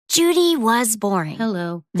Judy was boring.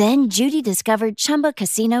 Hello. Then Judy discovered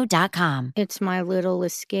ChumbaCasino.com. It's my little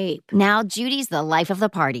escape. Now Judy's the life of the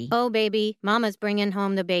party. Oh, baby, mama's bringing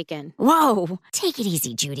home the bacon. Whoa, take it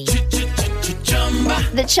easy, Judy.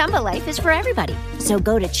 The Chumba life is for everybody. So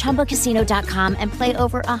go to ChumbaCasino.com and play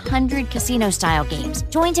over 100 casino-style games.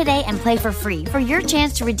 Join today and play for free for your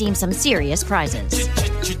chance to redeem some serious prizes.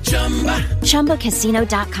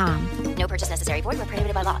 ChumbaCasino.com. No purchase necessary. Void where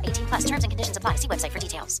prohibited by law. 18 plus. Terms and conditions apply. See website for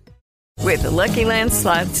details. With the Lucky Land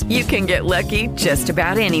Slots, you can get lucky just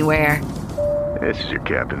about anywhere. This is your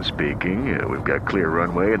captain speaking. We've got clear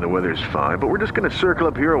runway and the weather's fine, but we're just going to circle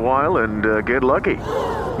up here a while and get lucky.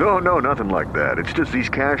 No, nothing like that. It's just these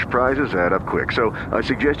cash prizes add up quick. So I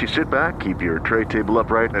suggest you sit back, keep your tray table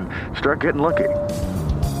upright, and start getting lucky.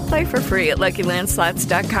 Play for free at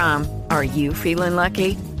LuckyLandSlots.com. Are you feeling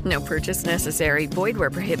lucky? No purchase necessary. Void where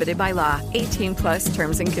prohibited by law. 18 plus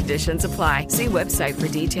terms and conditions apply. See website for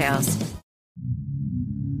details.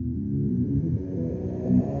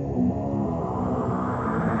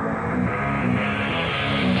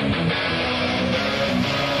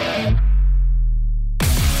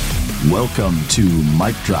 Welcome to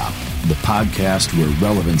Mic Drop, the podcast where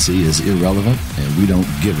relevancy is irrelevant and we don't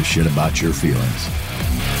give a shit about your feelings.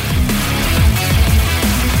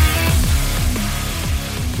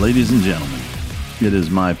 Ladies and gentlemen, it is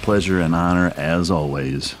my pleasure and honor, as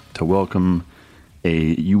always, to welcome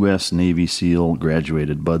a U.S. Navy SEAL,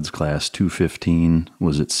 graduated BUDS Class 215,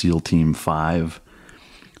 was at SEAL Team 5,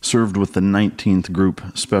 served with the 19th Group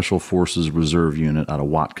Special Forces Reserve Unit out of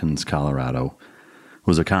Watkins, Colorado,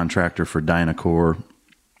 was a contractor for Dynacorp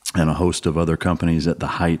and a host of other companies at the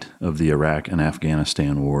height of the Iraq and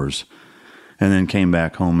Afghanistan wars, and then came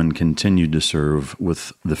back home and continued to serve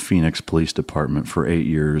with the Phoenix Police Department for 8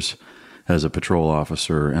 years as a patrol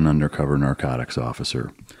officer and undercover narcotics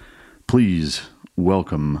officer. Please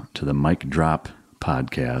welcome to the Mic Drop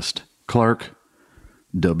podcast, Clark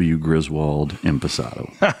W. Griswold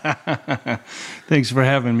Impastato. Thanks for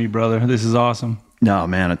having me, brother. This is awesome. No,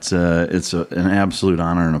 man, it's an absolute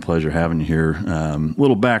honor and a pleasure having you here.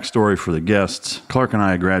 Little backstory for the guests. Clark and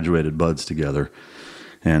I graduated BUDS together.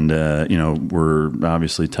 And, we're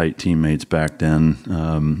obviously tight teammates back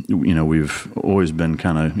then. We've always been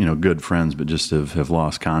kind of, good friends, but just have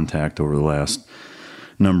lost contact over the last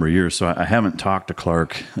number of years. So I haven't talked to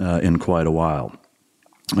Clark in quite a while.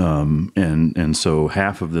 And so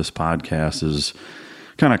half of this podcast is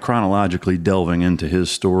kind of chronologically delving into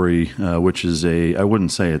his story, which is I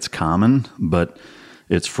wouldn't say it's common, but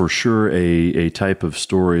it's for sure a type of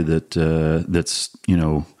story that's,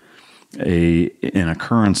 an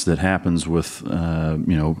occurrence that happens with,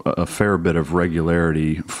 a fair bit of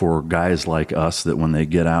regularity for guys like us, that when they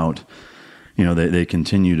get out, they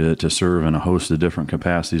continue to serve in a host of different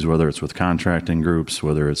capacities, whether it's with contracting groups,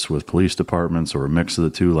 whether it's with police departments, or a mix of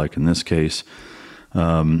the two, like in this case.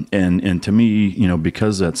 And to me,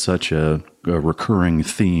 because that's such a recurring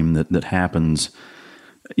theme that happens,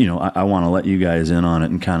 I want to let you guys in on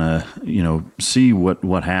it and kind of, see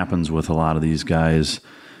what happens with a lot of these guys.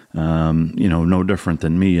 No different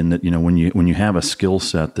than me in that, when you have a skill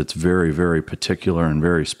set that's very, very particular and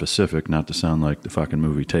very specific, not to sound like the fucking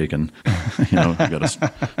movie Taken, you got a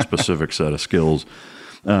specific set of skills,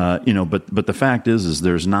 but the fact is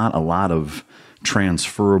there's not a lot of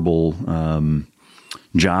transferable,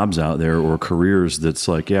 jobs out there or careers that's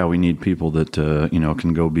like, yeah, we need people that,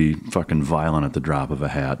 can go be fucking violent at the drop of a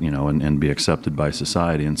hat, and be accepted by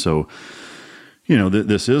society. And so,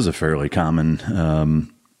 this is a fairly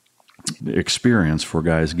common, experience for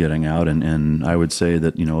guys getting out. And I would say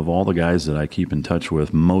that, of all the guys that I keep in touch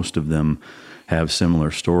with, most of them have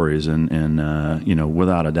similar stories. And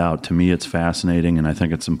without a doubt, to me, it's fascinating. And I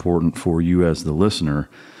think it's important for you as the listener,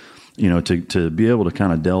 to be able to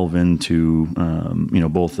kind of delve into,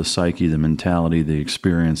 both the psyche, the mentality, the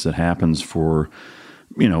experience that happens for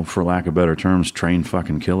lack of better terms, trained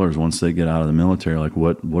fucking killers once they get out of the military. Like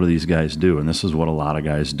what do these guys do? And this is what a lot of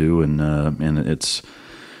guys do. And it's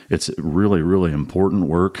really, really important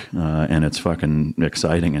work, and it's fucking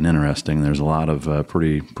exciting and interesting. There's a lot of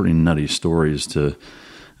pretty nutty stories to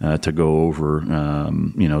go over,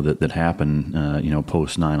 that happen,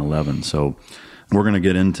 post 9/11. So we're going to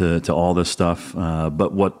get into all this stuff.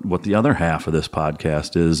 But what the other half of this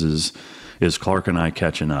podcast is Clark and I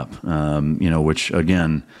catching up, which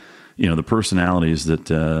again, the personalities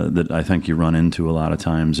that I think you run into a lot of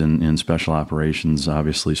times in special operations,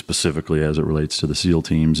 obviously specifically as it relates to the SEAL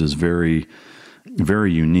teams, is very,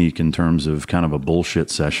 very unique in terms of kind of a bullshit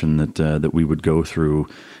session that we would go through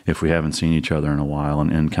if we haven't seen each other in a while,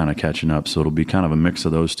 and kind of catching up. So it'll be kind of a mix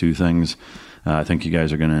of those two things. I think you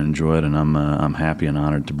guys are going to enjoy it, and I'm happy and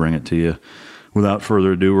honored to bring it to you. Without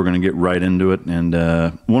further ado, we're going to get right into it. And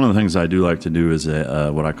one of the things I do like to do is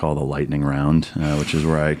what I call the lightning round, which is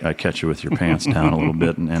where I catch you with your pants down a little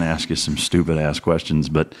bit and ask you some stupid-ass questions.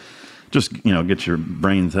 But just, get your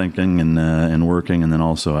brain thinking and working. And then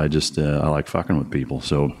also I like fucking with people.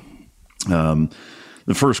 So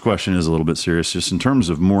the first question is a little bit serious, just in terms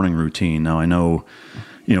of morning routine. Now, I know,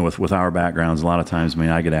 with our backgrounds, a lot of times,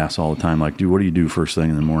 I get asked all the time, like, dude, what do you do first thing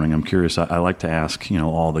in the morning? I'm curious. I like to ask,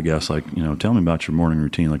 all the guests, like, tell me about your morning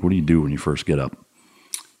routine. Like, what do you do when you first get up?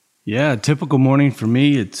 Yeah, typical morning for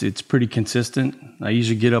me, it's pretty consistent. I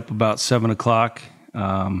usually get up about 7 o'clock.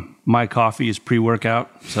 My coffee is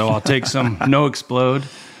pre-workout, so I'll take some No Explode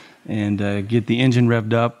and get the engine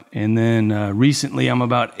revved up. And then recently, I'm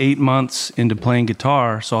about 8 months into playing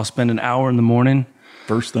guitar, so I'll spend an hour in the morning.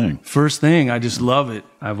 First thing. I just love it.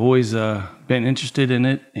 I've always been interested in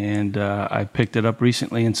it, and I picked it up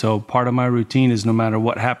recently. And so part of my routine is no matter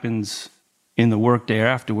what happens in the workday or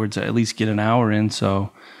afterwards, I at least get an hour in.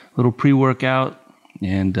 So a little pre-workout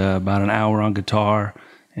and about an hour on guitar,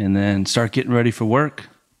 and then start getting ready for work.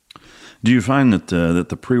 Do you find that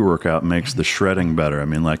the pre-workout makes the shredding better?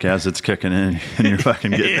 Like as it's kicking in and you're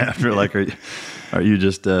fucking getting after it, like are you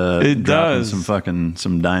just dropping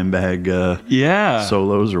some dime bag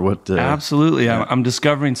solos or what? Absolutely. Yeah. I'm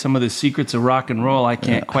discovering some of the secrets of rock and roll I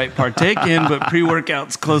can't quite partake in, but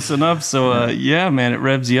pre-workout's close enough. So man, it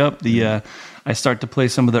revs you up. I start to play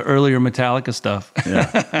some of the earlier Metallica stuff. Yeah,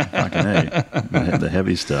 fucking the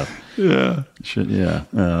heavy stuff. Yeah. Shit, yeah.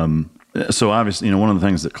 So obviously, one of the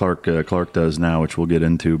things that Clark does now, which we'll get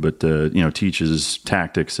into, but teaches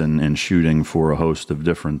tactics and shooting for a host of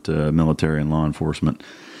different military and law enforcement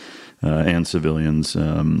and civilians.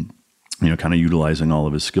 Kind of utilizing all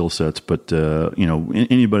of his skill sets. But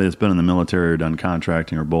anybody that's been in the military or done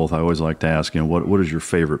contracting or both, I always like to ask, what is your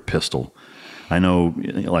favorite pistol? I know,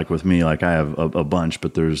 like with me, like I have a bunch,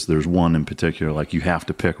 but there's one in particular. Like you have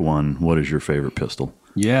to pick one. What is your favorite pistol?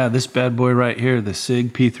 Yeah, this bad boy right here, the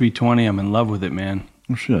SIG P320. I'm in love with it, man.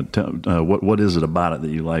 Oh, shit. What is it about it that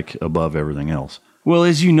you like above everything else? Well,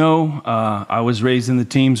 as you know, I was raised in the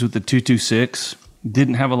teams with the 226.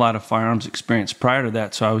 Didn't have a lot of firearms experience prior to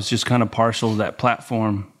that, so I was just kind of partial to that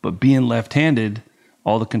platform. But being left-handed,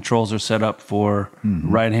 all the controls are set up for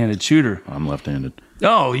right-handed shooter. I'm left-handed.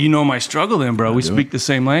 Oh, you know my struggle then, bro. We speak the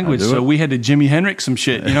same language, so we had to Jimi Hendrix some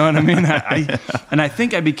shit. You know what I mean? And I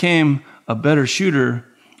think I became a better shooter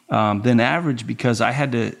than average because I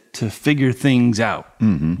had to figure things out.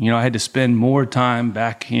 Mm-hmm. I had to spend more time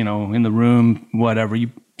back, in the room, whatever.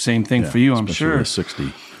 Same thing for you, I'm sure. A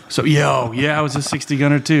 60. So, I was a 60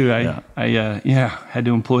 gunner too. I had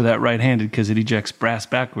to employ that right-handed because it ejects brass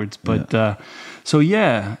backwards. But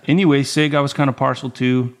anyway, SIG I was kind of partial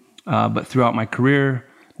to, but throughout my career,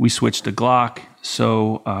 we switched to Glock.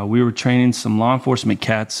 So we were training some law enforcement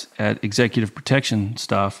cats at executive protection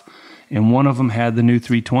stuff, and one of them had the new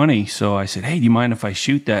 320. So I said, hey, do you mind if I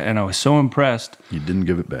shoot that? And I was so impressed. You didn't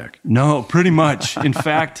give it back? No, pretty much. In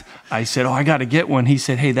fact, I said, I got to get one. He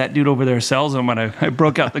said, hey, that dude over there sells them. And I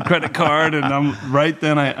broke out the credit card, and right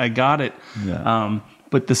then I got it. Yeah.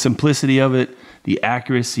 But the simplicity of it, the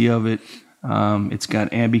accuracy of it, it's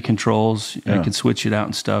got ambi controls. I can switch it out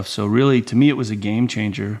and stuff. So really, to me, it was a game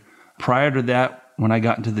changer. Prior to that, when I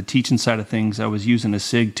got into the teaching side of things, I was using a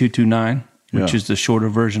SIG 229. Which is the shorter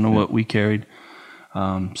version of what we carried.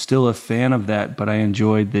 Still a fan of that, but I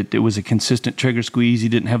enjoyed that it was a consistent trigger squeeze. You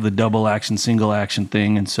didn't have the double action, single action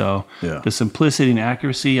thing. And so the simplicity and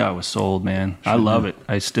accuracy, I was sold, man. I love it.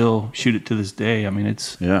 I still shoot it to this day.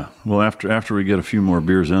 It's... Yeah. Well, after we get a few more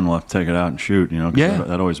beers in, we'll have to take it out and shoot, because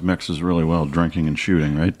that always mixes really well, drinking and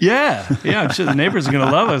shooting, right? Yeah. Yeah, I'm sure the neighbors are going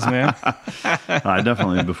to love us, man. I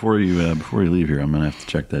definitely, before you leave here, I'm going to have to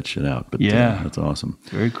check that shit out. But that's awesome.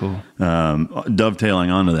 Very cool. Dovetailing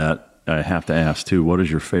onto that, I have to ask too, what is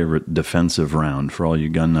your favorite defensive round for all you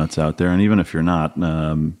gun nuts out there? And even if you're not,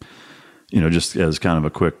 just as kind of a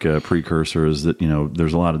quick precursor is that,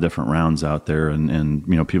 there's a lot of different rounds out there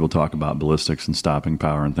and people talk about ballistics and stopping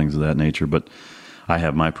power and things of that nature, but I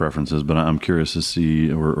have my preferences, but I'm curious to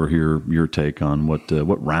see or hear your take on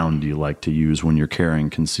what round do you like to use when you're carrying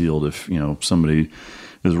concealed. If, somebody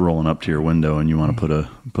is rolling up to your window and you want to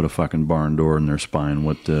put a fucking barn door in their spine,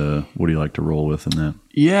 what do you like to roll with in that?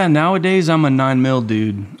 Yeah, nowadays I'm a 9mm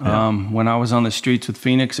dude. Yeah. When I was on the streets with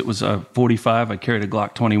Phoenix, it was a 45. I carried a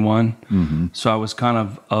Glock 21. Mm-hmm. So I was kind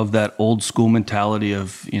of that old school mentality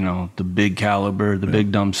of, the big caliber, the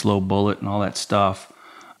big dumb slow bullet and all that stuff.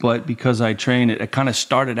 But because I train it kind of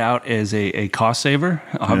started out as a cost saver.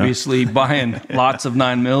 Obviously, buying lots of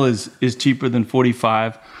 9mm is cheaper than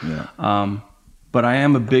 45. Yeah. But I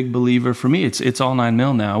am a big believer. For me, it's all 9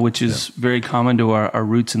 mil now, which is very common to our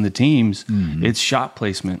roots in the teams. Mm-hmm. It's shot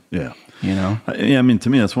placement. Yeah. You know? Yeah, I mean, to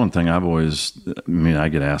me, that's one thing I've always, I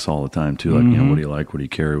get asked all the time too, like, what do you like? What do you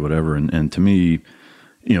carry? Whatever. And to me,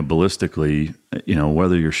 ballistically,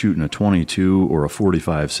 whether you're shooting a 22 or a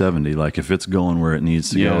 45-70, like if it's going where it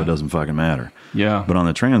needs to go, it doesn't fucking matter. Yeah. But on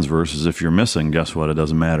the transverses, if you're missing, guess what? It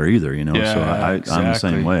doesn't matter either, So exactly. I'm the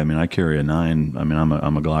same way. I carry a 9. I'm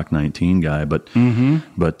a Glock 19 guy, but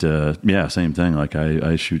same thing. Like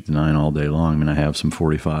I shoot the 9 all day long. I have some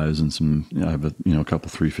 45s and some, I have a couple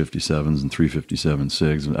 357s and 357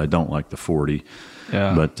 SIGs. I don't like the 40.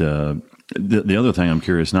 Yeah. But the other thing I'm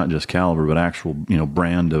curious, not just caliber, but actual,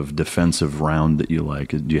 brand of defensive round that you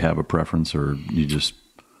like. Do you have a preference, or you just?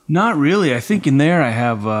 Not really. I think in there I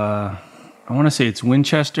have, I want to say it's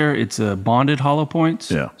Winchester. It's a bonded hollow points.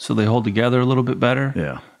 Yeah. So they hold together a little bit better.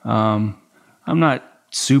 Yeah. I'm not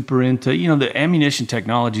super into, the ammunition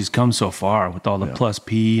technology's come so far with all the plus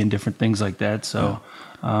P and different things like that. So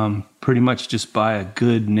pretty much just buy a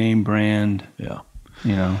good name brand. Yeah.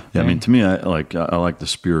 Yeah, to me, I like the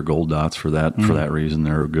Spear Gold Dots for that reason.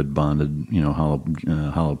 They're a good bonded,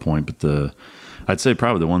 hollow point. But I'd say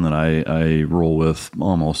probably the one that I roll with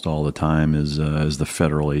almost all the time is the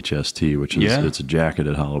Federal HST, which is it's a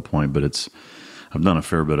jacketed hollow point, but I've done a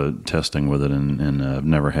fair bit of testing with it, and I've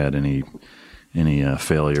never had any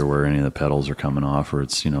failure where any of the petals are coming off, or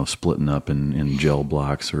it's splitting up in gel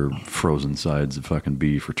blocks or frozen sides of fucking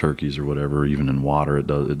beef or turkeys or whatever. Even in water, it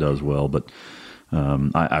does well, but.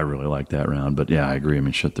 I really like that round, but I agree.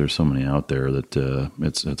 There's so many out there that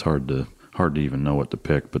it's hard to even know what to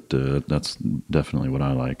pick, but that's definitely what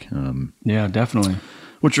I like. Yeah, definitely.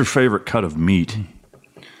 What's your favorite cut of meat?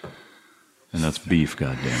 And that's beef,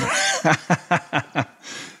 goddammit.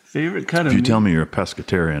 Favorite cut of meat? If you tell me you're a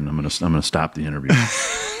pescatarian, I'm gonna stop the interview.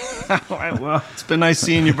 All right, well, it's been nice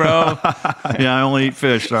seeing you, bro. Yeah, I only eat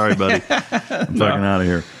fish. Sorry, buddy. I'm fucking out of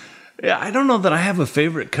here. Yeah, I don't know that I have a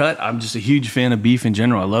favorite cut. I'm just a huge fan of beef in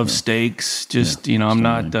general. I love steaks. I'm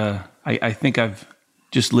not. I think I've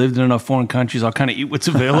just lived in enough foreign countries. I'll kind of eat what's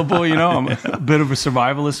available. I'm a bit of a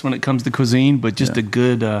survivalist when it comes to cuisine, but just a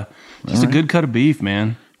good, a good cut of beef,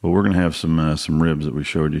 man. Well, we're gonna have some ribs that we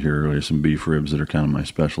showed you here earlier, some beef ribs that are kind of my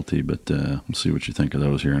specialty. But we'll see what you think of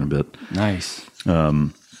those here in a bit. Nice.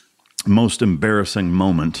 Most embarrassing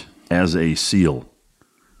moment as a SEAL.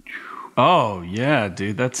 Oh, yeah,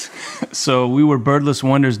 dude. So we were Birdless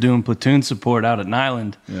Wonders doing platoon support out at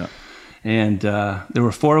Nyland. Yeah. And there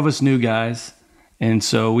were 4 of us new guys. And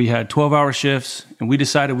so we had 12-hour shifts, and we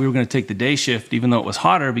decided we were going to take the day shift, even though it was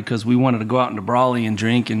hotter, because we wanted to go out into Brawley and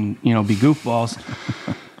drink and, be goofballs.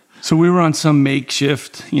 So we were on some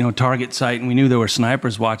makeshift, target site, and we knew there were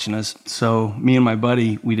snipers watching us. So me and my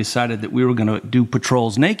buddy, we decided that we were going to do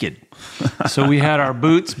patrols naked. So we had our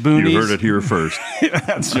boots, boonies. You heard it here first.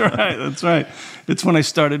 That's right. It's when I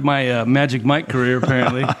started my Magic Mike career,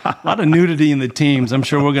 apparently. A lot of nudity in the teams. I'm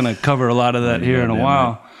sure we're going to cover a lot of that here in a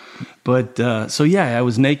while. But I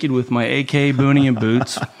was naked with my AK, boonie, and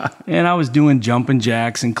boots, and I was doing jumping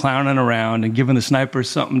jacks and clowning around and giving the snipers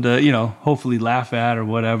something to, hopefully laugh at or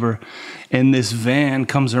whatever. And this van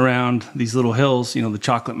comes around these little hills, the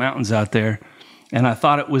Chocolate Mountains out there, and I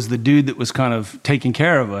thought it was the dude that was kind of taking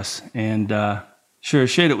care of us. And sure as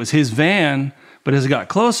shit, it was his van. But as it got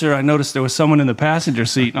closer, I noticed there was someone in the passenger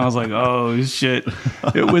seat, and I was like, oh, shit.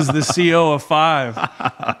 It was the CO of 5.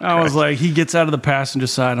 I was like, he gets out of the passenger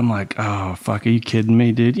side. I'm like, oh, fuck, are you kidding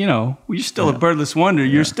me, dude? You're still a birdless wonder.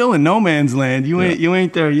 You're still in no man's land. You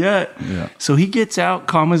ain't there yet. Yeah. So he gets out,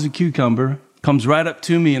 calm as a cucumber, comes right up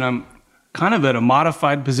to me, and I'm kind of at a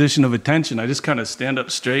modified position of attention. I just kind of stand up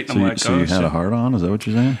straight, and I'm like, so you had a heart on? Is that what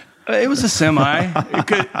you're saying? It was a semi.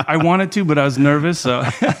 I wanted to, but I was nervous, so...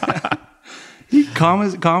 He calm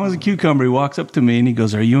as a cucumber. He walks up to me and he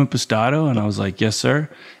goes, "Are you Impastato?" And I was like, "Yes, sir."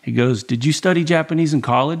 He goes, "Did you study Japanese in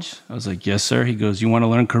college?" I was like, "Yes, sir." He goes, "You want to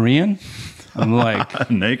learn Korean?" I'm like,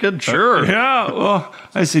 naked? Sure. Yeah. Well,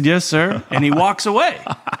 I said, "Yes, sir." And he walks away.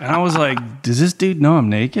 And I was like, does this dude know I'm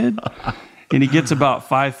naked? And he gets about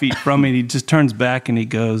 5 feet from me and he just turns back and he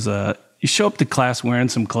goes, you show up to class wearing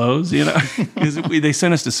some clothes, because they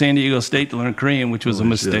sent us to San Diego State to learn Korean, which was a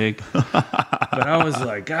mistake. But I was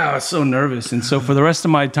like, I was so nervous. And so for the rest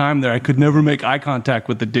of my time there, I could never make eye contact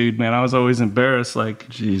with the dude, man. I was always embarrassed. Like,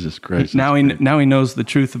 Jesus Christ. Now he knows the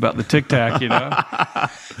truth about the Tic Tac, I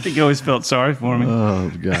think he always felt sorry for me.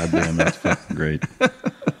 Oh, God damn, that's fucking great.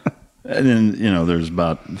 And then, there's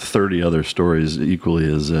about 30 other stories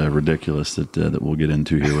equally as ridiculous that we'll get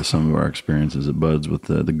into here with some of our experiences at Bud's with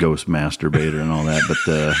the ghost masturbator and all that. But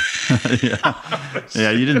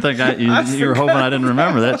yeah, you didn't think you were hoping I didn't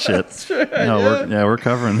remember that shit. That's right, No, we're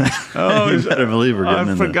covering that. Oh, you better believe we're getting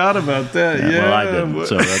into. I forgot about that. Yeah, well, I didn't.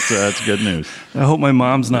 So that's good news. I hope my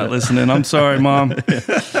mom's not listening. I'm sorry, Mom.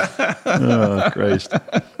 Oh, Christ.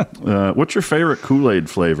 What's your favorite Kool-Aid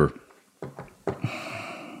flavor?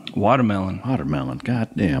 Watermelon. God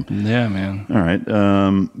damn. Yeah, man. All right.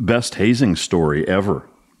 Best hazing story ever.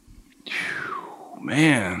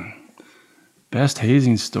 Man. Best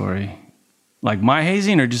hazing story. Like my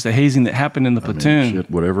hazing or just the hazing that happened in the platoon?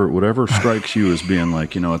 Shit, whatever strikes you as being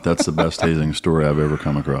like, you know what, that's the best hazing story I've ever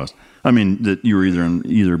come across. I mean, that you were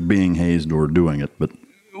either being hazed or doing it, but...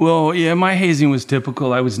 Well, yeah, my hazing was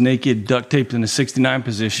typical. I was naked, duct taped in a 69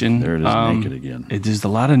 position. There it is, naked again. There's a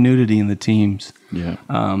lot of nudity in the teams. Yeah.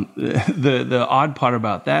 The odd part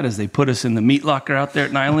about that is they put us in the meat locker out there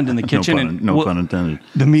at Nyland in the kitchen. No pun intended.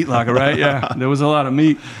 The meat locker, right? Yeah. There was a lot of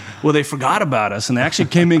meat. Well, they forgot about us, and they actually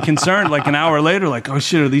came in concerned like an hour later, like, oh,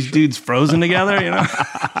 shit, are these dudes frozen together?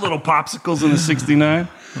 Little popsicles in the 69.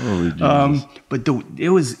 Holy Jesus. But it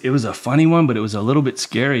was a funny one, but it was a little bit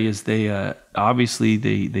scary as they obviously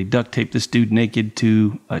they duct taped this dude naked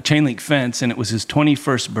to a chain link fence, and it was his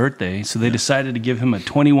 21st birthday, so they decided to give him a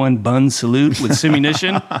 21 bun salute with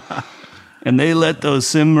simunition, and they let those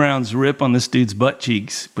sim rounds rip on this dude's butt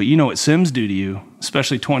cheeks. But you know what sims do to you,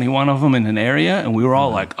 especially 21 of them in an area, and we were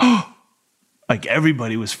all like, oh, like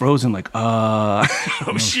everybody was frozen, like, oh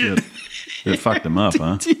shit. It fucked them up,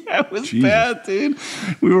 huh? Yeah, it was bad, dude.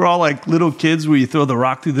 We were all like little kids where you throw the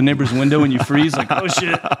rock through the neighbor's window and you freeze, like, oh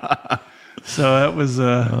shit. So that was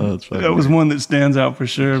that was one that stands out for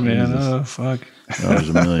sure, man. Jesus. Oh fuck. There's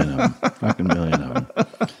a million of them. Fucking million of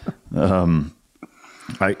them.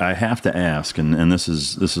 I have to ask, and this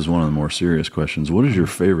is one of the more serious questions. What is your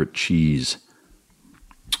favorite cheese?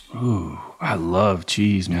 Ooh, I love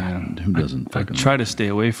cheese, man. Who doesn't? I try to stay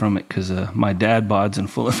away from it because my dad bod's in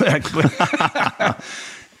full effect. But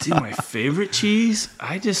dude, my favorite cheese,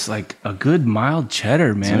 I just like a good mild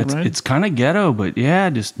cheddar, man. It's kind of ghetto, but yeah,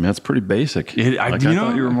 just that's pretty basic. I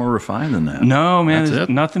thought you were more refined than that. No, man, there's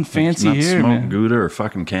nothing fancy not here, smoked man. Gouda or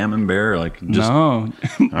fucking camembert, like just no,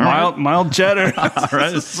 mild cheddar. All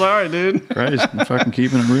right, sorry, dude. Christ, I'm fucking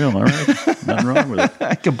keeping it real. All right, nothing wrong with it.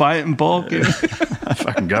 I could buy it in bulk.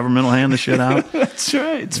 Fucking government will hand the shit out. That's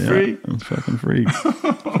right, it's free. It's fucking free.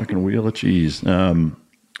 Fucking wheel of cheese. All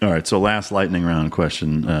right, so last lightning round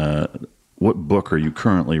question. What book are you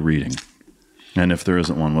currently reading? And if there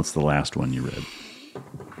isn't one, what's the last one you read?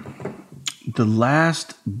 The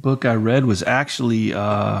last book I read was actually...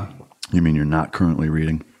 You mean you're not currently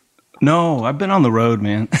reading? No, I've been on the road,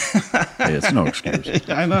 man. Hey, it's no excuse.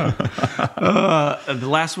 I know. The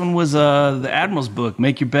last one was the Admiral's book,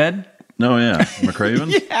 Make Your Bed. Oh, yeah.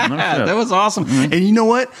 McRaven? Yeah, that was awesome. Mm-hmm. And you know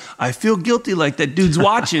what? I feel guilty like that dude's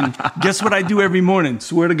watching. Guess what I do every morning?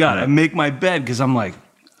 Swear to God, I make my bed because I'm like,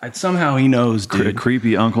 somehow he knows, dude.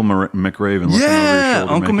 Creepy Uncle McRaven looking over your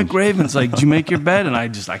shoulder. Uncle McRaven's like, did you make your bed? And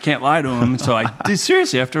I can't lie to him. So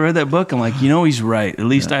seriously, after I read that book, I'm like, he's right. At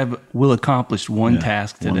least I will accomplish one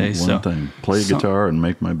task today. One thing. Play guitar and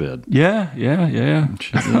make my bed. Yeah.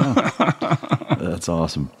 That's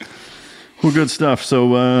awesome. Well, good stuff. So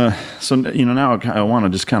now I want to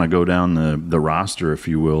just kind of go down the roster, if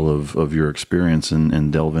you will, of your experience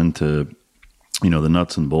and delve into, the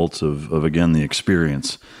nuts and bolts of again, the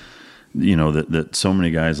experience, that so many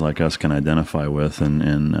guys like us can identify with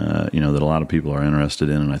and that a lot of people are interested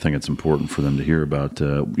in. And I think it's important for them to hear about,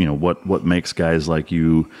 what makes guys like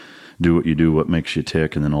you do what you do, what makes you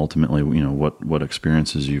tick, and then ultimately, what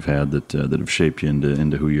experiences you've had that have shaped you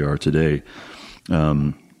into who you are today.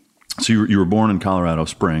 So you were born in Colorado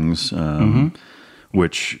Springs,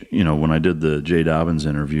 which, when I did the Jay Dobbins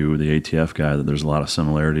interview, the ATF guy, that there's a lot of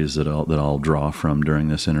similarities that I'll draw from during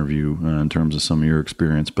this interview in terms of some of your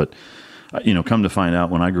experience. But, come to find out,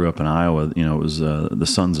 when I grew up in Iowa, it was the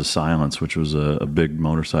Sons of Silence, which was a big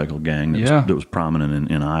motorcycle gang that was prominent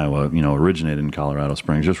in Iowa, originated in Colorado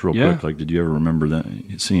Springs. Just real quick, like, did you ever remember that,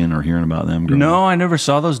 seeing or hearing about them? No, I never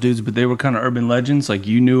saw those dudes, but they were kind of urban legends. Like,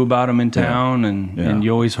 you knew about them in town, and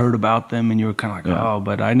you always heard about them, and you were kind of like, oh,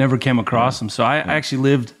 but I never came across them. So I actually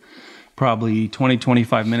lived probably 20,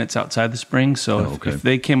 25 minutes outside the Springs. So if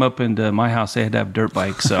they came up into my house, they had to have dirt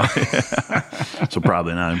bikes. So so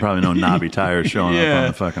probably not. Probably no knobby tires showing up on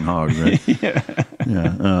the fucking hogs, right?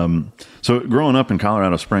 Yeah. So growing up in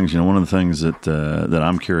Colorado Springs, one of the things that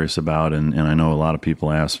I'm curious about, and I know a lot of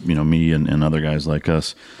people ask, me and other guys like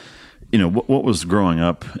us, what was growing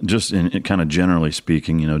up, just in kind of generally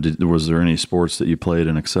speaking, was there any sports that you played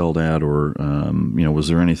and excelled at, or, was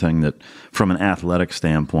there anything that from an athletic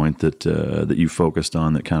standpoint that you focused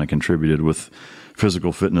on that kind of contributed, with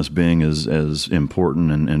physical fitness being as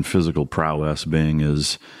important and physical prowess being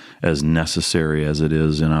as necessary as it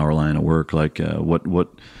is in our line of work? Like, what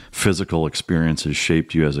physical experiences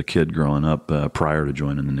shaped you as a kid growing up prior to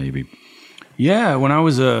joining the Navy? Yeah, when I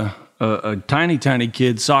was a tiny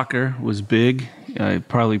kid, soccer was big,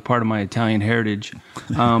 probably part of my Italian heritage.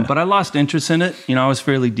 But I lost interest in it. I was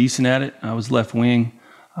fairly decent at it. I was left wing.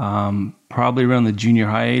 Probably around the junior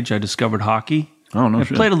high age, I discovered hockey. Oh, no I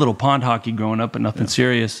shit. played a little pond hockey growing up, but nothing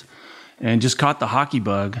serious, and just caught the hockey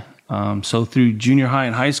bug. So through junior high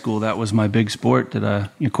and high school, that was my big sport. Of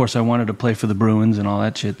course, I wanted to play for the Bruins and all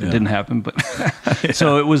that shit. That didn't happen, but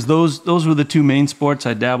so it was those were the two main sports.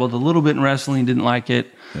 I dabbled a little bit in wrestling, didn't like it.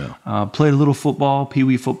 Yeah. Played a little football,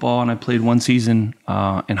 pee-wee football, and I played one season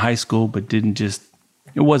in high school, but it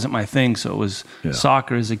wasn't my thing. So it was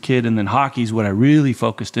soccer as a kid, and then hockey's what I really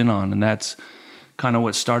focused in on, and that's kind of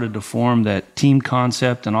what started to form that team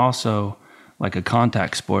concept, and also like a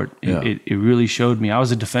contact sport. It really showed me. I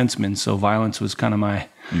was a defenseman, so violence was kind of my...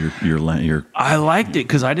 Your I liked it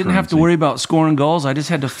because I didn't have to worry about scoring goals. I just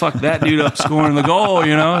had to fuck that dude up scoring the goal,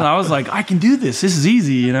 I was like, I can do this. This is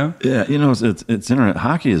easy, Yeah, it's interesting.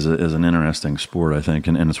 Hockey is an interesting sport, I think,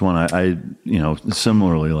 and it's one I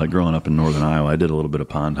similarly, like growing up in Northern Iowa, I did a little bit of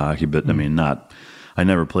pond hockey, but I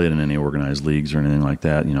never played in any organized leagues or anything like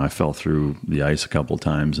that. I fell through the ice a couple of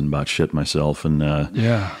times and about shit myself, and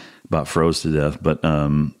about froze to death. But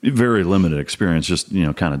very limited experience. Just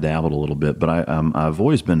kind of dabbled a little bit. But I've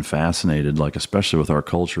always been fascinated, like especially with our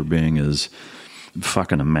culture being as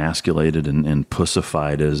fucking emasculated and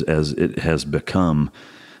pussified as it has become,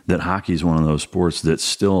 that hockey is one of those sports that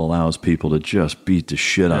still allows people to just beat the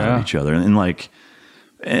shit out of each other,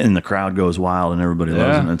 and the crowd goes wild and everybody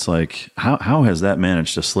loves it. And it's like, how has that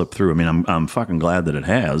managed to slip through? I mean, I'm fucking glad that it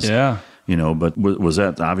has. Yeah. But was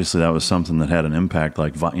that, obviously that was something that had an impact,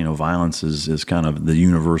 like, violence is kind of the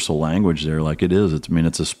universal language there, like it is.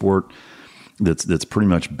 It's a sport that's pretty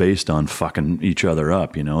much based on fucking each other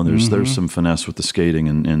up, There's some finesse with the skating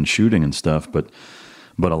and shooting and stuff, but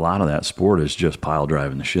a lot of that sport is just pile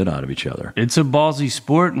driving the shit out of each other. It's a ballsy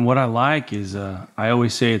sport, and what I like is I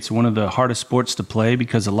always say it's one of the hardest sports to play,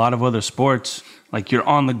 because a lot of other sports, like you're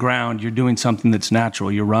on the ground, you're doing something that's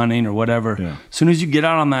natural, you're running or whatever. Yeah. As soon as you get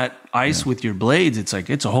out on that ice with your blades, it's like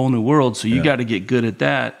it's a whole new world, so you got to get good at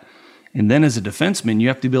that. And then as a defenseman, you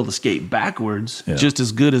have to be able to skate backwards just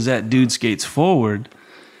as good as that dude skates forward.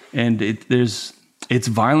 And it's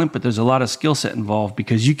violent, but there's a lot of skill set involved,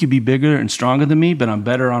 because you could be bigger and stronger than me, but I'm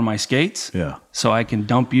better on my skates. Yeah. So I can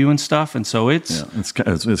dump you and stuff. And so it's kind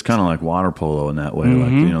of like water polo in that way.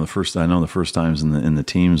 Like, the first times in the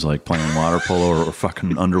teams, like playing water polo or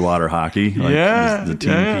fucking underwater hockey, like the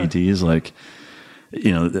team PTs, like,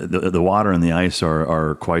 the water and the ice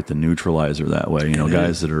are quite the neutralizer that way.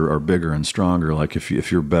 Guys that are bigger and stronger, like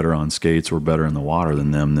if you're better on skates or better in the water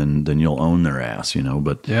than them, then you'll own their ass,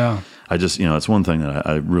 But I just, it's one thing that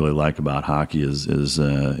I really like about hockey is it's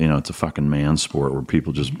a fucking man sport where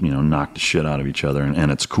people just, knock the shit out of each other,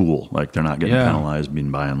 and it's cool. Like, they're not getting penalized,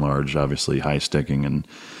 being by and large. Obviously, high sticking and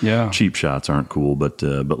cheap shots aren't cool, but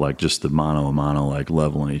like just the mano a mano, like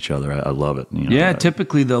leveling each other. I love it.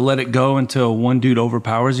 Typically they'll let it go until one dude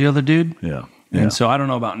overpowers the other dude. Yeah. And so I don't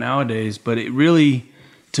know about nowadays, but it really,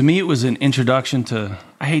 to me, it was an introduction to,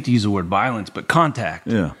 I hate to use the word violence, but contact.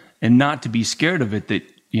 Yeah. And not to be scared of it, that,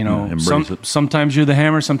 sometimes you're the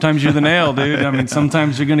hammer, sometimes you're the nail, dude. I mean,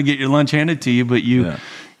 sometimes you're going to get your lunch handed to you, but you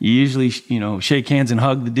usually, shake hands and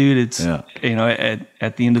hug the dude. It's, at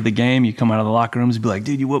the end of the game, you come out of the locker rooms and be like,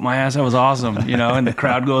 dude, you whooped my ass. That was awesome. And the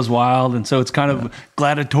crowd goes wild. And so it's kind of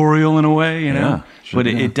gladiatorial in a way, but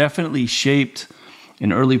it definitely shaped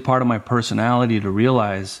an early part of my personality to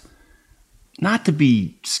realize not to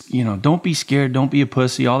be, don't be scared, don't be a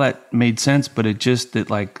pussy. All that made sense, but it just that,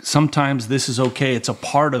 like, sometimes this is okay. It's a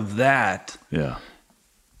part of that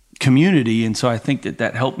community. And so I think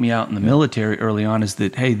that helped me out in the military early on, is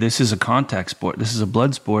that, hey, this is a contact sport. This is a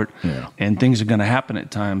blood sport, and things are going to happen at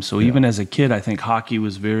times. So even as a kid, I think hockey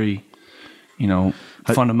was very,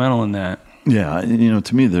 fundamental in that. Yeah,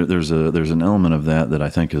 to me, there's an element of that I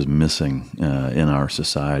think is missing in our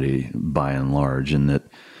society by and large, in that,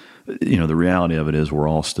 the reality of it is we're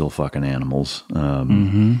all still fucking animals,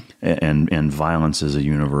 and violence is a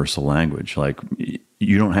universal language. Like,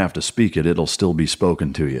 you don't have to speak it; it'll still be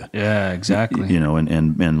spoken to you. Yeah, exactly.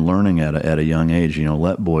 And learning at a young age,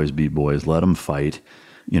 let boys be boys, let them fight.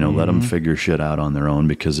 let them figure shit out on their own,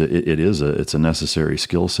 because it's a necessary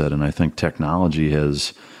skill set. And I think technology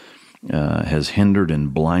has hindered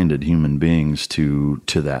and blinded human beings to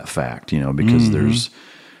that fact, because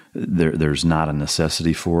there's not a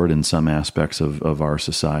necessity for it in some aspects of our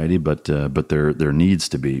society, but there needs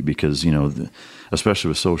to be, because, especially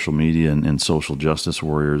with social media and social justice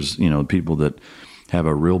warriors, people that have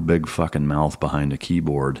a real big fucking mouth behind a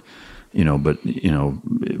keyboard, but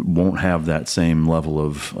won't have that same level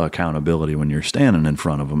of accountability when you're standing in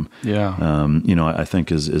front of them. Yeah. I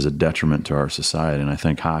think is a detriment to our society. And I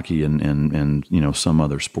think hockey and some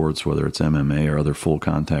other sports, whether it's MMA or other full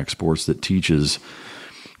contact sports that teaches,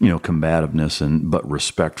 combativeness but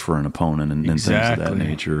respect for an opponent and things of that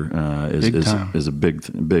nature, is a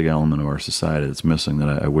big element of our society that's missing,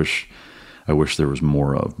 that I wish there was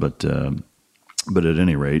more of. But at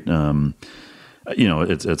any rate,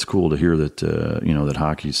 it's cool to hear that that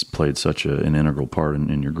hockey's played such an integral part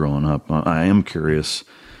in your growing up. I am curious,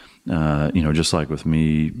 just like with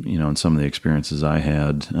me, and some of the experiences I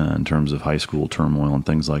had in terms of high school turmoil and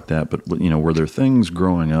things like that. But were there things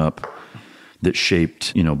growing up that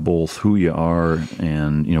shaped both who you are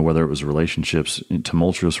and whether it was relationships,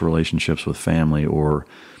 tumultuous relationships with family, or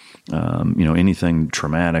anything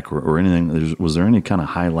traumatic or anything? Was there any kind of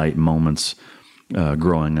highlight moments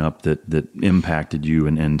growing up that impacted you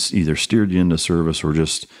and either steered you into service, or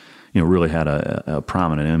just really had a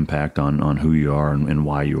prominent impact on who you are and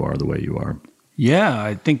why you are the way you are? Yeah,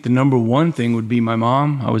 I think the number one thing would be my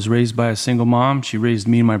mom. I was raised by a single mom. She raised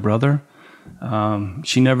me and my brother.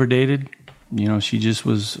 She never dated. She just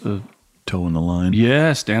was toeing the line.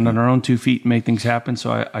 Yeah, stand on her own 2 feet and make things happen.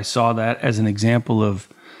 So I saw that as an example of,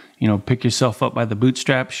 pick yourself up by the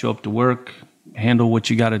bootstraps, show up to work, handle what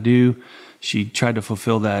you got to do. She tried to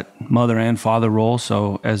fulfill that mother and father role.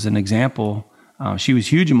 So as an example, she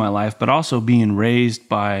was huge in my life, but also being raised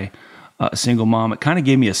by a single mom, it kind of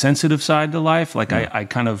gave me a sensitive side to life. Like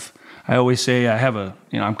I always say I have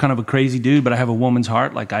I'm kind of a crazy dude, but I have a woman's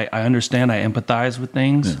heart. Like I understand, I empathize with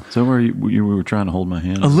things. Yeah. So where you were trying to hold my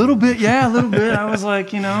hand? A little bit. Yeah, a little bit. I was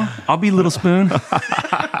like, I'll be Little Spoon.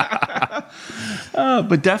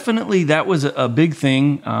 But definitely that was a big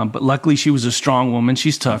thing. But luckily she was a strong woman.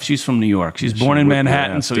 She's tough. She's from New York. She's born in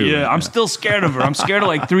Manhattan. So I'm still scared of her. I'm scared of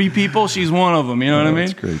like 3 people. She's one of them. You know what I mean?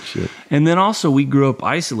 That's great shit. And then also we grew up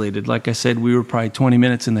isolated. Like I said, we were probably 20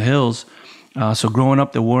 minutes in the hills. So growing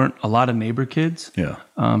up, there weren't a lot of neighbor kids. Yeah.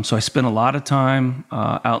 So I spent a lot of time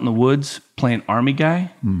out in the woods playing Army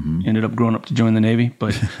guy. Mm-hmm. Ended up growing up to join the Navy,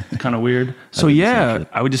 but kind of weird. So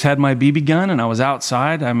I would just had my BB gun and I was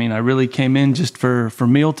outside. I mean, I really came in just for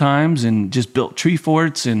meal times and just built tree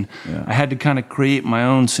forts, and I had to kind of create my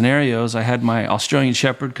own scenarios. I had my Australian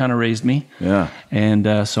Shepherd kind of raised me. Yeah.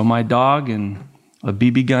 And so my dog and a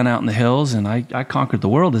BB gun out in the hills, and I conquered the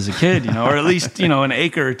world as a kid, or at least, an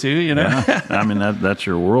acre or two, Yeah. I mean, that's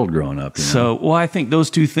your world growing up. So, well, I think those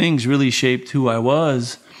two things really shaped who I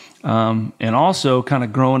was. And also kind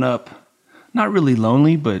of growing up, not really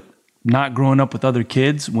lonely, but not growing up with other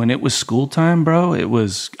kids. When it was school time, bro, I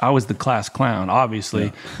was the class clown, obviously.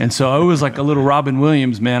 Yeah. And so I was like a little Robin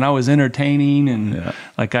Williams, man. I was entertaining, and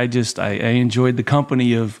like I enjoyed the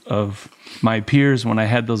company of my peers when I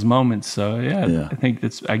had those moments. So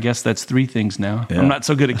I guess that's 3 things now. Yeah. I'm not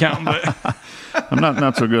so good at counting, but I'm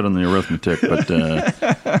not so good on the arithmetic, but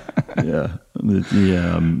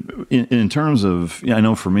in terms of, I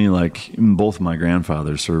know for me, like both my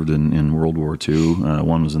grandfathers served in World War II.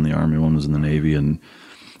 One was in the Army, one was in the Navy, and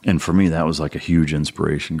for me that was like a huge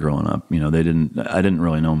inspiration growing up. I didn't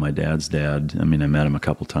really know my dad's dad. I mean, I met him a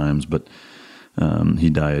couple times, but he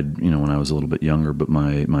died, when I was a little bit younger. But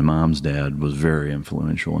my mom's dad was very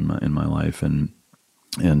influential in my life, and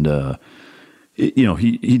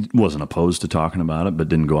he wasn't opposed to talking about it, but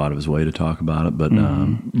didn't go out of his way to talk about it.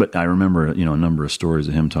 But I remember, a number of stories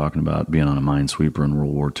of him talking about being on a minesweeper in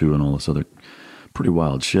World War II and all this other pretty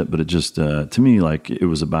wild shit. But it just, to me, like it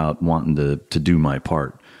was about wanting to do my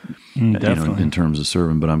part, in terms of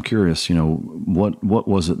serving. But I'm curious, what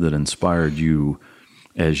was it that inspired you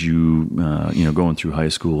as you, going through high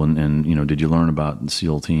school, and did you learn about the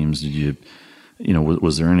SEAL teams? Did you,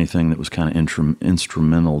 was there anything that was kind of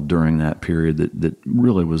instrumental during that period that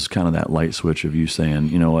really was kind of that light switch of you saying,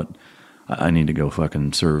 you know what, I need to go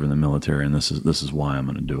fucking serve in the military, and this is why I'm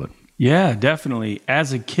going to do it? Yeah, definitely.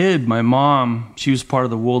 As a kid, my mom, she was part of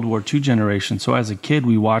the World War II generation. So as a kid,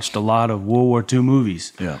 we watched a lot of World War II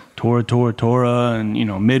movies. Yeah. Tora,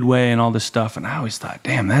 and, Midway and all this stuff. And I always thought,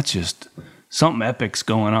 damn, that's just something epic's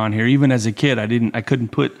going on here. Even as a kid, I couldn't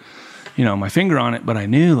put, my finger on it, but I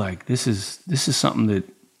knew like this is something that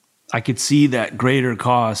I could see that greater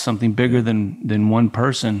cause, something bigger than one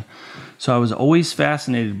person. So I was always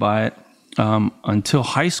fascinated by it until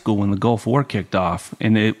high school when the Gulf War kicked off.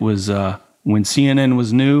 And it was when CNN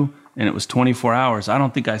was new and it was 24 hours. I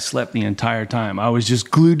don't think I slept the entire time. I was just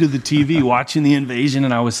glued to the TV watching the invasion,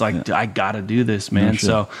 and I was like, I got to do this, man.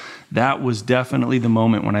 So that was definitely the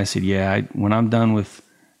moment when I said, when I'm done with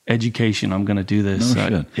education, I'm going to do this. No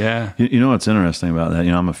shit. Yeah. You know what's interesting about that?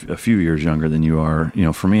 You know, I'm a few years younger than you are. You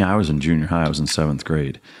know, for me, I was in junior high. I was in 7th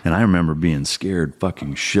grade. And I remember being scared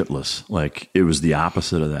fucking shitless. Like, it was the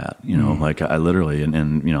opposite of that. You know, like I literally,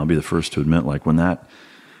 and you know, I'll be the first to admit, like when that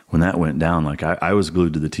went down, like I was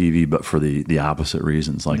glued to the TV, but for the opposite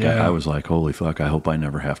reasons. Like I was like, holy fuck, I hope I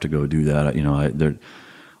never have to go do that. You know,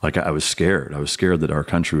 I was scared. I was scared that our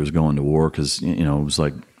country was going to war because, you know, it was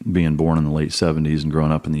like being born in the late 70s and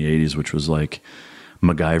growing up in the 80s, which was like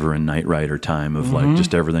MacGyver and Knight Rider time of like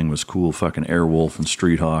just everything was cool, fucking Airwolf and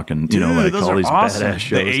Street Hawk and, you know, like all these badass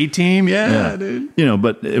shows. The A-Team, yeah, dude. You know,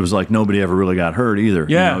 but it was like nobody ever really got hurt either.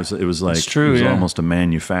 Yeah. You know, it was like, it's true, it was almost a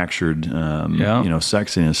manufactured, you know,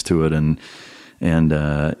 sexiness to it. And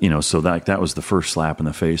you know, so that was the first slap in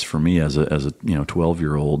the face for me as a, you know,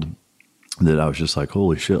 12-year-old. That I was just like,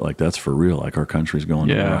 holy shit, like that's for real. Like our country's going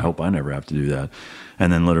to war. I hope I never have to do that.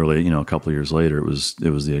 And then literally, you know, a couple of years later, it was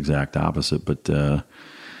the exact opposite. But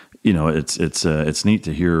you know, it's neat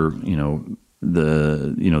to hear, you know,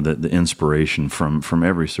 the inspiration from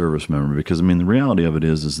every service member, because I mean the reality of it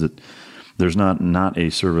is that there's not a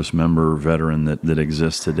service member veteran that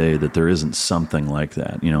exists today that there isn't something like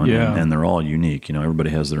that, you know, and they're all unique. You know, everybody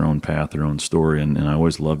has their own path, their own story, and I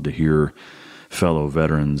always love to hear fellow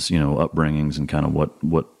veterans, you know, upbringings and kind of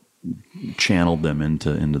what channeled them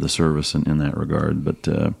into the service in that regard. But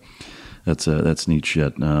that's neat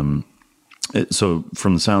shit. So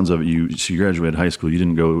from the sounds of it, you graduated high school. You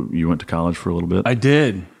didn't go. You went to college for a little bit. I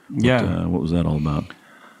did. Yeah. What was that all about?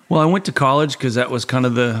 Well, I went to college because that was kind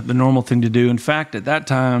of the normal thing to do. In fact, at that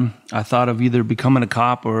time, I thought of either becoming a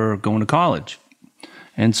cop or going to college.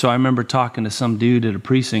 And so I remember talking to some dude at a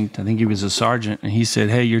precinct. I think he was a sergeant, and he said,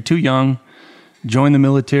 "Hey, you're too young. Join the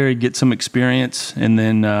military, get some experience, and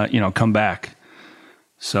then, you know, come back."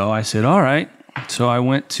 So I said, all right. So I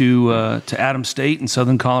went to Adams State in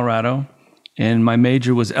Southern Colorado, and my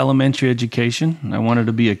major was elementary education. I wanted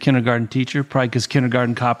to be a kindergarten teacher, probably because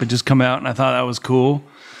kindergarten cop had just come out, and I thought that was cool.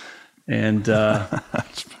 And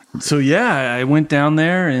so, yeah, I went down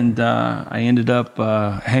there, and I ended up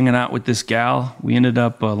hanging out with this gal. We ended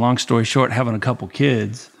up, long story short, having a couple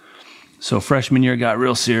kids. So freshman year got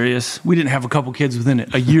real serious. We didn't have a couple kids within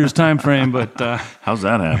a year's time frame, but how's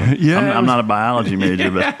that happen? Yeah, I'm not a biology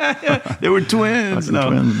major, but they were twins.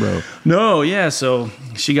 Twins, bro. No, yeah. So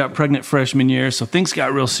she got pregnant freshman year, so things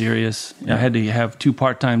got real serious. I had to have 2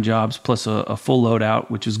 part-time jobs plus a full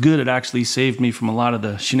loadout, which was good. It actually saved me from a lot of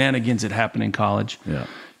the shenanigans that happened in college. Yeah,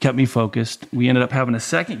 kept me focused. We ended up having a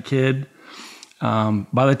second kid.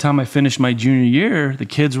 By the time I finished my junior year, the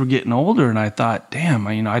kids were getting older, and I thought, damn,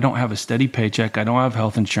 I don't have a steady paycheck. I don't have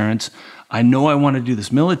health insurance. I know I want to do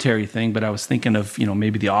this military thing, but I was thinking of,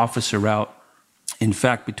 maybe the officer route. In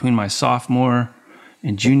fact, between my sophomore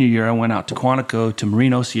and junior year, I went out to Quantico to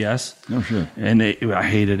Marine OCS. Oh, sure. And I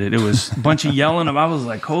hated it. It was a bunch of yelling. I was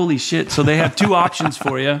like, holy shit. So they have 2 options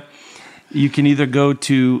for you. You can either go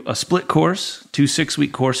to a split course, 2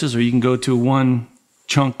 6-week courses, or you can go to one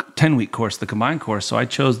chunk 10-week course, the combined course. So I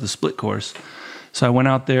chose the split course. So I went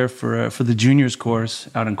out there for the juniors course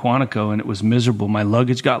out in Quantico, and it was miserable. My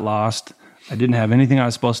luggage got lost. I didn't have anything I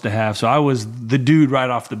was supposed to have. So I was the dude right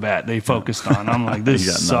off the bat they focused on. I'm like,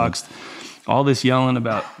 this sucks. All this yelling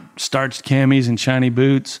about starched camis and shiny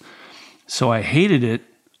boots. So I hated it.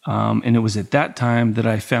 And it was at that time that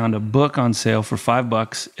I found a book on sale for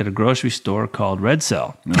 $5 at a grocery store called Red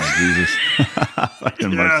Cell. Oh, Jesus. Fucking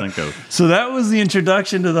Marcinko. So that was the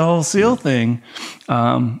introduction to the whole SEAL thing.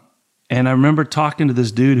 And I remember talking to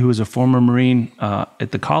this dude who was a former Marine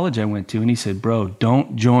at the college I went to, and he said, bro,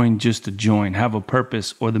 don't join just to join. Have a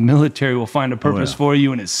purpose, or the military will find a purpose for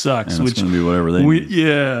you, and it sucks. And it's going to be whatever they need.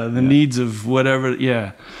 The needs of whatever,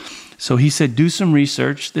 So he said, do some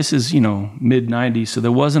research. This is, mid-90s, so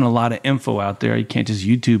there wasn't a lot of info out there. You can't just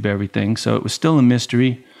YouTube everything. So it was still a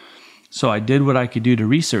mystery. So I did what I could do to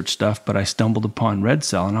research stuff, but I stumbled upon Red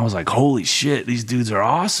Cell, and I was like, holy shit, these dudes are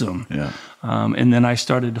awesome. Yeah. And then I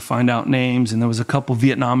started to find out names, and there was a couple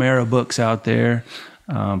Vietnam-era books out there.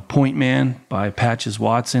 Point Man by Patches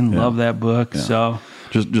Watson. Love that book. Yeah. So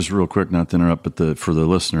Just real quick, not to interrupt, but for the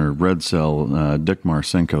listener, Red Cell, Dick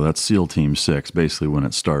Marcinko, that's SEAL Team 6, basically when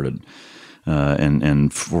it started.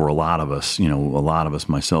 And for a lot of us,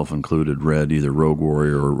 myself included, read either Rogue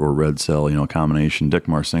Warrior or Red Cell, a combination. Dick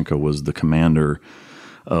Marcinko was the commander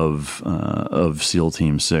of SEAL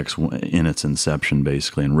Team 6 in its inception,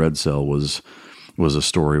 basically. And Red Cell was a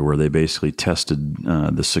story where they basically tested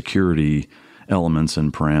the security elements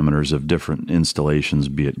and parameters of different installations,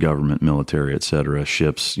 be it government, military, et cetera,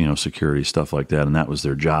 ships, security, stuff like that. And that was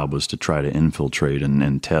their job, was to try to infiltrate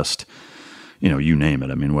and test, you name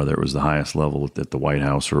it. I mean, whether it was the highest level at the White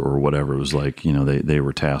House or whatever, it was like, they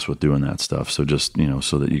were tasked with doing that stuff. So just,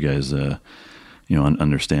 so that you guys,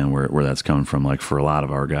 understand where that's coming from. Like for a lot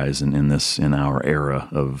of our guys in our era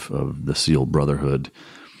of the SEAL Brotherhood,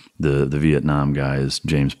 the Vietnam guys,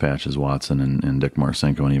 James Patches Watson and Dick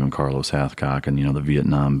Marcinko and even Carlos Hathcock and, the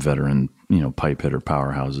Vietnam veteran, pipe hitter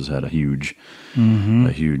powerhouses had a huge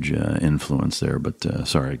influence there. But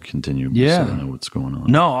sorry, continue. Yeah. So I know what's going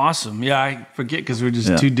on. No, awesome. Yeah, I forget because we're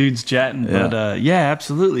just two dudes chatting. Yeah. But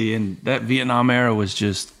absolutely. And that Vietnam era was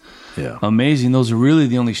just amazing. Those are really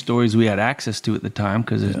the only stories we had access to at the time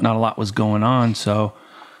because not a lot was going on. So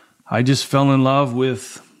I just fell in love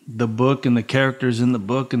with the book and the characters in the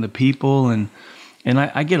book and the people. And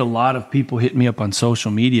I get a lot of people hit me up on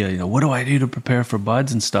social media, what do I do to prepare for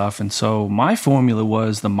buds and stuff? And so my formula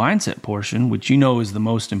was the mindset portion, which is the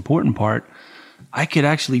most important part. I could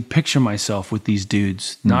actually picture myself with these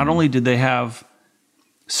dudes. Not only did they have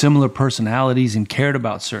similar personalities and cared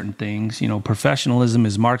about certain things, professionalism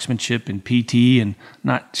is marksmanship and PT and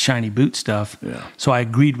not shiny boot stuff. Yeah. So I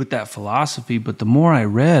agreed with that philosophy, but the more I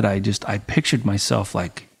read, I pictured myself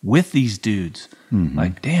like with these dudes.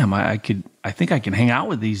 Like, damn, I think I can hang out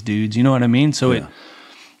with these dudes. You know what I mean? So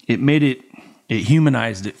it made it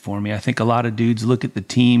humanized it for me. I think a lot of dudes look at the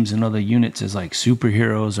teams and other units as like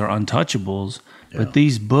superheroes or untouchables, but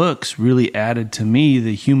these books really added to me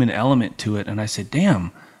the human element to it. And I said,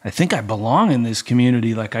 damn, I think I belong in this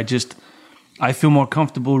community. Like I feel more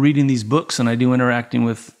comfortable reading these books than I do interacting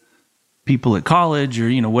with people at college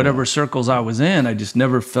or, whatever circles I was in. I just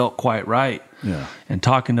never felt quite right. Yeah. And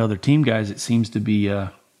talking to other team guys, it seems to be,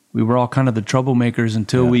 we were all kind of the troublemakers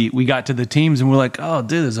until we got to the teams and we're like, oh,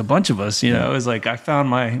 dude, there's a bunch of us. It was like I found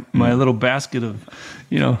my little basket of,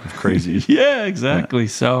 crazy. Yeah, exactly. Yeah.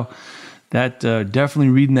 So that definitely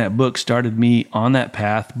reading that book started me on that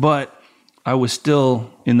path. But I was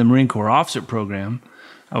still in the Marine Corps officer program.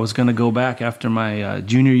 I was going to go back after my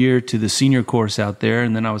junior year to the senior course out there,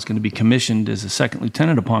 and then I was going to be commissioned as a second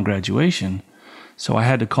lieutenant upon graduation. So I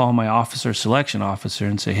had to call my officer selection officer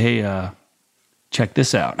and say, hey, check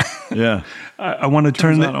this out. Yeah. I want to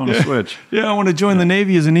turn that on a switch. Yeah, I want to join the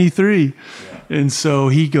Navy as an E3. Yeah. And so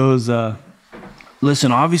he goes,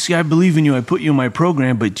 listen, obviously I believe in you. I put you in my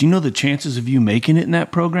program, but do you know the chances of you making it in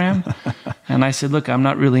that program? And I said, look, I'm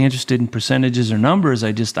not really interested in percentages or numbers.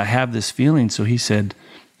 I have this feeling. So he said,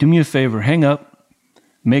 do me a favor, hang up,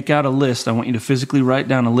 make out a list. I want you to physically write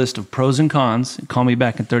down a list of pros and cons and call me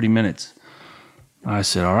back in 30 minutes. I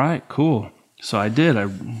said, all right, cool. So I did. I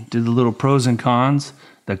did the little pros and cons.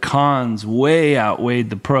 The cons way outweighed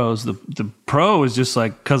the pros. The pro was just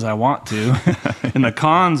like, because I want to. And the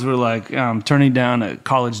cons were like, I'm turning down a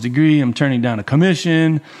college degree. I'm turning down a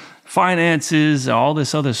commission, finances, all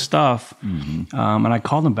this other stuff. Mm-hmm. And I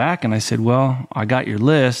called him back and I said, well, I got your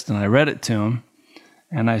list. And I read it to him.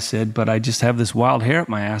 And I said, but I just have this wild hair up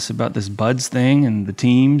my ass about this buds thing and the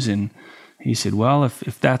teams. And he said, well,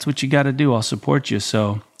 if that's what you got to do, I'll support you.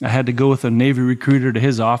 So I had to go with a Navy recruiter to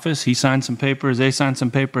his office. He signed some papers. They signed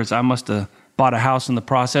some papers. I must have bought a house in the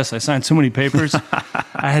process. I signed so many papers.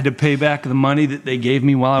 I had to pay back the money that they gave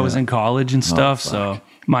me while I was in college and stuff. So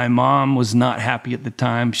my mom was not happy at the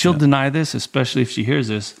time. She'll deny this, especially if she hears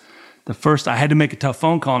this. I had to make a tough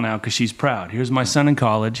phone call now because she's proud. Here's my son in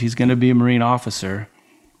college. He's going to be a Marine officer.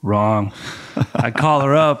 Wrong. I call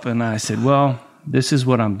her up and I said, well, this is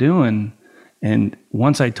what I'm doing. And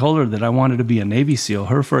once I told her that I wanted to be a Navy SEAL,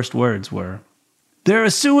 her first words were, they're a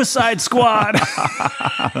suicide squad.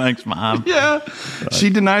 Thanks, Mom. Yeah. She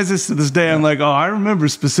denies this to this day. I'm like, oh, I remember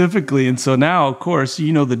specifically. And so now, of course,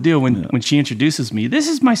 you know the deal when she introduces me. This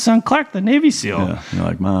is my son, Clark, the Navy SEAL. Yeah. You're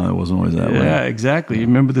like, Mom, it wasn't always that way. Yeah, exactly. You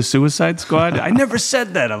remember the suicide squad? I never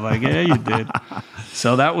said that. I'm like, yeah, you did.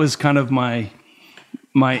 So that was kind of my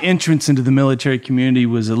entrance into the military community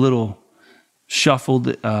was a little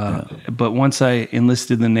shuffled, but once I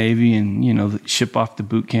enlisted in the Navy and, ship off to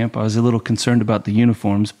boot camp, I was a little concerned about the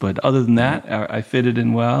uniforms, but other than that, I fitted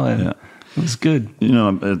in well and it was good.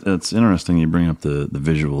 It's interesting you bring up the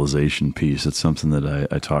visualization piece. It's something that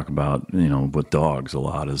I talk about, with dogs a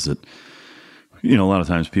lot, is that, a lot of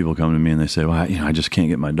times people come to me and they say, well, I just can't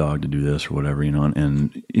get my dog to do this or whatever,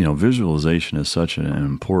 and visualization is such an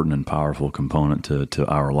important and powerful component to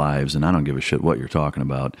our lives. And I don't give a shit what you're talking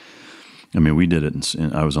about. I mean, we did it.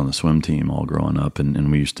 I was on the swim team all growing up,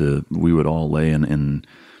 and we would all lay in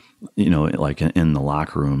like in the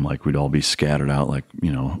locker room, like we'd all be scattered out like,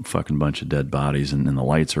 fucking bunch of dead bodies, and the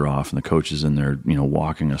lights are off and the coach is in there,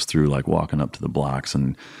 walking us through, like walking up to the blocks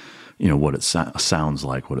and, what it sounds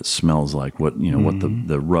like, what it smells like, what, what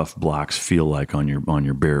the rough blocks feel like on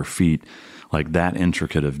your bare feet, like that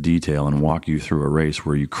intricate of detail, and walk you through a race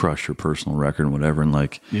where you crush your personal record and whatever. And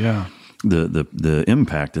like, yeah, the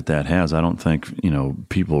impact that has, I don't think,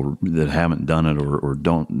 people that haven't done it or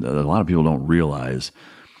don't, a lot of people don't realize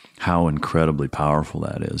how incredibly powerful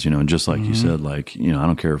that is, and just like you said, like, I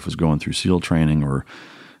don't care if it's going through SEAL training or,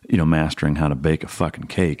 mastering how to bake a fucking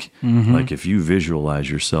cake. Like if you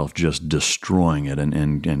visualize yourself just destroying it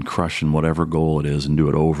and crushing whatever goal it is and do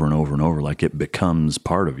it over and over and over, like it becomes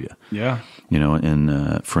part of you. Yeah.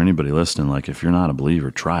 And for anybody listening, like if you're not a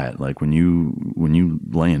believer, try it. Like when you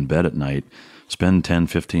lay in bed at night, spend 10,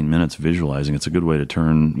 15 minutes visualizing. It's a good way to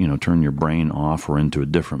turn your brain off or into a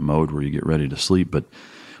different mode where you get ready to sleep. But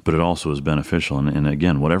it also is beneficial. And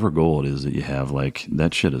again, whatever goal it is that you have, like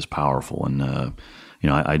that shit is powerful. And,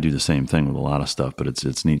 I do the same thing with a lot of stuff, but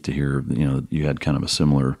it's neat to hear, you had kind of a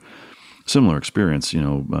similar experience,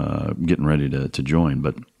 getting ready to join.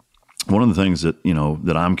 But one of the things that,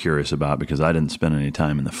 that I'm curious about, because I didn't spend any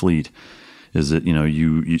time in the fleet, is that,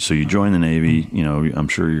 so you join the Navy, I'm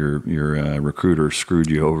sure your recruiter screwed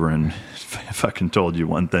you over and fucking told you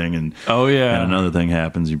one thing and, and another thing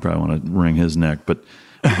happens. You probably want to wring his neck, but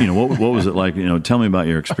what was it like? Tell me about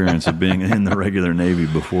your experience of being in the regular Navy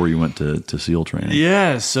before you went to SEAL training.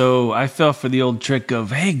 Yeah, so I fell for the old trick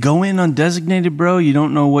of, hey, go in undesignated, bro. You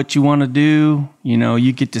don't know what you want to do.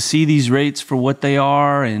 You get to see these rates for what they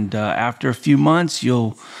are, and after a few months,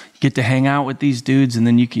 you'll get to hang out with these dudes, and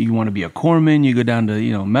then you want to be a corpsman. You go down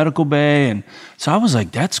to medical bay, and so I was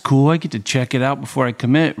like, that's cool. I get to check it out before I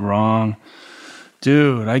commit. Wrong,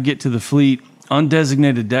 dude. I get to the fleet.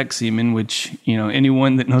 Undesignated deck seaman, which,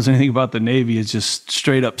 anyone that knows anything about the Navy is just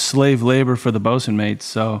straight up slave labor for the bosun mates.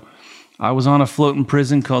 So I was on a floating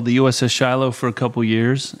prison called the USS Shiloh for a couple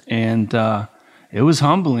years, and it was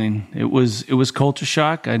humbling. It was culture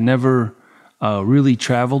shock. I never really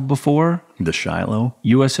traveled before. The Shiloh?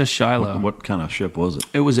 USS Shiloh. What kind of ship was it?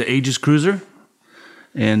 It was an Aegis cruiser,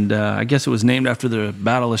 and I guess it was named after the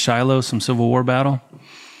Battle of Shiloh, some Civil War battle.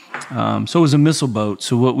 So it was a missile boat.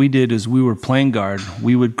 So what we did is we were plane guard.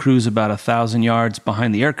 We would cruise about 1,000 yards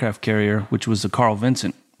behind the aircraft carrier, which was the Carl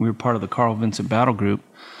Vinson. We were part of the Carl Vinson battle group.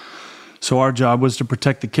 So our job was to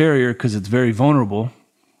protect the carrier because it's very vulnerable.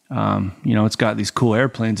 It's got these cool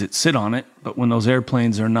airplanes that sit on it, but when those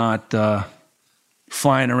airplanes are not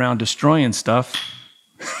flying around destroying stuff...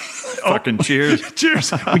 Fucking cheers.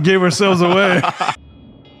 Cheers. We gave ourselves away.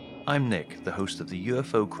 I'm Nick, the host of the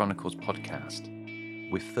UFO Chronicles podcast,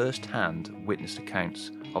 with first-hand witnessed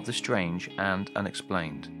accounts of the strange and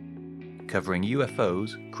unexplained, covering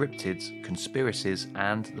UFOs, cryptids, conspiracies,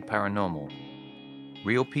 and the paranormal.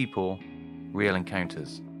 Real people, real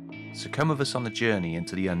encounters. So come with us on the journey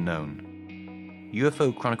into the unknown.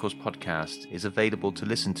 UFO Chronicles podcast is available to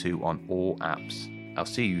listen to on all apps. I'll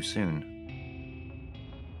see you soon.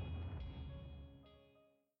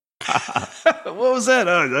 What was that?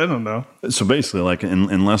 I don't know. So basically, like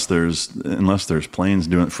unless there's planes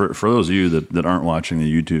doing it, for those of you that aren't watching the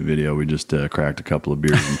YouTube video, we just cracked a couple of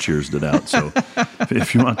beers and cheersed it out. So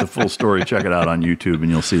if you want the full story, check it out on YouTube and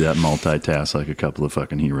you'll see that multitask like a couple of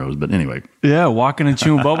fucking heroes. But anyway, yeah, walking and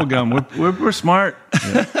chewing bubble gum. We're smart.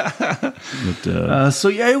 Yeah. But,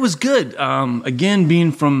 it was good. Again,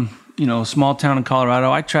 being from small town in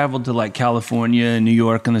Colorado. I traveled to like California and New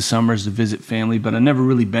York in the summers to visit family, but I never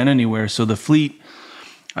really been anywhere. So the fleet,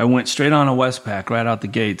 I went straight on a Westpac right out the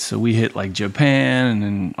gates. So we hit like Japan and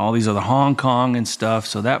then all these other Hong Kong and stuff.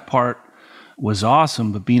 So that part was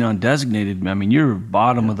awesome, but being undesignated, I mean, you're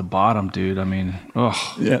bottom of the bottom, dude. I mean, ugh.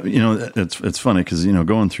 Yeah, it's funny because,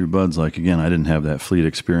 going through BUD/S, like, again, I didn't have that fleet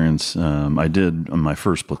experience. I did on my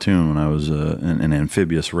first platoon when I was an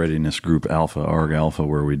amphibious readiness group Alpha, ARG Alpha,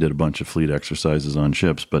 where we did a bunch of fleet exercises on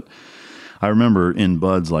ships. But I remember in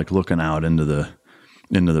BUD/S, like, looking out into the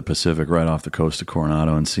Pacific right off the coast of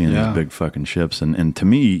Coronado and seeing these big fucking ships. And to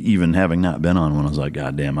me, even having not been on one, I was like,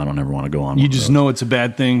 God damn, I don't ever want to go on one. You just know it's a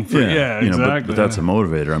bad thing. Exactly. But that's a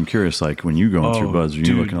motivator. I'm curious, like when you going through BUD/S, are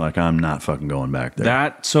you looking like, I'm not fucking going back there?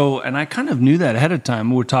 And I kind of knew that ahead of time.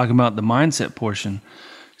 We were talking about the mindset portion.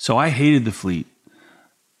 So I hated the fleet.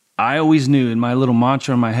 I always knew, and my little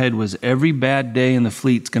mantra in my head was, every bad day in the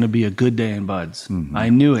fleet's going to be a good day in Buds. Mm-hmm. I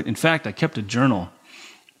knew it. In fact, I kept a journal.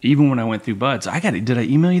 Even when I went through Buds, did I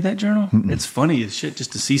email you that journal? Mm-mm. It's funny as shit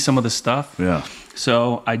just to see some of the stuff. Yeah.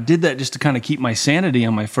 So I did that just to kind of keep my sanity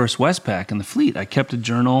on my first Westpac in the fleet. I kept a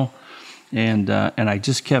journal, and I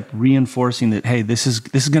just kept reinforcing that, hey, this is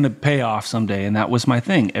going to pay off someday. And that was my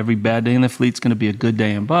thing. Every bad day in the fleet's going to be a good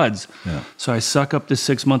day in Buds. Yeah. So I suck up this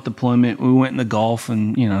 6-month deployment. We went in the Gulf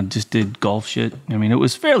and, just did Gulf shit. I mean, it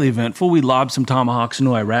was fairly eventful. We lobbed some Tomahawks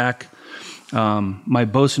into Iraq. My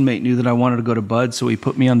bosun mate knew that I wanted to go to Bud, so he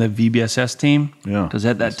put me on the VBSS team. Yeah, because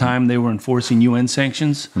at that time they were enforcing UN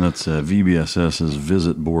sanctions. And that's VBSS is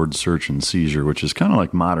Visit Board Search and Seizure, which is kind of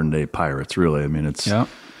like modern day pirates, really. I mean, it's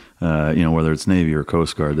whether it's Navy or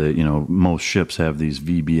Coast Guard, most ships have these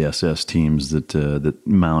VBSS teams that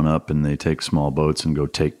mount up and they take small boats and go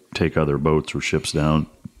take other boats or ships down,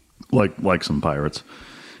 like some pirates.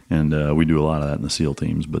 And we do a lot of that in the SEAL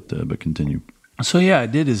teams. But continue. So yeah, I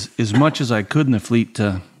did as much as I could in the fleet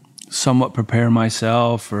to somewhat prepare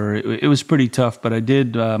myself. Or it was pretty tough, but I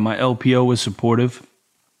did. My LPO was supportive,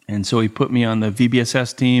 and so he put me on the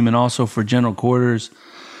VBSS team, and also for general quarters,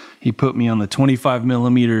 he put me on the 25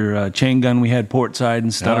 millimeter chain gun we had portside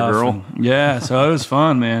and stuff. Atta girl. Yeah, so it was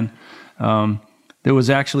fun, man. There was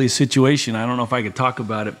actually a situation. I don't know if I could talk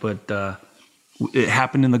about it, but it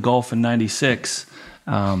happened in the Gulf in '96.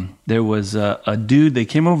 There was a dude, they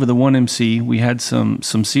came over the 1MC. We had some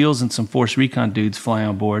SEALs and some Force Recon dudes fly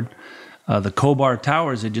on board. The Khobar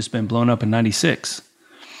Towers had just been blown up in '96.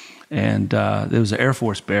 And there was an Air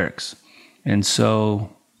Force barracks. And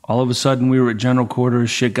so all of a sudden we were at general quarters,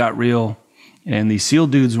 shit got real, and these SEAL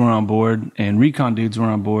dudes were on board and Recon dudes were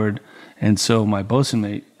on board. And so my bosun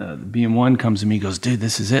mate, the BM1, comes to me, goes, dude,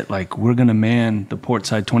 this is it. Like, we're going to man the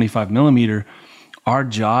portside 25 millimeter. Our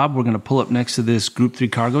job, we're going to pull up next to this Group 3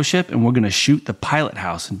 cargo ship, and we're going to shoot the pilot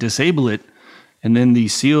house and disable it, and then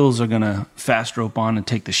these SEALs are going to fast rope on and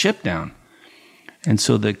take the ship down. And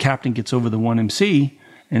so the captain gets over the 1MC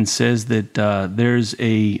and says that there's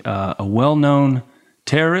a well-known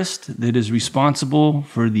terrorist that is responsible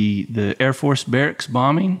for the Air Force barracks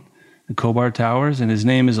bombing, the Khobar Towers, and his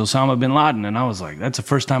name is Osama bin Laden. And I was like, that's the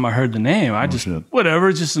first time I heard the name. Whatever,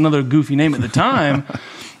 it's just another goofy name at the time.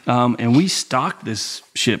 And we stalked this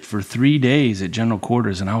ship for 3 days at general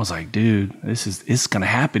quarters, and I was like, dude, it's going to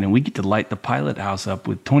happen, and we get to light the pilot house up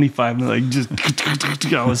with 25, like just,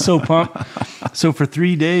 I was so pumped. So for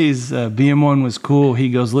 3 days, BM1 was cool. He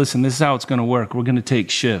goes, listen, this is how it's going to work. We're going to take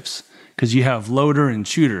shifts, because you have loader and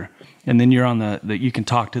shooter, and then you're on you can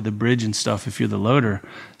talk to the bridge and stuff if you're the loader.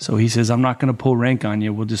 So he says, I'm not going to pull rank on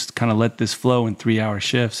you. We'll just kind of let this flow in 3-hour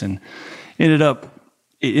shifts, and it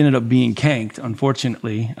ended up being canked.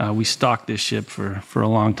 Unfortunately, we stalked this ship for a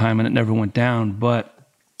long time, and it never went down. But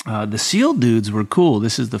the SEAL dudes were cool.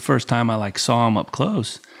 This is the first time I saw them up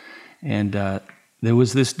close. And there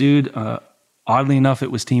was this dude, oddly enough,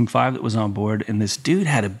 it was Team 5 that was on board, and this dude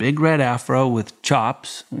had a big red afro with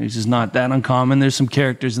chops, which is not that uncommon. There's some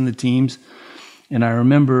characters in the teams. And I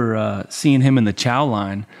remember seeing him in the chow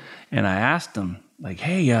line, and I asked him, like,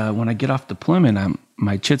 hey, when I get off deployment,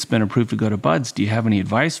 my chit's been approved to go to Buds. Do you have any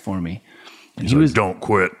advice for me? And he was, don't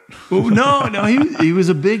quit. Oh, no, he was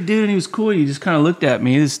a big dude, and he was cool. He just kind of looked at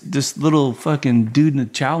me, this little fucking dude in the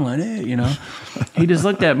chow line, He just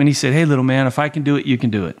looked at me and he said, hey, little man, if I can do it, you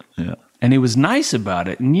can do it. Yeah. And he was nice about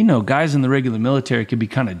it. And, guys in the regular military can be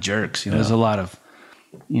kind of jerks. There's a lot of,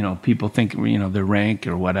 people think, their rank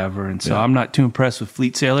or whatever. And so I'm not too impressed with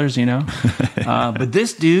fleet sailors, But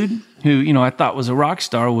this dude, who, I thought was a rock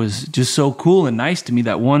star, was just so cool and nice to me.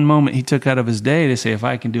 That one moment he took out of his day to say, if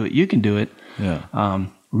I can do it, you can do it. Yeah.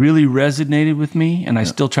 Really resonated with me, and I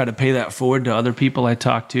still try to pay that forward to other people I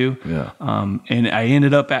talk to. Yeah. And I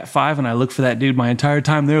ended up at 5, and I looked for that dude my entire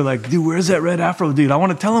time there, like, dude, where's that red afro dude? I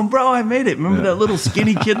want to tell him, bro, I made it. Remember that little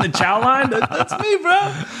skinny kid in the chow line? That's me, bro.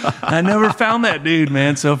 I never found that dude,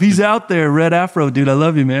 man. So if he's out there, red afro dude, I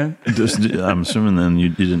love you, man. I'm assuming then you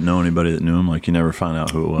didn't know anybody that knew him, like you never found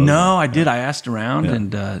out who it was. No, I did. I asked around,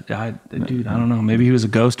 and I don't know, maybe he was a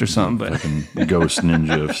ghost or something. But fucking ghost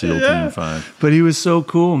ninja of SEAL Team 5. But he was so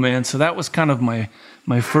cool, man. So that was kind of my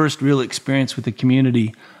first real experience with the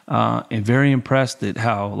community, and very impressed at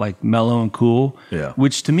how mellow and cool,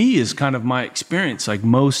 which to me is kind of my experience. Like,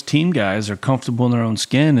 most team guys are comfortable in their own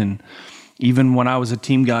skin, and even when I was a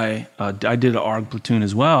team guy, I did an ARG platoon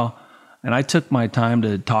as well, and I took my time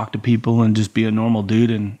to talk to people and just be a normal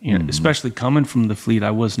dude. And especially coming from the fleet,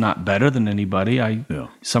 I was not better than anybody.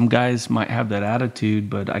 Some guys might have that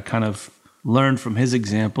attitude, but I kind of learn from his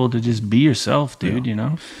example to just be yourself, dude,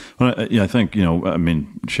 Well, I think,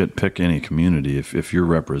 shit, pick any community. If you're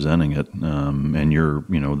representing it and you're,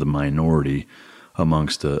 the minority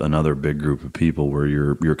amongst another big group of people where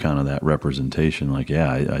you're kind of that representation, like,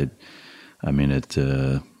 I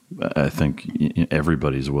think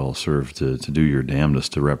everybody's well served to do your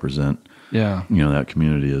damnedest to represent that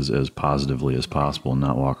community as positively as possible and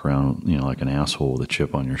not walk around, like an asshole with a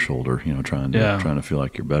chip on your shoulder, trying to feel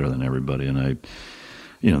like you're better than everybody. And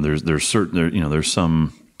there's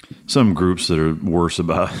some groups that are worse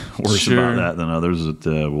about that than others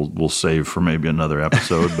that we'll save for maybe another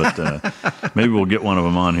episode, but maybe we'll get one of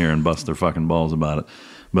them on here and bust their fucking balls about it.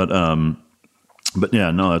 But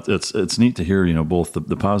yeah, no, it's neat to hear, both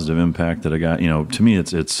the positive impact that I got, to me,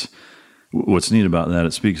 it's what's neat about that.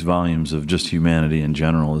 It speaks volumes of just humanity in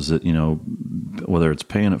general, is that, whether it's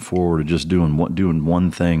paying it forward or just doing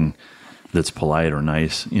one thing that's polite or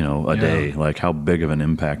nice, a day, like how big of an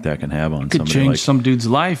impact that can have on somebody. Could change some dude's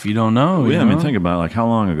life. You don't know. Well, I mean, think about like how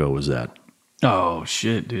long ago was that? Oh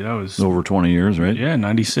shit, dude. That was over 20 years, right? Yeah.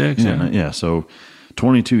 96. Yeah. So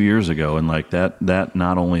 22 years ago. And like that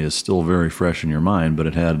not only is still very fresh in your mind, but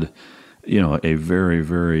it had, a very,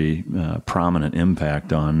 very prominent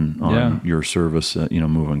impact on your service,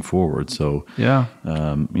 moving forward. So,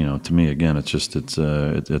 to me, again, it's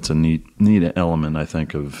a neat element, I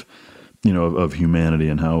think, of humanity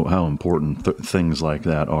and how important things like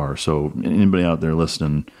that are. So anybody out there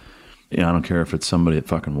listening, I don't care if it's somebody at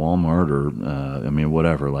fucking Walmart or,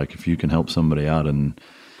 whatever, like if you can help somebody out and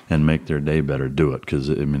make their day better, do it. Because,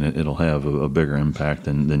 it'll have a bigger impact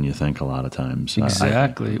than you think a lot of times.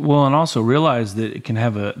 Exactly. Well, and also realize that it can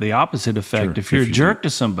have the opposite effect. Sure. If you're a jerk to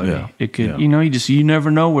somebody, it could, you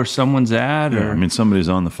never know where someone's at. Yeah. Or, somebody's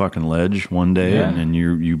on the fucking ledge one day and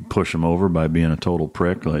you push them over by being a total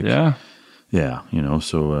prick. Like, so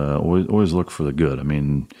always look for the good.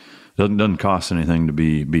 It doesn't cost anything to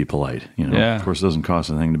be polite. Of course, it doesn't cost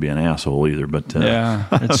anything to be an asshole either. But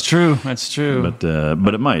that's true. That's true. But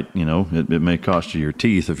it might. It may cost you your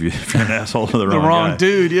teeth if you're an asshole to the wrong guy.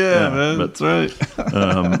 Dude. Yeah, man, that's right.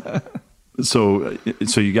 So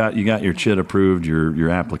you got your CHIT approved, your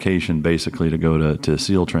application basically to go to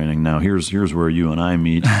SEAL training. Now here's where you and I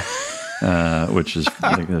meet, which is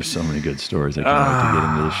I think there's so many good stories. I can't wait to get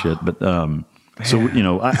into this shit, but. So,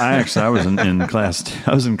 I was in class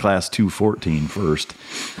 214 first,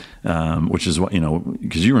 which is what,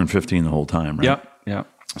 because you were in 15 the whole time, right? Yep.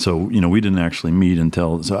 So, we didn't actually meet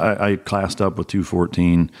until, so I classed up with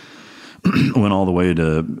 214, went all the way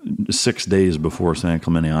to 6 days before San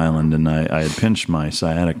Clemente Island, and I had pinched my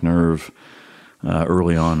sciatic nerve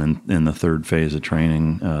early on in the third phase of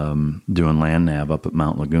training, doing land nav up at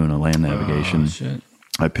Mount Laguna, land navigation. Oh, shit.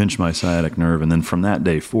 I pinched my sciatic nerve, and then from that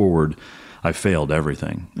day forward, I failed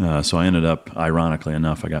everything. So I ended up, ironically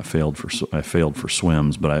enough, I failed for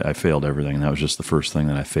swims, but I failed everything. And that was just the first thing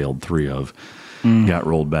that I failed 3 of. Got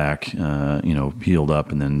rolled back, healed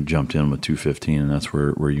up, and then jumped in with 215, and that's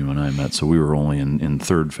where you and I met. So we were only in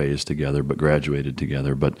third phase together, but graduated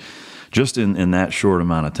together. But just in that short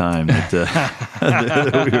amount of time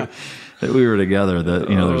that we were together,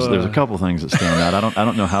 there's a couple things that stand out. I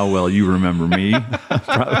don't know how well you remember me.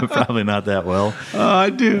 Probably not that well. Oh,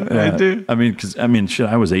 I do. Shit,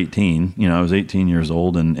 I was 18. I was 18 years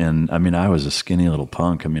old, and I was a skinny little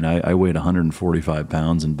punk. I weighed 145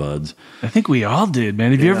 pounds in buds. I think we all did,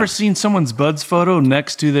 man. Have you ever seen someo's buds photo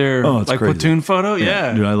next to their crazy. platoon photo?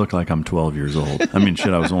 Yeah. Dude, I look like I'm 12 years old.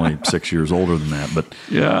 I was only 6 years older than that, but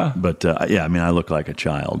I look like a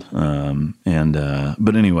child.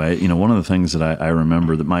 But anyway, one of the things that I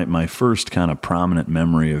remember that my first kind of prominent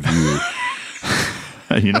memory of you,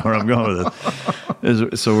 you know where I'm going with this,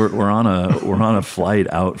 is so we're on a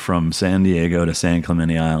flight out from San Diego to San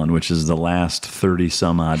Clemente Island, which is the last 30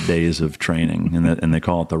 some odd days of training, and they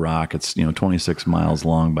call it the Rock. It's 26 miles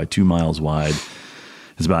long by 2 miles wide.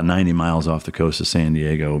 It's about 90 miles off the coast of San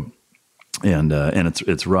Diego. And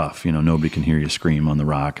it's rough, nobody can hear you scream on the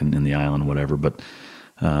Rock and in the island, whatever, but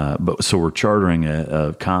so we're chartering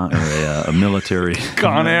a military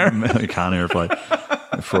Con Air flight,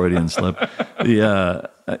 a Freudian slip.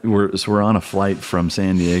 We're on a flight from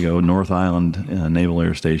San Diego, North Island Naval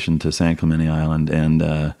Air Station to San Clemente Island,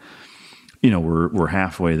 and we're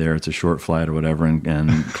halfway there. It's a short flight or whatever,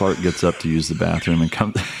 and Clark gets up to use the bathroom and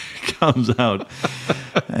comes out,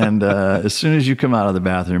 and as soon as you come out of the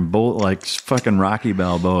bathroom, both like fucking Rocky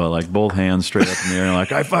Balboa, like both hands straight up in the air, and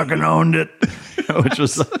like I fucking owned it. Which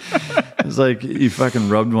was it's like you fucking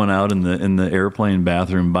rubbed one out in the airplane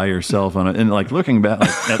bathroom by yourself on it, and like looking back,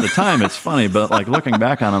 like, at the time it's funny, but like looking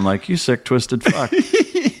back on it, I'm like, you sick twisted fuck.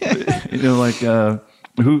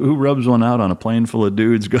 Who rubs one out on a plane full of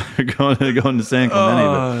dudes going to San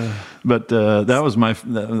Clemente? But that was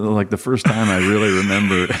like the first time I really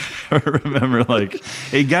remember like,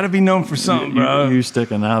 hey, you got to be known for something, bro. You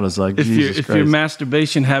sticking out is like, if your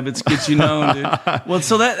masturbation habits get you known, dude. Well,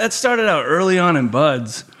 so that started out early on in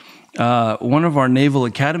Buds. One of our Naval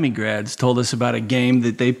Academy grads told us about a game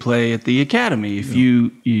that they play at the academy. If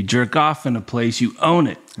you jerk off in a place, you own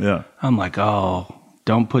it. Yeah. I'm like, oh,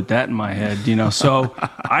 don't put that in my head, So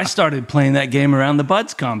I started playing that game around the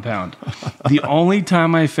Buds compound. The only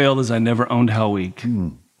time I failed is I never owned Hell Week.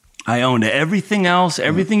 I owned everything else,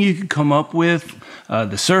 everything you could come up with,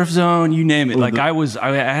 the surf zone, you name it. Like I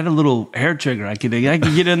had a little hair trigger. I could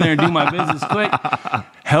get in there and do my business quick.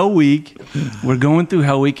 Hell Week, we're going through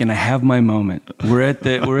Hell Week, and I have my moment. We're at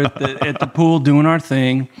the pool doing our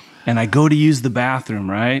thing, and I go to use the bathroom,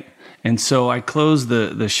 right? And so I close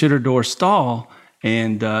the shitter door stall.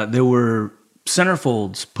 And there were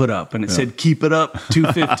centerfolds put up, and it said, keep it up,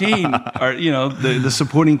 215. Or, the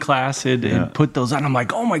supporting class had put those on. I'm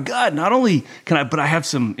like, oh my God, not only can I, but I have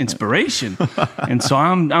some inspiration. And so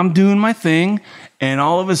I'm doing my thing, and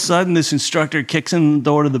all of a sudden this instructor kicks in the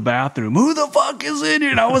door to the bathroom. Who the fuck is in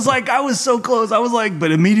here? And I was so close. I was like,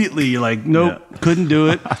 but immediately you're like, nope, couldn't do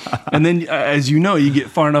it. And then, as you know, you get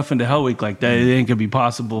far enough into Hell Week like that, it ain't gonna be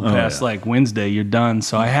possible past like Wednesday, you're done.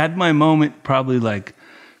 So I had my moment probably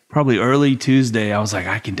early Tuesday. I was like,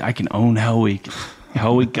 I can own Hell Week.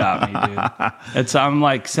 Hell Week got me, dude. I'm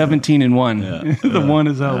like 17-1. The one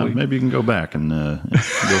is Hell Week. Maybe you can go back and go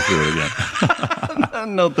through it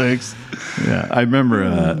again. No thanks. Yeah, I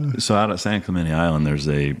remember. So out at San Clemente Island, there's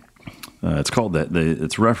it's called that.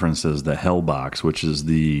 It's referenced as the Hell Box, which is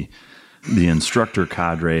the instructor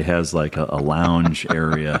cadre has like a lounge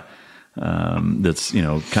area. That's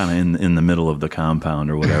kind of in the middle of the compound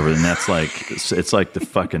or whatever, and that's like it's like the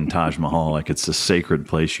fucking Taj Mahal, like it's a sacred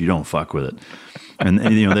place. You don't fuck with it, and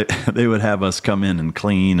they would have us come in and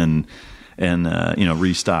clean and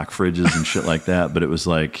restock fridges and shit like that. But it was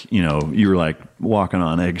like you were like walking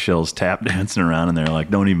on eggshells, tap dancing around in there, like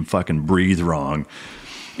don't even fucking breathe wrong.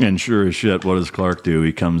 And sure as shit, what does Clark do?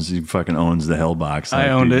 He fucking owns the Hell Box. Like, I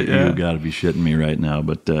owned it, yeah. You got to be shitting me right now.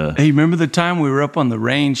 But hey, remember the time we were up on the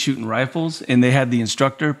range shooting rifles, and they had the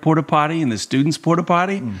instructor porta potty and the students porta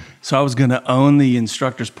potty? So I was going to own the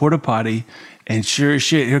instructor's porta potty, and sure as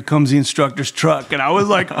shit, here comes the instructor's truck. And I was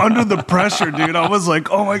like under the pressure, dude. I was like,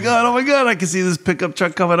 oh my God, I can see this pickup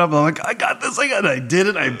truck coming up. I'm like, I got this. I did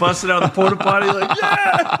it. I busted out the porta potty, like,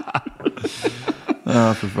 yeah.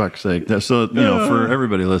 Oh, for fuck's sake. So, for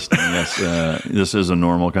everybody listening, yes, this is a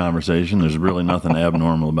normal conversation. There's really nothing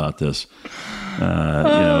abnormal about this.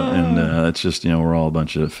 It's just, we're all a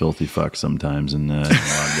bunch of filthy fucks sometimes in a lot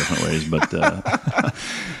of different ways.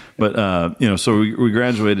 But so we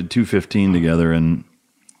graduated 215 together, and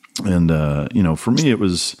for me, it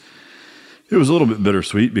was a little bit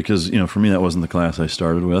bittersweet because, for me, that wasn't the class I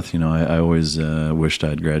started with. I always wished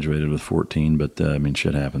I'd graduated with 14, but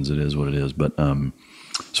shit happens. It is what it is. But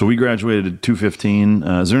so we graduated at 215.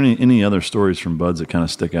 Is there any other stories from Buds that kind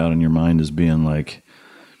of stick out in your mind as being like,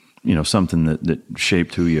 something that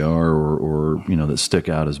shaped who you are, or that stick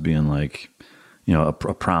out as being like, a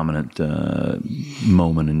prominent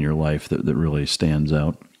moment in your life that really stands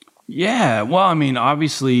out? Yeah. Well,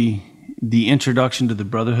 obviously the introduction to the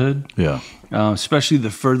brotherhood. Yeah. Especially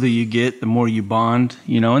the further you get, the more you bond,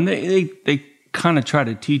 and they kind of try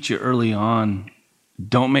to teach you early on,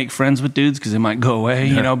 don't make friends with dudes because they might go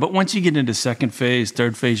away, but once you get into second phase,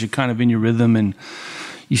 third phase, you're kind of in your rhythm and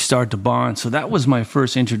you start to bond. So that was my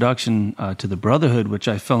first introduction to the brotherhood, which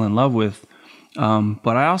I fell in love with.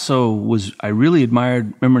 But I really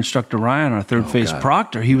admired, remember Instructor Ryan, our third phase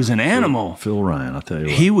proctor. He was an animal. Phil Ryan, I'll tell you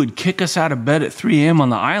what. He would kick us out of bed at 3 a.m. on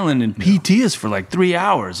the island and PT us for like 3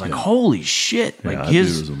 hours. Like, holy shit. Like that dude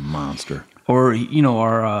was a monster. Or,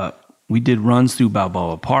 we did runs through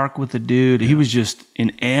Balboa Park with the dude. He was just an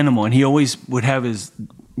animal, and he always would have his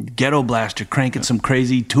ghetto blaster cranking some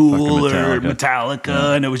crazy Tool or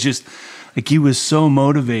Metallica, and it was just like he was so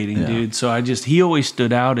motivating, dude. So he always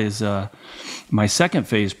stood out as my second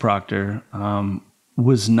phase proctor. He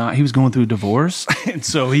was going through a divorce, and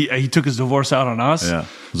so he took his divorce out on us. Yeah,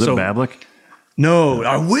 was it Bablik? No,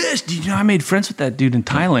 I wish. I made friends with that dude in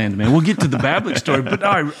Thailand, man. We'll get to the Bablik story, but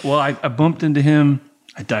I bumped into him.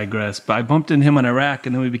 I digress, but I bumped into him in Iraq,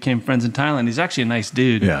 and then we became friends in Thailand. He's actually a nice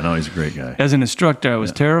dude. Yeah, no, he's a great guy. As an instructor, I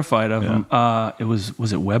was terrified of him.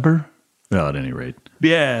 Was it Weber? Well, at any rate.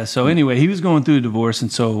 Yeah, so anyway, he was going through a divorce,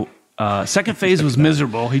 and so second phase was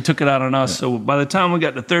miserable. He took it out on us. So by the time we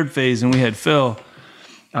got to third phase and we had Phil,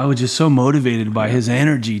 I was just so motivated by his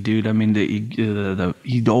energy, dude. I mean,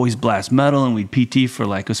 he'd always blast metal, and we'd PT for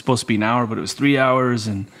like, it was supposed to be an hour, but it was 3 hours.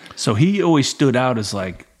 And so he always stood out as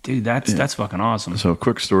like, dude, that's fucking awesome. So a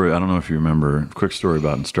quick story, I don't know if you remember, quick story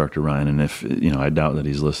about Instructor Ryan, and if, I doubt that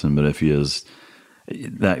he's listening, but if he is,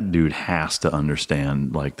 that dude has to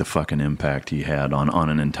understand like the fucking impact he had on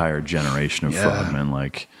an entire generation of frogmen.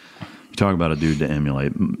 Like, you talk about a dude to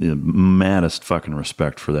emulate. Maddest fucking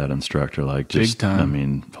respect for that instructor. Like, just, big time. I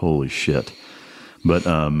mean, holy shit. But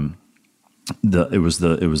it was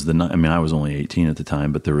the night. I mean, I was only 18 at the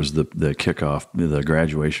time, but there was the kickoff, the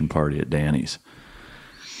graduation party at Danny's,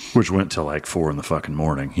 which went till like 4 a.m,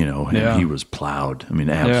 and he was plowed. I mean,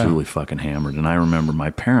 absolutely fucking hammered. And I remember my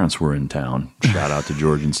parents were in town. Shout out to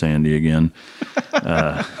George and Sandy again.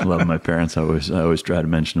 Love my parents. I always try to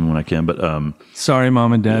mention them when I can. But sorry,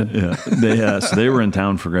 Mom and Dad. So they were in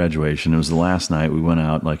town for graduation. It was the last night. We went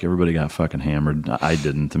out. Like, everybody got fucking hammered. I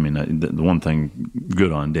didn't. I mean, the one thing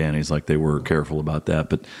good on Danny's, like, they were careful about that.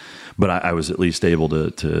 But I was at least able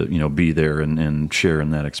to be there and share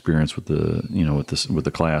in that experience with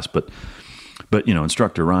the class. But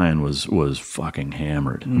Instructor Ryan was fucking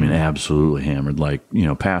hammered. I mean, absolutely hammered. Like,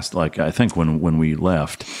 past, like, I think when we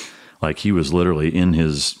left, like, he was literally in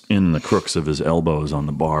the crooks of his elbows on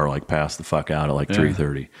the bar, like, passed the fuck out at like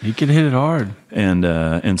 3:30. He could hit it hard.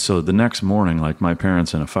 And so the next morning, like, my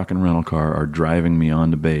parents in a fucking rental car are driving me on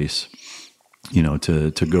to base,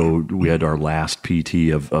 to go. We had our last PT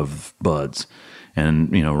of buds,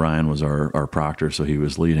 and Ryan was our proctor, so he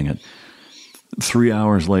was leading it. 3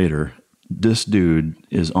 hours later, this dude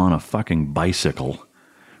is on a fucking bicycle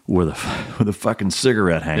with a fucking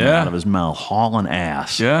cigarette hanging out of his mouth, hauling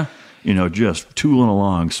ass. Yeah. Just tooling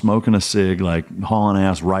along, smoking a cig, like hauling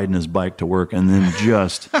ass, riding his bike to work, and then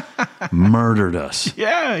just murdered us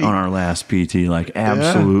on our last PT. Like,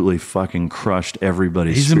 absolutely fucking crushed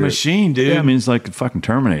everybody's He's spirit. A machine, dude. Yeah, I mean, he's like a fucking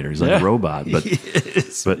Terminator. He's like a robot. But,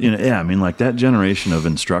 I mean, like, that generation of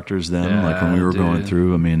instructors then, like, when we were going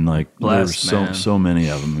through, I mean, like, there were so many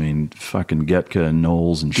of them. I mean, fucking Getka and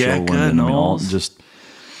Knowles and Sholand. And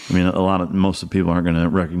I mean, most of the people aren't going to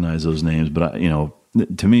recognize those names, but,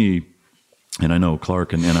 to me, and I know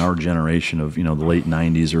Clark and our generation of, the late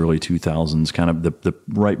 90s, early 2000s, kind of the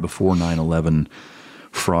right before 9/11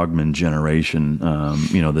 frogman generation,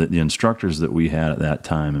 the instructors that we had at that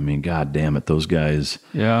time, I mean, God damn it, those guys,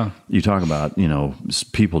 you talk about,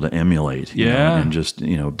 people to emulate, and just,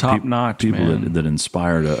 top notch people that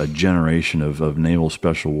inspired a generation of naval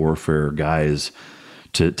special warfare guys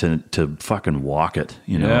to fucking walk it,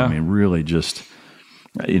 I mean, really just...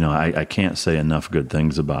 I can't say enough good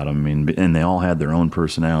things about them. I mean, and they all had their own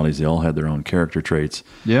personalities. They all had their own character traits.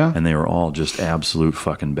 Yeah. And they were all just absolute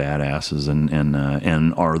fucking badasses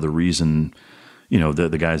and are the reason,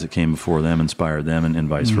 the guys that came before them inspired them and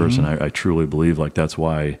vice versa. And I truly believe, like, that's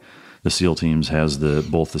why the SEAL teams has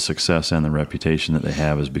both the success and the reputation that they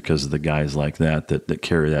have, is because of the guys like that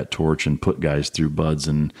carry that torch and put guys through buds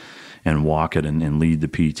and walk it and lead the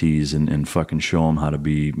PTs and fucking show them how to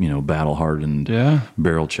be, battle hardened,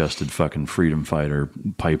 barrel chested fucking freedom fighter,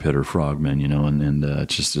 pipe hitter frogmen, and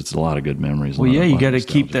it's a lot of good memories. Well, you got to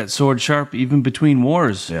keep that sword sharp even between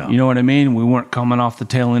wars. Yeah. You know what I mean? We weren't coming off the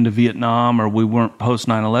tail end of Vietnam, or we weren't post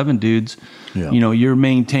 9/11 dudes. Yeah. You're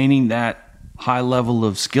maintaining that high level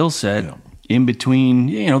of skill set in between.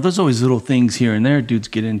 There's always little things here and there dudes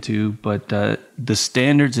get into, but the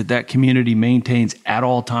standards that community maintains at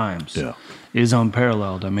all times is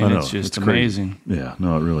unparalleled. I mean, it's just amazing. Yeah,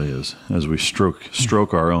 no, it really is. As we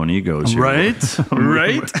stroke our own egos here. Right?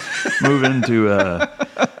 Right? Move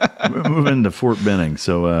into Fort Benning.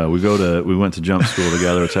 So we went to jump school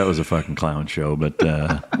together, which that was a fucking clown show, but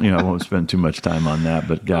I won't spend too much time on that.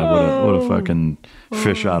 But God, what a fucking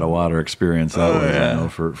fish out of water experience that was, I know,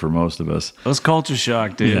 for most of us. It was culture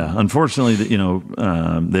shock, dude. Yeah, unfortunately,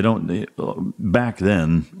 they don't. Back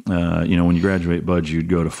then, when you graduate buds, you'd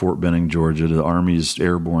go to Fort Benning, Georgia, to the Army's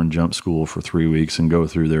airborne jump school for 3 weeks and go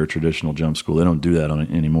through their traditional jump school. They don't do that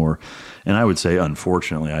anymore, and I would say,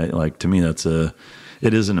 unfortunately, to me,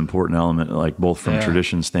 it is an important element, like both from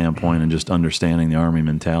tradition standpoint and just understanding the Army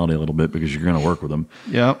mentality a little bit, because you're going to work with them.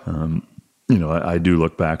 Yep. I do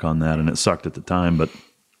look back on that, and it sucked at the time, but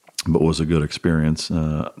was a good experience.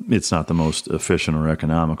 It's not the most efficient or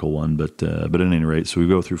economical one, but at any rate, so we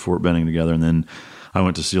go through Fort Benning together, and then I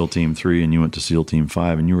went to SEAL Team 3, and you went to SEAL Team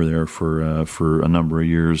 5, and you were there for a number of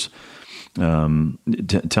years.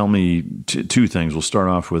 Tell me two things. We'll start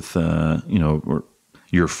off with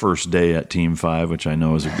your first day at Team 5, which I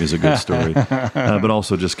know is a good story, but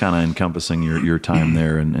also just kind of encompassing your time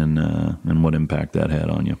there and what impact that had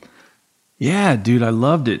on you. Yeah, dude, I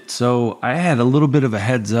loved it. So I had a little bit of a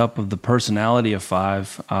heads up of the personality of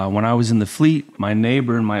 5. When I was in the fleet, my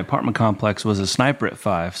neighbor in my apartment complex was a sniper at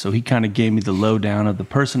 5. So he kind of gave me the lowdown of the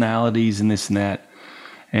personalities and this and that.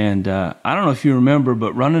 And I don't know if you remember,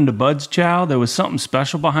 but running to Bud's Chow, there was something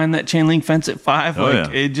special behind that chain link fence at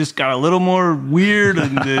 5. It just got a little more weird,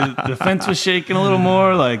 and the fence was shaking a little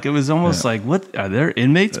more. Like, it was almost like, what, are there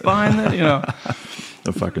inmates behind that? You know,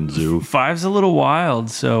 the fucking zoo. 5's a little wild.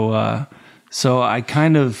 So I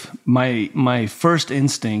kind of, my first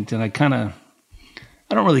instinct, and I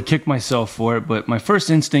don't really kick myself for it, but my first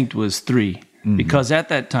instinct was 3. Mm-hmm. Because at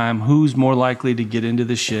that time, who's more likely to get into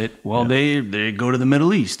the shit? Well, they go to the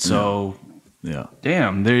Middle East. So,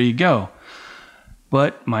 damn, there you go.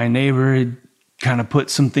 But my neighbor had kind of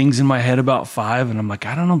put some things in my head about 5, and I'm like,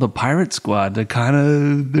 I don't know, the pirate squad, they're kind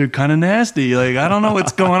of nasty. Like, I don't know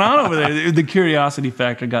what's going on over there. The curiosity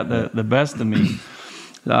factor got the best of me.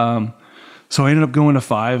 So I ended up going to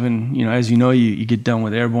 5, and as you know, you get done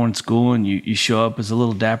with airborne school, and you show up as a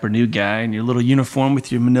little dapper new guy in your little uniform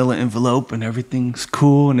with your manila envelope, and everything's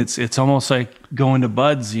cool, and it's almost like going to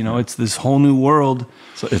Bud's. It's this whole new world.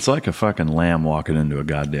 So it's like a fucking lamb walking into a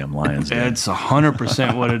goddamn lion's den. It's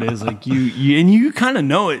 100% what it is. Like you kind of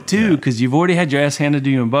know it too, because you've already had your ass handed to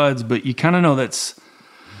you in Bud's, but you kind of know that's.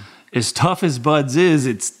 As tough as Bud's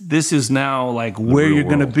is, this is now like where you're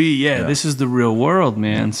going to be. Yeah, this is the real world,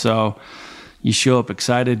 man. So you show up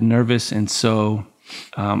excited and nervous, and so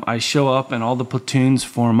I show up, and all the platoons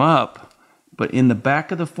form up, but in the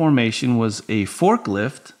back of the formation was a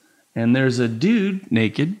forklift, and there's a dude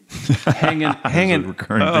naked, hanging.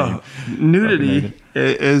 Nudity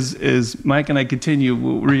is Mike and I continue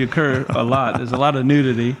will reoccur a lot. There's a lot of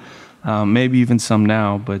nudity, maybe even some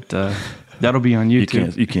now, but that'll be on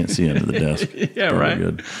YouTube. You can't see under the desk. Yeah, right.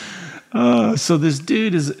 Good. So this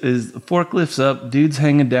dude is forklifts up, dude's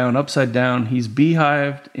hanging down, upside down. He's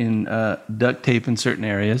beehived in duct tape in certain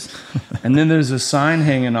areas. And then there's a sign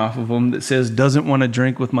hanging off of him that says, "Doesn't want to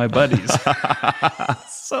drink with my buddies."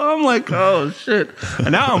 So I'm like, oh, shit.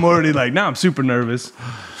 And now I'm already like, now I'm super nervous.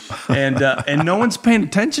 And no one's paying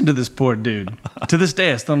attention to this poor dude. To this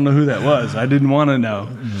day, I still don't know who that was. I didn't want to know.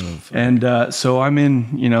 And so I'm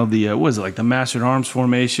in, the mastered arms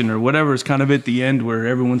formation or whatever is kind of at the end where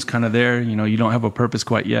everyone's kind of there. You don't have a purpose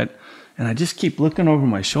quite yet. And I just keep looking over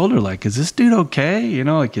my shoulder like, is this dude okay?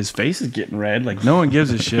 Like his face is getting red. Like no one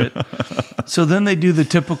gives a shit. So then they do the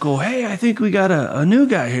typical, hey, I think we got a new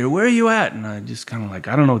guy here. Where are you at? And I just kind of like,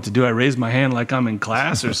 I don't know what to do. I raise my hand like I'm in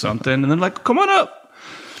class or something. And they're like, come on up.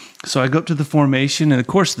 So I go up to the formation, and of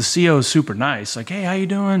course the CO is super nice. Like, hey, how you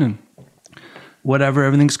doing? And whatever,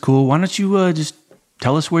 everything's cool. Why don't you just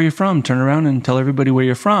tell us where you're from? Turn around and tell everybody where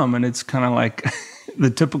you're from. And it's kind of like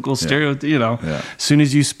the typical stereotype, As soon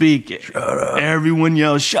as you speak, everyone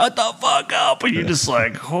yells, shut the fuck up. And you're just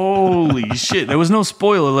like, holy shit. There was no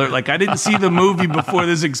spoiler alert. Like, I didn't see the movie before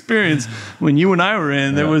this experience. When you and I were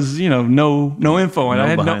in, there was, no info. And I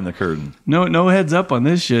had behind the curtain. No heads up on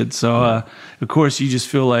this shit. So, of course, you just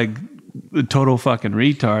feel like a total fucking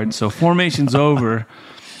retard. So formation's over,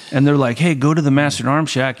 and they're like, hey, go to the mastered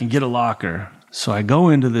arms shack and get a locker. So I go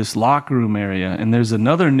into this locker room area, and there's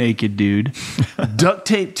another naked dude duct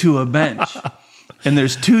taped to a bench, and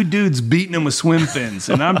there's 2 dudes beating him with swim fins.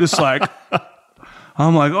 And I'm just like,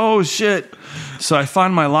 oh shit. So I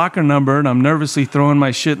find my locker number, and I'm nervously throwing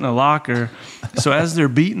my shit in the locker. So as they're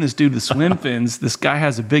beating this dude with swim fins, this guy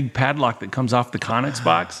has a big padlock that comes off the Connex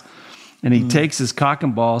box. And he takes his cock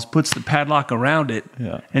and balls, puts the padlock around it,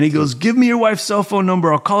 and he goes, give me your wife's cell phone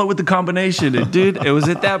number. I'll call it with the combination. And dude, it was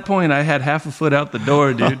at that point I had half a foot out the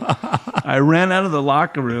door, dude. I ran out of the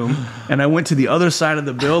locker room, and I went to the other side of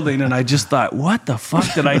the building, and I just thought, what the fuck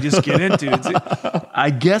did I just get into?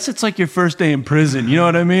 I guess it's like your first day in prison. You know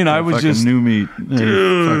what I mean? I was just... new meat.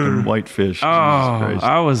 Fucking white fish. Oh,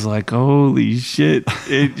 I was like, holy shit.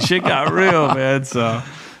 Shit got real, man. So...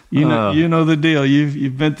 You know the deal.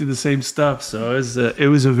 You've been through the same stuff, so it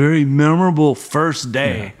was a very memorable first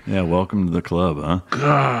day. Yeah, welcome to the club, huh?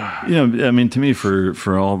 God. I mean, to me,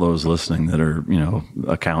 for all those listening that are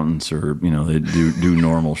accountants or they do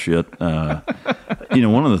normal shit. One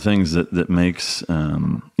of the things that makes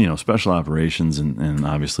special operations and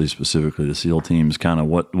obviously specifically the SEAL teams kind of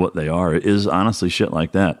what they are is honestly shit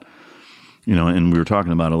like that. And we were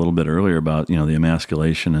talking about a little bit earlier about, the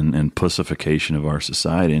emasculation and pussification of our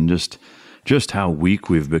society and just how weak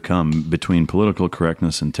we've become between political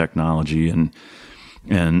correctness and technology and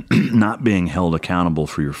not being held accountable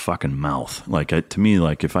for your fucking mouth. Like, to me,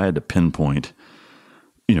 like if I had to pinpoint,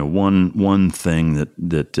 one thing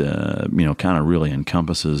that kind of really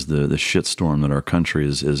encompasses the shitstorm that our country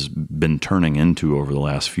has been turning into over the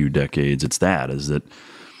last few decades. It's that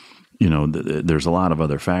there's a lot of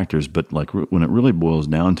other factors, but like when it really boils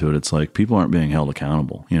down to it, it's like people aren't being held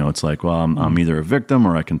accountable. It's like, well, I'm either a victim,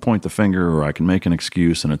 or I can point the finger, or I can make an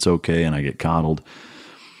excuse, and it's okay, and I get coddled.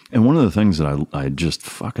 And one of the things that I just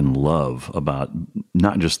fucking love about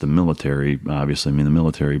not just the military, obviously, I mean, the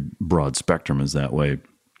military broad spectrum is that way,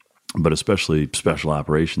 but especially special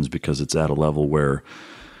operations, because it's at a level where,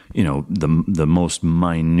 the most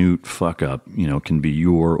minute fuck up, can be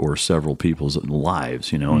your or several people's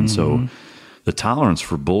lives, and so the tolerance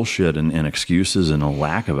for bullshit and excuses and a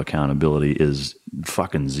lack of accountability is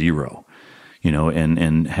fucking zero.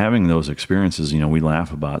 And having those experiences, we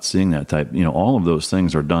laugh about seeing that type, all of those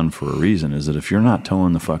things are done for a reason. Is that if you're not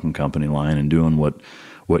towing the fucking company line and doing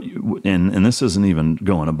and this isn't even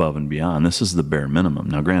going above and beyond, this is the bare minimum.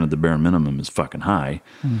 Now, granted, the bare minimum is fucking high,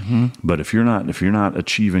 but if you're not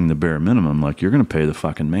achieving the bare minimum, like, you're going to pay the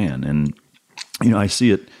fucking man. And, I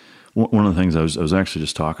see it. One of the things I was actually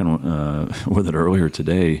just talking with it earlier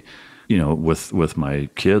today, with my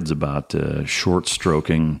kids about short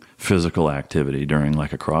stroking physical activity during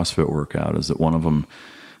like a CrossFit workout, is that one of them,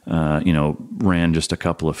 ran just a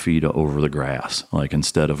couple of feet over the grass, like,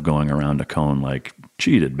 instead of going around a cone, like,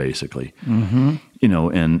 cheated basically, and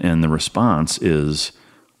the response is,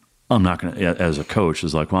 I'm not going to, as a coach,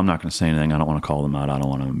 is like, well, I'm not going to say anything. I don't want to call them out. I don't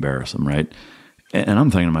want to embarrass them. Right. And I'm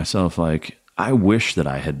thinking to myself, like, I wish that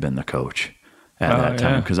I had been the coach at that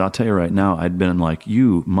time. Because I'll tell you right now, I'd been like,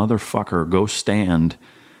 you motherfucker, go stand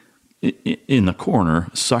in the corner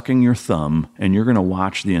sucking your thumb, and you're going to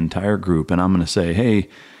watch the entire group, and I'm going to say, hey,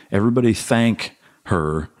 everybody thank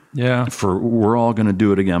her. Yeah. We're all going to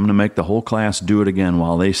do it again. I'm going to make the whole class do it again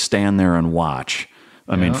while they stand there and watch.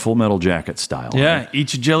 I mean, Full Metal Jacket style. Yeah, right?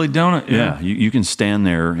 Eat your jelly donut. Yeah, you can stand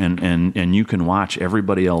there and you can watch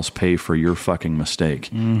everybody else pay for your fucking mistake.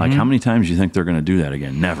 Like, how many times do you think they're going to do that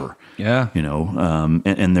again? Never. Yeah.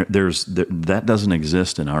 That doesn't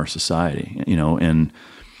exist in our society, and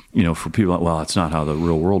for people, well, it's not how the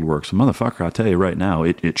real world works. Motherfucker, I'll tell you right now,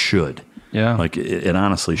 it should. Yeah. Like, it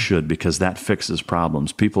honestly should, because that fixes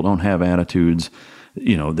problems. People don't have attitudes.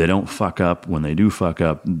 They don't fuck up. When they do fuck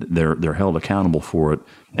up, they're held accountable for it,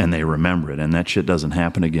 and they remember it. And that shit doesn't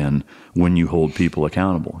happen again when you hold people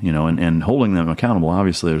accountable, and holding them accountable,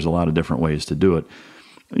 obviously there's a lot of different ways to do it.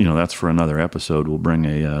 That's for another episode. We'll bring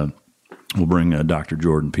Dr.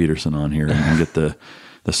 Jordan Peterson on here and get the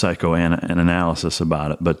psychoanalysis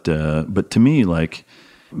about it. But to me, like,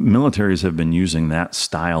 militaries have been using that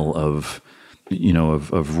style of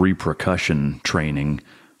repercussion training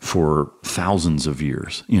for thousands of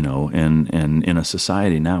years, and in a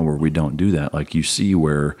society now where we don't do that, like, you see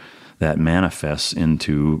where that manifests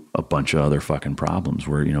into a bunch of other fucking problems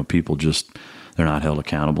where, people just, they're not held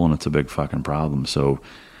accountable, and it's a big fucking problem. So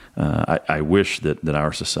I wish that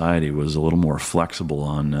our society was a little more flexible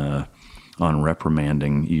on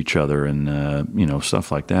reprimanding each other and,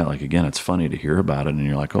 stuff like that. Like, again, it's funny to hear about it, and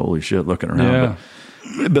you're like, holy shit, looking around. Yeah.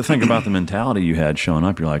 But think about the mentality you had showing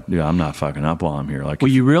up. You're like, dude, I'm not fucking up while I'm here. Like, well,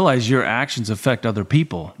 you realize your actions affect other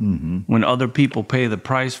people. When other people pay the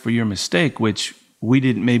price for your mistake, which we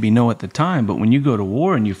didn't maybe know at the time, but when you go to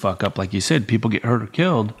war and you fuck up, like you said, people get hurt or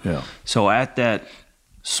killed. Yeah. So at that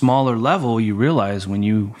smaller level, you realize when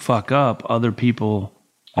you fuck up, other people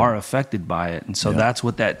are affected by it. And so that's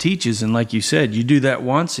what that teaches. And like you said, you do that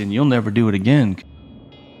once and you'll never do it again.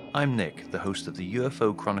 I'm Nick, the host of the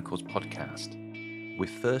UFO Chronicles podcast, with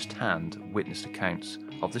first-hand witness accounts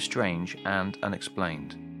of the strange and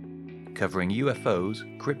unexplained, covering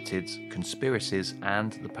UFOs, cryptids, conspiracies,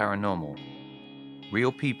 and the paranormal.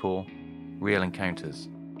 Real people, real encounters.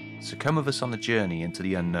 So come with us on the journey into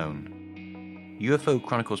the unknown. UFO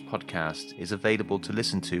Chronicles podcast is available to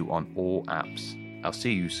listen to on all apps. I'll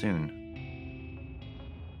see you soon.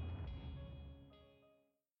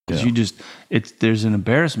 Because there's an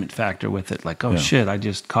embarrassment factor with it. Like, oh shit, I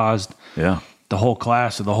just caused the whole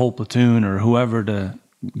class or the whole platoon or whoever to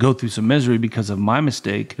go through some misery because of my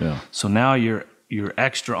mistake. Yeah. So now you're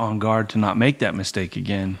extra on guard to not make that mistake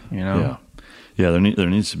again. Yeah. Yeah, there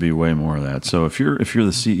needs to be way more of that. So if you're the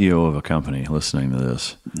CEO of a company listening to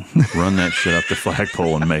this, run that shit up the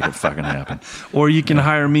flagpole and make it fucking happen. Or you can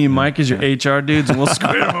hire me and Mike as your HR dudes, and we'll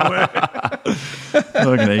square them away.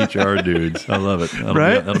 Fucking HR dudes, I love it.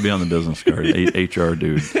 That'll be on the business card. HR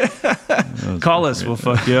dude. Call us, we'll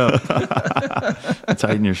fuck you up.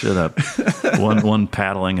 Tighten your shit up. One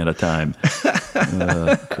paddling at a time.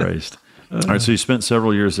 Christ. All right, so you spent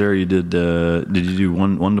several years there. You did you do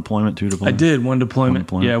one deployment, two deployments? I did one deployment.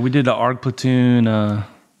 Yeah, we did an ARC platoon,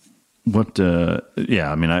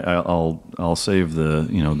 Yeah, I mean, I'll save the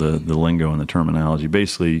lingo and the terminology.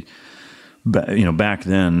 Basically, back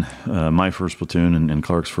then, my first platoon and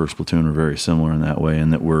Clark's first platoon are very similar in that way, in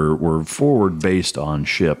that we're forward based on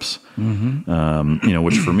ships.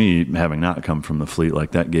 Which for me, having not come from the fleet,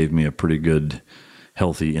 like that gave me a pretty good,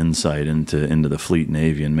 healthy insight into the fleet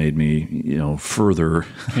Navy, and made me further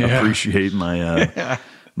appreciate my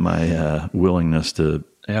my willingness to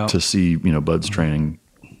see Bud's training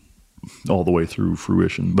all the way through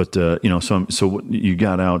fruition. But so you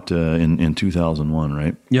got out in 2001,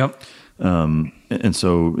 right? Yep. And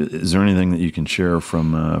so, is there anything that you can share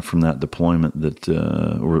from that deployment that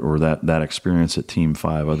or that experience at Team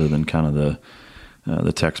 5, other than kind of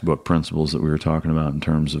the textbook principles that we were talking about in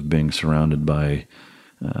terms of being surrounded by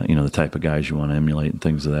the type of guys you want to emulate and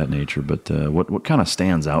things of that nature? But what kind of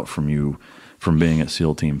stands out from you from being at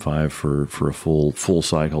SEAL Team 5 for a full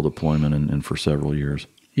cycle deployment and for several years?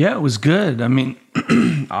 Yeah, it was good. I mean,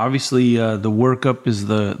 obviously, the workup is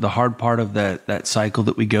the hard part of that cycle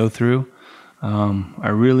that we go through. I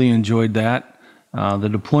really enjoyed that. The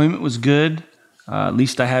deployment was good. At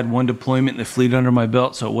least I had one deployment in the fleet under my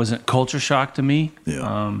belt, so it wasn't culture shock to me.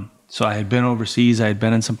 Yeah. So I had been overseas. I had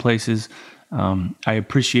been in some places. I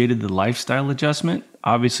appreciated the lifestyle adjustment.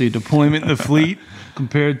 Obviously, a deployment in the fleet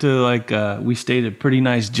compared to we stayed at a pretty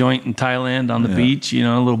nice joint in Thailand on the beach,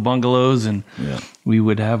 little bungalows, and we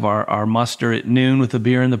would have our muster at noon with a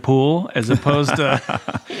beer in the pool, as opposed to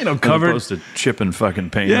covered, as opposed to chipping fucking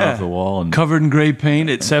paint off the wall and covered in gray paint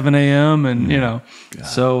at 7 a.m. and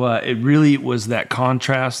so it really was that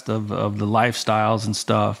contrast of the lifestyles and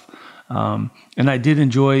stuff. And I did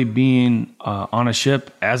enjoy being on a ship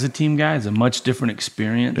as a team guy. It's a much different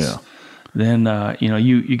experience. Yeah. Then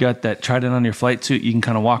you got that trident on your flight suit. You can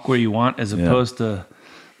kind of walk where you want, as opposed to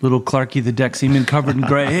little Clarky the deck seaman covered in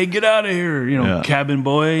gray. Hey, get out of here! Cabin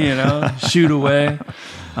boy. Shoot away.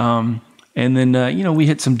 And then we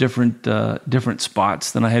hit some different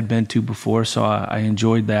spots than I had been to before, so I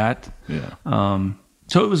enjoyed that. Yeah.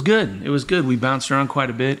 So it was good. It was good. We bounced around quite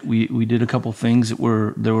a bit. We did a couple things that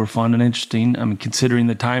were fun and interesting. I mean, considering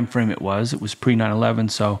the time frame it was pre 9/11,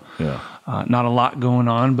 so not a lot going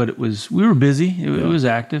on, but we were busy. It was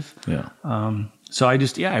active. Yeah. So I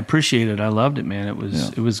appreciate it. I loved it, man.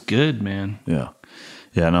 It was good, man. Yeah.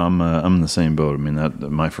 Yeah, no, I'm in the same boat. I mean, that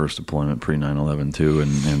my first deployment pre 9/11 too,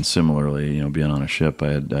 and similarly, being on a ship, I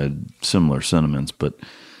had similar sentiments. But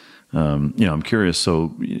I'm curious.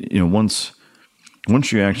 So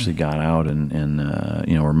once you actually got out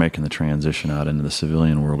and were making the transition out into the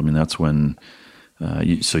civilian world, I mean, that's when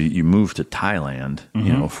you moved to Thailand,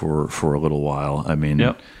 for a little while. I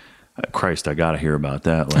mean, Christ, I got to hear about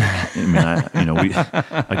that.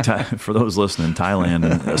 For those listening, Thailand,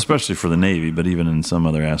 and especially for the Navy, but even in some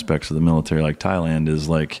other aspects of the military, like Thailand is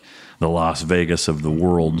like the Las Vegas of the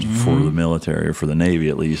world for the military, or for the Navy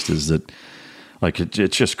at least, is that. Like,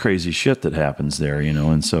 it's just crazy shit that happens there,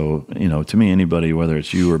 and so, to me, anybody, whether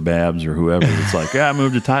it's you or Babs or whoever, it's like, I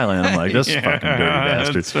moved to Thailand. I'm like, this fucking dirty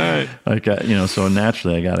bastard. That's right. Like, so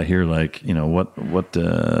naturally I got to hear, like, what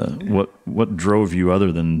drove you,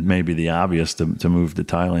 other than maybe the obvious, to move to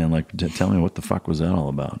Thailand? Like, tell me, what the fuck was that all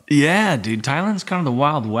about? Yeah, dude, Thailand's kind of the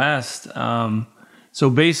Wild West. So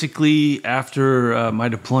basically, after my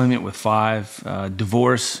deployment with 5,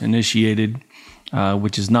 divorce initiated.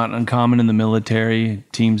 Which is not uncommon in the military.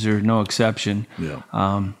 Teams are no exception. Yeah.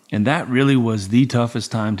 And that really was the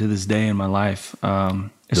toughest time to this day in my life.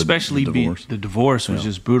 Especially the divorce was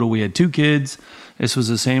just brutal. We had 2 kids. This was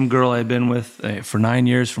the same girl I'd been with for 9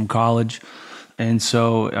 years from college. And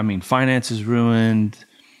so, I mean, finances ruined.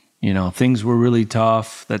 Things were really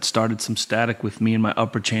tough. That started some static with me and my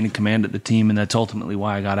upper chain of command at the team, and that's ultimately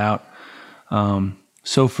why I got out.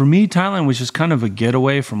 So for me, Thailand was just kind of a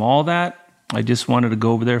getaway from all that. I just wanted to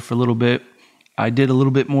go over there for a little bit. I did a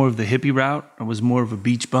little bit more of the hippie route. I was more of a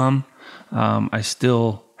beach bum. I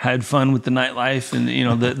still had fun with the nightlife and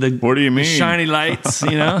the what do you mean? The shiny lights,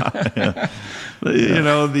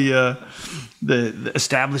 the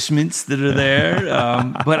establishments that are there.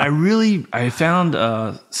 But I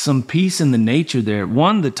found some peace in the nature there.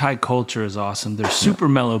 One, the Thai culture is awesome. They're super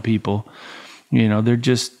mellow people. They're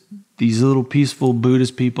just these little peaceful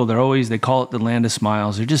Buddhist people. They call it the land of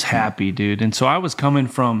smiles. They're just happy, dude. And so I was coming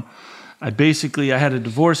from, I had a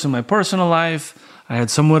divorce in my personal life. I had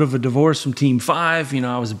somewhat of a divorce from Team 5.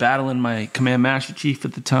 I was battling my command master chief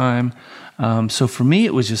at the time. So for me,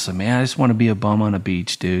 it was just I just want to be a bum on a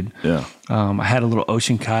beach, dude. Yeah. I had a little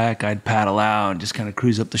ocean kayak. I'd paddle out and just kind of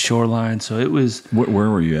cruise up the shoreline. So it was. Where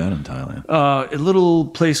were you at in Thailand? A little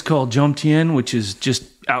place called Jomtien, which is just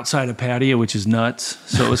outside of Pattaya, which is nuts.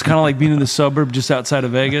 So it was kind of like being in the suburb just outside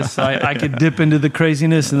of Vegas. I could dip into the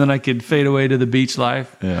craziness and then I could fade away to the beach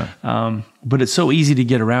life. Yeah. But it's so easy to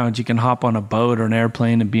get around. You can hop on a boat or an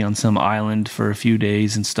airplane and be on some island for a few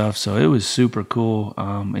days and stuff. So it was super cool.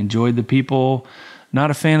 Enjoyed the people. Not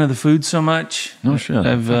a fan of the food so much. No shit.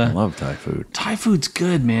 I love Thai food. Thai food's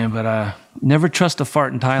good, man, but never trust a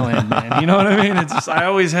fart in Thailand, man. You know what I mean? It's just, I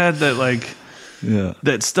always had that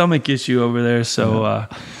that stomach issue over there. So,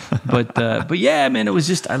 but yeah, man, it was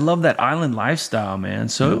just, I love that island lifestyle, man.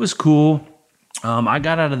 So it was cool. I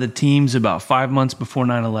got out of the teams about 5 months before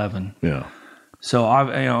 9/11. Yeah. So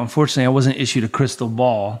unfortunately I wasn't issued a crystal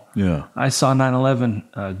ball. Yeah. I saw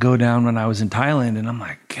 9/11 go down when I was in Thailand, and I'm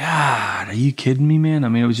like, God, are you kidding me, man? I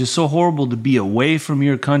mean, it was just so horrible to be away from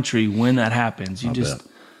your country when that happens.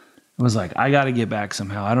 It was like, I got to get back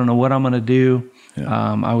somehow. I don't know what I'm going to do. Yeah.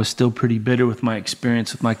 I was still pretty bitter with my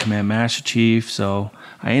experience with my command master chief, so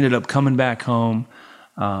I ended up coming back home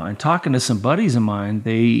and talking to some buddies of mine.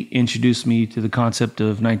 They introduced me to the concept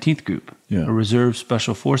of 19th Group, a Reserve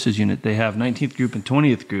Special Forces unit. They have 19th Group and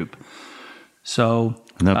 20th Group. So,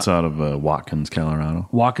 and that's out of Watkins, Colorado.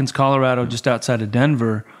 Watkins, Colorado, just outside of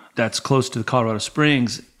Denver. That's close to the Colorado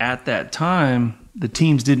Springs. At that time, the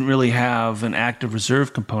teams didn't really have an active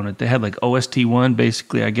reserve component. They had like OST-1.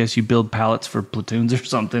 Basically, I guess you build pallets for platoons or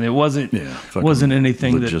something. It wasn't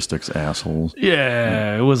anything logistics assholes.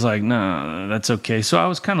 Yeah, it was like, no, that's okay. So I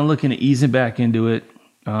was kind of looking at easing back into it.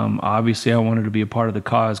 Obviously, I wanted to be a part of the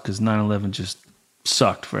cause because 9/11 just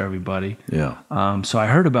sucked for everybody. Yeah. So I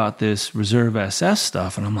heard about this Reserve SS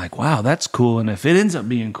stuff, and I'm like, wow, that's cool. And if it ends up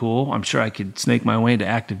being cool, I'm sure I could snake my way into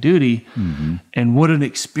active duty. Mm-hmm. And what an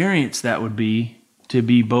experience that would be to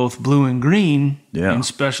be both blue and green in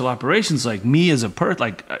special operations, like me as a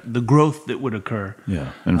like the growth that would occur.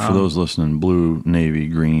 Yeah. And for those listening, blue, Navy,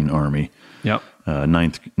 green, Army. Yep.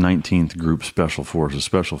 19th Group Special Forces.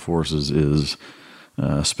 Special Forces is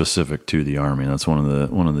specific to the Army. That's one of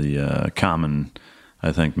the common,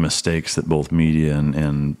 I think, mistakes that both media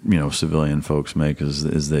and civilian folks make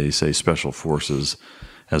is they say Special Forces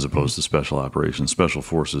as opposed to Special Operations. Special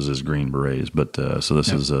Forces is Green Berets, but so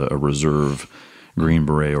this is a reserve Green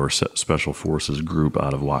Beret or Special Forces group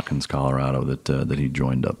out of Watkins, Colorado that he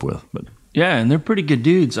joined up with. But yeah, and they're pretty good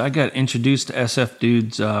dudes. I got introduced to SF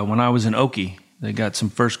dudes when I was in Oki. They got some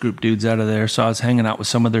first group dudes out of there, so I was hanging out with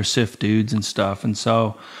some of their SIF dudes and stuff. And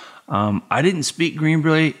so I didn't speak Green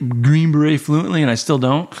Beret fluently, and I still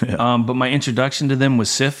don't. Yeah. But my introduction to them was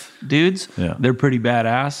SIF dudes. Yeah. They're pretty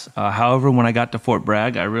badass. However, when I got to Fort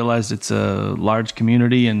Bragg, I realized it's a large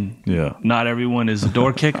community, and not everyone is a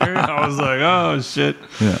door kicker. I was like, oh, shit.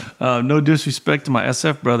 Yeah. No disrespect to my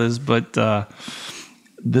SF brothers, but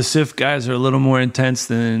the SIF guys are a little more intense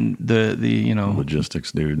than the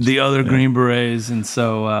logistics dudes, the other Green Berets, and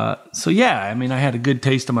so yeah. I mean, I had a good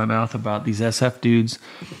taste in my mouth about these SF dudes.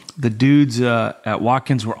 The dudes at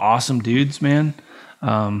Watkins were awesome dudes, man.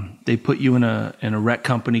 They put you in a rec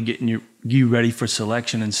company, getting you ready for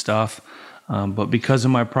selection and stuff. But because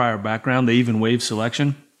of my prior background, they even waived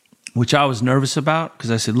selection, which I was nervous about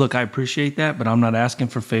because I said, look, I appreciate that, but I'm not asking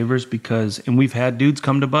for favors and we've had dudes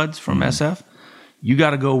come to Buds from SF. You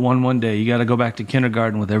got to go one day. You got to go back to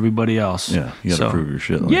kindergarten with everybody else. Yeah, you got to prove your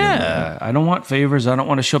shit. I don't want favors. I don't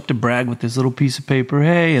want to show up to brag with this little piece of paper.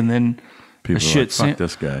 Hey, and then people are like, fuck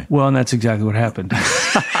this guy. Well, and that's exactly what happened.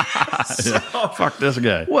 Fuck this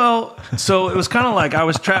guy. Well, so it was kind of like I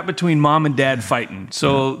was trapped between mom and dad fighting.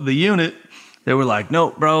 So the unit, they were like,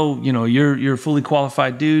 no, bro, you're a fully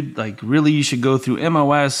qualified dude. Like, really, you should go through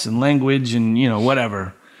MOS and language and,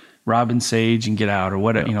 whatever. Robin Sage and get out or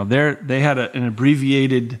whatever. They had an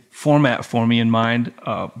abbreviated format for me in mind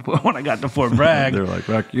when I got to Fort Bragg. They're like,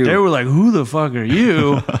 fuck you. They were like, who the fuck are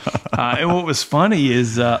you? And what was funny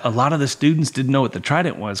is a lot of the students didn't know what the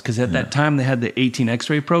Trident was because at that time they had the 18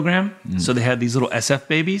 X-ray program. So they had these little SF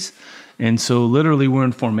babies. And so literally we're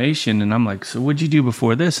in formation and I'm like, so what'd you do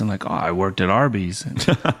before this? And like, oh, I worked at Arby's. And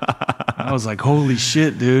I was like, holy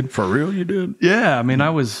shit, dude. For real you did? Yeah. I mean,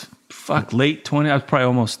 I was... late 20. I was probably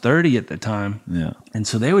almost 30 at the time. Yeah. And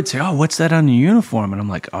so they would say, oh, what's that on your uniform? And I'm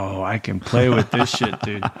like, oh, I can play with this shit,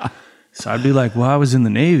 dude. So I'd be like, well, I was in the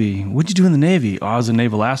Navy. What'd you do in the Navy? Oh, I was a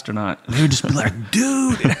naval astronaut. And they would just be like,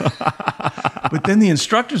 dude. But then the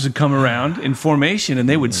instructors would come around in formation and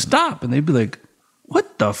they would stop and they'd be like,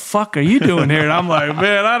 what the fuck are you doing here? And I'm like,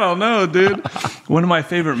 man, I don't know, dude. One of my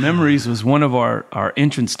favorite memories was one of our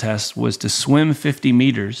entrance tests was to swim 50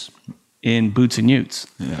 meters in boots and utes.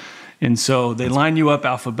 Yeah. And so they line you up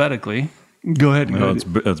alphabetically. Go ahead.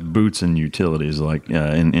 It's boots and utilities, like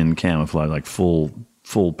in camouflage, like full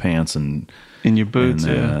full pants and in your boots,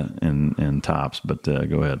 and tops. But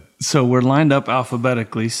go ahead. So we're lined up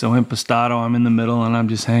alphabetically. So Impastato, I'm in the middle, and I'm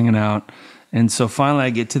just hanging out. And so finally, I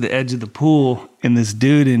get to the edge of the pool, and this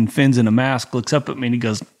dude in fins and a mask looks up at me, and he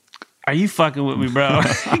goes, "Are you fucking with me, bro?"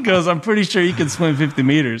 He goes, "I'm pretty sure you can swim 50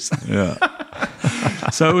 meters." Yeah.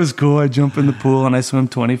 So it was cool. I jump in the pool, and I swim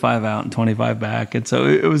 25 out and 25 back. And so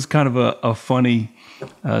it was kind of a funny.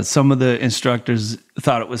 Some of the instructors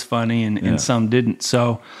thought it was funny, and some didn't.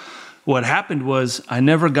 So what happened was I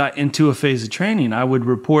never got into a phase of training. I would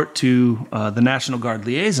report to the National Guard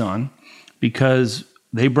liaison because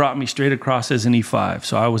they brought me straight across as an E5.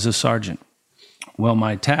 So I was a sergeant. Well,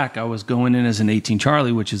 my TAC, I was going in as an 18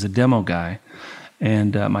 Charlie, which is a demo guy.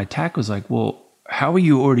 And my TAC was like, "Well, how are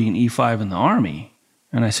you already an E5 in the Army?"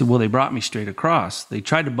 And I said, "Well, they brought me straight across. They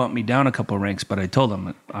tried to bump me down a couple of ranks, but I told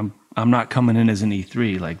them I'm not coming in as an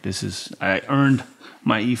E3. Like, I earned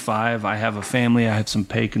my E5. I have a family. I have some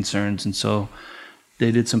pay concerns." And so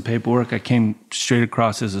they did some paperwork. I came straight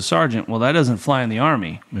across as a sergeant. Well, that doesn't fly in the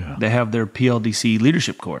Army. Yeah. They have their PLDC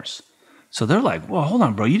leadership course. So they're like, "Well, hold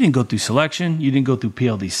on, bro. You didn't go through selection. You didn't go through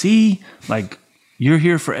PLDC. Like, you're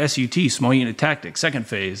here for SUT, small unit tactics, second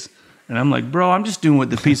phase." And I'm like, "Bro, I'm just doing what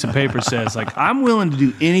the piece of paper says. Like, I'm willing to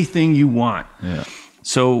do anything you want." Yeah.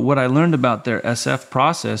 So what I learned about their SF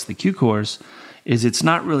process, the Q course, is it's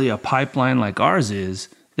not really a pipeline like ours is.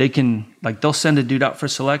 They'll send a dude out for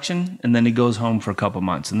selection, and then he goes home for a couple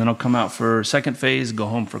months, and then he'll come out for second phase, go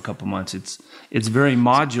home for a couple months. It's very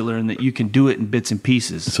modular in that you can do it in bits and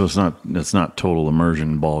pieces. So it's not total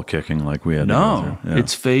immersion ball kicking like we had. No,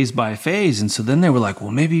 it's phase by phase. And so then they were like,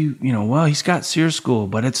 "Well, maybe he's got SEER school,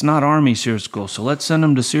 but it's not Army SEER school, so let's send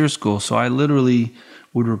him to SEER school." So I literally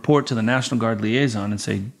would report to the National Guard liaison and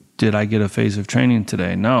say, "Did I get a phase of training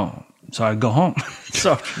today?" "No." So I'd go home.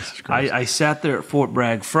 So I sat there at Fort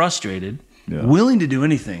Bragg frustrated, willing to do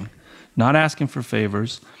anything, not asking for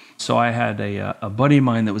favors. So I had a buddy of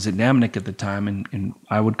mine that was at Namnik at the time, and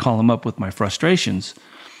I would call him up with my frustrations.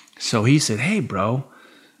 So he said, "Hey, bro,"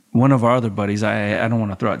 one of our other buddies, I don't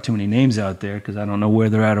want to throw out too many names out there because I don't know where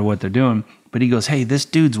they're at or what they're doing, but he goes, "Hey, this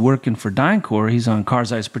dude's working for DynCorp. He's on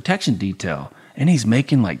Karzai's protection detail, and he's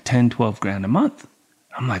making like 10, 12 grand a month."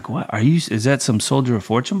 I'm like, "What is that some Soldier of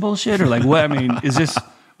Fortune bullshit? Or like, what? I mean, is this,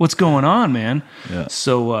 what's going on, man?" Yeah.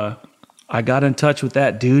 So I got in touch with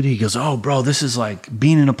that dude. He goes, "Oh, bro, this is like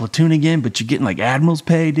being in a platoon again, but you're getting like admiral's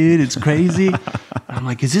pay, dude. It's crazy." I'm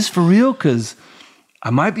like, "Is this for real? Because I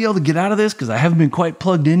might be able to get out of this because I haven't been quite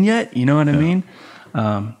plugged in yet." You know what I mean?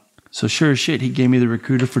 So sure as shit, he gave me the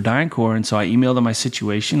recruiter for DynCorp. And so I emailed him my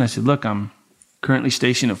situation. I said, "Look, I'm currently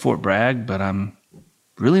stationed at Fort Bragg, but I'm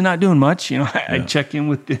really not doing much." I'd check in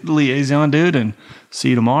with the liaison dude and see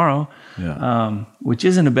you tomorrow, which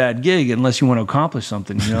isn't a bad gig unless you want to accomplish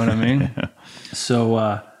something. You know what I mean?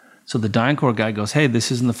 So the DynCorp guy goes, "Hey,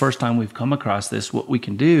 this isn't the first time we've come across this. What we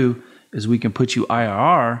can do is we can put you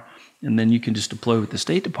IRR, and then you can just deploy with the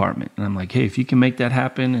State Department." And I'm like, "Hey, if you can make that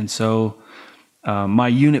happen." And so my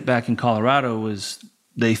unit back in Colorado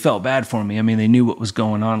they felt bad for me. I mean, they knew what was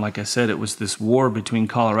going on. Like I said, it was this war between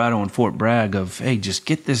Colorado and Fort Bragg of, "Hey, just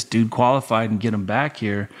get this dude qualified and get him back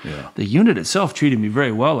here." Yeah. The unit itself treated me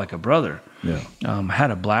very well, like a brother. Yeah. I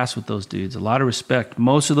had a blast with those dudes, a lot of respect.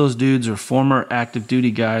 Most of those dudes are former active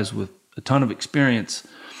duty guys with a ton of experience.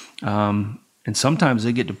 And sometimes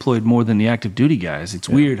they get deployed more than the active duty guys. It's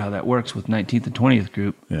weird how that works with 19th and 20th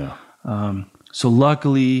Group. Yeah. So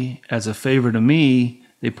luckily, as a favor to me,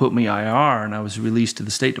 they put me IR, and I was released to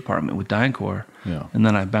the State Department with DynCorp. Yeah. And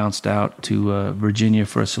then I bounced out to Virginia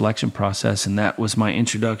for a selection process, and that was my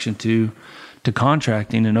introduction to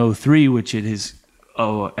contracting in 2003, which it is,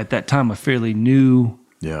 at that time, a fairly new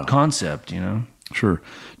concept, Sure.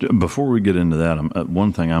 Before we get into that,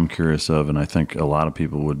 one thing I'm curious of, and I think a lot of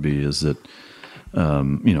people would be, is that,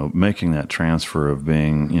 making that transfer of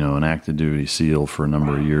being, an active duty SEAL for a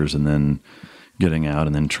number of years and then getting out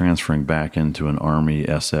and then transferring back into an Army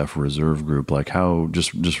SF reserve group, like how,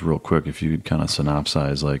 just real quick, if you could kind of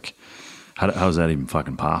synopsize, like how is that even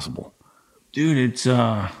fucking possible? Dude, it's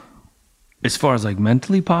as far as like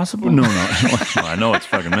mentally possible. No, I know it's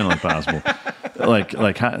fucking mentally possible.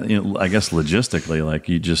 Like how, I guess logistically, like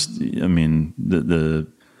you just, I mean,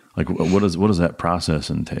 like what does that process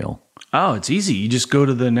entail? Oh, it's easy. You just go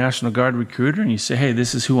to the National Guard recruiter and you say, "Hey,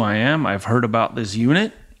 this is who I am. I've heard about this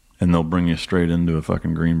unit." And they'll bring you straight into a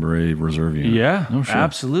fucking Green Beret reserve unit. Yeah,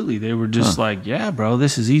 absolutely. They were just like, "Yeah, bro,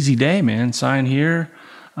 this is easy day, man. Sign here."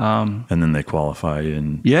 And then they qualify you.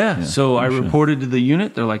 And so I reported to the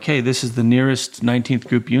unit. They're like, "Hey, this is the nearest 19th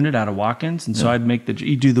Group unit out of Watkins." And so I'd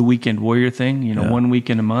you do the weekend warrior thing, 1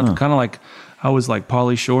 weekend a month, kind of like I was like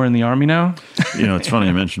Pauly Shore in the Army now. It's funny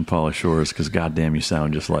you mentioned Pauly Shore because goddamn, you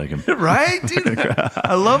sound just like him. Right, dude?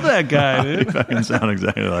 I love that guy, dude. You fucking sound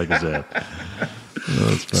exactly like his dad.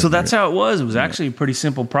 So that's how it was. It was actually a pretty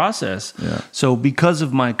simple process. Yeah. So because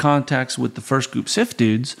of my contacts with the first group SIF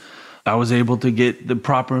dudes, I was able to get the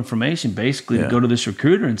proper information, basically, to go to this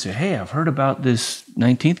recruiter and say, hey, I've heard about this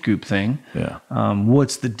 19th group thing. Yeah.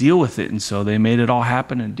 What's the deal with it? And so they made it all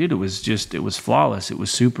happen. And dude, it was flawless. It was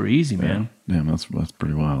super easy, man. Damn, that's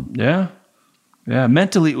pretty wild. Yeah. Yeah.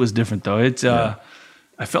 Mentally, it was different, though. It's,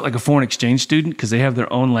 I felt like a foreign exchange student because they have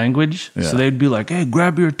their own language. Yeah. So they'd be like, hey,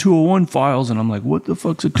 grab your 201 files. And I'm like, what the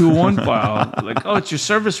fuck's a 201 file? Like, oh, it's your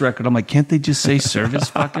service record. I'm like, can't they just say service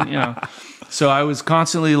fucking, So I was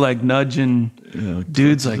constantly like nudging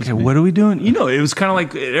dudes like, hey, what are we doing? It was kind of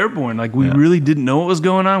like airborne. Like we really didn't know what was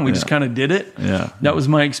going on. We just kind of did it. Yeah. That was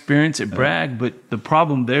my experience at Bragg. But the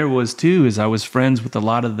problem there was too, is I was friends with a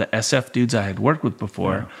lot of the SF dudes I had worked with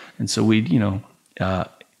before. Yeah. And so we'd,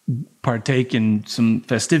 partake in some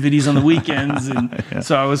festivities on the weekends. And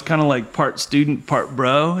so I was kind of like part student, part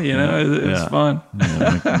bro, it was fun.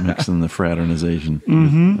 Mixing the fraternization.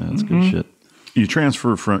 Mm-hmm. That's good shit. You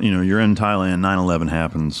transfer from, you're in Thailand, 9/11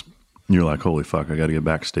 happens. You're like, holy fuck, I got to get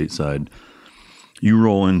back stateside. You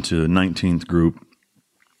roll into 19th group,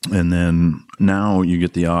 and then now you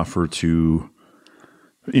get the offer to,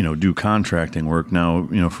 do contracting work. Now,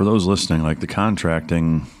 for those listening, like the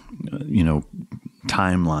contracting,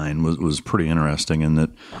 timeline was pretty interesting in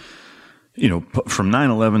that, from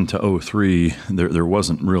 9/11 to 2003, there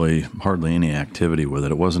wasn't really hardly any activity with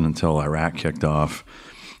it. It wasn't until Iraq kicked off.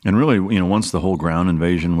 And really, once the whole ground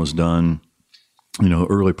invasion was done,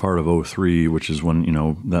 early part of 2003, which is when,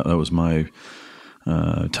 that was my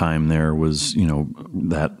time there, was,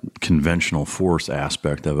 that conventional force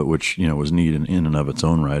aspect of it, which, was neat in and of its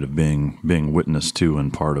own right of being witness to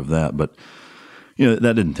and part of that. But,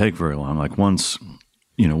 that didn't take very long. Like once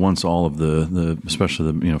all of the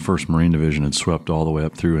especially the, 1st Marine Division had swept all the way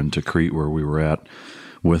up through into Crete where we were at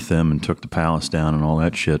with them and took the palace down and all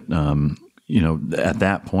that shit, at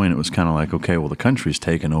that point, it was kind of like, okay, well, the country's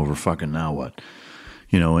taken over, fucking now what?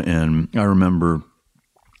 And I remember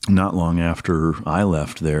not long after I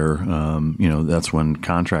left there, that's when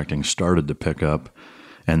contracting started to pick up,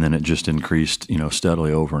 and then it just increased,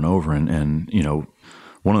 steadily over and over. And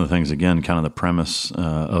one of the things, again, kind of the premise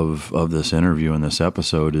of this interview and this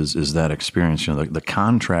episode is that experience, the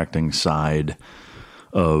contracting side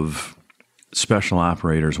of special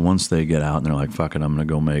operators. Once they get out and they're like, fuck it, I'm going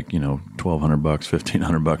to go make, $1,200,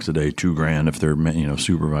 $1,500 a day, $2,000 if they're,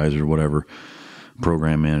 supervisor, whatever,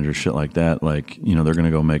 program manager, shit like that. Like, they're going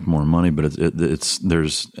to go make more money, but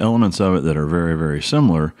there's elements of it that are very, very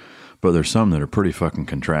similar, but there's some that are pretty fucking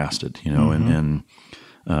contrasted, and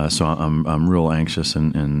so I'm real anxious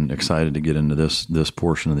and excited to get into this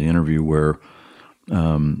portion of the interview where,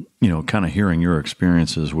 kind of hearing your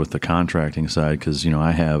experiences with the contracting side, because,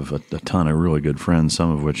 I have a ton of really good friends,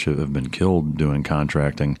 some of which have been killed doing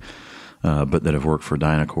contracting, but that have worked for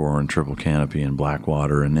Dynacore and Triple Canopy and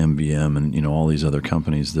Blackwater and MBM and, all these other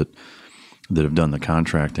companies that have done the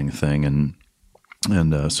contracting thing.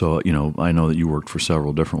 And so, I know that you worked for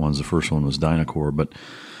several different ones. The first one was Dynacore, but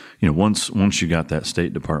once you got that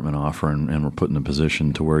State Department offer and were put in a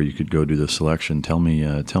position to where you could go do the selection,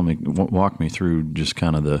 walk me through just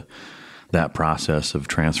kind of that process of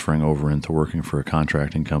transferring over into working for a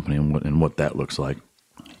contracting company and what that looks like.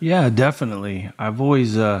 Yeah, definitely. I've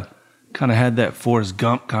always kind of had that Forrest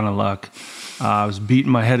Gump kind of luck. I was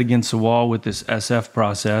beating my head against the wall with this SF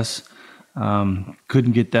process.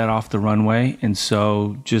 Couldn't get that off the runway, and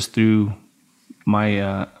so just through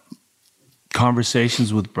my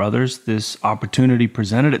conversations with brothers, this opportunity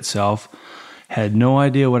presented itself. Had no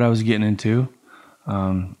idea what I was getting into,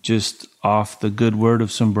 just off the good word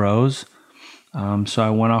of some bros. So I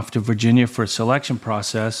went off to Virginia for a selection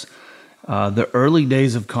process. The early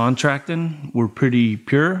days of contracting were pretty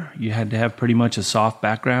pure. You had to have pretty much a soft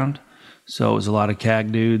background. So it was a lot of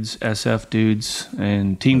CAG dudes, SF dudes,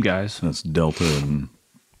 and team guys. That's Delta and...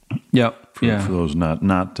 Yep. For those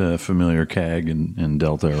not familiar, CAG and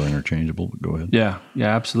Delta are interchangeable. But go ahead. Yeah,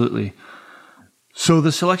 absolutely. So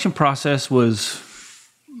the selection process was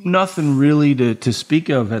nothing really to speak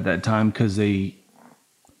of at that time because it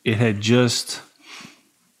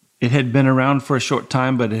had been around for a short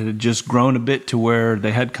time, but it had just grown a bit to where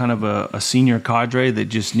they had kind of a senior cadre that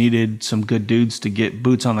just needed some good dudes to get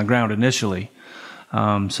boots on the ground initially.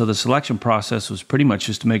 So the selection process was pretty much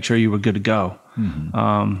just to make sure you were good to go.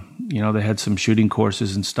 Mm-hmm. They had some shooting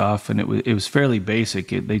courses and stuff, and it was fairly basic.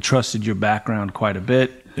 They trusted your background quite a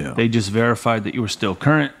bit. Yeah. They just verified that you were still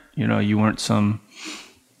current. You weren't some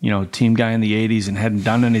team guy in the 80s and hadn't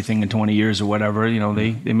done anything in 20 years or whatever,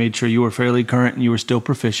 they made sure you were fairly current and you were still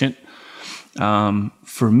proficient.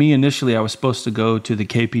 For me, initially, I was supposed to go to the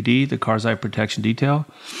KPD, the Cars Eye Protection Detail.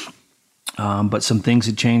 But some things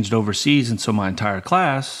had changed overseas, and so my entire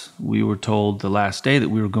class, we were told the last day that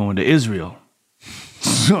we were going to Israel.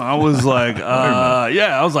 So I was like, I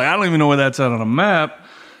don't even know where that's at on a map.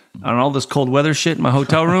 On all this cold weather shit in my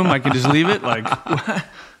hotel room, I can just leave it. Like,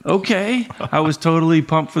 okay. I was totally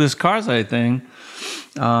pumped for this Cars Eye thing.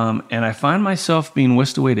 And I find myself being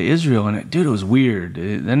whisked away to Israel, and it was weird.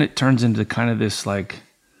 Then it turns into kind of this like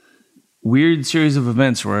weird series of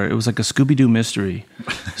events where it was like a Scooby-Doo mystery.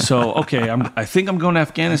 So, okay, I think I'm going to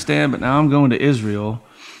Afghanistan, but now I'm going to Israel.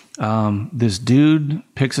 This dude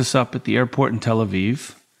picks us up at the airport in Tel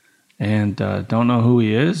Aviv, and don't know who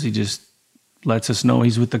he is. He just lets us know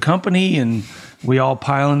he's with the company, and we all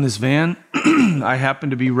pile in this van. I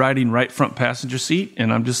happen to be riding right front passenger seat,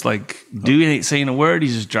 and I'm just like, dude ain't saying a word.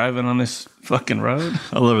 He's just driving on this fucking road.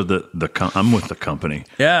 I love it. I'm with the company.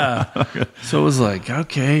 Yeah. So it was like,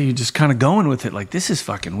 okay, you're just kind of going with it. Like, this is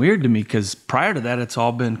fucking weird to me, because prior to that, it's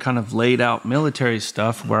all been kind of laid out military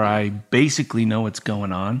stuff where I basically know what's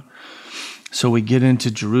going on. So we get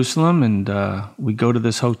into Jerusalem, and we go to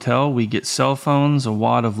this hotel. We get cell phones, a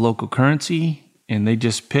wad of local currency, and they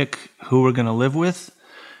just pick who we're going to live with.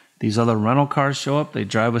 These other rental cars show up. They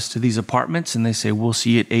drive us to these apartments, and they say, we'll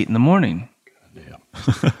see you at 8 a.m.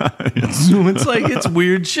 So it's like, it's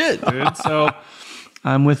weird shit, dude. So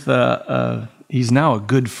I'm with, he's now a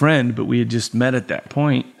good friend, but we had just met at that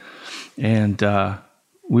point. And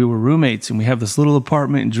we were roommates, and we have this little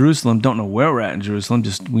apartment in Jerusalem. Don't know where we're at in Jerusalem.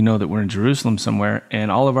 Just we know that we're in Jerusalem somewhere,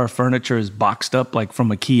 and all of our furniture is boxed up like from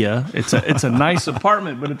IKEA. It's a nice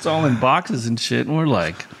apartment, but it's all in boxes and shit. And we're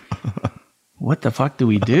like, what the fuck do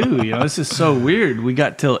we do? This is so weird. We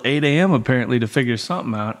got till 8 a.m. apparently to figure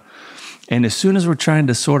something out. And as soon as we're trying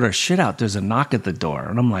to sort our shit out, there's a knock at the door,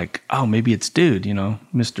 and I'm like, oh, maybe it's dude,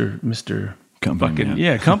 Mr. Company fucking man.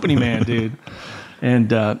 Yeah, company man, dude.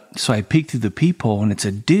 And so I peek through the peephole, and it's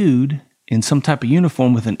a dude in some type of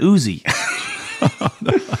uniform with an Uzi.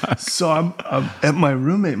 So I'm at my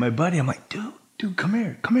roommate, my buddy. I'm like, dude, come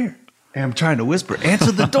here. And I'm trying to whisper,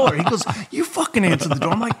 answer the door. He goes, you fucking answer the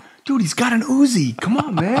door. I'm like, dude, he's got an Uzi. Come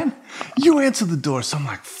on, man. You answer the door. So I'm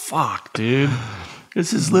like, fuck, dude.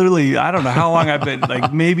 This is literally, I don't know how long I've been,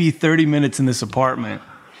 like maybe 30 minutes in this apartment.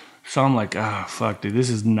 So I'm like, fuck, dude, this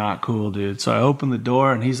is not cool, dude. So I open the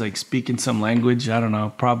door, and he's like speaking some language. I don't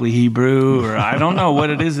know, probably Hebrew, or I don't know what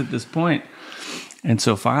it is at this point. And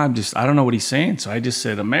so I don't know what he's saying. So I just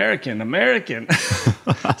said, American.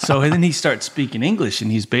 So and then he starts speaking English,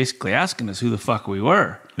 and he's basically asking us who the fuck we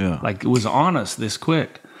were. Yeah. Like, it was on us this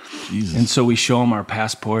quick. Jesus. And so we show him our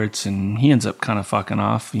passports, and he ends up kind of fucking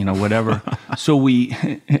off, whatever. So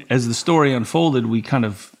we, as the story unfolded, we kind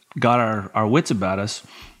of got our wits about us.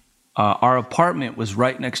 Our apartment was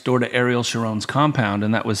right next door to Ariel Sharon's compound,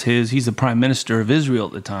 and that was he's the prime minister of Israel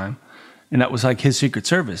at the time. And that was like his Secret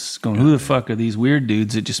Service going, who the fuck are these weird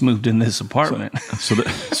dudes that just moved in this apartment? So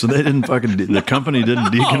they didn't fucking, the company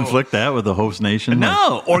didn't deconflict that with the host nation?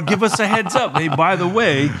 No, or give us a heads up. Hey, by the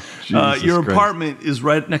way, your Christ. Apartment is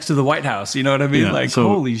right next to the White House. You know what I mean? Yeah, so,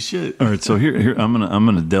 holy shit. All right, so here I'm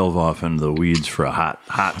gonna delve off into the weeds for a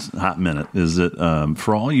hot minute. Is that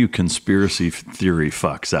for all you conspiracy theory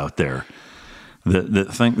fucks out there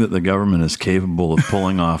that think that the government is capable of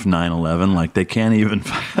pulling off 9/11, like they can't even.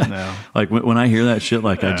 No. Like when I hear that shit,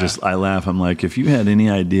 like I laugh. I'm like, if you had any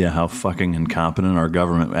idea how fucking incompetent our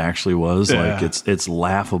government actually was, like it's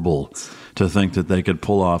laughable to think that they could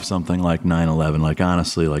pull off something like 9/11. Like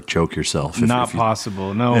honestly, like choke yourself. Not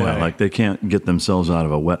possible. No way. Like they can't get themselves out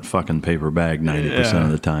of a wet fucking paper bag 90%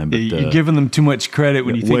 of the time. But, you're giving them too much credit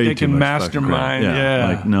when you think they can mastermind.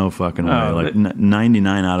 Like no fucking way. Like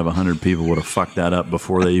 99 out of 100 people would have fucked that up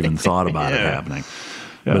before they even thought about it happening.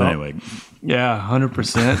 But anyway. Yeah,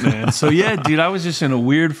 100%, man. So yeah, dude, I was just in a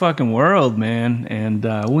weird fucking world, man. And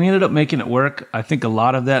we ended up making it work. I think a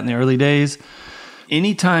lot of that in the early days.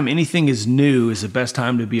 Anytime anything is new is the best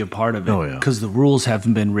time to be a part of it. Oh, yeah. Because the rules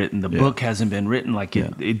haven't been written. The book hasn't been written. Like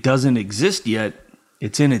it doesn't exist yet.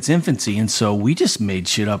 It's in its infancy. And so we just made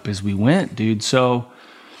shit up as we went, dude. So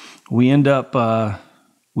we end up,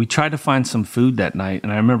 we tried to find some food that night.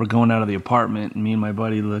 And I remember going out of the apartment, and me and my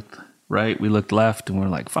buddy looked right. We looked left, and we're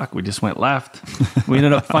like, fuck, we just went left. We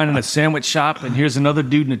ended up finding a sandwich shop, and here's another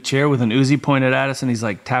dude in a chair with an Uzi pointed at us, and he's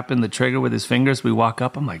like tapping the trigger with his fingers. We walk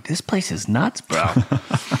up. I'm like, this place is nuts, bro.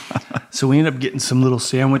 So we end up getting some little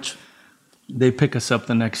sandwich. They pick us up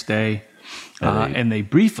the next day, and they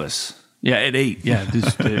brief us. Yeah, at 8. Yeah,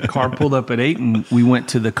 the car pulled up at 8, and we went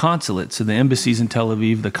to the consulate. So the embassies in Tel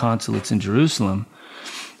Aviv, the consulates in Jerusalem.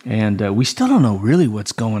 And we still don't know really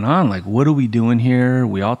what's going on. Like, what are we doing here?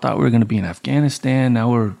 We all thought we were going to be in Afghanistan.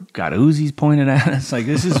 Now we're got Uzis pointed at us. Like,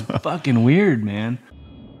 this is fucking weird, man.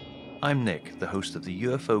 I'm Nick, the host of the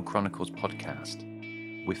UFO Chronicles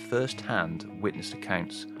podcast, with first-hand witness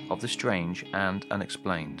accounts of the strange and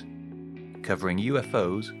unexplained, covering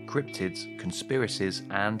UFOs, cryptids, conspiracies,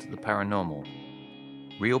 and the paranormal.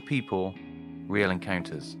 Real people, real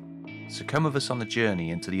encounters. So come with us on the journey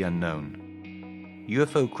into the unknown.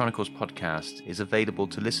 UFO Chronicles podcast is available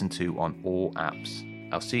to listen to on all apps.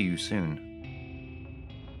 I'll see you soon.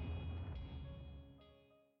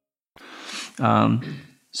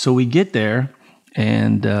 So we get there,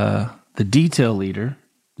 and the detail leader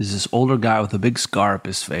is this older guy with a big scar up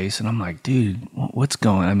his face, and I'm like, dude, what's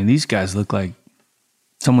going on? I mean, these guys look like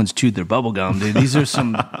someone's chewed their bubble gum, dude. These are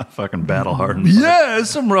some fucking battle-hardened. Yeah,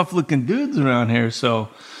 some rough-looking dudes around here. So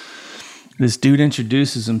this dude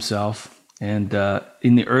introduces himself, and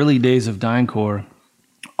in the early days of DynCorp,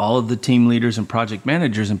 all of the team leaders and project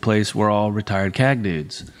managers in place were all retired CAG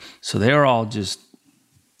dudes. So they are all just,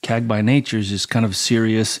 CAG by nature is just kind of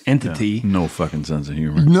serious entity. Yeah, no fucking sense of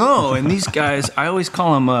humor. No, and these guys, I always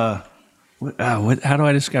call them, how do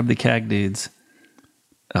I describe the CAG dudes?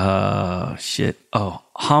 Homicidal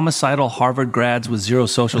Harvard grads with zero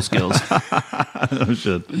social skills. Oh,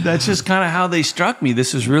 shit. That's just kind of how they struck me.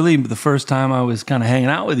 This is really the first time I was kind of hanging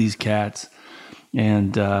out with these cats.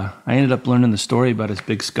 And I ended up learning the story about his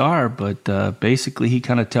big scar, but basically he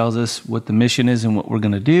kind of tells us what the mission is and what we're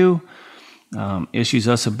going to do. Issues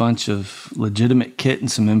us a bunch of legitimate kit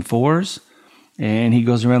and some M4s, and he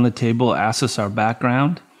goes around the table, asks us our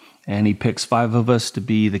background, and he picks 5 of us to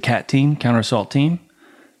be the CAT team, counter assault team,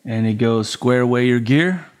 and he goes, square away your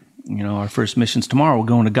gear. You know, our first mission's tomorrow. We're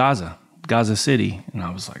going to Gaza City. And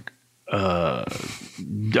I was like, are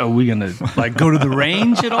we gonna like go to the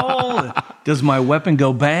range at all? Does my weapon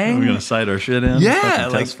go bang? Are we gonna sight our shit in? Yeah,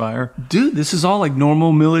 like, test fire, dude. This is all like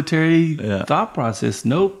normal military thought process.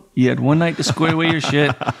 Nope. You had one night to square away your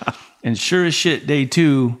shit, and sure as shit, day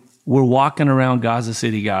 2, we're walking around Gaza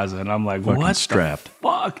City, Gaza, and I'm like, fucking what strapped? The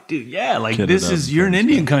fuck, dude? Yeah, like Kitted this up, is you're in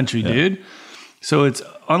Indian country, dude. So it's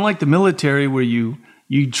unlike the military where you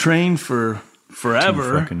train for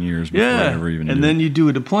forever, 2 fucking years before you ever even and do then it. you do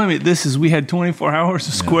a deployment. We had 24 hours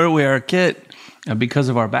to square away our kit, and because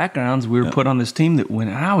of our backgrounds, we were put on this team that went.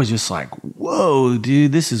 And I was just like, "Whoa,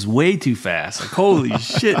 dude, this is way too fast! Like, holy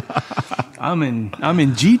shit, I'm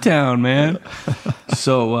in G-Town, man."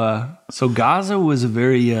 So Gaza was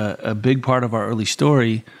a big part of our early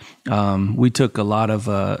story. We took a lot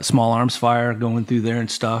of small arms fire going through there and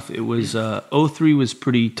stuff. It was 03 was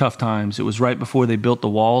pretty tough times. It was right before they built the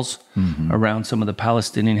walls around some of the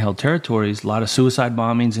Palestinian held territories. A lot of suicide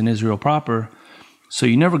bombings in Israel proper. So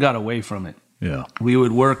you never got away from it. Yeah, we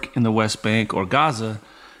would work in the West Bank or Gaza,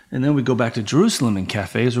 and then we'd go back to Jerusalem, and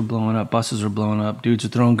cafes were blowing up, buses were blowing up, dudes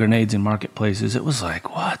were throwing grenades in marketplaces. It was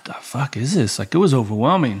like, what the fuck is this? Like, it was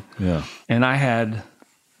overwhelming. Yeah, and I had,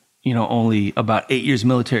 only about 8 years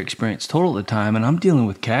military experience total at the time, and I'm dealing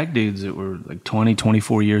with CAG dudes that were like 20,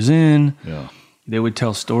 24 years in. Yeah. They would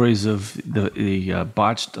tell stories of the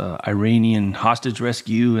botched Iranian hostage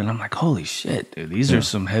rescue, and I'm like, holy shit, dude, these are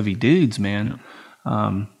some heavy dudes, man.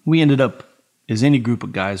 Yeah. We ended up, as any group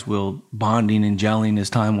of guys will, bonding and gelling as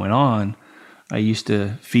time went on. I used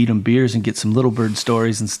to feed them beers and get some Little Bird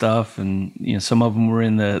stories and stuff, and some of them were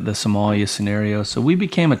in the Somalia scenario. So we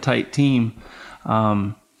became a tight team.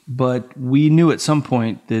 But we knew at some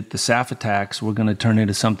point that the SAF attacks were going to turn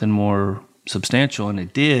into something more substantial, and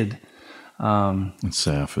it did. And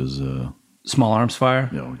SAF is small arms fire.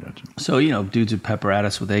 Yeah, we got you. So, dudes would pepper at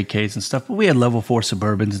us with AKs and stuff, but we had level 4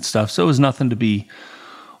 Suburbans and stuff, so it was nothing to be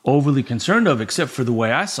overly concerned of, except for the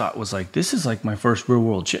way I saw it was like, this is like my first real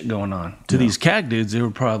world shit going on. To these CAG dudes, they were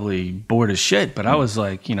probably bored as shit, but I was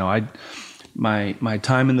like, my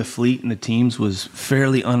time in the fleet and the teams was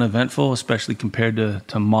fairly uneventful, especially compared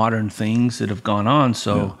to modern things that have gone on.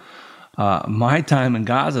 So my time in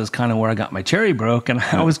Gaza is kind of where I got my cherry broke, and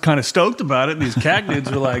I was kind of stoked about it. And these CAG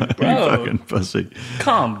dudes were like, bro, you fucking pussy,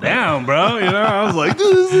 calm down, bro. I was like,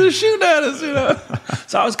 this is shooting at us,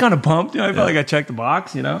 So I was kind of pumped. I felt like I checked the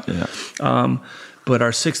box, Yeah. But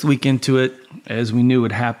our 6th week into it, as we knew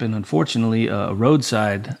would happen, unfortunately, a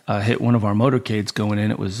roadside hit one of our motorcades going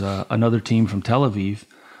in. It was another team from Tel Aviv,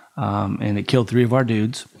 and it killed 3 of our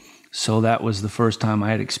dudes. So that was the first time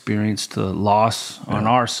I had experienced the loss on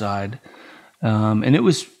our side. And it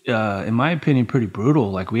was, in my opinion, pretty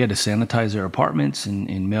brutal. Like, we had to sanitize their apartments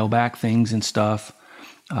and mail back things and stuff.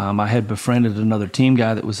 I had befriended another team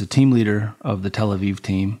guy that was the team leader of the Tel Aviv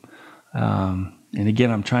team. And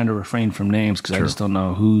again, I'm trying to refrain from names because I just don't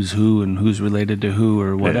know who's who and who's related to who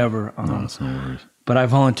or whatever. No, that's no worries. But I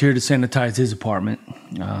volunteered to sanitize his apartment,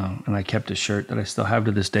 and I kept a shirt that I still have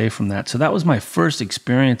to this day from that. So that was my first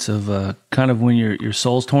experience of kind of when your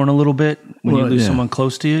soul's torn a little bit, when you lose someone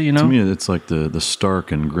close to you, you know? To me, it's like the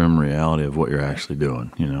stark and grim reality of what you're actually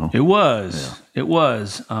doing, you know? It was. Yeah. It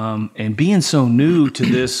was. And being so new to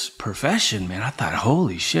this profession, man, I thought,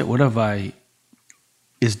 holy shit, what have I...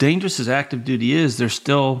 As dangerous as active duty is, there's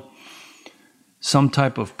still some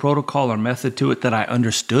type of protocol or method to it that I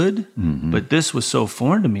understood, but this was so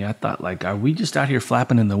foreign to me. I thought, like, are we just out here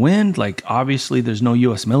flapping in the wind? Like, obviously, there's no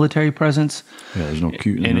U.S. military presence. Yeah, there's no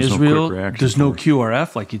in Israel. There's no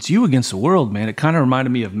QRF. Like, it's you against the world, man. It kind of reminded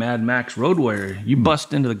me of Mad Max Road Warrior. You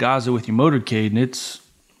bust into the Gaza with your motorcade, and it's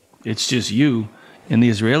just you. And the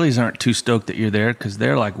Israelis aren't too stoked that you're there because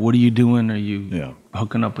they're like, what are you doing? Are you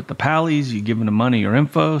hooking up with the pallies? You giving them money or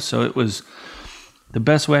info? So it was... The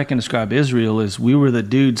best way I can describe Israel is we were the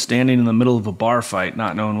dudes standing in the middle of a bar fight,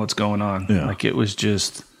 not knowing what's going on. Yeah. Like it was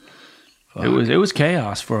just, it was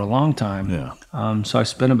chaos for a long time. Yeah. So I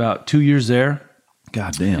spent about 2 years there.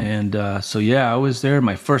 God damn. And I was there.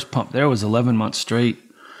 My first pump there was 11 months straight,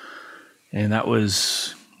 and that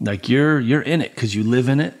was like you're in it because you live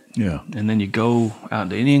in it. Yeah. And then you go out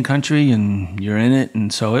to Indian country and you're in it,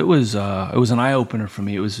 and so it was an eye opener for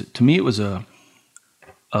me. It was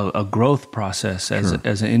a growth process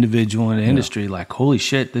as an individual in the industry. Like, holy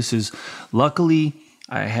shit, this is... Luckily,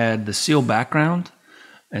 I had the SEAL background,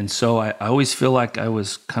 and so I always feel like I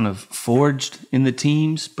was kind of forged in the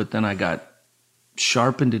teams, but then I got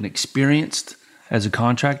sharpened and experienced as a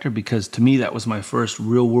contractor because to me, that was my first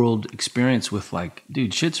real-world experience with like,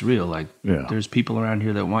 dude, shit's real. Like, there's people around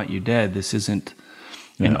here that want you dead. This isn't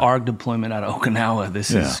an ARG deployment out of Okinawa.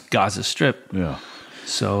 This is Gaza Strip. Yeah.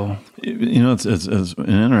 So, you know, it's an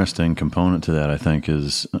interesting component to that, I think,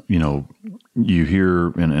 is, you know, you hear,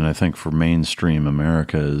 and I think for mainstream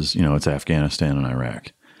America is, you know, it's Afghanistan and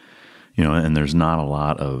Iraq, you know, and there's not a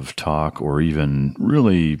lot of talk or even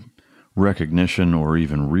really recognition or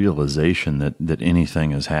even realization that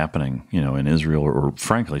anything is happening, you know, in Israel or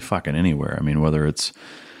frankly, fucking anywhere. I mean, whether it's,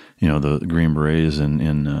 you know, the Green Berets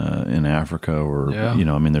in Africa or, you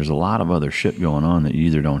know, I mean, there's a lot of other shit going on that you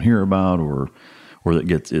either don't hear about or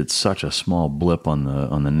that it's such a small blip on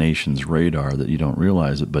the nation's radar that you don't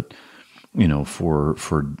realize it. But, you know, for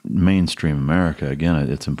mainstream America, again,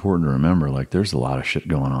 it's important to remember, like, there's a lot of shit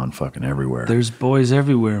going on fucking everywhere. There's boys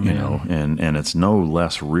everywhere, man. You know, and it's no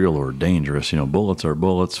less real or dangerous. You know, bullets are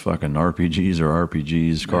bullets, fucking RPGs are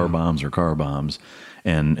RPGs, car bombs are car bombs.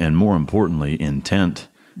 And more importantly, intent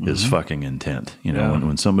is fucking intent. You know,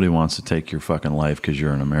 when somebody wants to take your fucking life because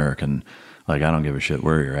you're an American, like, I don't give a shit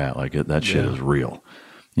where you're at. Like, that shit is real,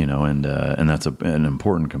 you know, and that's an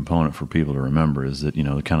important component for people to remember is that, you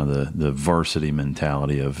know, kind of the varsity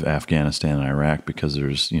mentality of Afghanistan and Iraq, because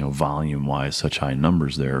there's, you know, volume wise, such high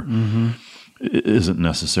numbers there, isn't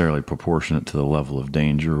necessarily proportionate to the level of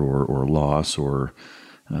danger or loss or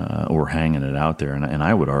hanging it out there. And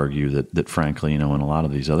I would argue that frankly, you know, in a lot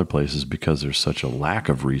of these other places, because there's such a lack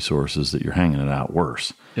of resources, that you're hanging it out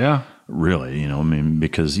worse. Yeah. Really, you know, I mean,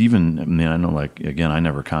 because I know, like, again, I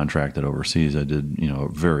never contracted overseas. I did, you know,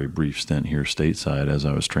 a very brief stint here stateside as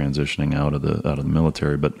I was transitioning out of the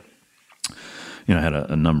military. But, you know, I had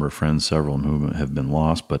a number of friends, several of whom have been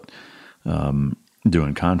lost, but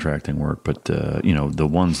doing contracting work. But, you know, the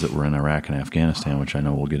ones that were in Iraq and Afghanistan, which I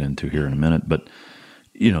know we'll get into here in a minute, but,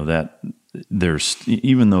 you know, that there's,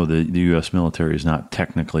 even though the U.S. military is not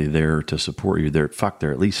technically there to support you, they're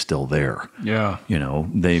at least still there. Yeah. You know,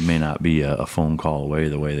 they may not be a phone call away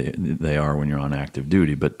the way they are when you're on active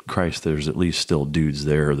duty, but Christ, there's at least still dudes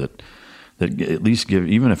there that at least give,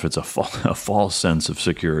 even if it's a false sense of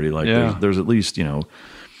security, like there's at least, you know,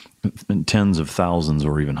 tens of thousands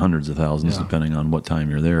or even hundreds of thousands, depending on what time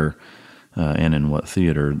you're there. And in what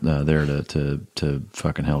theater there to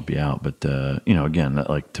fucking help you out. But you know, again,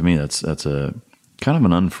 like, to me, that's a kind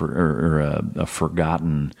of a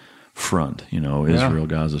forgotten front. You know, Israel,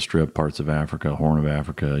 Gaza Strip, parts of Africa, Horn of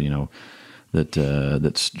Africa. You know,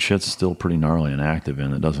 that shit's still pretty gnarly and active,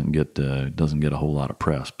 and it doesn't get a whole lot of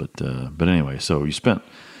press. But anyway, so you spent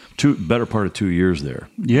better part of 2 years there.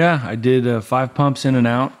 Yeah, I did 5 pumps in and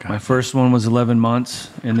out. God. My first one was 11 months,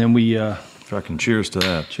 and then we. Fucking cheers to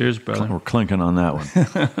that. Cheers, brother. We're clinking on that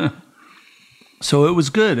one. So it was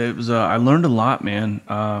good. It was. I learned a lot, man.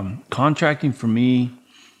 Contracting for me,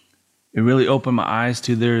 it really opened my eyes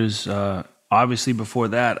to. There's obviously before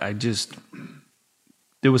that, I just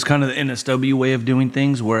there was kind of the NSW way of doing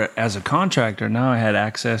things, where as a contractor, now I had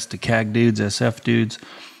access to CAG dudes, SF dudes.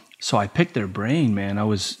 So I picked their brain, man. It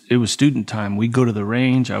was student time. We'd go to the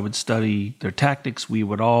range. I would study their tactics. We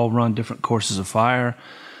would all run different courses of fire.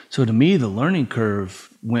 So to me, the learning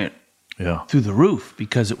curve went through the roof,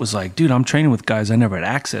 because it was like, dude, I'm training with guys I never had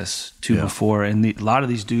access to before. And a lot of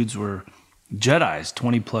these dudes were Jedis,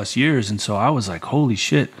 20 plus years. And so I was like, holy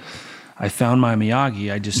shit, I found my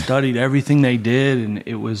Miyagi. I just studied everything they did. And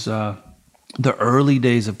it was the early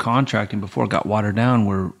days of contracting before it got watered down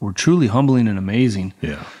were truly humbling and amazing.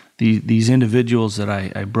 Yeah. These individuals that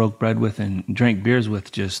I broke bread with and drank beers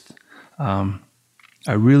with, just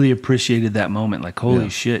I really appreciated that moment. Like, holy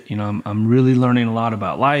shit, you know, I'm really learning a lot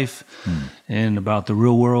about life and about the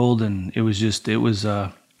real world. And it was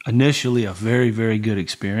initially a very, very good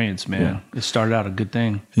experience, man. Yeah. It started out a good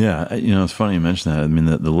thing. Yeah, you know, it's funny you mention that. I mean,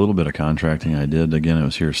 the little bit of contracting I did, again, it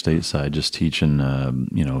was here stateside, just teaching,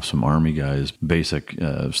 you know, some Army guys basic,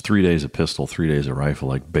 it was 3 days of pistol, 3 days of rifle,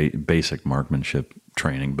 like basic marksmanship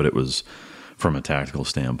training, but it was from a tactical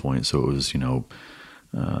standpoint. So it was, you know,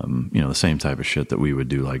 the same type of shit that we would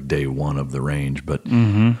do like day one of the range. But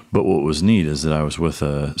but what was neat is that I was with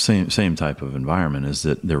a same type of environment, is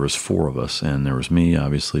that there was 4 of us, and there was me,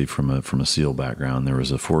 obviously from a SEAL background. There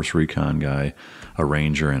was a Force Recon guy, a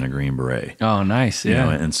Ranger, and a Green Beret. Oh, nice. Yeah. You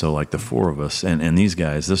know, and so like the 4 of us, and these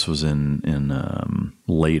guys, this was in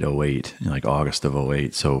late 08, like August of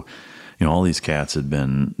 08. So, you know, all these cats had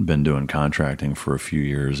been doing contracting for a few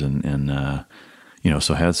years, and you know,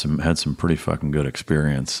 so had some pretty fucking good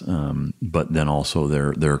experience. But then also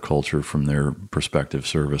their culture from their prospective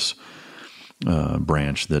service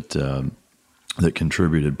branch that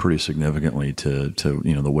contributed pretty significantly to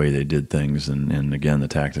you know, the way they did things, and again the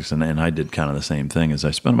tactics. And I did kind of the same thing. As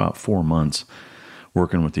I spent about 4 months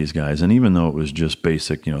working with these guys, and even though it was just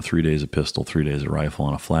basic, you know, 3 days of pistol, 3 days of rifle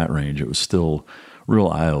on a flat range, it was still real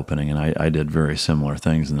eye-opening. And I did very similar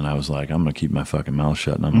things, and then I was like, I'm going to keep my fucking mouth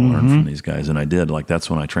shut, and I'm going to learn from these guys. And I did. Like, that's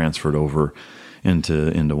when I transferred over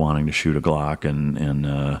into wanting to shoot a Glock,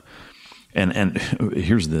 and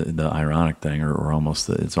here's the ironic thing, or almost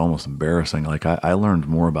it's almost embarrassing. Like, I learned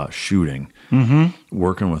more about shooting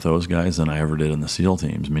working with those guys than I ever did in the SEAL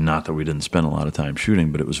teams. I mean, not that we didn't spend a lot of time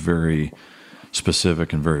shooting, but it was very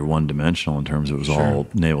specific and very one-dimensional in terms of, it was all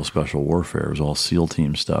naval special warfare. It was all SEAL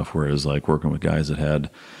team stuff, whereas like working with guys that had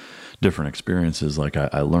different experiences, like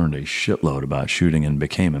I learned a shitload about shooting and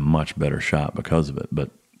became a much better shot because of it.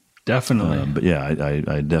 But definitely. But yeah,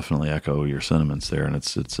 I definitely echo your sentiments there, and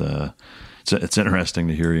it's interesting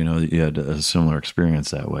to hear, you know, that you had a similar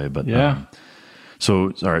experience that way. But yeah.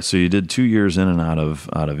 So, all right. So you did 2 years in and out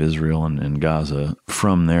of Israel and Gaza.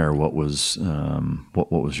 From there, what was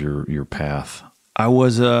your path? I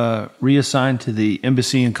was reassigned to the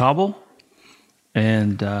embassy in Kabul,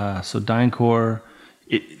 and so DynCorp.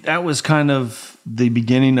 That was kind of the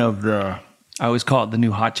beginning of I always call it the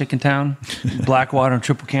new hot chicken town. Blackwater and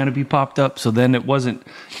Triple Canopy popped up. So then it wasn't.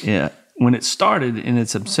 Yeah, when it started in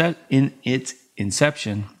its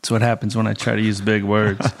inception. That's what happens when I try to use big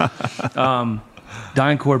words.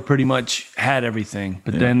 DynCorp pretty much had everything,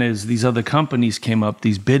 but then as these other companies came up,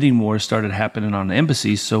 these bidding wars started happening on the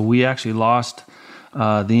embassies. So we actually lost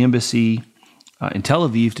the embassy in Tel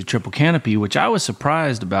Aviv to Triple Canopy, which I was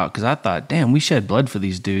surprised about, because I thought, damn, we shed blood for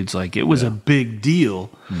these dudes. Like, it was a big deal.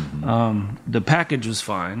 The package was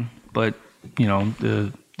fine, but you know,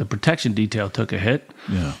 the protection detail took a hit.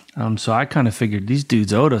 Yeah. So I kind of figured these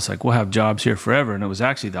dudes owed us, like, we'll have jobs here forever. And it was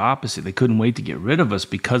actually the opposite. They couldn't wait to get rid of us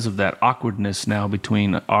because of that awkwardness now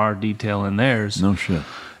between our detail and theirs. No shit.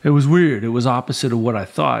 It was weird. It was opposite of what I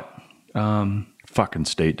thought. Fucking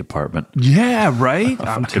State Department. Yeah, right?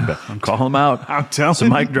 Call them out. I'm telling it's a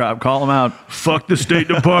mic drop. Call them out. Fuck the State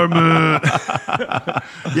Department.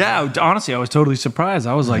 Yeah, honestly, I was totally surprised.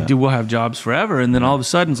 I was like, dude, we'll have jobs forever. And then all of a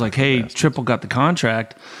sudden, it's like, hey, Triple got the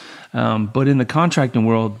contract. But in the contracting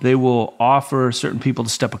world, they will offer certain people to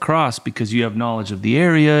step across because you have knowledge of the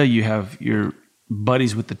area, you have your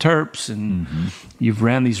buddies with the Terps, and you've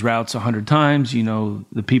ran these routes 100 times, you know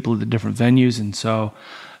the people at the different venues. And so,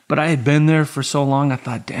 but I had been there for so long, I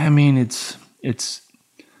thought, damn, I mean,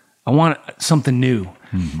 I want something new.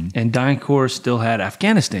 And DynCorp still had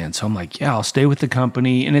Afghanistan. So I'm like, yeah, I'll stay with the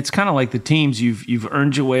company. And it's kind of like the teams. You've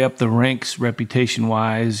earned your way up the ranks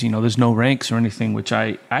reputation-wise. You know, there's no ranks or anything, which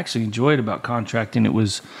I actually enjoyed about contracting. It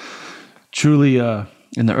was truly,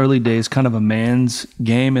 in the early days, kind of a man's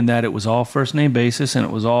game, in that it was all first-name basis, and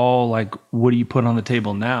it was all like, what do you put on the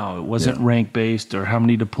table now? It wasn't rank-based or how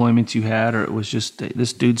many deployments you had, or it was just,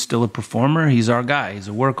 this dude's still a performer. He's our guy. He's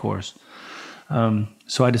a workhorse.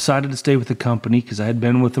 So I decided to stay with the company because I had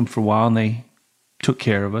been with them for a while, and they took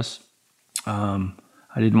care of us.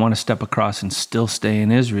 I didn't want to step across and still stay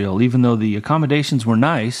in Israel, even though the accommodations were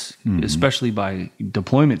nice, especially by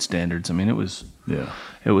deployment standards. I mean, it was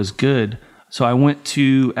good. So I went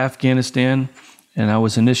to Afghanistan, and I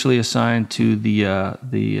was initially assigned to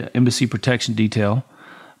the Embassy Protection Detail.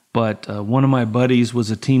 But one of my buddies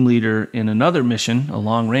was a team leader in another mission, a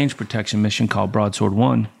long-range protection mission called Broadsword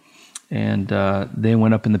 1. And they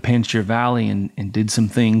went up in the Panjshir Valley and did some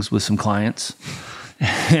things with some clients.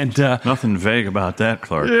 And nothing vague about that,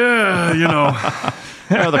 Clark. Yeah,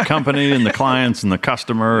 The company and the clients and the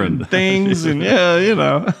customer and things and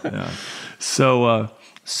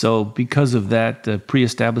So because of that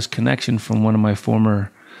pre-established connection from one of my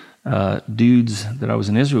former dudes that I was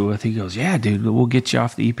in Israel with, he goes, "Yeah, dude, we'll get you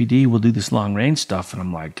off the EPD. We'll do this long range stuff." And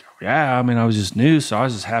I'm like, "Yeah." I mean, I was just new, so I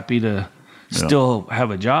was just happy to still have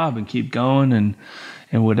a job and keep going and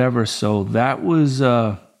whatever. So that was.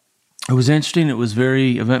 It was interesting. It was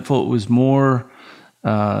very eventful. It was more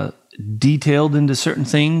detailed into certain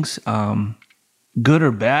things, good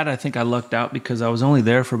or bad. I think I lucked out because I was only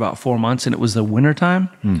there for about 4 months, and it was the wintertime.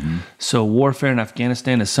 So warfare in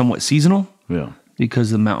Afghanistan is somewhat seasonal because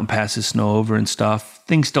the mountain passes snow over and stuff.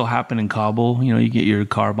 Things still happen in Kabul. You get your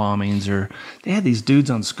car bombings, or they had these dudes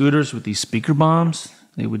on scooters with these speaker bombs.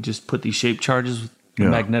 They would just put these shape charges with a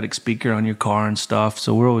magnetic speaker on your car and stuff.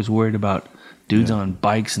 So we're always worried about dudes on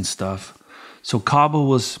bikes and stuff. So Kabul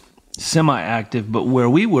was semi-active, but where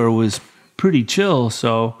we were was pretty chill.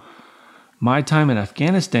 So my time in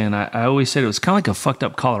Afghanistan, I always said it was kind of like a fucked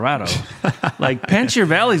up Colorado. Like Panjshir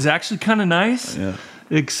Valley is actually kind of nice,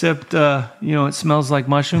 except, it smells like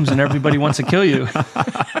mushrooms and everybody wants to kill you.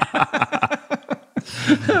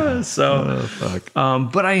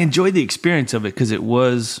 But I enjoyed the experience of it because it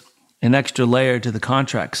was an extra layer to the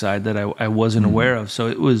contract side that I wasn't aware of. So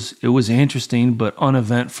it was interesting, but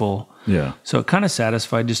uneventful. Yeah. So it kind of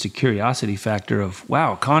satisfied just a curiosity factor of,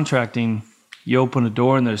 wow, contracting, you open a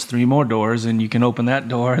door and there's 3 more doors, and you can open that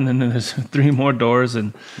door and then there's 3 more doors,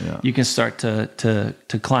 and you can start to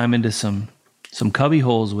climb into some cubby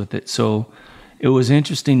holes with it. So it was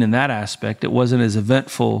interesting in that aspect. It wasn't as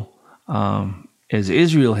eventful as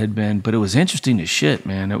Israel had been, but it was interesting as shit,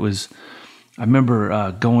 man. I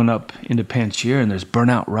remember going up into Panjshir, and there's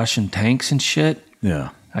burnout Russian tanks and shit. Yeah.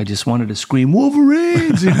 I just wanted to scream,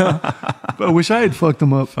 "Wolverines!" But I wish I had fucked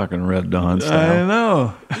them up. Fucking Red Dawn style. I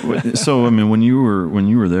know. So, I mean, when you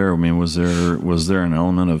were there, I mean, was there an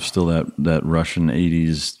element of still that Russian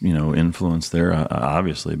 80s, influence there?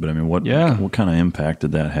 Obviously, but I mean, what kind of impact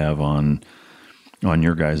did that have on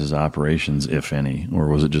your guys' operations, if any? Or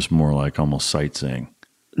was it just more like almost sightseeing?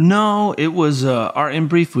 No, it was, our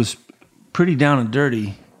in-brief was pretty down and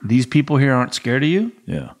dirty. These people here aren't scared of you.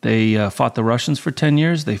 Yeah. They fought the Russians for 10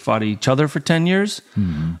 years. They fought each other for 10 years.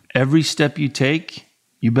 Every step you take,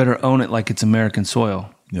 you better own it like it's American soil.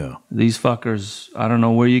 Yeah. These fuckers, I don't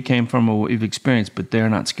know where you came from or what you've experienced, but they're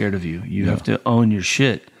not scared of you. You have to own your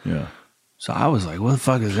shit. Yeah. So I was like, what the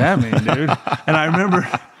fuck does that mean, dude? And I remember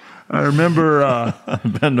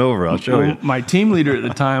bend over, I'll show you. My team leader at the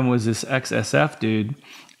time was this ex-SF dude,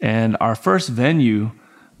 and our first venue,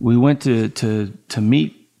 we went to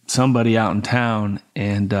meet somebody out in town,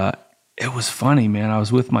 and it was funny, man. I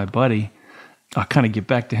was with my buddy. I'll kind of get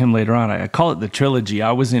back to him later on. I call it the trilogy.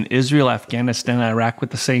 I was in Israel, Afghanistan, Iraq with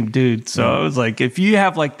the same dude. So I was like, if you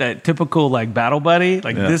have like that typical like battle buddy,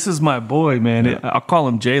 like this is my boy, man. I'll call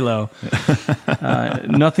him J-Lo.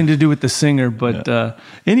 Nothing to do with the singer. But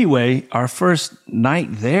anyway, our first night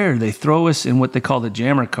there, they throw us in what they call the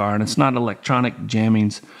jammer car. And it's not electronic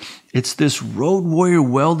jammings. It's this Road Warrior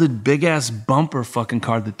welded big ass bumper fucking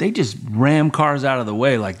car that they just ram cars out of the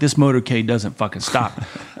way. Like this motorcade doesn't fucking stop.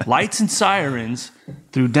 Lights and sirens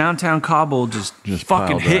through downtown Kabul, just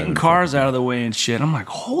fucking hitting cars out of the way and shit. I'm like,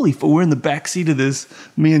 holy fuck, we're in the backseat of this.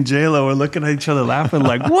 Me and J-Lo are looking at each other laughing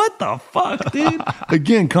like, what the fuck, dude?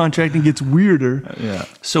 Again, contracting gets weirder. Yeah.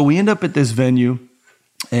 So we end up at this venue,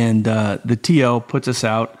 and the TL puts us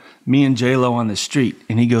out. Me and J-Lo on the street,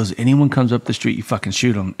 and he goes, anyone comes up the street, you fucking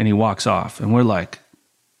shoot him, and he walks off. And we're like,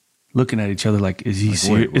 looking at each other like, is he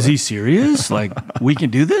serious? Like, we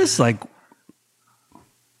can do this? Like,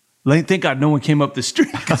 thank God no one came up the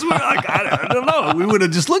street, because we're like, I don't know. We would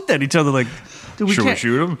have just looked at each other like, should we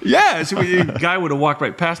shoot him? Yeah. So the guy would have walked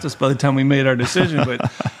right past us by the time we made our decision.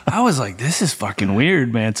 But I was like, this is fucking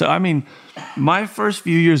weird, man. So, I mean, my first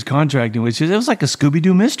few years contracting, it was like a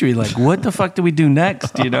Scooby-Doo mystery. Like, what the fuck do we do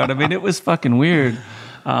next? You know what I mean? It was fucking weird.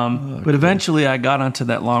 But eventually I got onto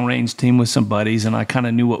that long-range team with some buddies, and I kind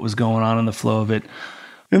of knew what was going on in the flow of it.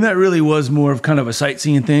 And that really was more of kind of a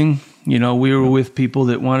sightseeing thing. You know, we were with people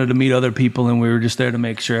that wanted to meet other people, and we were just there to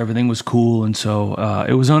make sure everything was cool. And so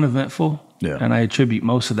it was uneventful. Yeah. And I attribute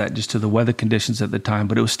most of that just to the weather conditions at the time.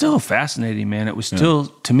 But it was still fascinating, man. It was still,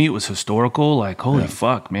 to me, it was historical. Like, holy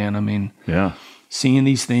fuck, man. I mean, seeing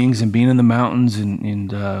these things and being in the mountains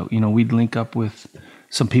and you know, we'd link up with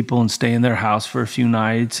some people and stay in their house for a few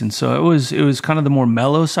nights. And so it was kind of the more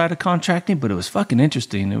mellow side of contracting, but it was fucking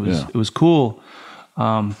interesting. It was cool.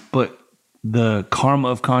 But the karma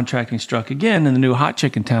of contracting struck again, and the new hot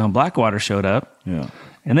chick in town, Blackwater, showed up. Yeah.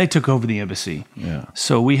 And they took over the embassy. Yeah.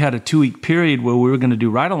 So we had a 2-week period where we were going to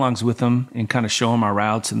do ride-alongs with them and kind of show them our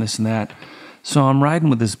routes and this and that. So I'm riding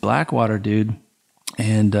with this Blackwater dude,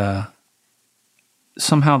 and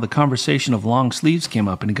somehow the conversation of long sleeves came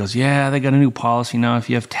up, and he goes, yeah, they got a new policy now. If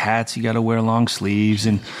you have tats, you got to wear long sleeves,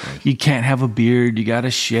 and you can't have a beard. You got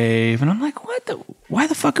to shave. And I'm like, why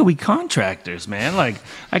the fuck are we contractors, man? Like,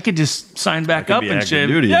 I could just sign back up and shave.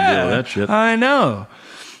 Duty and deal with that shit. I know.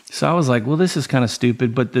 So I was like, well, this is kind of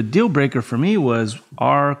stupid. But the deal breaker for me was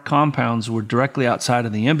our compounds were directly outside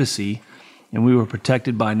of the embassy, and we were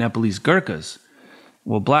protected by Nepalese Gurkhas.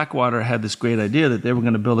 Well, Blackwater had this great idea that they were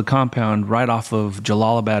going to build a compound right off of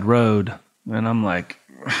Jalalabad Road. And I'm like,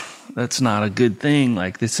 that's not a good thing.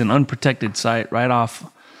 Like, it's an unprotected site right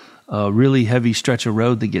off a really heavy stretch of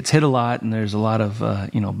road that gets hit a lot, and there's a lot of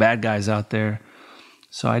bad guys out there.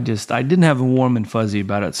 So I didn't have a warm and fuzzy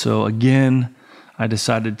about it. So again, I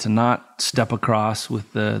decided to not step across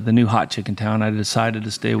with the new hot chick in town. I decided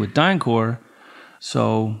to stay with DynCorp.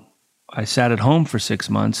 So I sat at home for 6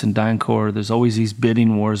 months, and DynCorp, there's always these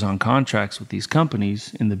bidding wars on contracts with these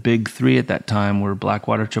companies, and the big three at that time were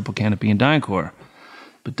Blackwater, Triple Canopy, and DynCorp.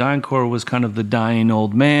 But DynCorp was kind of the dying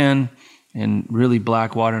old man, and really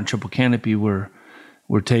Blackwater and Triple Canopy were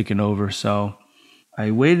taking over. So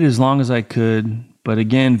I waited as long as I could, but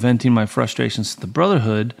again, venting my frustrations to the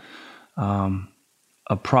Brotherhood,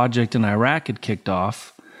 a project in Iraq had kicked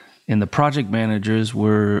off, and the project managers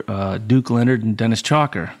were Duke Leonard and Dennis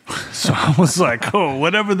Chalker. So I was like, oh,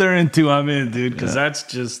 whatever they're into, I'm in, dude, because that's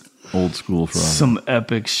just old school for some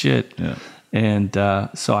epic shit. Yeah. And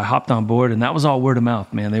so I hopped on board, and that was all word of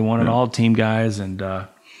mouth, man. They wanted all team guys, and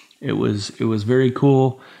it was very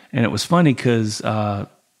cool. And it was funny because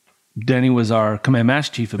Denny was our command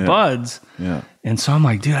master chief at Buds. Yeah. And so I'm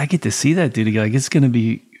like, dude, I get to see that dude again. Like, it's going to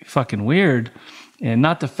be fucking weird. And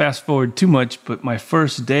not to fast forward too much, but my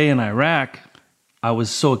first day in Iraq, I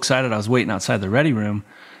was so excited. I was waiting outside the ready room,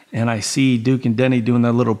 and I see Duke and Denny doing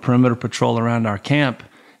their little perimeter patrol around our camp,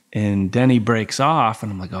 and Denny breaks off,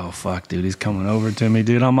 and I'm like, oh, fuck, dude, he's coming over to me,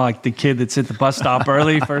 dude. I'm like the kid that's at the bus stop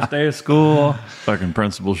early, first day of school. Fucking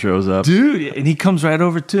principal shows up. Dude, and he comes right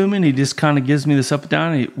over to me, and he just kind of gives me this up and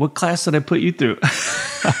down. What class did I put you through?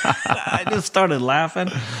 I just started laughing.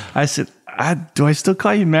 I said, do I still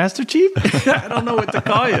call you Master Chief? I don't know what to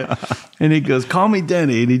call you. And he goes, call me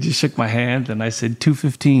Denny. And he just shook my hand. And I said,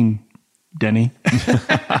 215, Denny.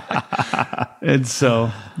 And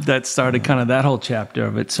so that started kind of that whole chapter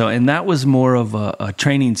of it. So, and that was more of a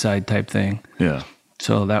training side type thing. Yeah.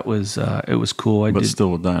 So that was, it was cool. But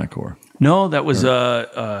still with DynCorp. No, that was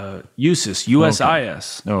USIS,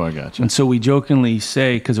 USIS. Okay. Oh, I got you. And so we jokingly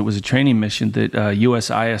say, because it was a training mission, that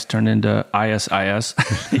USIS turned into ISIS.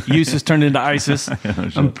 USIS turned into ISIS.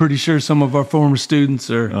 I'm pretty sure some of our former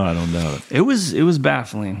students are. Oh, I don't doubt it. It was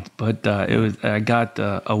baffling, but I got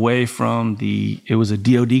away from it was a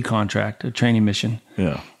DoD contract, a training mission.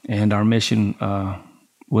 Yeah. And our mission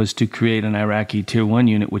was to create an Iraqi Tier 1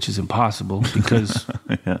 unit, which is impossible because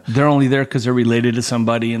they're only there because they're related to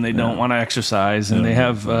somebody and they don't want to exercise, and they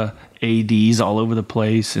have ADs all over the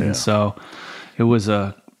place. And so it was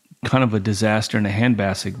a kind of a disaster in a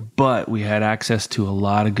handbasket, but we had access to a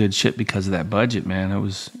lot of good shit because of that budget, man. It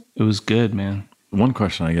was good, man. One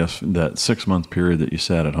question, I guess, that 6-month period that you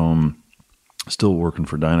sat at home still working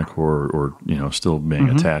for DynCorp or still being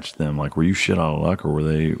attached to them, like, were you shit out of luck, or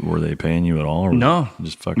were they paying you at all? Or no,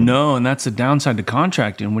 just fucking no. And that's the downside to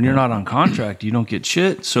contracting. When you're not on contract, you don't get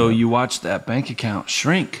shit. So you watch that bank account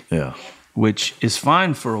shrink. Yeah. Which is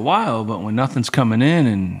fine for a while, but when nothing's coming in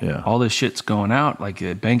and all this shit's going out, like,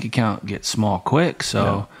 the bank account gets small quick.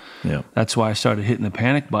 So that's why I started hitting the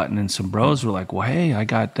panic button, and some bros were like, well, hey, I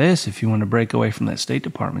got this if you want to break away from that State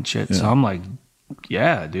Department shit. Yeah. So I'm like,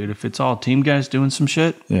 yeah, dude, if it's all team guys doing some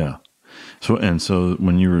shit. Yeah. So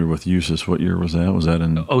when you were with USIS, what year was that? Was that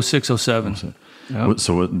in 06, 07? Yep.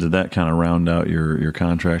 So did that kind of round out your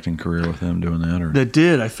contracting career with them doing that? Or? That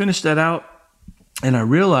did. I finished that out, and I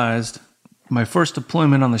realized my first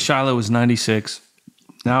deployment on the Shiloh was 96.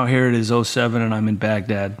 Now here it is 07, and I'm in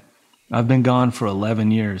Baghdad. I've been gone for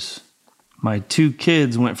 11 years. my 2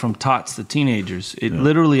 kids went from tots to teenagers. It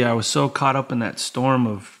literally, I was so caught up in that storm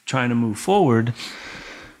of trying to move forward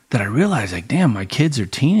that I realized, like, damn, my kids are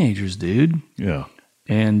teenagers, dude. Yeah.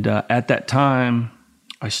 And at that time,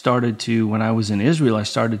 when I was in Israel, I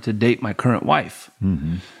started to date my current wife.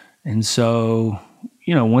 Mm-hmm. And so,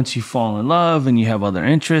 once you fall in love and you have other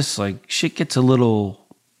interests, like, shit gets a little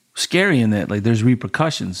scary in that. Like, there's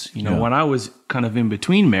repercussions. When I was kind of in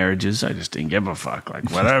between marriages, I just didn't give a fuck.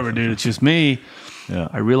 Like, whatever, dude, it's just me. Yeah.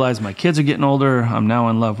 I realized my kids are getting older. I'm now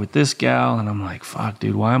in love with this gal. And I'm like, fuck,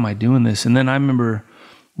 dude, why am I doing this? And then I remember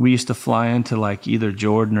we used to fly into like either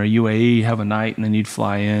Jordan or UAE, have a night, and then you'd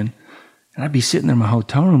fly in. And I'd be sitting there in my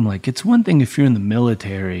hotel room. Like, it's one thing if you're in the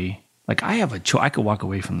military. Like, I have a choice. I could walk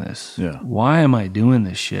away from this. Yeah. Why am I doing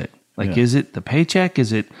this shit? Like, is it the paycheck?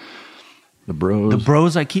 Is it the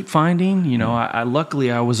bros I keep finding? I luckily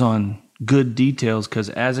I was on good details, because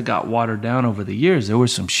as it got watered down over the years, there were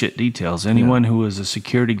some shit details. Anyone who was a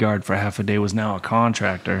security guard for half a day was now a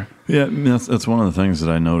contractor. Yeah, I mean, that's one of the things that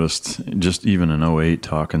I noticed just even in 2008,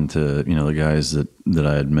 talking to the guys that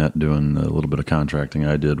I had met doing the little bit of contracting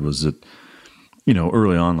I did, was that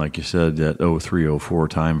early on, like you said, that 2003, 2004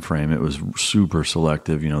 time frame, it was super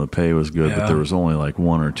selective. The pay was good, but there was only like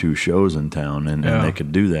 1 or 2 shows in town, and they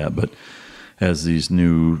could do that. But as these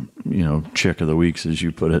new, chick of the weeks, as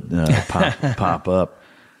you put it, pop up,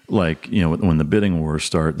 like, when the bidding wars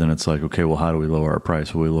start, then it's like, okay, well, how do we lower our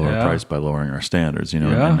price? Well, we lower our price by lowering our standards, and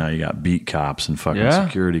now you got beat cops and fucking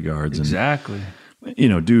security guards. Exactly. And,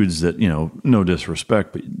 dudes that, no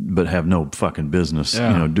disrespect, but have no fucking business,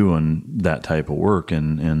 doing that type of work,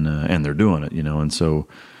 and they're doing it, and so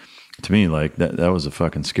to me, like, that was a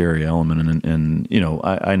fucking scary element. And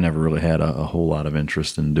I never really had a whole lot of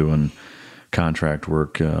interest in doing contract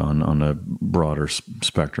work on a broader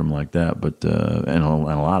spectrum like that, but and a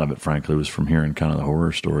lot of it, frankly, was from hearing kind of the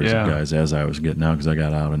horror stories of guys as I was getting out, because I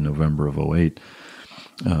got out in November of 2008.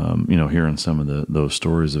 Hearing some of those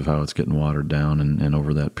stories of how it's getting watered down, and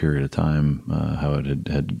over that period of time, how it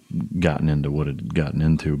had gotten into what it had gotten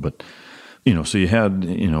into. But so you had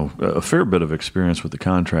a fair bit of experience with the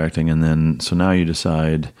contracting, and then so now you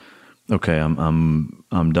decide, okay, I'm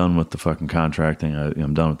done with the fucking contracting.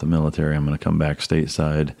 I'm done with the military. I'm going to come back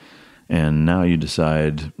stateside, and now you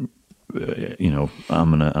decide, I'm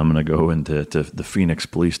gonna go into the Phoenix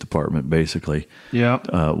Police Department, basically. Yeah.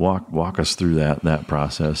 Walk us through that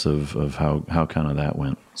process of how kind of that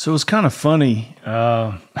went. So it was kind of funny.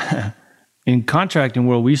 In contracting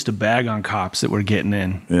world, we used to bag on cops that were getting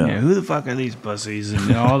in. Yeah. Who the fuck are these pussies,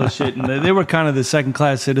 and all the shit. And they were kind of the second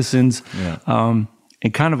class citizens. Yeah.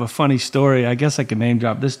 And kind of a funny story, I guess I can name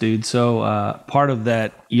drop this dude. So part of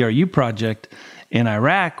that ERU project in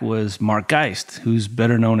Iraq was Mark Geist, who's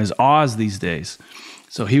better known as Oz these days.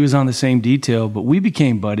 So he was on the same detail, but we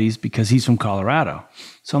became buddies because he's from Colorado.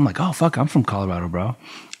 So I'm like, oh, fuck, I'm from Colorado, bro.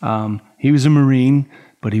 He was a Marine,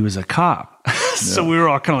 but he was a cop. So we were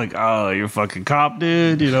all kind of like, oh, you're a fucking cop,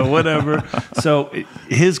 dude, whatever. So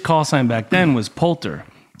his call sign back then was Polter,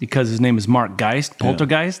 because his name is Mark Geist,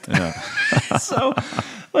 Poltergeist. Yeah. So,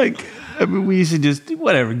 like, I mean, we used to just,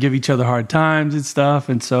 whatever, give each other hard times and stuff.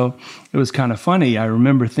 And so it was kind of funny. I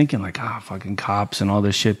remember thinking, like, fucking cops and all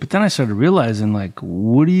this shit. But then I started realizing, like,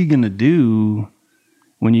 what are you going to do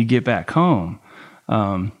when you get back home?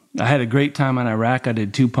 I had a great time in Iraq. I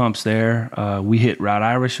did 2 pumps there. We hit Route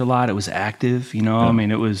Irish a lot. It was active, I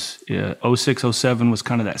mean, it was 06, 07 was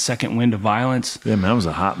kind of that second wind of violence. Yeah, man, that was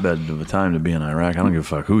a hotbed of a time to be in Iraq. I don't give a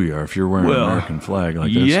fuck who you are. If you're wearing an American flag,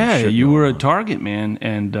 like, there's some shit you were a on. Target, man.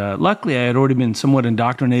 And luckily, I had already been somewhat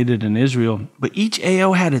indoctrinated in Israel. But each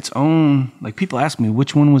AO had its own, like, people ask me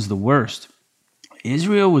which one was the worst.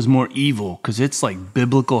 Israel was more evil because it's like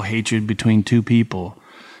biblical hatred between 2 people.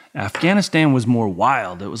 Afghanistan was more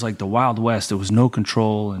wild. It was like the Wild West. There was no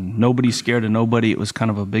control, and nobody scared of nobody. It was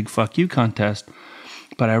kind of a big fuck you contest.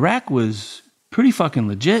 But Iraq was pretty fucking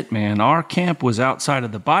legit, man. Our camp was outside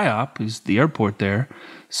of the BIOP, is the airport there.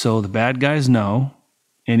 So the bad guys know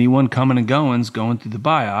anyone coming and going's going through the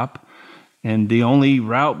BIOP. And the only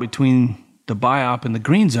route between the BIOP and the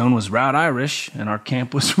green zone was Route Irish, and our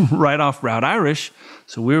camp was right off Route Irish.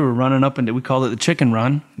 So we were running up we called it the chicken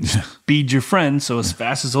run. Speed your friend. So as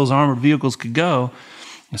fast as those armored vehicles could go,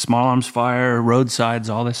 small arms fire, roadsides,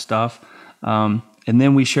 all this stuff. And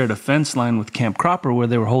then we shared a fence line with Camp Cropper where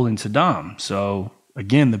they were holding Saddam. So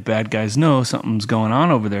again, the bad guys know something's going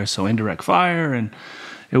on over there. So indirect fire, and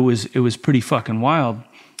it was pretty fucking wild.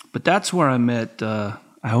 But that's where I met,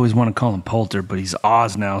 I always want to call him Polter, but he's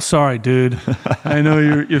Oz now. Sorry, dude. I know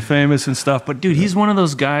you're famous and stuff, but dude, he's one of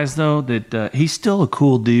those guys though that he's still a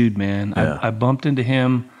cool dude, man. Yeah. I bumped into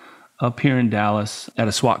him up here in Dallas at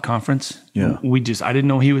a SWAT conference. Yeah. I didn't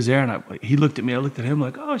know he was there, and he looked at me. I looked at him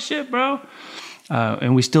like, oh shit, bro.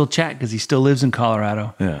 And we still chat because he still lives in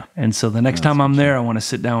Colorado. Yeah. And so the next time I'm there, I want to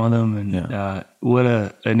sit down with him. And what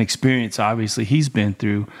an experience, obviously, he's been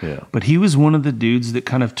through. Yeah. But he was one of the dudes that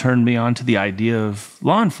kind of turned me on to the idea of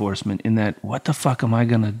law enforcement, in that, what the fuck am I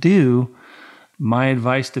going to do? My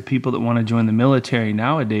advice to people that want to join the military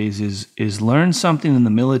nowadays is learn something in the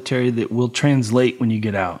military that will translate when you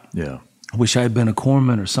get out. Yeah. I wish I had been a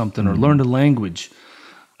corpsman or something, or learned a language.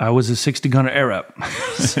 I was a 60-gunner air rep.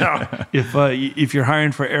 So if you're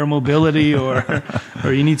hiring for air mobility or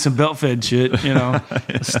you need some belt fed shit, you know,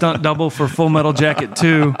 a stunt double for Full Metal Jacket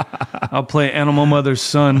 2, I'll play Animal Mother's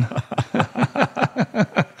son.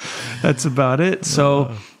 That's about it.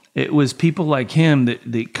 So it was people like him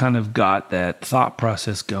that kind of got that thought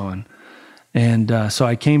process going. And so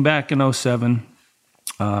I came back in 2007.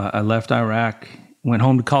 I left Iraq. Went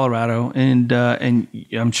home to Colorado, and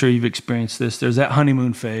I'm sure you've experienced this. There's that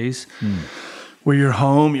honeymoon phase where you're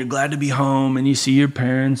home, you're glad to be home, and you see your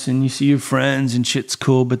parents and you see your friends, and shit's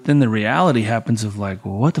cool. But then the reality happens of like,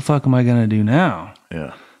 well, what the fuck am I gonna do now?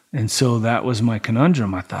 Yeah. And so that was my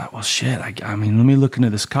conundrum. I thought, well, shit. I mean, let me look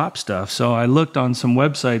into this cop stuff. So I looked on some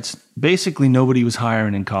websites. Basically, nobody was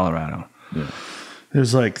hiring in Colorado. Yeah.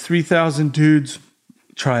 There's like 3,000 dudes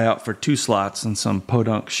try out for 2 slots in some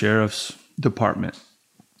podunk sheriff's department.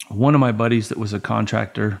 One of my buddies that was a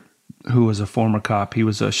contractor who was a former cop, he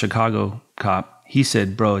was a Chicago cop, he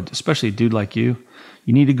said, bro, especially a dude like you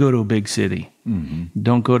need to go to a big city. Mm-hmm.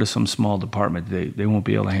 Don't go to some small department. They won't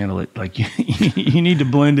be able to handle it. Like you need to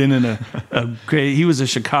blend in a great, he was a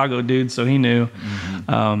Chicago dude, so he knew.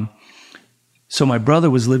 Mm-hmm. So my brother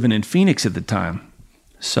was living in Phoenix at the time.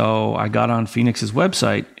 So I got on Phoenix's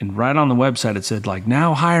website, and right on the website it said, like,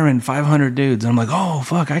 now hiring 500 dudes. And I'm like, oh,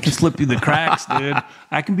 fuck, I can slip through the cracks, dude.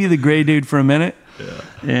 I can be the gray dude for a minute. Yeah.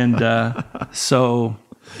 And so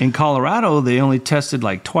in Colorado, they only tested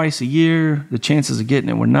like twice a year. The chances of getting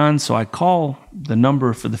it were none. So I call the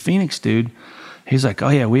number for the Phoenix dude. He's like, oh,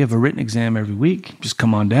 yeah, we have a written exam every week. Just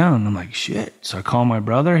come on down. And I'm like, shit. So I call my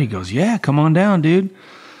brother. He goes, yeah, come on down, dude.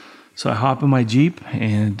 So I hop in my Jeep,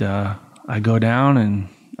 and I go down, and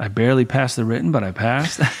I barely passed the written, but I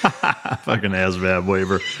passed. Fucking ASVAB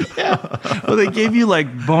waiver. Yeah. Well, they gave you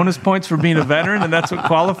like bonus points for being a veteran, and that's what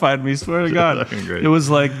qualified me. Swear to God. Great. It was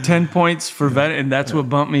like 10 points for veteran, and that's what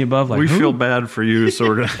bumped me above. Like, we feel bad for you, so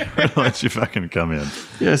we're gonna let you fucking come in.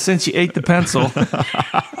 Yeah, since you ate the pencil.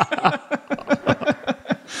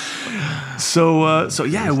 So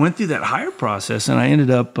yeah, I went through that hire process, and I ended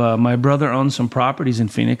up. My brother owned some properties in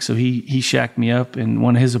Phoenix, so he shacked me up in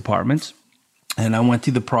one of his apartments, and I went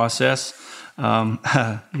through the process.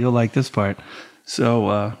 You'll like this part.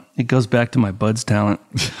 So it goes back to my Bud's talent.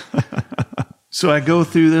 So I go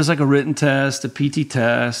through. There's like a written test, a PT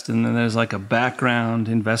test, and then there's like a background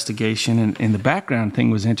investigation. And the background thing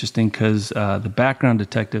was interesting because the background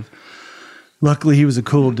detective. Luckily, he was a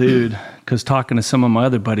cool dude, because talking to some of my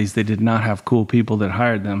other buddies, they did not have cool people that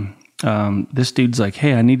hired them. This dude's like,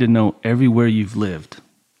 hey, I need to know everywhere you've lived.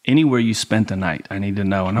 Anywhere you spent the night, I need to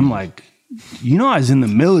know. And I'm like, you know, I was in the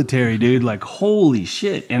military, dude. Like, holy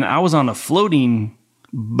shit. And I was on a floating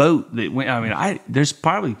boat that went, there's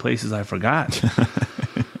probably places I forgot.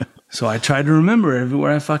 So I tried to remember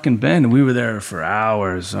everywhere I fucking been. And we were there for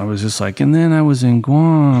hours. I was just like, and then I was in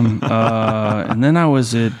Guam. And then I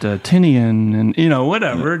was at Tinian, and, you know,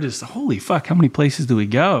 whatever. Just, holy fuck, how many places do we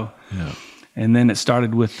go? Yeah. And then it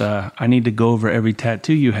started with, I need to go over every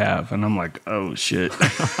tattoo you have. And I'm like, oh, shit.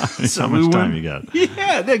 So how much time you got?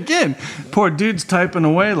 Yeah, again, poor dude's typing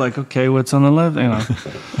away like, okay, what's on the left? You know.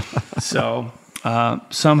 So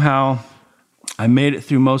somehow I made it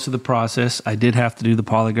through most of the process. I did have to do the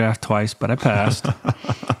polygraph twice, but I passed.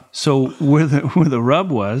 So where the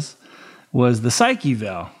rub was the psych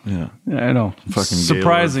eval. Yeah. I know. Fucking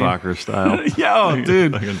surprising. Gaylord Fokker style. Yeah, oh,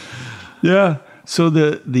 dude. Yeah. So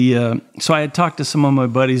so I had talked to some of my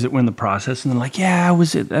buddies that were in the process, and they're like, yeah, I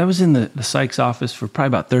was in the psych's office for probably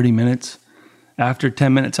about 30 minutes. After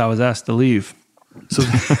 10 minutes, I was asked to leave. So,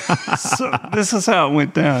 so this is how it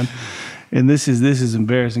went down. And this is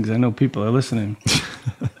embarrassing because I know people are listening.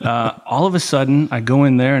 All of a sudden, I go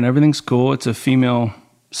in there and everything's cool. It's a female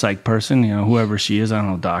psych person, you know, whoever she is, I don't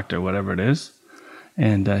know, doctor, whatever it is.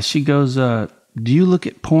 And she goes, do you look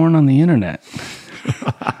at porn on the internet?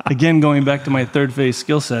 Again, going back to my third phase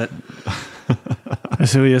skill set. I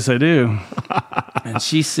said, well, yes, I do. And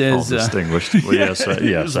she says... All distinguished. Well, yes,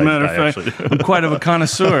 as a matter of fact, I'm quite of a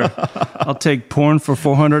connoisseur. I'll take porn for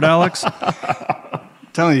 $400, Alex.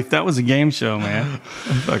 telling you, if that was a game show, man.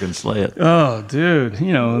 Fucking slay it. Oh, dude.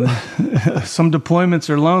 Some deployments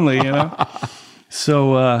are lonely,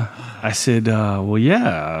 So I said, well,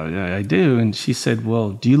 yeah, I do. And she said, well,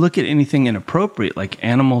 do you look at anything inappropriate, like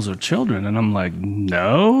animals or children? And I'm like,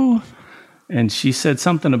 no. And she said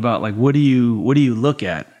something about, like, what do you look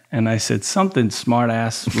at? And I said something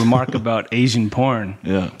smart-ass remark about Asian porn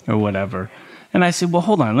or whatever. And I said, well,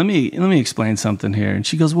 hold on, let me explain something here. And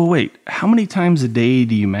she goes, well, wait, how many times a day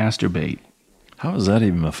do you masturbate? How is that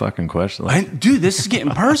even a fucking question? Dude, this is getting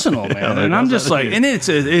personal, man. And I'm just like, and it's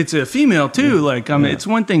a female too. Like, I mean, it's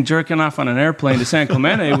one thing jerking off on an airplane to San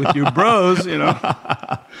Clemente with your bros,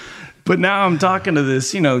 But now I'm talking to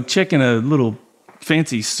this, chick in a little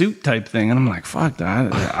fancy suit type thing, and I'm like, fuck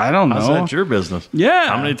that. I don't know. How's that your business? Yeah.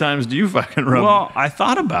 How many times do you fucking rub? Well, I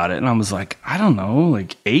thought about it, and I was like, I don't know,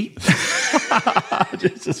 like 8.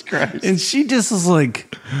 Jesus Christ. And she just was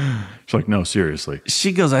like, she's like, no, seriously.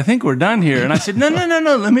 She goes, I think we're done here. And I said, no,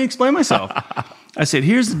 let me explain myself. I said,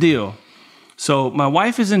 here's the deal. So my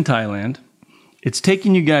wife is in Thailand. It's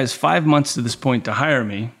taken you guys 5 months to this point to hire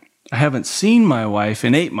me. I haven't seen my wife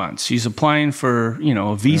in 8 months. She's applying for,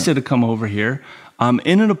 a visa to come over here. I'm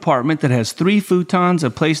in an apartment that has 3 futons,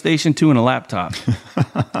 a PlayStation 2, and a laptop.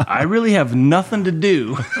 I really have nothing to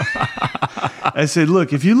do. I said,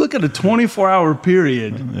 look, if you look at a 24-hour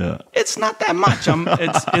period, it's not that much.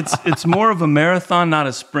 It's more of a marathon, not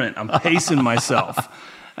a sprint. I'm pacing myself.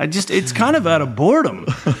 It's kind of out of boredom.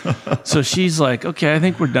 So she's like, okay, I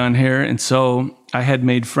think we're done here. And so I had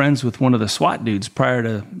made friends with one of the SWAT dudes prior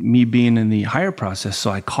to me being in the hire process. So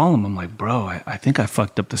I call him. I'm like, bro, I think I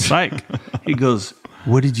fucked up the psych. He goes,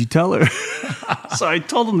 what did you tell her? So I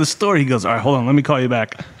told him the story. He goes, all right, hold on, let me call you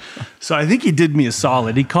back. So I think he did me a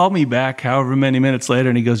solid. He called me back however many minutes later,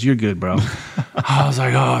 and he goes, you're good, bro. I was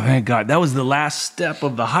like, oh, thank God. That was the last step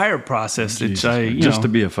of the hire process. Just to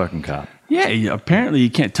be a fucking cop. Yeah, apparently you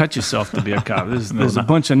can't touch yourself to be a cop. There's a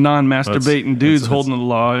bunch of non-masturbating dudes holding the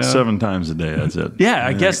law. 7 times a day, that's it. Yeah,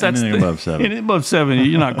 I guess that's anything above 7. Anything above 7,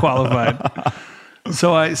 you're not qualified.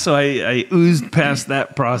 So I oozed past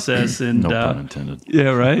that process, and no pun intended.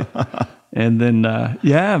 Yeah, right. And then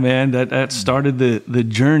man, that started the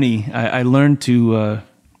journey. I learned to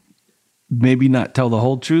maybe not tell the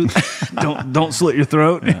whole truth. don't slit your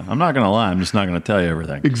throat. Yeah, I'm not gonna lie. I'm just not gonna tell you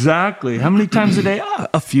everything. Exactly. How many times a day?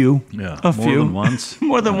 A few. Yeah, a more few. Than once.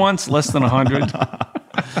 More than once. Less than 100.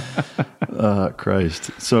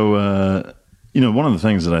 Christ. So one of the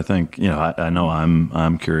things that I think I know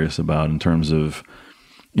I'm curious about in terms of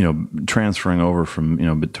transferring over from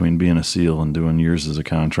between being a SEAL and doing years as a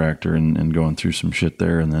contractor and going through some shit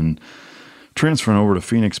there, and then transferring over to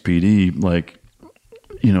Phoenix PD, like.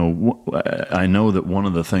 I know that one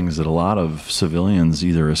of the things that a lot of civilians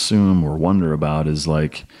either assume or wonder about is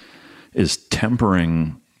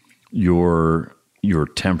tempering your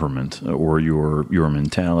temperament or your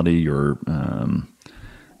mentality, your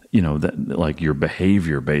your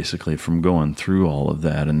behavior, basically, from going through all of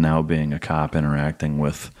that and now being a cop interacting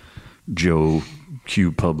with Joe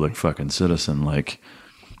Q public fucking citizen,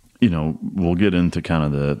 we'll get into kind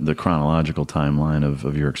of the chronological timeline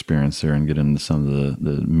of your experience there and get into some of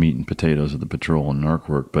the meat and potatoes of the patrol and narc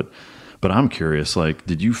work. But I'm curious,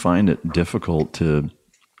 did you find it difficult to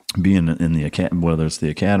be in the academy, whether it's the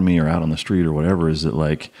academy or out on the street or whatever? Is it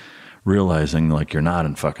realizing you're not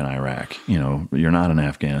in fucking Iraq, you're not in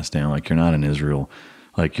Afghanistan, you're not in Israel,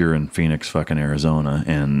 you're in Phoenix, fucking Arizona,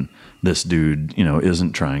 and this dude,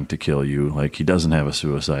 isn't trying to kill you. He doesn't have a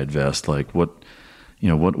suicide vest. What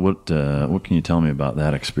can you tell me about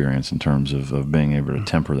that experience in terms of being able to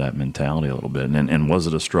temper that mentality a little bit? And was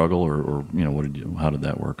it a struggle or how did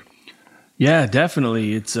that work? Yeah,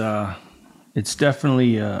 definitely. It's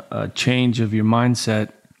definitely a change of your mindset.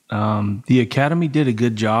 The academy did a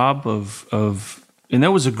good job of, and there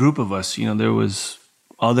was a group of us, there was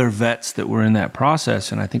other vets that were in that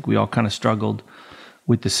process. And I think we all kind of struggled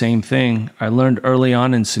with the same thing. I learned early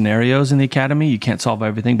on in scenarios in the academy, you can't solve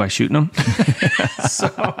everything by shooting them. So,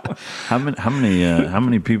 how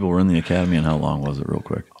many people were in the academy, and how long was it, real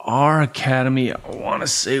quick? Our academy, I want to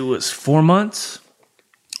say, was 4 months,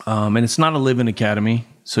 and it's not a live-in academy.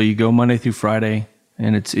 So you go Monday through Friday,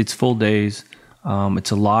 and it's full days.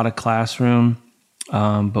 It's a lot of classroom,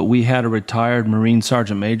 but we had a retired Marine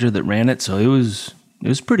Sergeant Major that ran it, so it was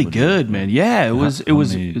pretty good, man. Yeah, it was. How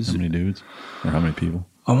many dudes? Or how many people?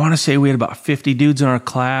 I want to say we had about 50 dudes in our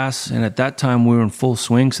class, and at that time we were in full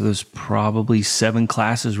swing, so there's probably 7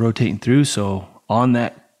 classes rotating through, so on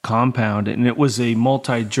that compound, and it was a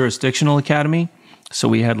multi-jurisdictional academy, so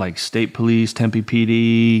we had state police, Tempe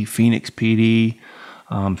PD, Phoenix PD,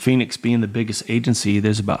 Phoenix being the biggest agency,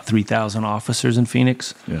 there's about 3,000 officers in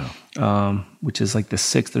Phoenix, which is like the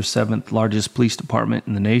 6th or 7th largest police department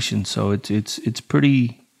in the nation. So it's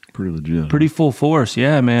pretty legit, pretty full force.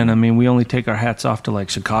 Yeah, man. I mean, we only take our hats off to like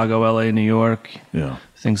Chicago, LA, New York,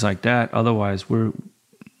 things like that. Otherwise, we're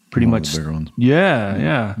pretty much the bigger ones.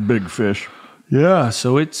 Yeah, big fish. Yeah,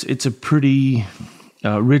 so it's a pretty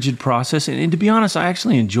rigid process, and to be honest, I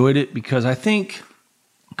actually enjoyed it because I think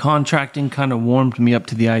contracting kind of warmed me up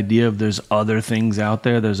to the idea of there's other things out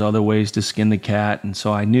there, there's other ways to skin the cat, and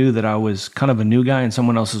so I knew that I was kind of a new guy in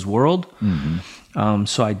someone else's world.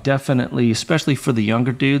 So I definitely, especially for the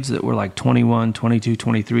younger dudes that were like 21, 22,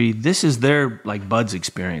 23, this is their like buds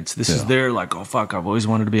experience. This is their like, oh fuck, I've always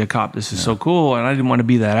wanted to be a cop. This is so cool. And I didn't want to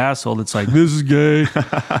be that asshole that's like, this is gay.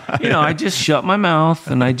 I just shut my mouth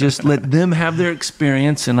and I just let them have their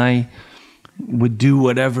experience, and I would do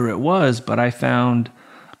whatever it was. But I found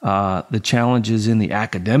the challenges in the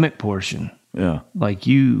academic portion. Yeah. Like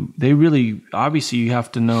they really, obviously you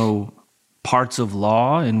have to know parts of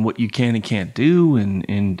law and what you can and can't do,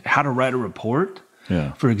 and how to write a report.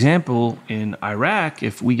 Yeah. For example, in Iraq,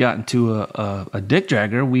 if we got into a dick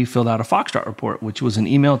dragger, we filled out a Foxtrot report, which was an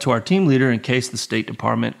email to our team leader in case the State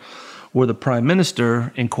Department or the Prime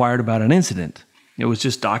Minister inquired about an incident. It was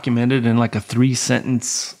just documented in like a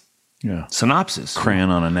 3-sentence synopsis. Crayon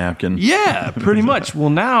on a napkin. Yeah, pretty much. Well,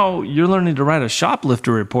 now you're learning to write a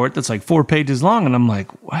shoplifter report that's like 4 pages long, and I'm like,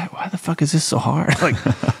 why the fuck is this so hard? Like,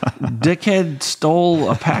 dickhead stole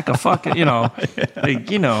a pack of fucking,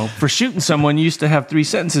 for shooting someone, you used to have 3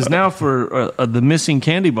 sentences. Now for the missing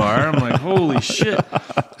candy bar, I'm like, holy shit.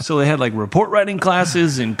 So they had like report writing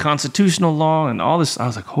classes and constitutional law and all this. I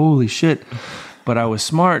was like, holy shit. But I was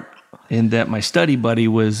smart in that my study buddy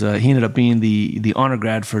was, he ended up being the honor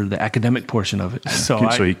grad for the academic portion of it. So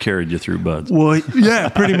he carried you through buds. Well, yeah,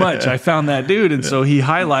 pretty much. I found that dude, and so he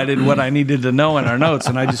highlighted what I needed to know in our notes,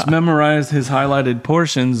 and I just memorized his highlighted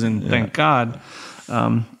portions, and thank God.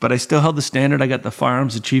 But I still held the standard. I got the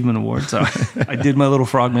Firearms Achievement Award, so I did my little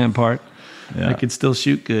frogman part. Yeah. I could still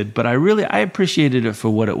shoot good, but I appreciated it for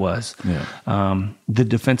what it was. Yeah. The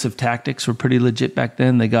defensive tactics were pretty legit back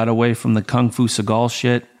then. They got away from the Kung Fu Seagal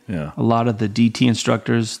shit. Yeah. A lot of the DT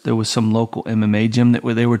instructors, there was some local MMA gym that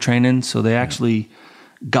they were training, so they actually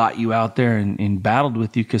got you out there and battled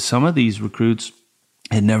with you, because some of these recruits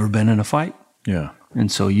had never been in a fight. Yeah.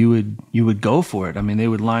 And so you would go for it. I mean, they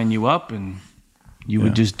would line you up and you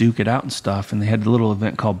would just duke it out and stuff. And they had a little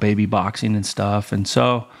event called baby boxing and stuff. And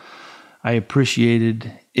so I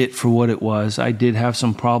appreciated it for what it was. I did have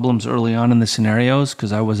some problems early on in the scenarios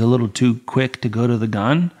because I was a little too quick to go to the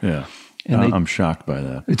gun. Yeah. And I'm shocked by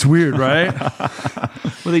that. It's weird, right?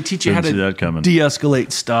 Well, they teach you how to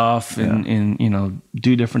de-escalate stuff and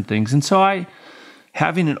do different things. And so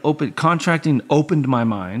having contracting opened my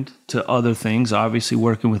mind to other things, obviously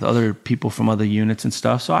working with other people from other units and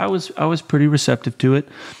stuff. So I was pretty receptive to it.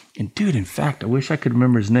 And dude, in fact, I wish I could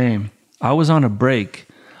remember his name. I was on a break,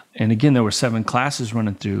 and again, there were 7 classes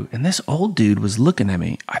running through, and this old dude was looking at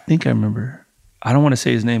me. I think I remember. I don't want to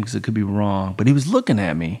say his name because it could be wrong, but he was looking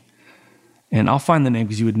at me. And I'll find the name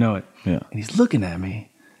because you would know it. Yeah. And he's looking at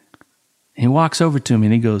me. And he walks over to me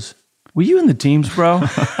and he goes, "Were you in the teams, bro?"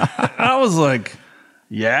 I was like,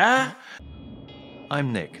 "Yeah."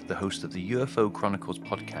 I'm Nick, the host of the UFO Chronicles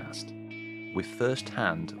podcast, with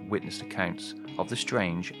first-hand witness accounts of the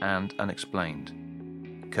strange and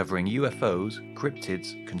unexplained, covering UFOs,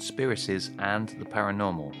 cryptids, conspiracies, and the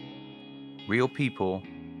paranormal. Real people,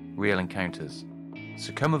 real encounters.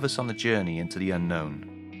 So come with us on the journey into the unknown.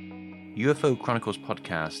 UFO Chronicles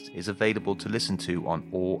podcast is available to listen to on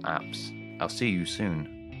all apps. I'll see you soon.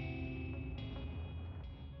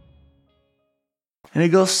 And he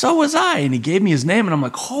goes, "So was I." And he gave me his name, and I'm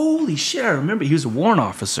like, holy shit, I remember he was a warrant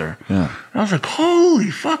officer. Yeah. And I was like,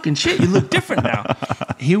 holy fucking shit, you look different now.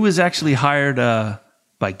 He was actually hired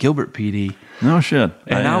by Gilbert PD. No shit.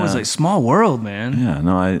 And I was like, small world, man. Yeah,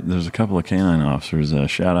 no, there's a couple of canine officers.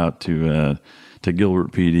 Shout out to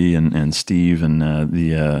Gilbert PD and Steve, and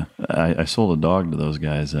I sold a dog to those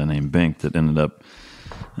guys named Bink that ended up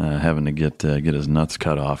having to get his nuts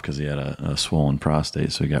cut off because he had a swollen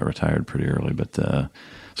prostate, so he got retired pretty early. But those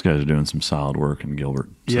guys are doing some solid work in Gilbert.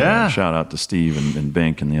 So, shout out to Steve and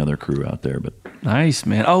Bink and the other crew out there. But nice,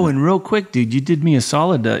 man. Oh, and real quick, dude, you did me a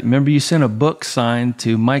solid. Remember you sent a book signed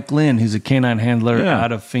to Mike Lynn, who's a canine handler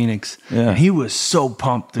out of Phoenix. Yeah. And he was so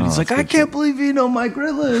pumped. And he's like, "I can't believe you know Mike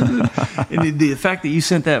Ridland." And the fact that you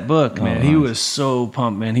sent that book, man, he was so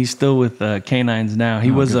pumped, man. He's still with canines now.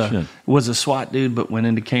 He was a SWAT dude, but went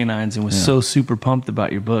into canines and was so super pumped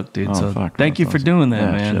about your book, dude. So thank you for doing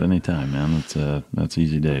that, man. Shit, anytime, man. That's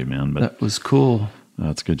easy day, man. But that was cool.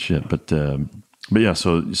 That's good shit. But yeah,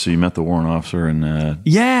 so you met the warrant officer and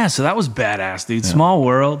yeah, so that was badass, dude. Small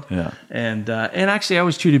world. Yeah. And actually I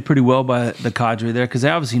was treated pretty well by the cadre there because they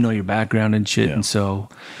obviously know your background and shit. Yeah.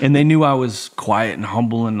 And they knew I was quiet and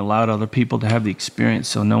humble and allowed other people to have the experience.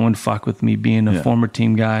 So no one fucked with me being a former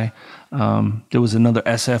team guy. There was another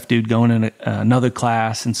SF dude going in another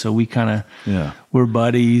class, and so we kind of were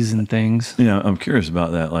buddies and things. I'm curious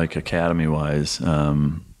about that, like academy wise.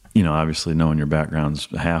 Obviously knowing your background's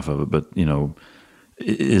half of it, but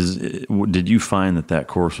did you find that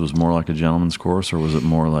course was more like a gentleman's course, or was it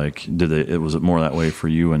more like was it more that way for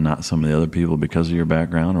you and not some of the other people because of your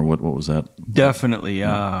background, or what was that? Definitely.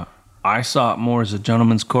 I saw it more as a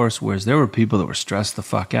gentleman's course, whereas there were people that were stressed the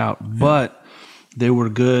fuck out, but they were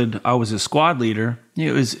good. I was a squad leader.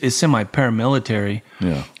 It's semi-paramilitary.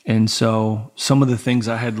 Yeah. And so some of the things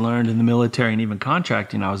I had learned in the military and even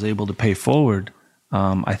contracting, I was able to pay forward.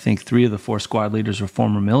 I think 3 of the 4 squad leaders were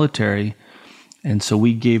former military. And so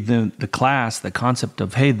we gave them the class, the concept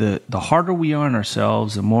of, hey, the harder we are on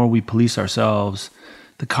ourselves, the more we police ourselves,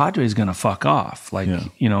 the cadre is going to fuck off. Like,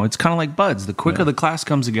 it's kind of like buds. The quicker the class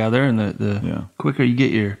comes together and the quicker you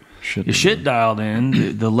get your shit dialed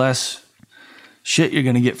in, the less shit you're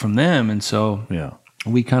going to get from them. And so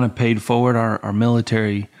we kind of paid forward our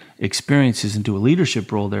military experiences into a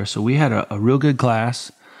leadership role there. So we had a real good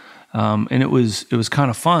class, and it was kind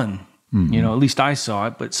of fun. Mm-hmm. At least I saw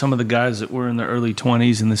it, but some of the guys that were in their early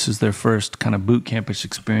 20s and this is their first kind of boot campish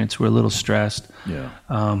experience were a little stressed. Yeah.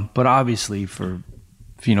 But obviously for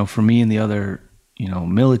me and the other,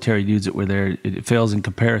 military dudes that were there, it fails in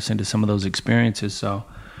comparison to some of those experiences. So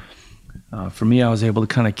for me, I was able to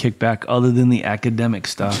kind of kick back other than the academic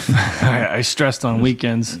stuff. I stressed on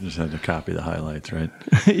weekends. You just had to copy the highlights, right?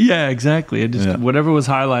 Yeah, exactly. Whatever was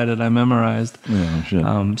highlighted, I memorized. Yeah,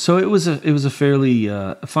 shit. So it was a fairly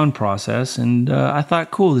fun process, and I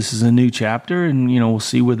thought, cool, this is a new chapter, and we'll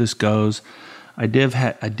see where this goes. I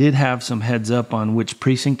did have some heads up on which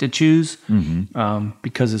precinct to choose,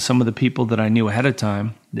 because of some of the people that I knew ahead of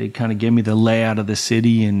time. They kind of gave me the layout of the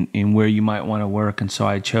city and where you might want to work, and so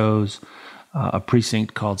I chose a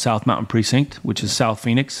precinct called South Mountain Precinct, which is South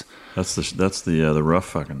Phoenix. That's the rough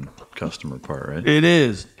fucking customer part, right? It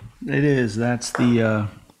is. That's the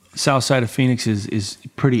south side of Phoenix is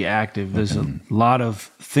pretty active. There's a lot of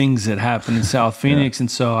things that happen in South Phoenix,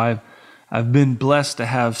 and so I've been blessed to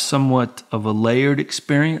have somewhat of a layered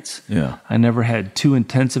experience. Yeah. I never had too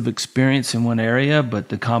intensive experience in one area, but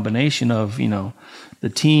the combination of, the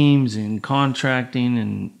teams and contracting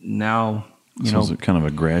and now, so was it kind of a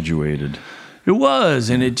graduated? It was,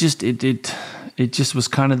 and it just was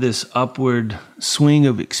kind of this upward swing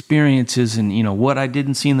of experiences, and what I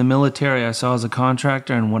didn't see in the military I saw as a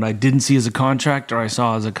contractor, and what I didn't see as a contractor I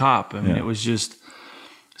saw as a cop. I mean, it was just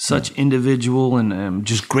such individual, and I'm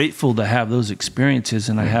just grateful to have those experiences.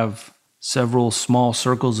 And I have several small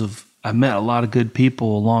circles I met a lot of good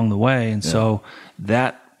people along the way, and so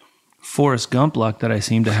that Forrest Gump luck that I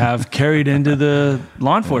seem to have carried into the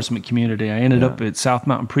law enforcement community. I ended up at South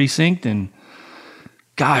Mountain Precinct, and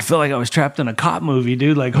God, I feel like I was trapped in a cop movie,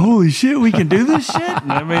 dude. Like, holy shit, we can do this shit.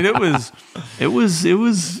 And I mean, it was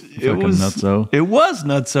nutso. It was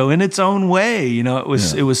nutso in its own way.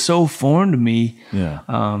 It was so foreign to me. Yeah.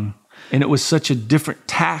 And it was such a different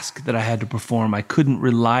task that I had to perform. I couldn't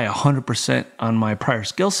rely 100% on my prior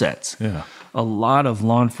skill sets. Yeah. A lot of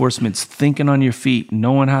law enforcement's thinking on your feet,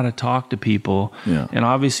 knowing how to talk to people. Yeah. And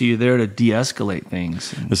obviously you're there to de-escalate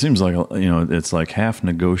things. It seems like, it's like half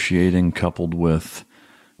negotiating coupled with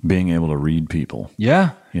being able to read people. Yeah.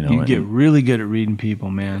 You get really good at reading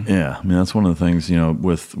people, man. Yeah. I mean, that's one of the things,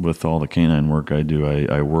 with all the canine work I do,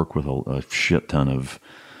 I work with a shit ton of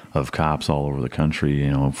cops all over the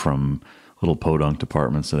country, from little podunk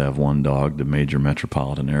departments that have one dog to major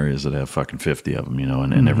metropolitan areas that have fucking 50 of them,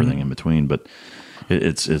 and everything in between. But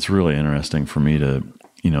it's really interesting for me to,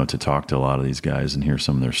 to talk to a lot of these guys and hear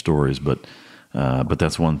some of their stories. But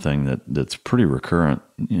that's one thing that's pretty recurring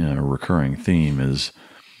theme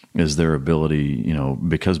is their ability,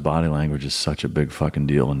 because body language is such a big fucking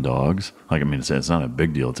deal in dogs. Like, I mean, it's not a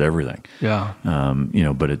big deal. It's everything. Yeah.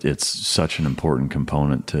 But it's such an important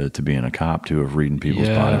component to being a cop too, of reading people's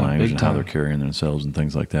body language and how they're carrying themselves and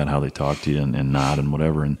things like that, how they talk to you and nod and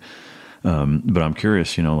whatever. And, but I'm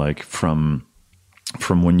curious, like from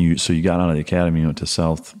when you got out of the academy, you went to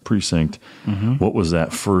South Precinct. Mm-hmm. What was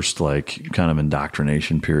that first kind of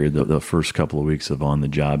indoctrination period? The first couple of weeks of on the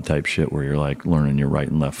job type shit, where you're like learning your right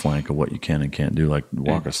and left flank of what you can and can't do. Like,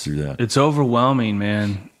 walk us through that. It's overwhelming,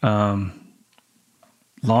 man.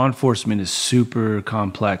 Law enforcement is super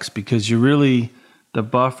complex because you're really the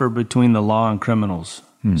buffer between the law and criminals.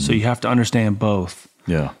 Mm-hmm. So you have to understand both.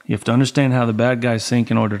 Yeah. You have to understand how the bad guys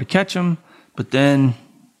think in order to catch them, but then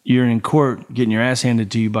you're in court getting your ass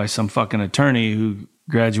handed to you by some fucking attorney who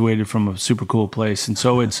graduated from a super cool place. And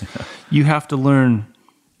so it's, you have to learn.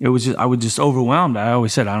 I was just overwhelmed. I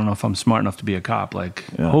always said, I don't know if I'm smart enough to be a cop. Like,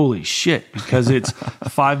 holy shit, because it's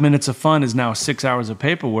 5 minutes of fun is now 6 hours of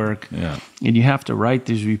paperwork. Yeah. And you have to write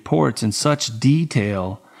these reports in such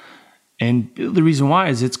detail. And the reason why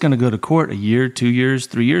is it's going to go to court a year, 2 years,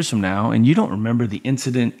 3 years from now, and you don't remember the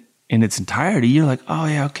incident in its entirety. You're like, oh,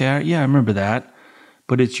 yeah, okay, yeah, I remember that.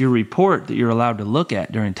 But it's your report that you're allowed to look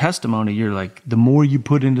at during testimony. You're like, the more you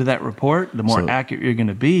put into that report, the more accurate you're going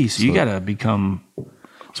to be. So you got to become...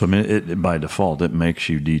 So, I mean, it by default, it makes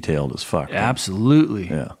you detailed as fuck. Absolutely.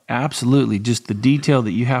 Yeah. Absolutely. Just the detail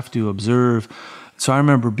that you have to observe. So I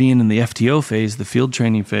remember being in the FTO phase, the field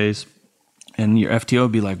training phase, and your FTO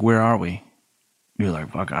would be like, where are we? You're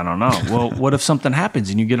like, fuck, I don't know. Well, what if something happens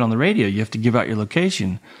and you get on the radio? You have to give out your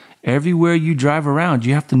location. Everywhere you drive around,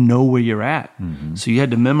 you have to know where you're at. Mm-hmm. So you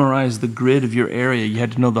had to memorize the grid of your area. You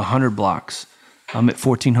had to know the 100 blocks. I'm at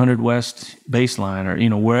 1400 West Baseline, or,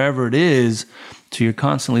 wherever it is. So you're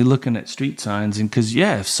constantly looking at street signs, and because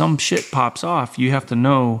if some shit pops off, you have to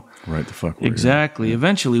know right the fuck exactly. Yeah.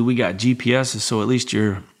 Eventually, we got GPSs, so at least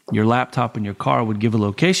your laptop and your car would give a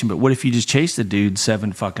location. But what if you just chase the dude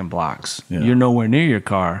 7 fucking blocks? Yeah. You're nowhere near your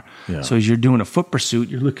car. Yeah. So as you're doing a foot pursuit,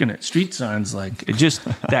 you're looking at street signs, like it just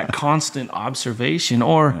that constant observation.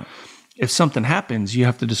 Or if something happens, you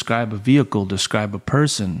have to describe a vehicle, describe a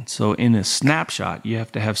person. So in a snapshot, you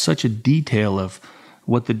have to have such a detail of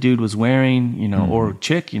what the dude was wearing, or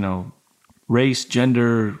chick, race,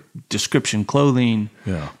 gender, description, clothing,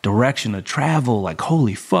 direction of travel. Like,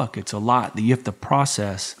 holy fuck, it's a lot that you have to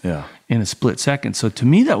process in a split second. So to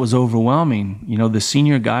me, that was overwhelming. The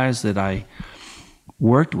senior guys that I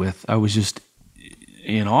worked with, I was just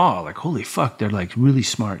in awe. Like, holy fuck, they're like really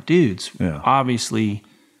smart dudes. Yeah. Obviously,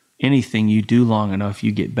 anything you do long enough,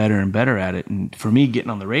 you get better and better at it. And for me,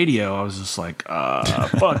 getting on the radio, I was just like,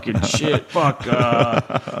 fucking shit, fuck,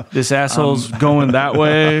 this asshole's going that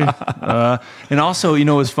way. And also,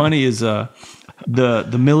 what's funny is the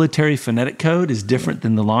military phonetic code is different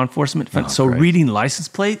than the law enforcement. So great. Reading license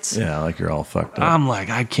plates. Yeah, like you're all fucked up. I'm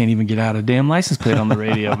like, I can't even get out a damn license plate on the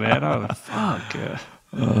radio, man. Oh, fuck.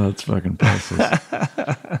 That's fucking priceless.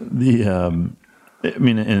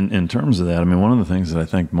 In terms of that, one of the things that I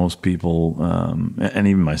think most people, and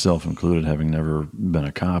even myself included, having never been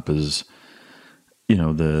a cop, is,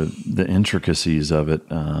 the intricacies of it,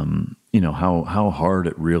 how hard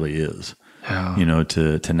it really is,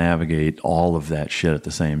 to navigate all of that shit at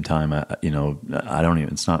the same time.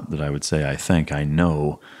 It's not that I would say I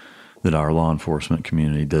know that our law enforcement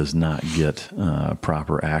community does not get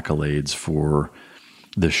proper accolades for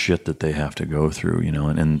the shit that they have to go through,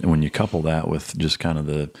 and when you couple that with just kind of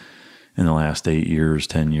in the last 8 years,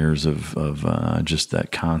 10 years of just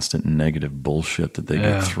that constant negative bullshit that they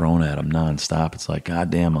get thrown at them nonstop, it's like,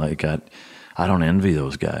 goddamn, like I don't envy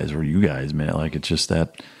those guys or you guys, man. Like, it's just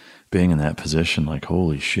that being in that position, like,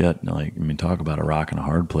 holy shit. Like, talk about a rock and a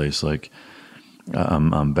hard place. Like,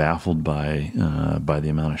 I'm baffled by the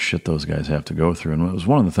amount of shit those guys have to go through. And it was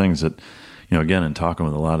one of the things that, again, in talking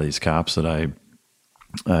with a lot of these cops that I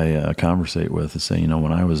conversate with, is saying,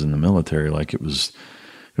 when I was in the military, like, it was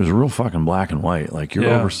real fucking black and white. Like, you're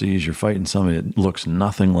overseas, you're fighting somebody that looks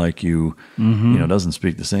nothing like you, doesn't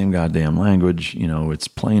speak the same goddamn language, it's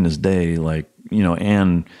plain as day, like,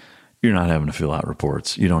 and you're not having to fill out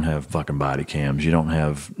reports. You don't have fucking body cams. You don't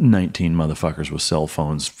have 19 motherfuckers with cell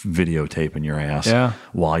phones videotaping your ass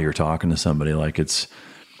while you're talking to somebody. Like, it's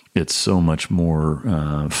so much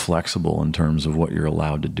more flexible in terms of what you're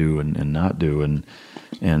allowed to do and not do. And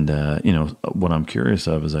what I'm curious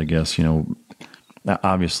of is, I guess,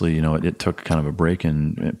 obviously, it took kind of a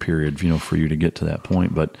break-in period, for you to get to that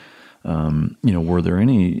point. But, were there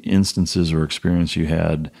any instances or experience you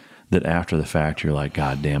had that after the fact you're like,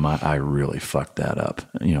 God damn, I really fucked that up,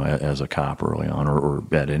 as a cop early on or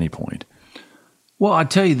at any point? Well, I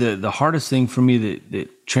tell you, the hardest thing for me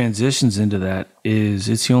that transitions into that is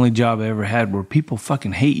it's the only job I ever had where people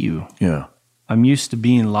fucking hate you. Yeah. I'm used to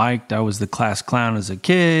being liked. I was the class clown as a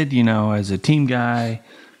kid, as a team guy.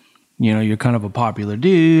 You're kind of a popular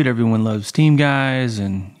dude. Everyone loves team guys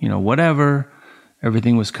and, whatever.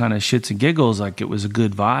 Everything was kind of shits and giggles. Like, it was a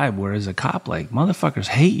good vibe. Whereas a cop, like, motherfuckers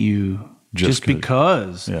hate you just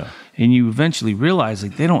because. Yeah. And you eventually realize,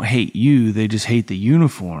 like, they don't hate you. They just hate the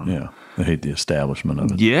uniform. Yeah. They hate the establishment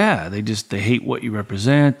of it. Yeah, they hate what you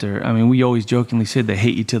represent. Or, I mean, we always jokingly said they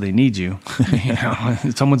hate you till they need you. You know,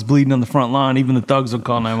 if someone's bleeding on the front lawn, even the thugs will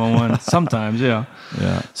call 911 sometimes, yeah.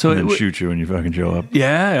 Yeah, so and then shoot you when you fucking show up.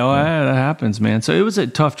 Yeah, that happens, man. So it was a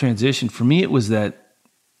tough transition. For me, it was that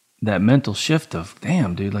mental shift of,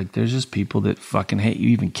 damn, dude, like there's just people that fucking hate you,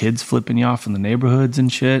 even kids flipping you off in the neighborhoods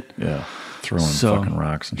and shit. Yeah. Throwing fucking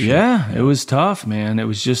rocks and shit. Yeah, it was tough, man. It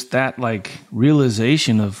was just that like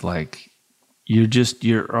realization of like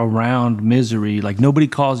you're around misery. Like nobody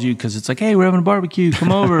calls you because it's like, hey, we're having a barbecue,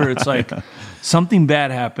 come over. It's like something bad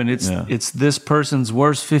happened. It's this person's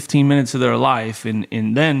worst 15 minutes of their life, and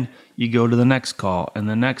then you go to the next call and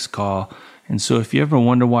the next call. And so if you ever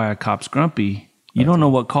wonder why a cop's grumpy, you don't know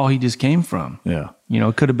what call he just came from. Yeah, you know,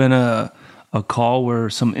 it could have been a call where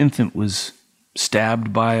some infant was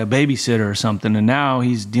stabbed by a babysitter or something, and now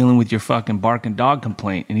he's dealing with your fucking barking dog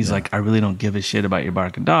complaint, and he's like, I really don't give a shit about your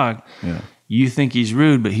barking dog. Yeah. You think he's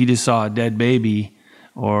rude, but he just saw a dead baby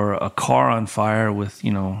or a car on fire with,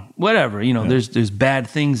 you know, whatever. You know, there's bad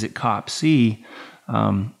things that cops see.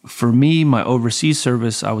 For me, my overseas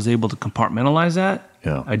service, I was able to compartmentalize that.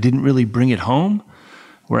 Yeah. I didn't really bring it home.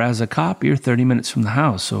 Whereas a cop, you're 30 minutes from the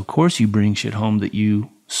house, so of course you bring shit home that you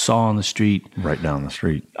saw on the street. Right down the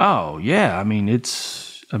street. Oh, yeah. I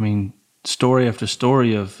mean, story after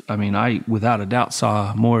story of, I, without a doubt,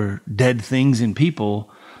 saw more dead things in people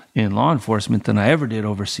in law enforcement than I ever did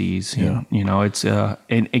overseas. Yeah. You know, it's,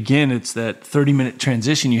 and again, it's that 30-minute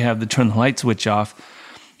transition you have to turn the light switch off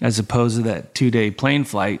as opposed to that 2-day plane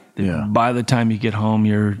flight. Yeah. By the time you get home,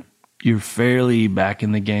 you're fairly back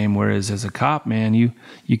in the game. Whereas as a cop, man, you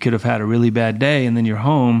could have had a really bad day and then you're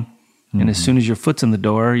home. And as soon as your foot's in the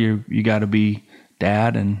door, you got to be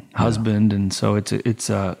dad and husband, and so it's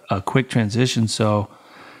a quick transition. So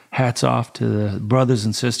hats off to the brothers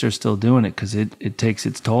and sisters still doing it, because it takes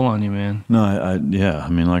its toll on you, man. No, I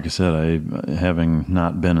mean, like I said, having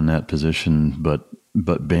not been in that position,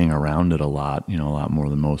 but being around it a lot more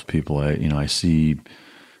than most people, I see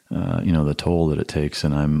the toll that it takes,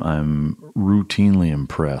 and I'm routinely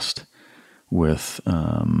impressed with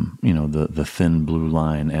the thin blue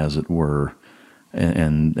line, as it were,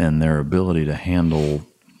 and their ability to handle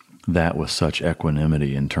that with such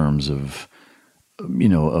equanimity in terms of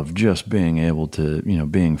of just being able to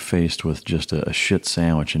being faced with just a shit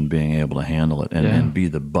sandwich and being able to handle it and be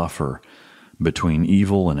the buffer between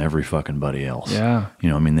evil and every fucking buddy else. Yeah.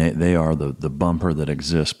 They are the bumper that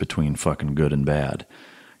exists between fucking good and bad.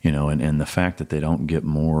 And the fact that they don't get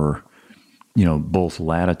more both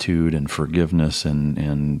latitude and forgiveness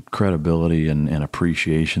and credibility and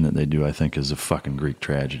appreciation that they do, I think, is a fucking Greek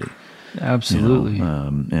tragedy. Absolutely.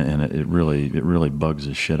 And it really bugs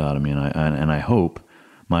the shit out of me. And I hope,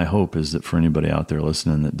 my hope is that for anybody out there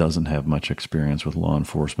listening that doesn't have much experience with law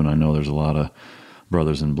enforcement, I know there's a lot of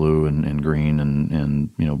brothers in blue and green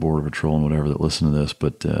and Border Patrol and whatever that listen to this,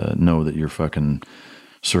 but know that your fucking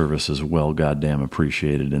service is well goddamn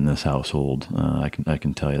appreciated in this household. I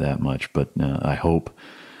can tell you that much. But I hope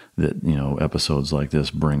that episodes like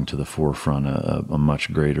this bring to the forefront a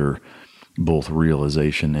much greater both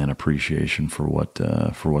realization and appreciation for what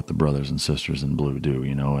the brothers and sisters in blue do.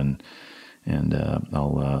 And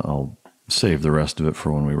I'll save the rest of it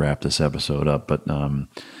for when we wrap this episode up. But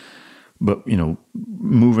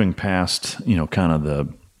moving past kind of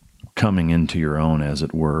the coming into your own, as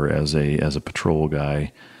it were, as a patrol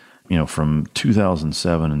guy, from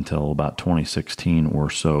 2007 until about 2016 or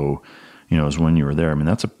so, is when you were there. I mean,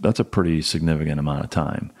 that's a pretty significant amount of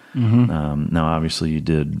time. Mm-hmm. Now, obviously, you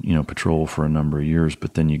did patrol for a number of years,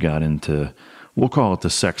 but then you got into, we'll call it the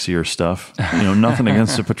sexier stuff. Nothing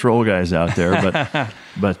against the patrol guys out there,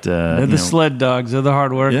 but they're the sled dogs. They're the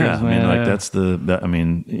hard workers. Yeah, man. That's the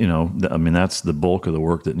bulk of the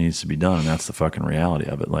work that needs to be done, and that's the fucking reality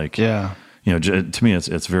of it. Like, yeah. To me,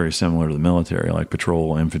 it's very similar to the military, like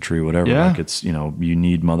patrol, infantry, whatever. Yeah. Like it's, you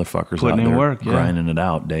need motherfuckers putting out there work, grinding it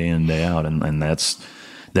out day in, day out. And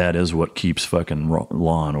that is what keeps fucking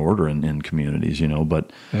law and order in communities,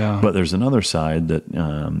 but there's another side that,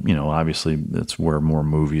 obviously that's where more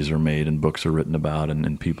movies are made and books are written about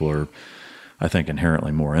and people are, I think,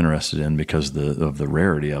 inherently more interested in because of the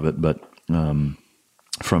rarity of it. But,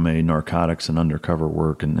 from a narcotics and undercover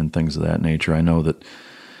work and things of that nature, I know that,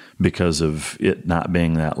 because of it not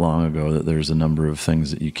being that long ago, that there's a number of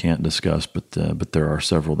things that you can't discuss, but there are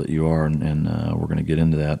several that you are, and we're going to get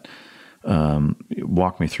into that.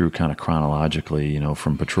 Walk me through kind of chronologically,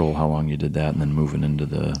 from patrol, how long you did that, and then moving into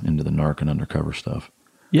the narc and undercover stuff.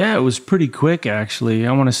 Yeah, it was pretty quick, actually.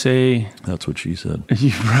 I want to say... That's what she said.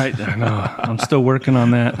 You're right. I know. I'm still working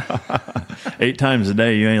on that. 8 times a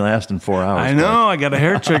day, you ain't lasting 4 hours. I know. I got a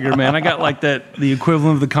hair trigger, man. I got like the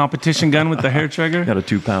equivalent of the competition gun with the hair trigger. Got a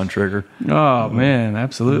 2-pound trigger. Oh, man.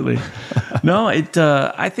 Absolutely. No,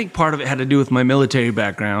 I think part of it had to do with my military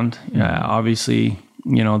background. Obviously,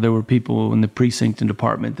 there were people in the precinct and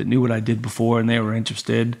department that knew what I did before, and they were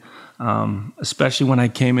interested. Especially when I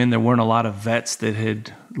came in, there weren't a lot of vets that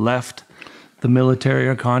had left the military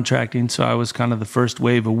or contracting, so I was kind of the first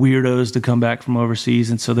wave of weirdos to come back from overseas,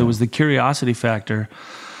 and so there was the curiosity factor.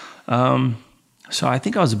 So I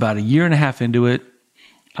think I was about 1.5 years into it,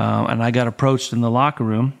 and I got approached in the locker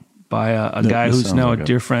room by a guy who's now a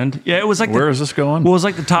dear friend. Yeah, it was like... Where is this going? Well, it was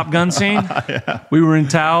like the Top Gun scene. Yeah. We were in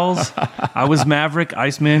towels. I was Maverick.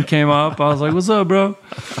 Iceman came up. I was like, what's up, bro?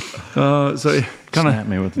 So kind of... Snap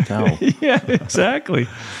me with the towel. Yeah, exactly.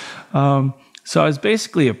 So I was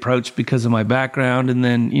basically approached because of my background and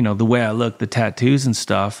then, the way I look, the tattoos and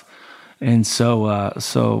stuff. And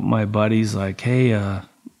so my buddy's like, hey,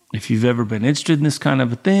 if you've ever been interested in this kind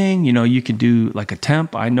of a thing, you could do like a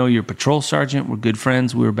temp. I know you're a patrol sergeant. We're good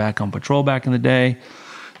friends. We were back on patrol back in the day.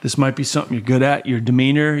 This might be something you're good at. Your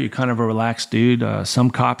demeanor, you're kind of a relaxed dude.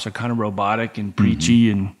 Some cops are kind of robotic and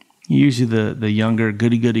preachy, and usually the younger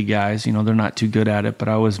goody-goody guys, they're not too good at it, but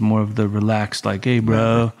I was more of the relaxed, like, hey,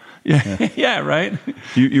 bro. Yeah, yeah, right?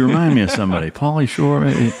 You remind me of somebody. Pauly Shore,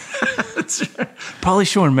 maybe? That's right. Pauly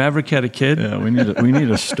Shore and Maverick had a kid. Yeah, we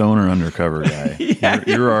need a stoner undercover guy. Yeah,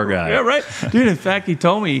 you're our guy. Yeah, right. Dude, in fact, he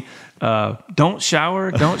told me, don't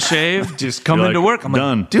shower, don't shave, just come into work. I'm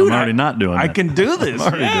done. Like, dude, I'm already not doing that. I can do this.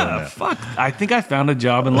 Yeah, fuck. I think I found a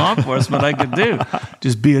job in law enforcement I could do.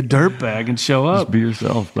 Just be a dirtbag and show up. Just be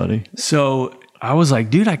yourself, buddy. So I was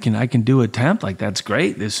like, dude, I can do a temp. Like, that's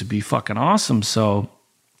great. This would be fucking awesome. So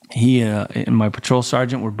he and my patrol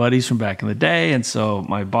sergeant were buddies from back in the day. And so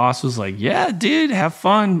my boss was like, yeah, dude, have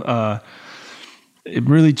fun. I'm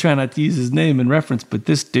really trying not to use his name in reference, but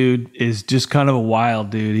this dude is just kind of a wild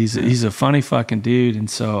dude. He's a funny fucking dude. And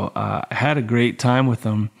so I had a great time with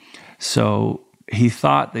him. So he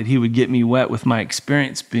thought that he would get me wet with my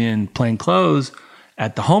experience being plain clothes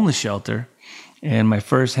at the homeless shelter. And my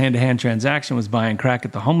first hand-to-hand transaction was buying crack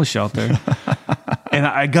at the homeless shelter. And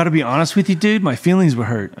I got to be honest with you, dude, my feelings were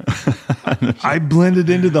hurt. I blended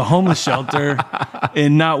into the homeless shelter,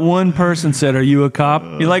 and not one person said, "Are you a cop?"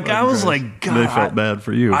 I was like, God. They felt bad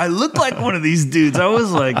for you. I looked like one of these dudes. I was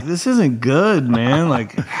like, this isn't good, man.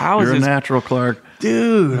 Like, how is You're this? a natural, Clark.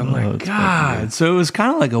 Dude, I'm like, God. So it was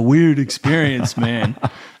kind of like a weird experience, man.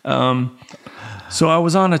 So I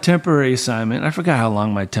was on a temporary assignment. I forgot how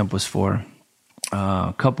long my temp was for.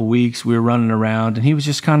 A couple weeks, we were running around, and he was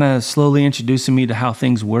just kind of slowly introducing me to how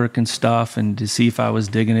things work and stuff, and to see if I was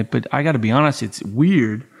digging it. But I got to be honest, it's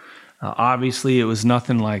weird. Obviously, it was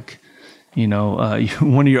nothing like, one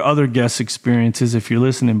of your other guest experiences. If you're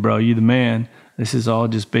listening, bro, you the man. This is all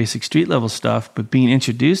just basic street level stuff. But being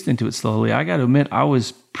introduced into it slowly, I got to admit, I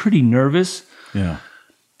was pretty nervous. Yeah,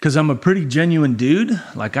 because I'm a pretty genuine dude.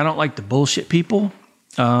 Like, I don't like to bullshit people.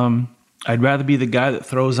 I'd rather be the guy that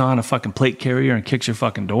throws on a fucking plate carrier and kicks your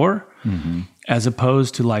fucking door, as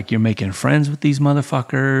opposed to like you're making friends with these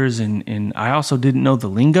motherfuckers. And I also didn't know the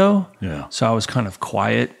lingo, so I was kind of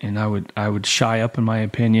quiet, and I would shy up in my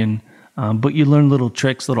opinion. But you learn little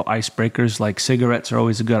tricks, little icebreakers. Like cigarettes are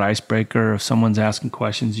always a good icebreaker. If someone's asking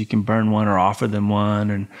questions, you can burn one or offer them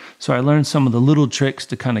one. And so I learned some of the little tricks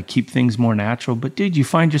to kind of keep things more natural. But dude, you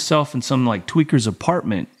find yourself in some like tweaker's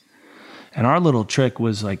apartment. And our little trick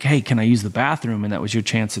was like, hey, can I use the bathroom? And that was your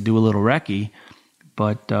chance to do a little recce.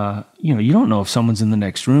 But, you don't know if someone's in the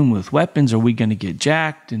next room with weapons. Are we going to get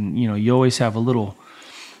jacked? And, you always have a little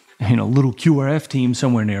QRF team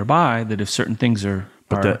somewhere nearby that if certain things are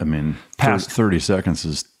past 30 seconds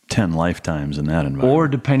is 10 lifetimes in that environment. Or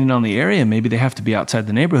depending on the area, maybe they have to be outside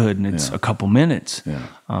the neighborhood and it's a couple minutes.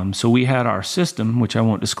 Yeah. So we had our system, which I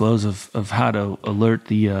won't disclose, of how to alert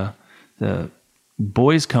the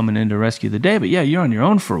boys coming in to rescue the day, but yeah, you're on your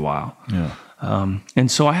own for a while. Yeah.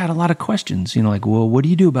 And so I had a lot of questions, like, well, what do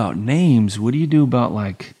you do about names? What do you do about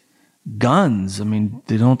like guns? I mean,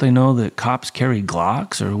 don't they know that cops carry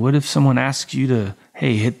Glocks? Or what if someone asks you to,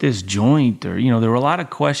 hey, hit this joint? Or, there were a lot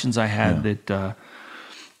of questions I had that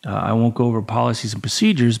I won't go over policies and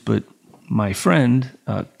procedures, but my friend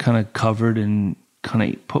kind of covered and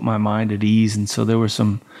kind of put my mind at ease. And so there were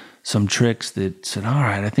some tricks that said, all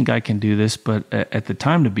right, I think I can do this. But at the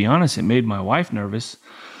time, to be honest, it made my wife nervous.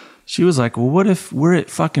 She was like, well, what if we're at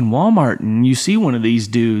fucking Walmart and you see one of these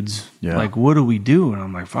dudes? Yeah. Like, what do we do? And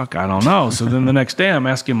I'm like, fuck, I don't know. So then the next day I'm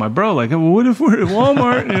asking my bro, like, well, what if we're at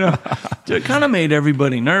Walmart? It kind of made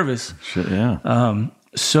everybody nervous. Shit, yeah.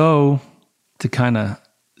 So to kind of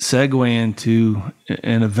segue into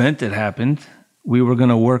an event that happened, we were going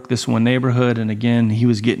to work this one neighborhood. And again, he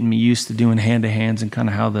was getting me used to doing hand-to-hands and kind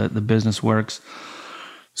of how the business works.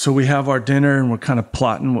 So we have our dinner and we're kind of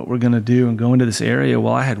plotting what we're going to do and go into this area.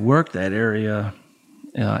 Well, I had worked that area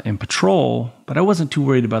in patrol, but I wasn't too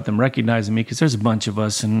worried about them recognizing me because there's a bunch of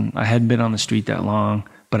us and I hadn't been on the street that long.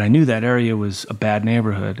 But I knew that area was a bad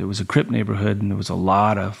neighborhood. It was a Crip neighborhood, and there was a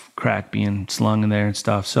lot of crack being slung in there and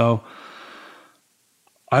stuff. So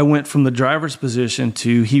I went from the driver's position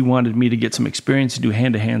to he wanted me to get some experience to do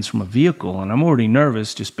hand-to-hands from a vehicle. And I'm already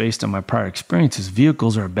nervous just based on my prior experiences.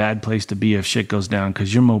 Vehicles are a bad place to be if shit goes down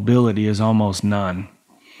because your mobility is almost none.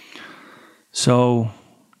 So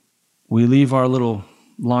we leave our little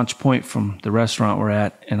launch point from the restaurant we're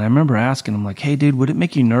at, and I remember asking him, like, hey, dude, would it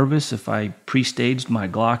make you nervous if I pre-staged my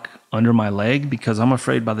Glock under my leg? Because I'm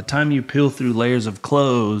afraid by the time you peel through layers of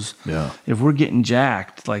clothes, if we're getting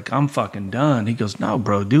jacked, like, I'm fucking done. He goes, no,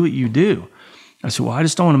 bro, do what you do. I said, well, I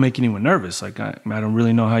just don't want to make anyone nervous. Like, I don't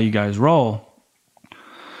really know how you guys roll.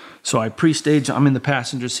 So I pre-staged. I'm in the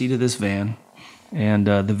passenger seat of this van, and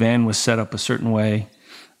the van was set up a certain way.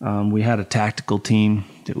 We had a tactical team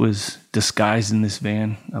that was disguised in this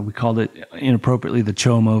van. We called it inappropriately the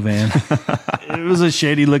Chomo van. It was a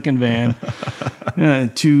shady looking van.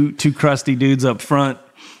 Two crusty dudes up front.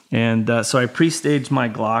 And so I pre-staged my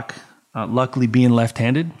Glock, luckily being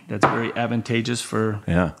left-handed. That's very advantageous for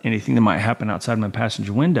anything that might happen outside my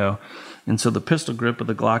passenger window. And so the pistol grip of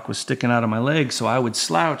the Glock was sticking out of my leg. So I would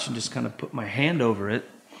slouch and just kind of put my hand over it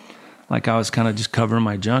like I was kind of just covering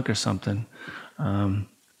my junk or something.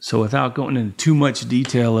 So without going into too much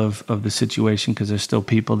detail of the situation, because there's still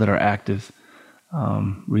people that are active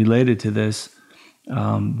related to this,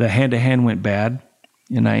 the hand-to-hand went bad,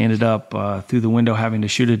 and I ended up through the window having to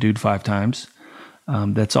shoot a dude 5 times.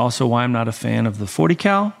 That's also why I'm not a fan of the 40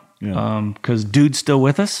 cal, because dude's still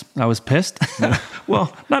with us. I was pissed.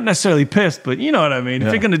 Well, not necessarily pissed, but you know what I mean.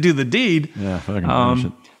 If you're going to do the deed.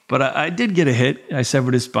 But I did get a hit. I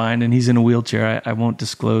severed his spine, and he's in a wheelchair. I won't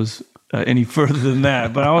disclose any further than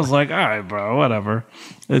that. But I was like, all right, bro, whatever.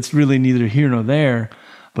 It's really neither here nor there.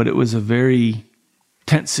 But it was a very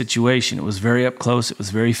tense situation. It was very up close. It was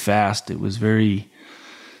very fast. It was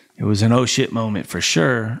an oh shit moment for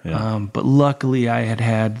sure. But luckily I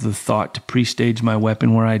had the thought to pre-stage my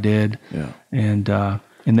weapon where I did. And that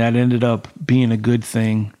ended up being a good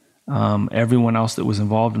thing. Everyone else that was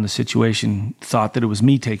involved in the situation thought that it was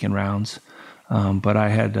me taking rounds. But I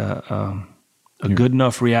had a good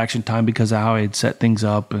enough reaction time because of how I had set things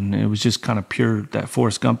up, and it was just kind of pure that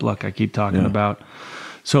Forrest Gump luck I keep talking about.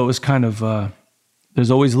 So it was kind of there's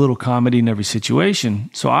always a little comedy in every situation.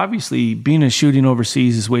 So obviously being a shooting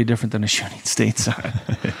overseas is way different than a shooting stateside.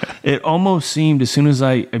 It almost seemed as soon as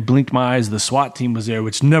I blinked my eyes, the SWAT team was there,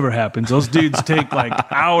 which never happens. Those dudes take like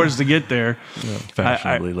hours to get there.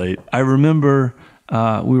 Fashionably late. I remember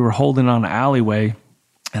we were holding on an alleyway,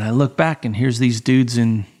 and I look back and here's these dudes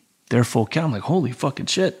in their full count. I'm like, holy fucking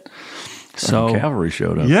shit. So cavalry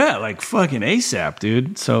showed up. Yeah, like fucking ASAP,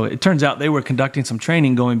 dude. So it turns out they were conducting some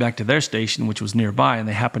training going back to their station, which was nearby, and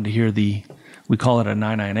they happened to hear we call it a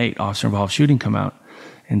 998, officer involved shooting, come out.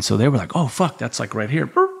 And so they were like, oh fuck, that's like right here.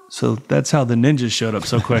 So that's how the ninjas showed up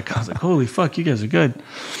so quick. I was like, holy fuck, you guys are good.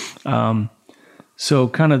 So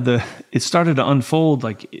kind of it started to unfold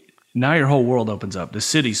like now your whole world opens up. The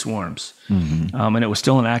city swarms. And it was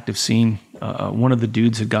still an active scene. One of the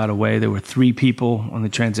dudes had got away. There were 3 people on the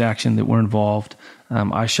transaction that were involved.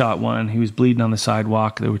 I shot one. He was bleeding on the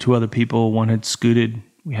sidewalk. There were 2 other people. One had scooted.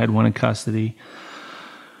 We had one in custody.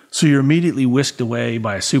 So you're immediately whisked away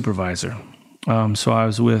by a supervisor. So I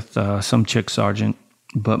was with some chick sergeant,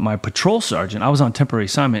 but my patrol sergeant, I was on temporary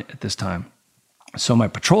assignment at this time. So my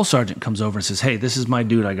patrol sergeant comes over and says, hey, this is my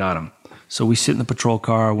dude. I got him. So we sit in the patrol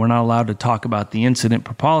car. We're not allowed to talk about the incident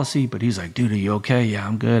per policy, but he's like, dude, are you okay? Yeah,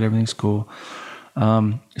 I'm good. Everything's cool.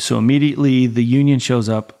 So immediately the union shows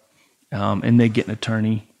up and they get an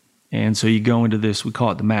attorney. And so you go into this, we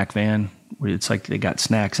call it the Mac van, where it's like they got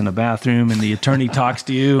snacks in a bathroom and the attorney talks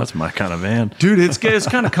to you. That's my kind of van. Dude, it's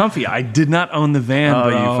kind of comfy. I did not own the van, bro.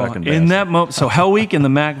 You fucking bastard. In that moment. So Hell Week in the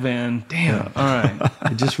Mac van. Damn. All right.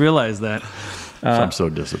 I just realized that. I'm so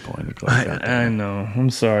disappointed. I know. I'm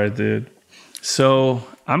sorry, dude. So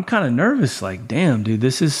I'm kind of nervous, like, damn, dude,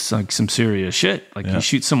 this is like some serious shit. Like you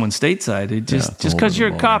shoot someone stateside. It just because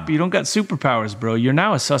you're a cop, you don't got superpowers, bro. You're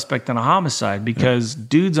now a suspect in a homicide because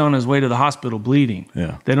dude's on his way to the hospital bleeding.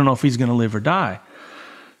 They don't know if he's going to live or die.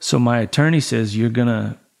 So my attorney says, you're going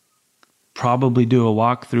to probably do a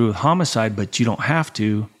walkthrough with homicide, but you don't have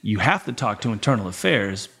to. You have to talk to internal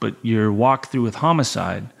affairs, but your walkthrough with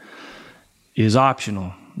homicide is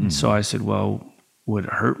optional. And so I said, well, would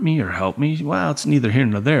it hurt me or help me? Well, it's neither here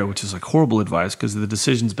nor there, which is like horrible advice because the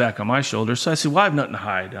decision's back on my shoulders. So I said, well, I have nothing to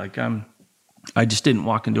hide. Like I just didn't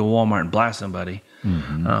walk into a Walmart and blast somebody.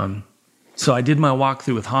 So I did my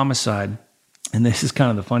walkthrough with homicide, and this is kind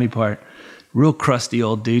of the funny part. Real crusty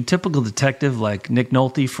old dude, typical detective like Nick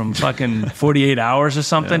Nolte from fucking 48 Hours or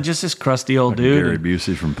something. Just this crusty old dude. Gary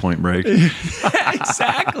Busey from Point Break.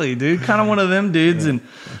 Exactly, dude. Kind of one of them dudes. And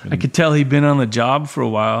I could tell he'd been on the job for a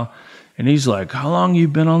while. And he's like, how long you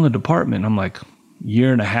been on the department? I'm like,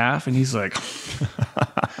 year and a half. And he's like,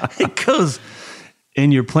 he goes,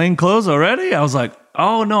 in your plain clothes already? I was like,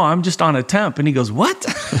 oh, no, I'm just on a temp. And he goes, what?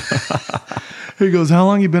 He goes, how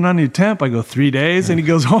long you been on your temp? I go, 3 days. And he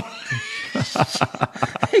goes, oh.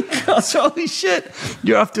 He goes, holy shit,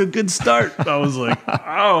 you're off to a good start. I was like,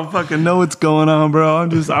 I don't fucking know what's going on, bro. I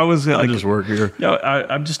just work here.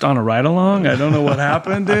 I'm just on a ride along. I don't know what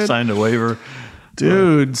happened, dude. I signed a waiver.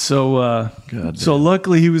 Dude, so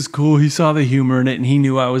luckily he was cool. He saw the humor in it, and he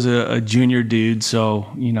knew I was a junior dude. So,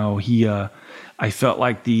 I felt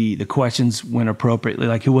like the questions went appropriately.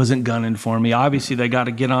 Like, he wasn't gunning for me. Obviously, they got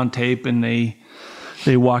to get on tape, and they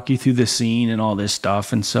walk you through the scene and all this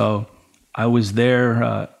stuff. And so I was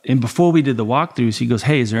there, and before we did the walkthroughs, he goes,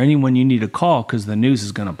 hey, is there anyone you need to call? Because the news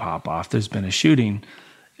is going to pop off. There's been a shooting,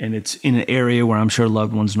 and it's in an area where I'm sure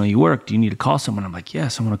loved ones know you work. Do you need to call someone? I'm like,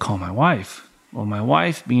 yes, I'm going to call my wife. Well, my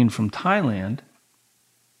wife, being from Thailand,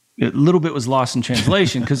 a little bit was lost in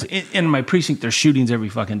translation because in my precinct, there's shootings every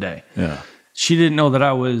fucking day. Yeah. She didn't know that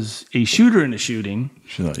I was a shooter in a shooting.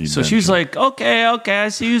 So she was like, okay, I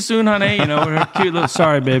see you soon, honey. With her cute little,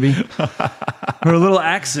 sorry, baby. Her little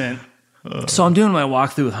accent. So I'm doing my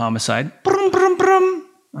walkthrough with homicide. Brum, brum, brum.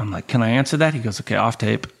 I'm like, can I answer that? He goes, okay, off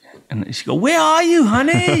tape. And she goes, where are you,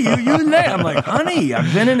 honey? You late? I'm like, honey,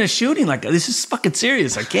 I've been in a shooting. Like, this is fucking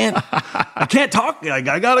serious. I can't talk. Like,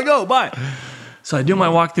 I gotta go. Bye. So I do my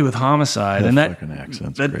walkthrough with homicide, and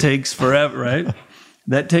that takes forever, right?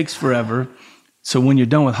 That takes forever. So when you're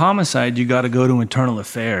done with homicide, you got to go to internal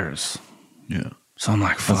affairs. Yeah. So I'm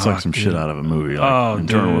like, fuck. That's like some shit out of a movie. Like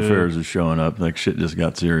internal affairs is showing up. Like, shit just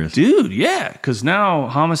got serious. Dude, yeah. Because now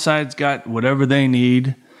homicide's got whatever they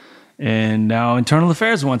need. And now internal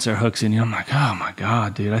affairs wants their hooks in you. I'm like, oh my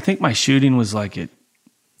God, dude. I think my shooting was like at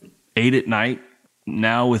 8 at night.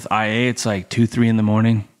 Now with IA, it's like 2, 3 in the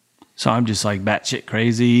morning. So I'm just like batshit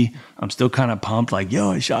crazy. I'm still kind of pumped, like, yo,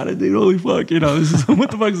 I shot it, dude. Holy fuck, this is what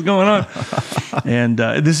the fuck is going on? And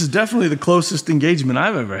this is definitely the closest engagement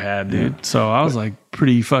I've ever had, dude. Yeah. So I was like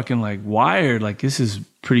pretty fucking like wired. Like, this is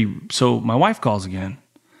pretty. So my wife calls again.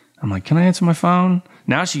 I'm like, can I answer my phone?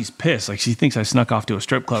 Now she's pissed. Like, she thinks I snuck off to a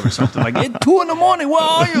strip club or something. Like, it's 2 in the morning. Where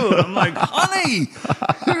are you? I'm like, honey,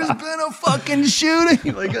 there's been a fucking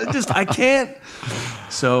shooting. Like, I can't.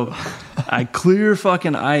 So I clear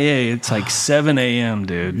fucking IA. It's like 7 a.m.,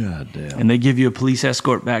 dude. God damn. And they give you a police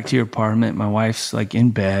escort back to your apartment. My wife's like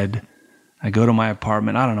in bed. I go to my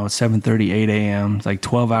apartment. I don't know. It's 7:30, 8 a.m. It's like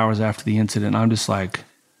 12 hours after the incident. I'm just like,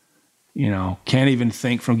 can't even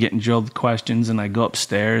think from getting drilled with questions. And I go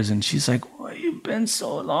upstairs, and she's like, why you been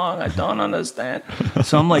so long? I don't understand.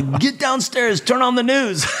 So I'm like, get downstairs, turn on the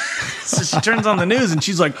news. So she turns on the news, and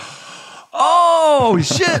she's like, oh,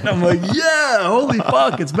 shit. And I'm like, yeah, holy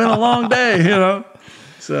fuck, it's been a long day,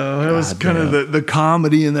 So it was kind of the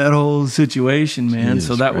comedy in that whole situation, man. Jesus,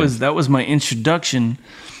 so that was my introduction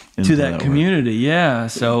to that community. Yeah.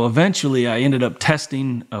 So eventually I ended up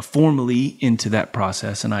testing formally into that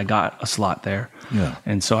process, and I got a slot there. Yeah.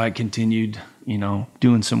 And so I continued,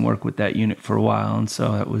 doing some work with that unit for a while. And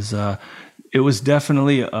so it was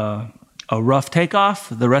definitely a rough takeoff.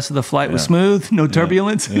 The rest of the flight was smooth, no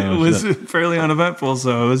turbulence. Yeah, it was fairly uneventful.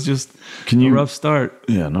 So it was just a rough start.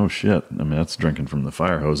 Yeah, no shit. I mean, that's drinking from the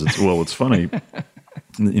fire hose. It's funny,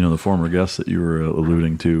 the former guest that you were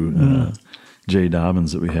alluding to, Jay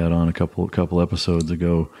Dobbins, that we had on a couple episodes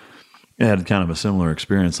ago, had kind of a similar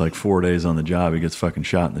experience. Like 4 days on the job, he gets fucking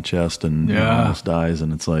shot in the chest and almost dies.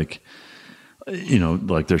 And it's like,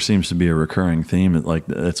 like there seems to be a recurring theme.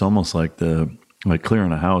 It's almost like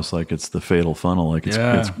clearing a house, like it's the fatal funnel. Like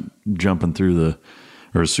it's jumping through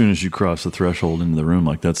or as soon as you cross the threshold into the room,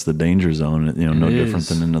 like that's the danger zone. No different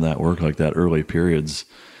than into that work, like that early periods.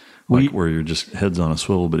 Where you're just heads on a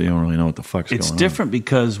swivel, but you don't really know what the fuck's going on. It's different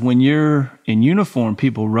because when you're in uniform,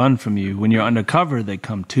 people run from you. When you're undercover, they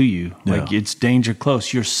come to you. Yeah. Like, it's danger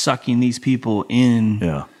close. You're sucking these people in.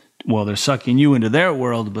 Yeah. Well, they're sucking you into their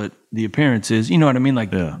world, but the appearance is, you know what I mean?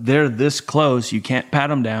 Like, they're this close. You can't pat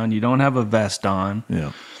them down. You don't have a vest on.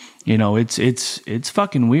 Yeah. it's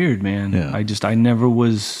fucking weird, man. Yeah. I never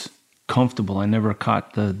was comfortable. I never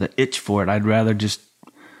caught the itch for it. I'd rather just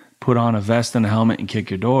put on a vest and a helmet and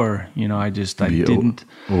kick your door. I didn't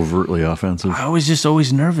overtly offensive. I was just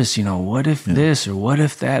always nervous. What if this or what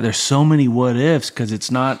if that? There's so many what ifs because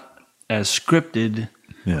it's not as scripted.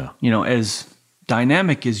 Yeah. As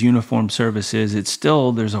dynamic as uniform service is, it's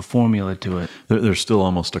still, there's a formula to it. There's still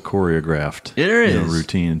almost a choreothere's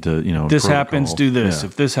routine to, this protocol. happens, do this. Yeah.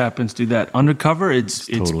 If this happens, do that. Undercover, it's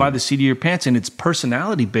totally by the seat of your pants, and it's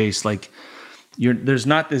personality based. Like there's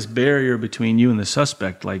not this barrier between you and the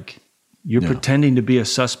suspect. Like you're pretending to be a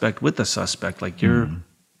suspect with a suspect. Like you're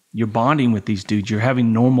bonding with these dudes. You're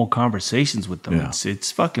having normal conversations with them. Yeah.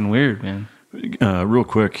 It's fucking weird, man. Real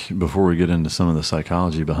quick, before we get into some of the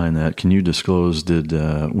psychology behind that, can you disclose,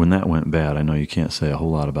 when that went bad, I know you can't say a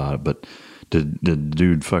whole lot about it, but did the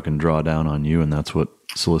dude fucking draw down on you and that's what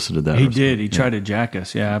solicited that? He did. He tried to jack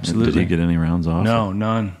us. Yeah, absolutely. Did he get any rounds off? No,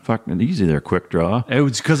 none. Fucking easy there, quick draw. It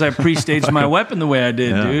was because I pre-staged my weapon the way I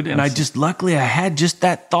did, dude. And luckily I had just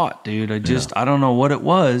that thought, dude. I don't know what it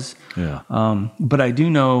was. Yeah. But I do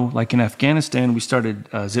know, like in Afghanistan, we started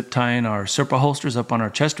zip tying our Serpa holsters up on our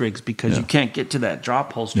chest rigs because you can't get to that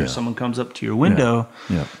drop holster. Someone comes up to your window.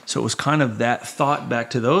 Yeah. So it was kind of that thought back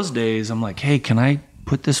to those days. I'm like, hey, can I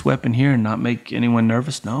put this weapon here and not make anyone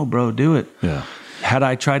nervous? No, bro, do it. Yeah. Had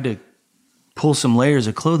I tried to pull some layers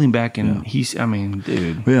of clothing back, and dude.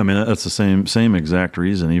 Yeah, I mean, that's the same exact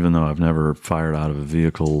reason, even though I've never fired out of a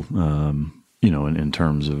vehicle, in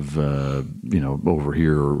terms of, over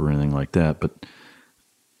here or anything like that. But,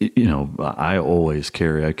 I always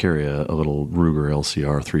carry a little Ruger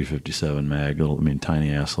LCR 357 mag,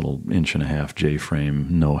 tiny ass little 1.5-inch J-frame,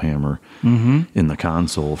 no hammer in the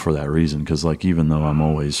console for that reason. Because even though I'm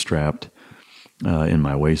always strapped in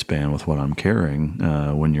my waistband with what I'm carrying,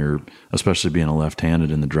 when you're, especially being a left-handed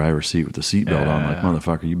in the driver's seat with the seatbelt on, like,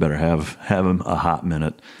 motherfucker, you better have a hot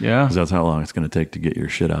minute. Yeah. Because that's how long it's going to take to get your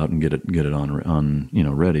shit out and get it on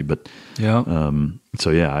ready. But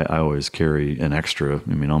I always carry an extra,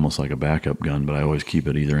 almost like a backup gun, but I always keep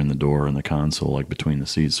it either in the door or in the console, like between the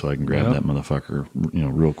seats, so I can grab that motherfucker,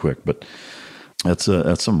 real quick. But that's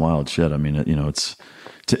some wild shit.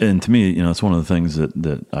 And to me, it's one of the things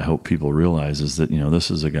that I hope people realize is that, this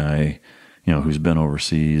is a guy, who's been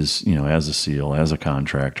overseas, as a SEAL, as a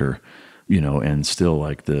contractor, and still,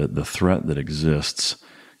 like, the threat that exists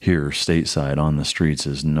here stateside on the streets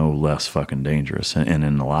is no less fucking dangerous. And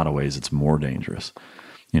in a lot of ways, it's more dangerous,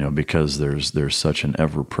 because there's such an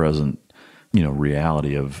ever-present,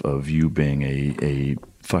 reality of you being a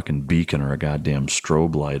fucking beacon or a goddamn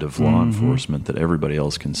strobe light of law enforcement that everybody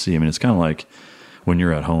else can see. It's kind of like when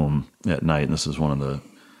you're at home at night, and this is one of the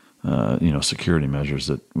security measures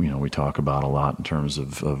that we talk about a lot in terms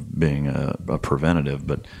of being a preventative.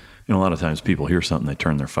 But a lot of times people hear something, they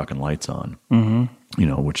turn their fucking lights on.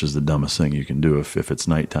 Which is the dumbest thing you can do if it's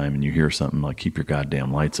nighttime and you hear something, like, keep your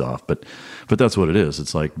goddamn lights off. But that's what it is.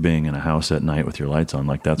 It's like being in a house at night with your lights on.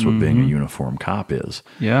 Like, that's what being a uniformed cop is.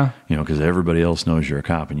 Yeah. Because everybody else knows you're a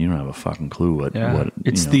cop and you don't have a fucking clue what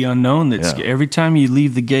it's the unknown that's every time you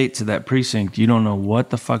leave the gates of that precinct, you don't know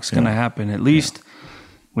what the fuck's going to happen. At least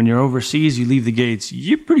when you're overseas, you leave the gates,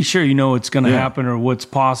 you're pretty sure you know what's going to happen or what's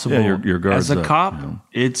possible. Yeah, your guard's as a cop,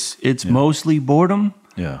 it's mostly boredom.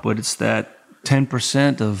 Yeah. But it's that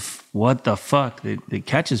 10% of what the fuck that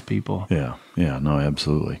catches people. Yeah. Yeah. No,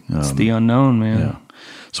 absolutely. It's the unknown, man. Yeah.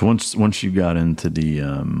 So once you got into the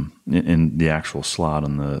in the actual slot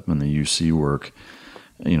on the UC work,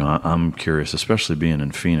 I'm curious, especially being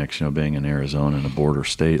in Phoenix, being in Arizona in a border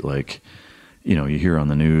state, like, you hear on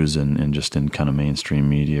the news and just in kind of mainstream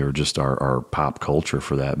media or just our pop culture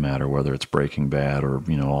for that matter, whether it's Breaking Bad or,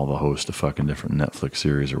 all the host of fucking different Netflix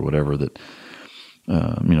series or whatever that,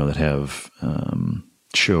 that have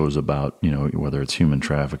shows about, whether it's human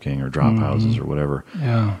trafficking or drop houses or whatever.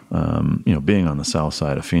 Yeah. Being on the south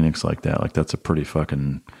side of Phoenix like that, like, that's a pretty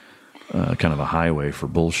fucking kind of a highway for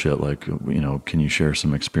bullshit. Like, can you share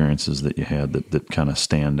some experiences that you had that kind of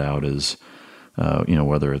stand out as,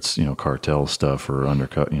 whether it's, cartel stuff or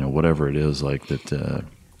undercut, whatever it is, like that,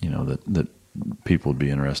 that people would be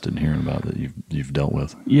interested in hearing about that you've dealt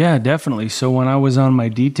with. Yeah, definitely. So when I was on my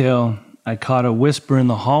detail, I caught a whisper in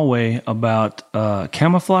the hallway about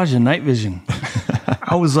camouflage and night vision.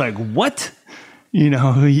 I was like, what?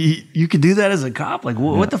 You could do that as a cop? Like,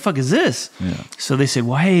 what the fuck is this? Yeah. So they said,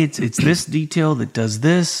 well, hey, it's this detail that does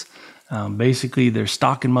this. Basically, they're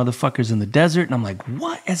stalking motherfuckers in the desert. And I'm like,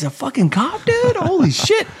 what? As a fucking cop, dude? Holy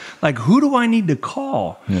shit. Like, who do I need to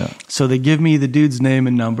call? Yeah. So they give me the dude's name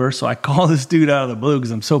and number. So I call this dude out of the blue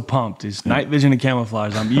because I'm so pumped. It's night vision and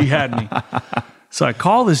camouflage. You had me. So I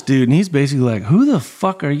call this dude, and he's basically like, who the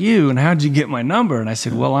fuck are you, and how'd you get my number? And I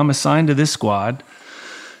said, well, I'm assigned to this squad.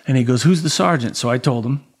 And he goes, who's the sergeant? So I told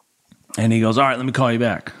him, and he goes, all right, let me call you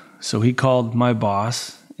back. So he called my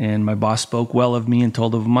boss, and my boss spoke well of me and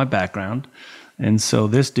told him my background. And so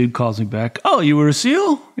this dude calls me back, oh, you were a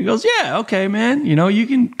SEAL? He goes, yeah, okay, man. You know, you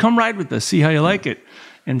can come ride with us, see how you like it.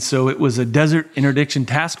 And so it was a desert interdiction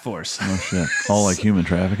task force. Oh, shit. All like human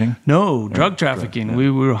trafficking? No, drug trafficking. Yeah.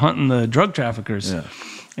 We were hunting the drug traffickers. Yeah.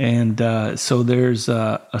 And so there's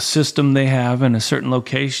a system they have in a certain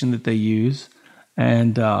location that they use.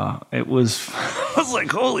 And it was, I was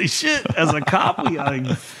like, holy shit. As a cop, we like,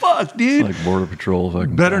 fuck, dude. It's like Border Patrol.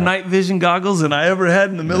 Better night vision goggles than I ever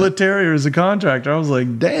had in the military or as a contractor. I was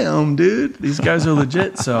like, damn, dude, these guys are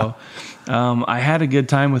legit. So I had a good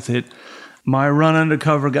time with it. My run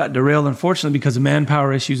undercover got derailed, unfortunately, because of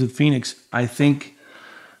manpower issues with Phoenix. I think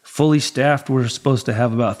fully staffed, we're supposed to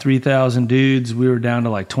have about 3,000 dudes. We were down to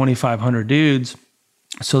like 2,500 dudes.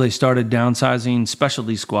 So they started downsizing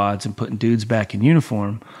specialty squads and putting dudes back in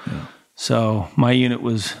uniform. Yeah. So my unit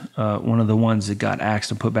was one of the ones that got axed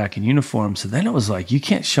and put back in uniform. So then it was like, you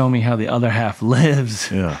can't show me how the other half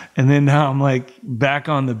lives. Yeah. And then now I'm like back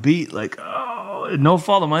on the beat, like, oh, no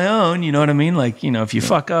fault of my own. You know what I mean? Like, you know, if you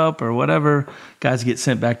fuck up or whatever, guys get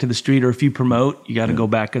sent back to the street. Or if you promote, you got to go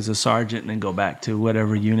back as a sergeant and then go back to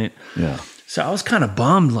whatever unit. Yeah. So I was kind of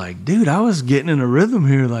bummed, like, dude, I was getting in a rhythm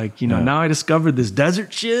here. Like, you know, now I discovered this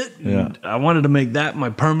desert shit. And I wanted to make that my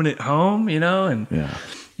permanent home, you know?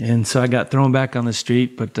 And so I got thrown back on the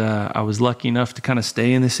street, but I was lucky enough to kind of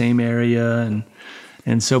stay in the same area.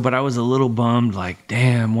 And so, but I was a little bummed, like,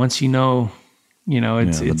 damn, once you know,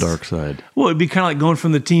 it's the dark side. Well, it'd be kind of like going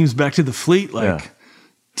from the teams back to the fleet. Like,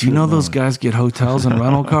 do you know those guys get hotels and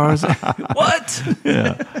rental cars? What?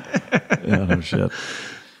 Yeah, no shit.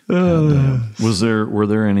 Were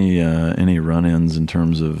there any run-ins in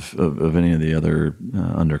terms of any of the other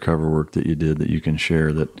undercover work that you did that you can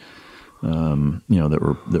share that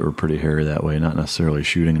that were pretty hairy that way? Not necessarily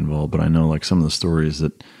shooting involved, but I know like some of the stories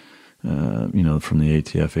that from the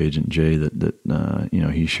ATF agent Jay that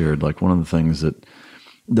he shared. Like one of the things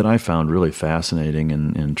that I found really fascinating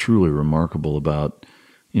and truly remarkable about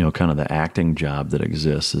kind of the acting job that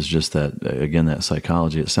exists is just that, again, that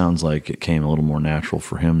psychology. It sounds like it came a little more natural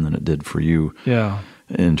for him than it did for you. Yeah.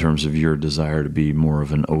 In terms of your desire to be more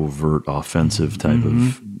of an overt offensive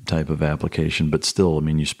type of application, but still, I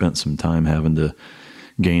mean, you spent some time having to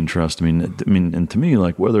gain trust. I mean, and to me,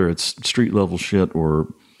 like whether it's street level shit or,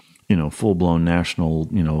 full blown national,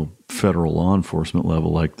 federal law enforcement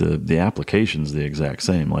level, like the application's the exact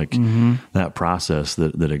same. Like that process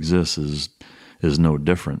that exists is no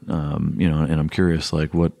different. And I'm curious,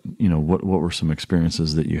 like what were some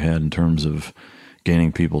experiences that you had in terms of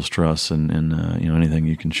gaining people's trust and anything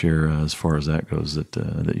you can share as far as that goes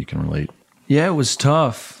that you can relate. Yeah, it was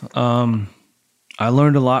tough. I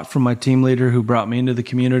learned a lot from my team leader who brought me into the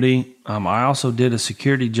community. I also did a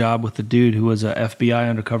security job with a dude who was a FBI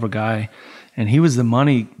undercover guy, and he was the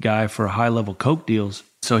money guy for high-level coke deals.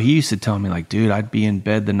 So he used to tell me, like, dude, I'd be in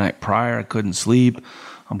bed the night prior. I couldn't sleep.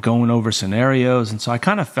 I'm going over scenarios. And so I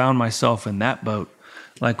kind of found myself in that boat.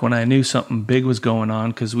 Like when I knew something big was going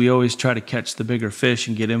on, because we always try to catch the bigger fish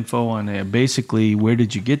and get info on basically where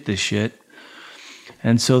did you get this shit?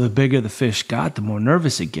 And so the bigger the fish got, the more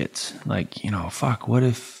nervous it gets. Like, fuck, what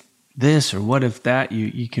if this or what if that?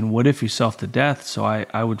 You can what if yourself to death. So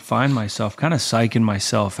I would find myself kind of psyching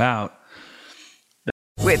myself out.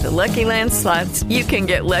 With the Lucky Land Slots, you can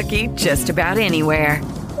get lucky just about anywhere.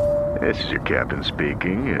 This is your captain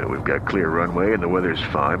speaking. We've got clear runway and the weather's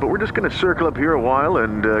fine, but we're just going to circle up here a while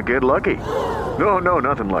and get lucky. No,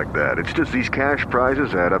 nothing like that. It's just these cash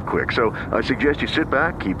prizes add up quick. So I suggest you sit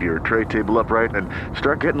back, keep your tray table upright, and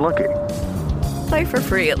start getting lucky. Play for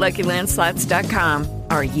free at LuckyLandSlots.com.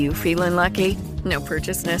 Are you feeling lucky? No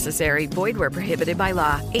purchase necessary. Void where prohibited by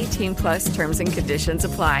law. 18+ terms and conditions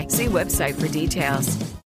apply. See website for details.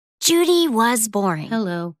 Judy was boring.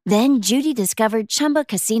 Hello. Then Judy discovered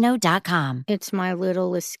ChumbaCasino.com. It's my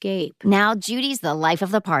little escape. Now Judy's the life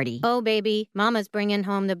of the party. Oh, baby, mama's bringing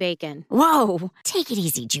home the bacon. Whoa, take it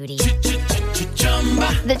easy, Judy.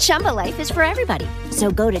 The Chumba life is for everybody.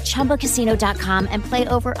 So go to ChumbaCasino.com and play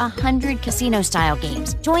over 100 casino-style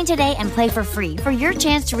games. Join today and play for free for your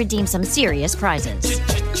chance to redeem some serious prizes.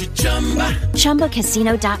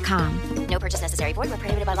 ChumbaCasino.com. No purchase necessary. Void where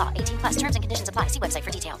prohibited by law. 18+ terms and conditions apply. See website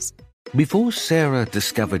for details. Before Sarah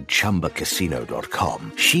discovered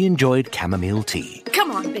ChumbaCasino.com, she enjoyed chamomile tea.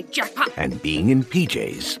 Come on, big jackpot. And being in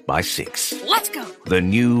PJs by 6. Let's go. The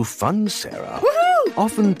new fun Sarah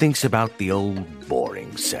often thinks about the old boring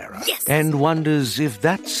loving Sarah. Yes. And wonders if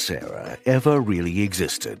that Sarah ever really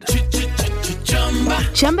existed.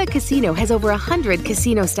 Chumba Casino has over 100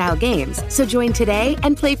 casino-style games. So join today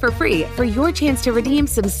and play for free for your chance to redeem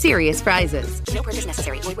some serious prizes. No purchase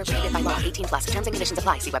necessary. Void where prohibited by law. 18+. Terms and conditions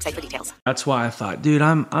apply. See website for details. That's why I thought, dude,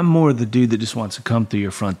 I'm more the dude that just wants to come through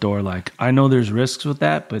your front door. Like, I know there's risks with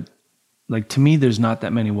that, but like, to me, there's not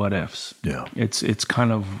that many what ifs. Yeah. It's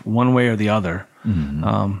kind of one way or the other.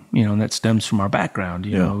 Mm-hmm. And that stems from our background.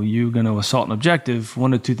 You know, you're going to assault an objective,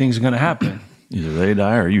 one of two things are going to happen. Either they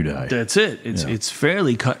die or you die. That's it. It's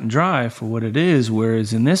fairly cut and dry for what it is.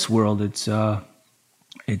 Whereas in this world, it's a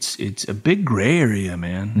big gray area,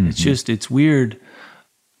 man. Mm-hmm. It's weird.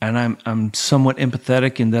 And I'm somewhat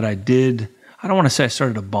empathetic in that I don't want to say I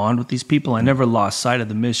started a bond with these people. I never lost sight of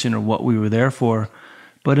the mission or what we were there for.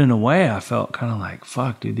 But in a way, I felt kind of like,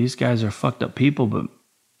 fuck, dude, these guys are fucked up people, but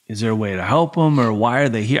is there a way to help them, or why are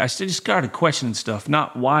they here? I just started questioning stuff,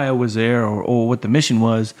 not why I was there or what the mission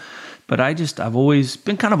was, but I've always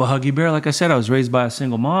been kind of a huggy bear. Like I said, I was raised by a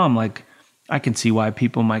single mom. Like, I can see why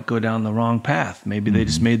people might go down the wrong path. Maybe they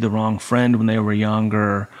just made the wrong friend when they were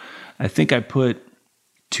younger. I think I put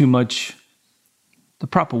too much... The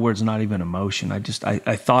proper word's not even emotion. I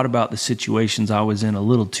thought about the situations I was in a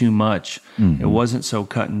little too much. Mm-hmm. It wasn't so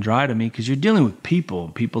cut and dry to me because you're dealing with people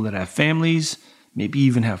that have families, maybe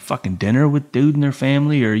even have fucking dinner with dude and their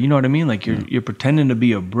family, or you know what I mean? Like you're pretending to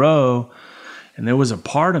be a bro. And there was a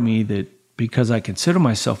part of me that, because I consider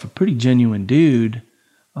myself a pretty genuine dude,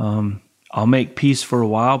 I'll make peace for a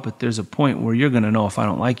while, but there's a point where you're going to know if I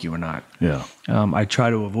don't like you or not. Yeah. I try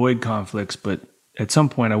to avoid conflicts, but at some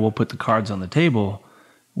point I will put the cards on the table.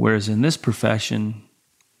 Whereas in this profession,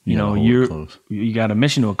 you got a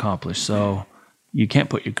mission to accomplish, so you can't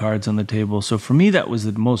put your cards on the table. So for me, that was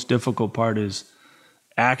the most difficult part, is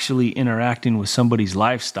actually interacting with somebody's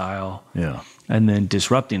lifestyle, and then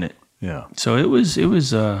disrupting it. Yeah. So it was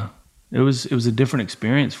a different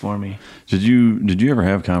experience for me. Did you ever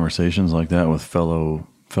have conversations like that with fellow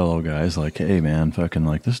guys? Like, hey man, fucking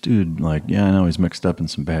like this dude, like, yeah, I know he's mixed up in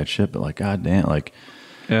some bad shit, but like, goddamn, like.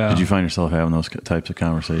 Yeah. Did you find yourself having those types of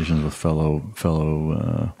conversations with fellow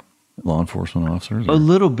law enforcement officers? Or? A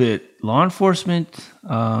little bit. Law enforcement,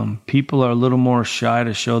 people are a little more shy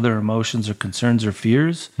to show their emotions or concerns or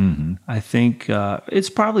fears. Mm-hmm. I think it's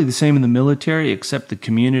probably the same in the military, except the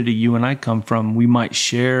community you and I come from, we might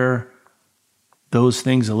share those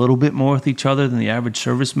things a little bit more with each other than the average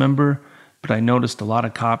service member. But I noticed a lot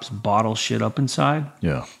of cops bottle shit up inside.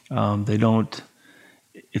 Yeah. They don't.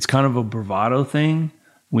 It's kind of a bravado thing.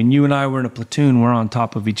 When you and I were in a platoon, we're on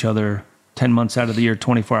top of each other 10 months out of the year,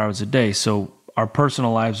 24 hours a day. So our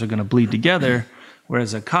personal lives are going to bleed together.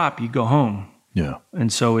 Whereas a cop, you go home. Yeah. And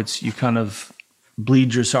so you kind of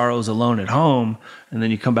bleed your sorrows alone at home, and then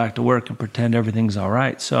you come back to work and pretend everything's all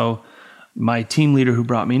right. So my team leader who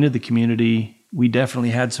brought me into the community, we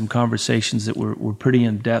definitely had some conversations that were pretty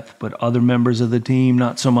in depth, but other members of the team,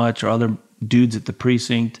 not so much, or other dudes at the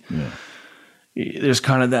precinct. Yeah. There's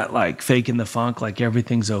kind of that like faking the funk, like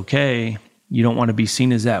everything's okay. You don't want to be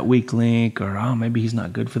seen as that weak link, or, oh, maybe he's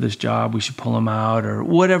not good for this job, we should pull him out, or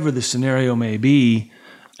whatever the scenario may be.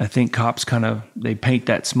 I think cops they paint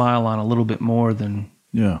that smile on a little bit more than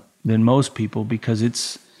most people, because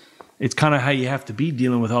it's kind of how you have to be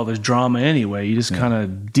dealing with all this drama anyway. You just kind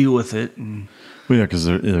of deal with it. And because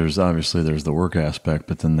there's obviously the work aspect,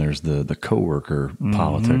 but then there's the coworker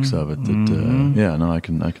politics of it. That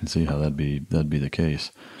I can see how that'd be the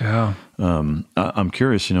case. Yeah. I'm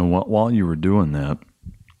curious. While you were doing that,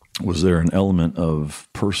 was there an element of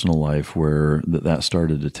personal life where that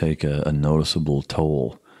started to take a noticeable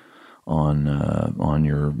toll on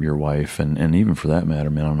your wife, and even for that matter,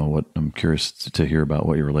 man, I don't know I'm curious to hear about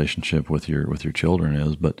what your relationship with your children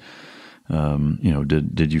is, but.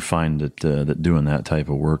 Did you find that doing that type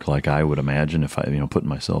of work, like I would imagine if I, putting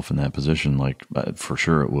myself in that position, like for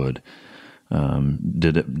sure it would,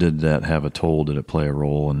 did that have a toll? Did it play a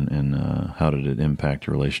role? And how did it impact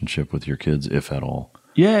your relationship with your kids, if at all?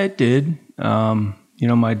 Yeah, it did.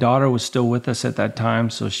 My daughter was still with us at that time.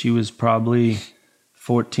 So she was probably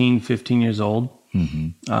 14, 15 years old.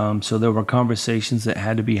 Mm-hmm. So there were conversations that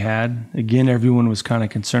had to be had. Again, everyone was kind of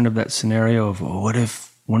concerned of that scenario of, what if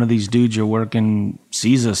one of these dudes you're working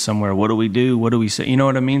sees us somewhere? What do we do? What do we say? You know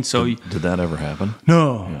what I mean? So did that ever happen?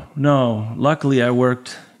 No. Luckily, I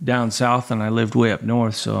worked down south and I lived way up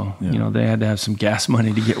north. So, they had to have some gas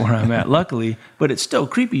money to get where I'm at, luckily. But it's still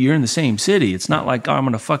creepy. You're in the same city. It's not like, I'm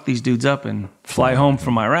going to fuck these dudes up and fly home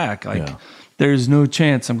from Iraq. there's no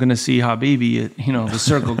chance I'm going to see Habibi at, the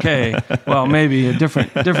Circle K. Well, maybe a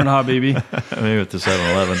different Habibi. Maybe at the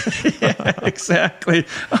 7-Eleven. Yeah, exactly.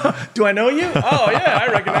 Do I know you? Oh, yeah,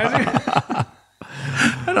 I recognize you.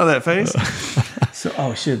 I know that face. So,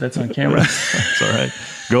 oh shit, that's on camera. That's all right.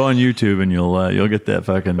 Go on YouTube and you'll get that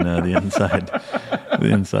fucking the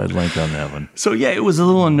inside link on that one. So yeah, it was a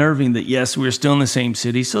little unnerving that yes, we were still in the same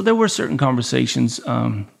city. So there were certain conversations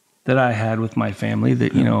that I had with my family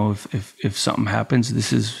that if something happens,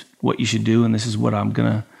 this is what you should do, and this is what I'm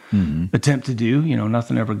gonna attempt to do.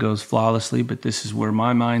 Nothing ever goes flawlessly, but this is where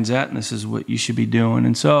my mind's at, and this is what you should be doing.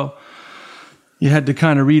 And so you had to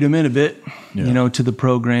kind of read them in a bit, to the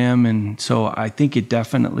program. And so I think it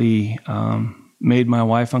definitely made my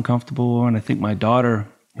wife uncomfortable. And I think my daughter,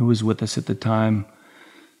 who was with us at the time,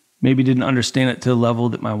 maybe didn't understand it to the level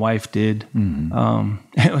that my wife did.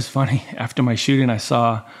 It was funny. After my shooting, I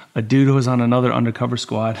saw a dude who was on another undercover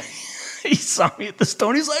squad. He saw me at the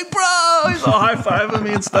store. He's like, bro, he's all high-fiving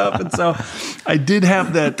me and stuff. And so I did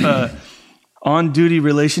have that on-duty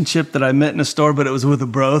relationship that I met in a store, but it was with a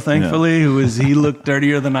bro, thankfully, he looked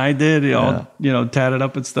dirtier than I did, all tatted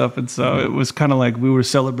up and stuff. And so it was kind of like we were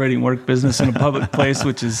celebrating work business in a public place,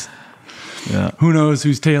 which is, who knows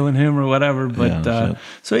who's tailing him or whatever. But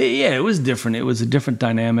so it was different. It was a different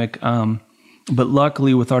dynamic. But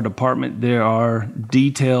luckily with our department, there are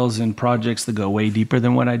details and projects that go way deeper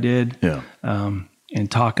than what I did. Yeah. And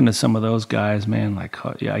talking to some of those guys, man,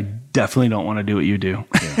 I definitely don't want to do what you do.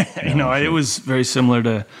 Yeah. It was very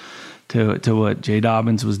similar to what Jay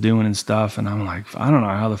Dobbins was doing and stuff. And I'm like, I don't know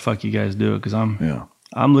how the fuck you guys do it, because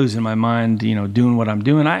I'm losing my mind, doing what I'm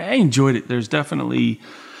doing. I enjoyed it. There's definitely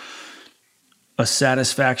a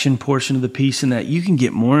satisfaction portion of the piece in that you can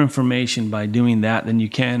get more information by doing that than you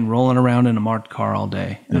can rolling around in a marked car all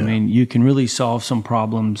day. Yeah. I mean, you can really solve some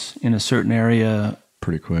problems in a certain area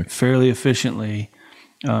pretty quick, fairly efficiently.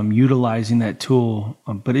 Utilizing that tool,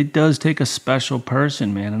 but it does take a special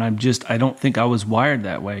person, man. And I don't think I was wired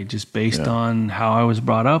that way, just based on how I was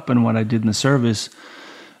brought up and what I did in the service.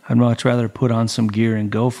 I'd much rather put on some gear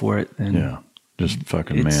and go for it than just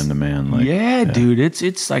fucking man to man. Dude,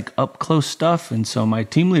 it's like up close stuff. And so my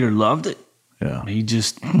team leader loved it. Yeah, he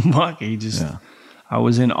just I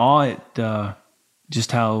was in awe at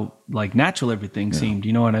just how natural everything seemed.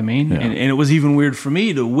 You know what I mean? Yeah. And it was even weird for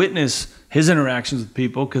me to witness his interactions with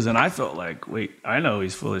people, because then I felt like, wait, I know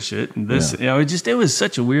he's full of shit. And this, it was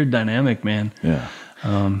such a weird dynamic, man. Yeah.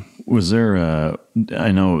 Was there,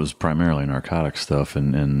 I know it was primarily narcotic stuff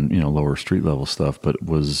and lower street level stuff, but it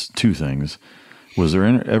was two things. Was there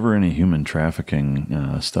ever any human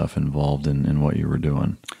trafficking stuff involved in what you were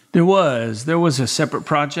doing? There was a separate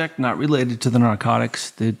project not related to the narcotics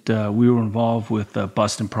that we were involved with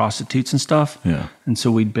busting prostitutes and stuff. Yeah. And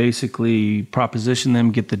so we'd basically proposition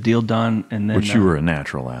them, get the deal done, and then... Which you were a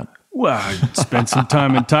natural at. Well, I spent some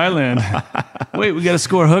time in Thailand. Wait, we got to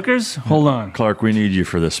score hookers? Hold on. Clark, we need you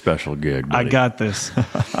for this special gig, buddy. I got this.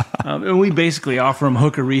 And we basically offer them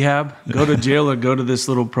hooker rehab, go to jail or go to this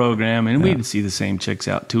little program, and we'd see the same chicks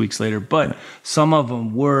out 2 weeks later. But some of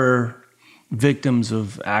them were victims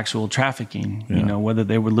of actual trafficking, whether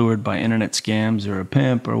they were lured by internet scams or a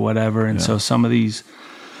pimp or whatever. And so some of these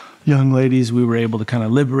young ladies we were able to kind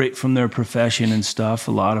of liberate from their profession and stuff.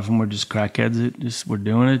 A lot of them were just crackheads that just were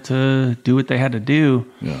doing it to do what they had to do.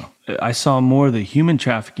 Yeah. I saw more of the human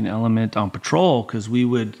trafficking element on patrol, because we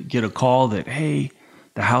would get a call that, hey,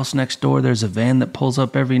 the house next door, there's a van that pulls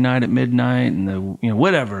up every night at midnight, and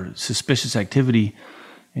whatever suspicious activity.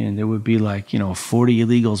 And there would be 40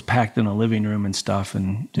 illegals packed in a living room and stuff.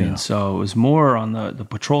 And so it was more on the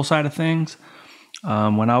patrol side of things.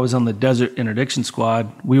 When I was on the Desert Interdiction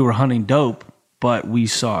Squad, we were hunting dope, but we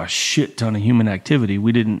saw a shit ton of human activity.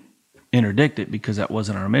 We didn't interdict it because that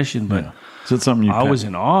wasn't our mission. But so it's something I was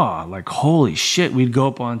in awe. Like, holy shit. We'd go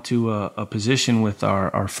up onto a position with our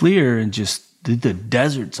FLIR and just the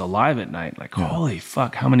desert's alive at night. Like, holy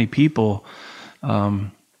fuck, how many people...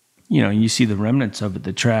 you see the remnants of it,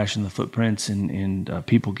 the trash and the footprints, and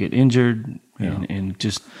people get injured and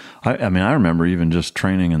just... I mean, I remember even just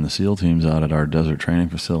training in the SEAL teams out at our desert training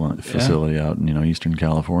facility out in, Eastern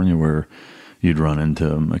California, where you'd run into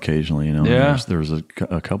them occasionally, There was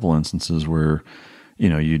a couple instances where,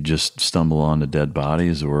 you'd just stumble onto dead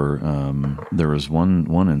bodies, or there was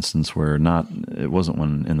one instance where it wasn't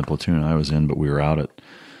one in the platoon I was in, but we were out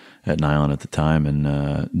at Nylon at the time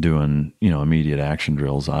and doing, immediate action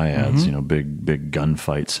drills, IADs, big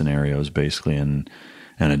gunfight scenarios basically, and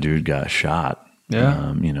a dude got shot,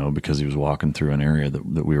 because he was walking through an area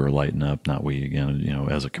that we were lighting up, not we again,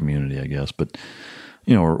 as a community, I guess, but,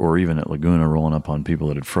 or even at Laguna rolling up on people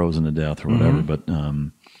that had frozen to death or whatever. But,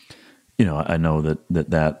 I know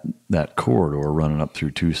that corridor running up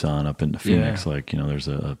through Tucson up into Phoenix, there's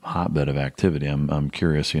a hotbed of activity. I'm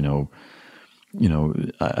curious, I know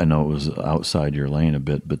it was outside your lane a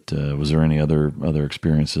bit, but was there any other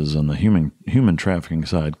experiences on the human trafficking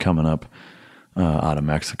side coming up out of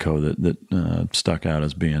Mexico that stuck out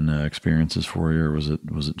as being experiences for you, or was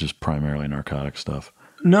it just primarily narcotic stuff?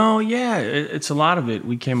 No, yeah, it's a lot of it.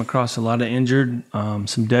 We came across a lot of injured,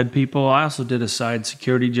 some dead people. I also did a side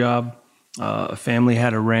security job. A family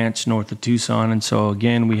had a ranch north of Tucson, and so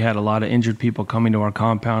again, we had a lot of injured people coming to our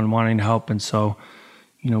compound wanting help, and so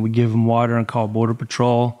we give them water and call Border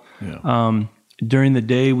Patrol. Yeah. During the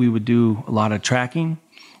day, we would do a lot of tracking.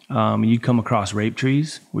 You'd come across rape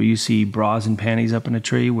trees where you see bras and panties up in a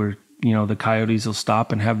tree where the coyotes will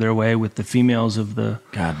stop and have their way with the females of the...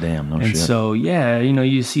 Goddamn, no shit. And so, yeah,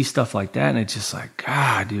 you see stuff like that, and it's just like,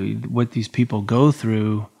 God, dude, what these people go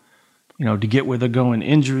through, to get where they're going,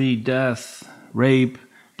 injury, death, rape,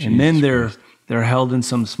 Jesus, and then they're held in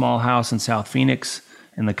some small house in South Phoenix,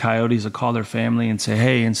 and the coyotes will call their family and say,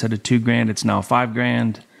 hey, instead of $2,000, it's now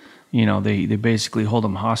 $5,000. They basically hold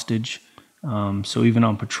them hostage. So even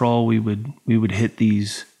on patrol, we would hit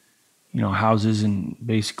these houses and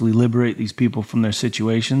basically liberate these people from their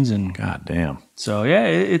situations. And God damn. So yeah,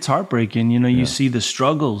 it's heartbreaking. You see the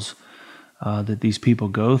struggles that these people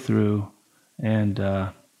go through, and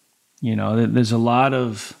there's a lot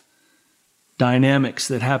of dynamics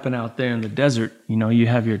that happen out there in the desert. You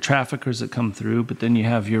have your traffickers that come through, but then you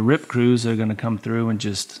have your rip crews that are going to come through and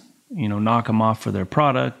just knock them off for their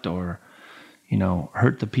product, or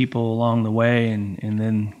hurt the people along the way, and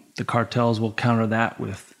then the cartels will counter that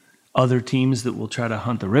with other teams that will try to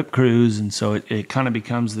hunt the rip crews, and so it kind of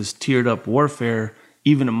becomes this tiered up warfare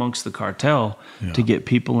even amongst the cartel to get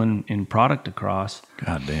people in product across.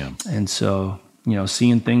 God damn. And so,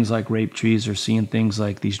 seeing things like rape trees, or seeing things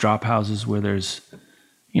like these drop houses where there's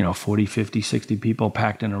 40, 50, 60 people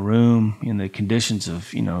packed in a room in the conditions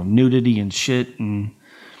of nudity and shit, and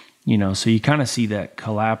so you kind of see that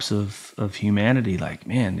collapse of humanity. Like,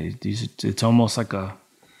 man, it's almost like a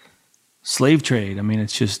slave trade. I mean,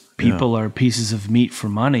 it's just people are pieces of meat for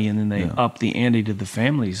money, and then they up the ante to the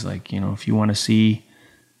families. Like, if you want to see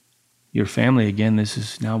your family again,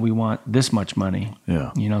 now we want this much money.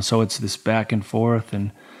 Yeah. So it's this back and forth.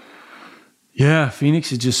 And yeah,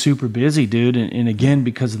 Phoenix is just super busy, dude. And again,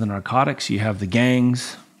 because of the narcotics, you have the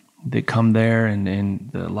gangs that come there,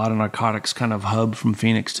 and a lot of narcotics kind of hub from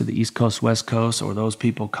Phoenix to the East Coast, West Coast, or those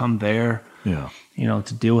people come there,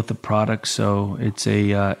 to deal with the product. So it's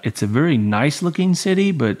a very nice looking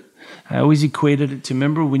city, but I always equated it to,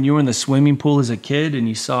 remember when you were in the swimming pool as a kid and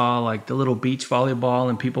you saw like the little beach volleyball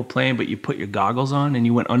and people playing, but you put your goggles on and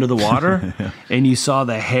you went under the water and you saw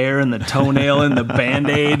the hair and the toenail and the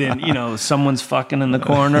Band-Aid and, someone's fucking in the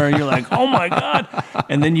corner. You're like, oh my God.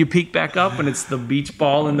 And then you peek back up and it's the beach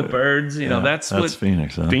ball and the birds. That's what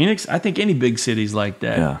Phoenix, huh? Phoenix. I think any big city's like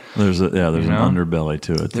that. Yeah. There's an underbelly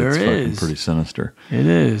to it. There that's is. Fucking pretty sinister. It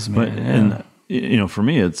is, man. And for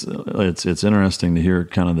me, it's interesting to hear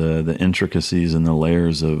kind of the intricacies and the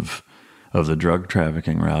layers of the drug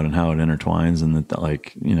trafficking route and how it intertwines, and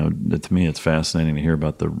that to me, it's fascinating to hear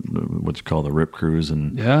about what you call the rip crews,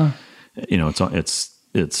 and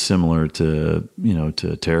it's similar to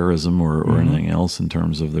to terrorism or anything else in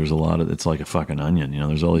terms of there's a lot of, it's like a fucking onion,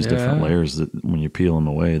 there's all these different layers that when you peel them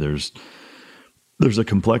away, there's a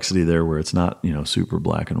complexity there where it's not, super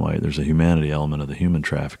black and white. There's a humanity element of the human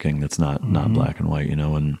trafficking that's not black and white,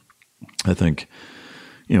 and I think,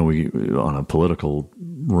 we, on a political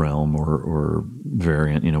realm or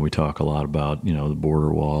variant, we talk a lot about, the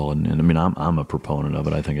border wall. And I mean, I'm a proponent of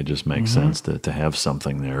it. I think it just makes sense to have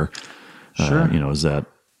something there. Sure. Is that,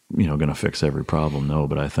 going to fix every problem? No,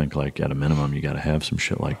 but I think like at a minimum, you got to have some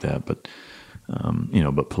shit like that. But,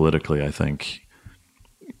 but politically, I think,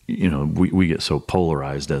 we get so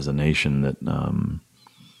polarized as a nation that,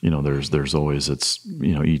 there's always, it's,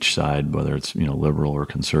 each side, whether it's, liberal or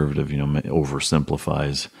conservative,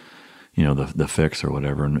 oversimplifies, the fix or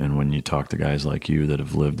whatever. And when you talk to guys like you that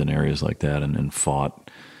have lived in areas like that and fought,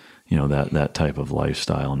 that type of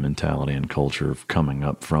lifestyle and mentality and culture of coming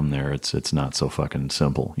up from there, it's not so fucking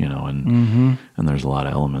simple, and there's a lot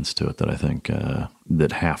of elements to it that I think,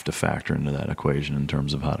 that have to factor into that equation in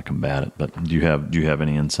terms of how to combat it. But do you have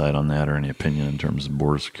any insight on that or any opinion in terms of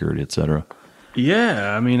border security, et cetera?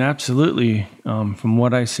 Yeah, I mean, absolutely. From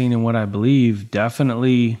what I've seen and what I believe,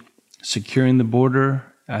 definitely securing the border,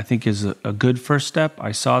 I think, is a good first step.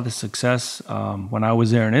 I saw the success when I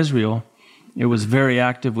was there in Israel. It was very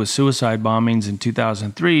active with suicide bombings in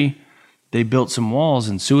 2003. they built some walls,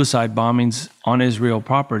 and suicide bombings on Israel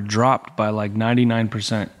proper dropped by like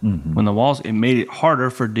 99%. When the walls, it made it harder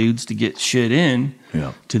for dudes to get shit in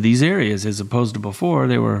to these areas, as opposed to before.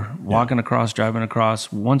 They were walking across, driving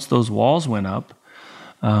across. Once those walls went up,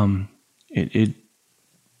 it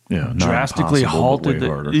drastically halted.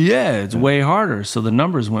 It's way harder. So the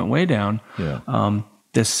numbers went way down.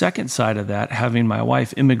 The second side of that, having my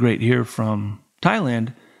wife immigrate here from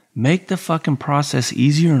Thailand, make the fucking process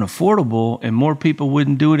easier and affordable, and more people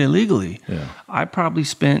wouldn't do it illegally. I probably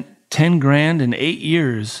spent $10,000 in 8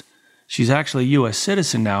 years. She's actually a U.S.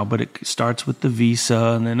 citizen now, but it starts with the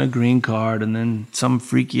visa and then a green card and then some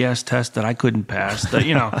freaky ass test that I couldn't pass. That,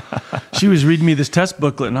 you know, she was reading me this test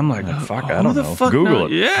booklet, and I'm like, fuck, I don't know. Google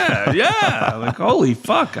it. Yeah. Like, holy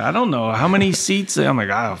fuck, I don't know how many seats. I'm like,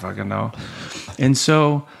 I don't fucking know. And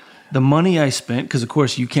so the money I spent, because of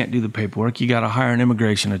course you can't do the paperwork, you got to hire an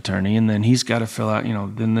immigration attorney, and then he's got to fill out,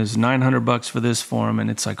 then there's $900 for this form, and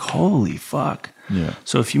it's like, holy fuck.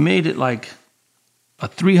 So if you made it like a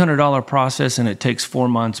 $300 process and it takes 4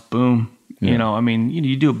 months, boom,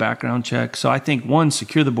 you do a background check. So I think, one,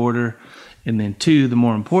 secure the border, and then two, the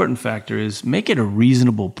more important factor is make it a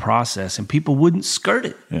reasonable process, and people wouldn't skirt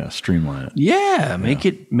it. Streamline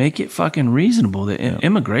it. Make it fucking reasonable. The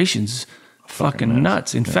immigration's fucking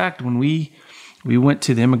nuts. In fact, when we went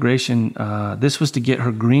to the immigration, this was to get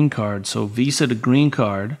her green card. So visa to green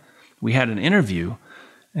card, we had an interview,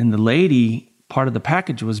 and the lady, part of the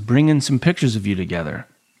package was bringing some pictures of you together.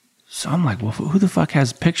 So I'm like, well, who the fuck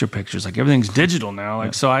has pictures? Like, everything's digital now.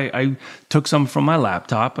 Like, so I took some from my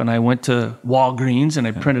laptop, and I went to Walgreens, and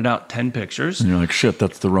I printed out 10 pictures. And you're like, shit,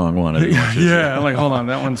 that's the wrong one. I'm like, hold on,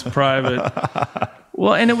 that one's private.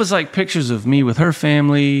 Well, and it was like pictures of me with her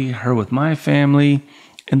family, her with my family.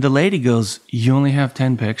 And the lady goes, you only have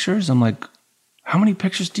 10 pictures? I'm like, how many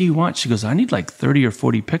pictures do you want? She goes, I need like 30 or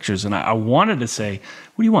 40 pictures. And I wanted to say,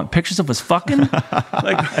 what do you want? Pictures of us fucking?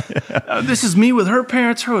 This is me with her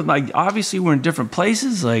parents, her with, like, obviously we're in different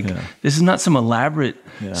places. Like, this is not some elaborate.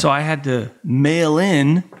 So I had to mail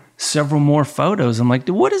in several more photos. I'm like,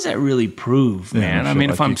 what does that really prove, man? I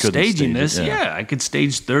mean, if I'm staging this, I could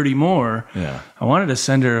stage 30 more. I wanted to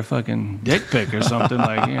send her a fucking dick pic or something.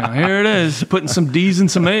 Like, here it is, putting some D's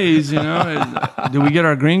and some A's, Did we get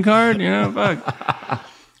our green card? Fuck.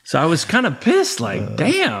 So I was kind of pissed, like,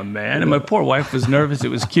 damn, man. And my poor wife was nervous. It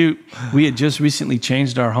was cute. We had just recently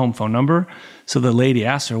changed our home phone number. So the lady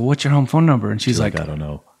asked her, what's your home phone number? And she's like, I don't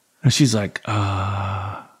know. And she's like,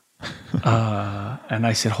 and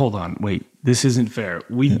I said, hold on, wait, this isn't fair.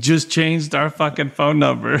 We just changed our fucking phone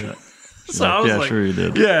number. So I was like, sure you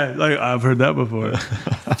did. Yeah, like, I've heard that before.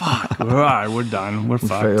 Fuck. All right, we're done. We're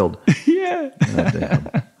fucked. Failed. Yeah. God damn.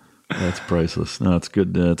 That's priceless. No, it's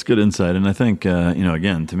good. It's good insight. And I think,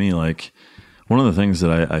 again, to me, like, one of the things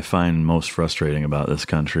that I find most frustrating about this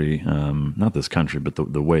country, not this country, but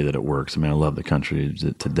the way that it works. I mean, I love the country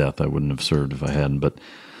to death. I wouldn't have served if I hadn't, but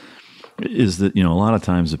is that, a lot of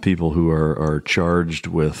times the people who are charged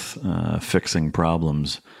with fixing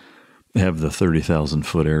problems have the 30,000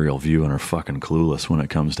 foot aerial view and are fucking clueless when it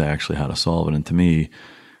comes to actually how to solve it. And to me,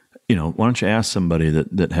 why don't you ask somebody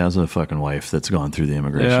that has a fucking wife that's gone through the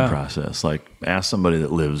immigration process? Like, ask somebody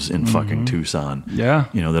that lives in fucking Tucson,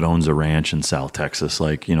 that owns a ranch in South Texas.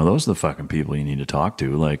 Like, those are the fucking people you need to talk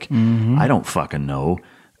to. Like, I don't fucking know.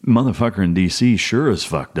 Motherfucker in D.C. sure as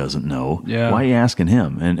fuck doesn't know. Why are you asking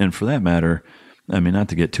him? And for that matter, I mean, not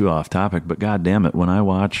to get too off topic, but God damn it, when I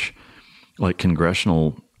watch like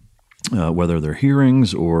congressional, whether they're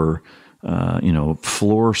hearings or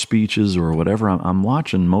floor speeches or whatever, I'm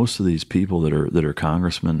watching most of these people that are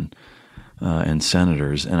congressmen and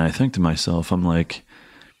senators, and I think to myself, I'm like,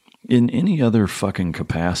 in any other fucking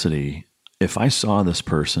capacity, if I saw this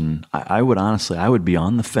person, I would be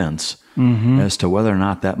on the fence as to whether or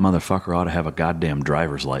not that motherfucker ought to have a goddamn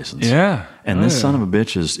driver's license. And this son of a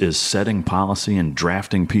bitch is setting policy and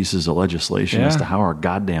drafting pieces of legislation as to how our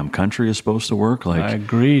goddamn country is supposed to work. Like, I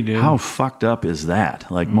agree, dude. How fucked up is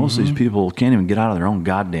that? Like, most of these people can't even get out of their own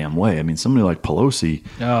goddamn way. I mean, somebody like Pelosi.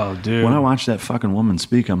 Oh, dude. When I watch that fucking woman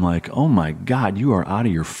speak, I'm like, oh my God, you are out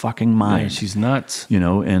of your fucking mind. Yeah, she's nuts.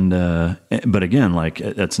 But again, like,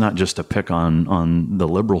 it's not just to pick on the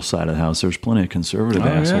liberal side of the house. There's plenty of conservative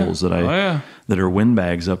assholes that that are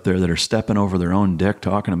windbags up there that are stepping over their own dick,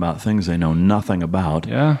 talking about things they know nothing about.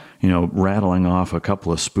 Rattling off a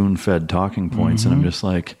couple of spoon-fed talking points, and I'm just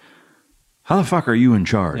like, how the fuck are you in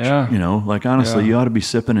charge? Like, honestly, you ought to be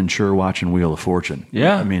sipping and sure watching Wheel of Fortune.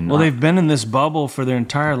 I mean, they've been in this bubble for their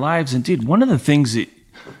entire lives, and dude, one of the things that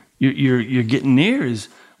you're getting near is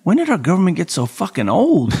when did our government get so fucking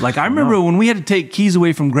old? Like, I remember when we had to take keys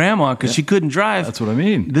away from grandma because she couldn't drive. That's what I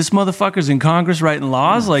mean. This motherfucker's in Congress writing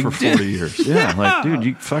laws like for 40 years. Yeah. Like, dude,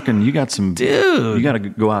 you got some, dude, you got to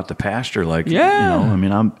go out to pasture. Like, you know, I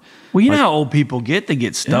mean, well, you know how old people get? They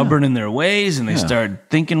get stubborn in their ways and they start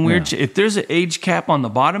thinking weird shit. If there's an age cap on the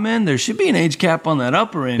bottom end, there should be an age cap on that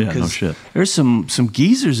upper end. Yeah, no shit. There's some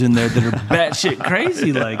geezers in there that are batshit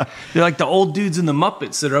crazy. Like, they're like the old dudes in the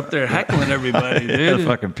Muppets that are up there heckling everybody, dude. The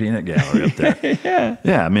fucking peanut gallery up there.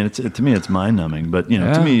 Yeah, I mean, to me, it's mind-numbing. But, you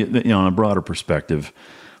know, to me, you know, on a broader perspective,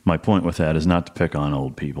 my point with that is not to pick on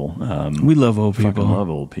old people. We love old people. Fucking love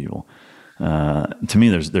old people. To me,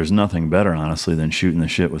 there's nothing better, honestly, than shooting the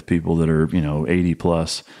shit with people that are, you know, 80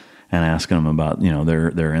 plus and asking them about, you know,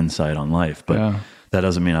 their insight on life. But that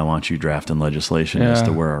doesn't mean I want you drafting legislation as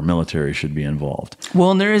to where our military should be involved.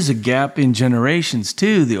 Well, and there is a gap in generations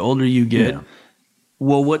too. The older you get,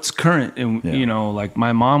 well, what's current? And you know, like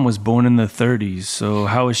my mom was born in the 30s, so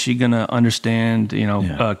how is she gonna understand? You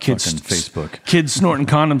know, kids Facebook, kids snorting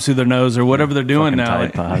condoms through their nose or whatever they're doing now.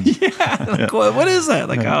 Tide Pods. Like, what is that?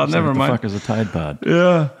 Like, oh, never mind. What the fuck is a Tide Pod?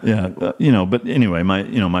 Yeah. You know, but anyway,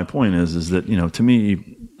 my point is that, you know, to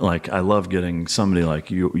me, like, I love getting somebody like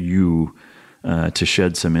you to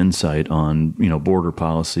shed some insight on, you know, border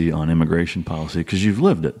policy, on immigration policy, because you've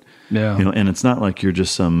lived it. Yeah. You know, and it's not like you're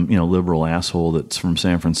just some, you know, liberal asshole that's from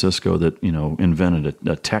San Francisco that, you know, invented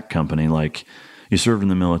a tech company. Like, you served in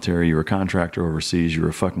the military, you were a contractor overseas, you were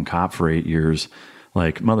a fucking cop for 8 years.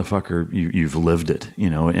 Like, motherfucker, you've lived it, you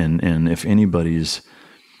know, and if anybody's,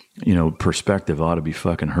 you know, perspective ought to be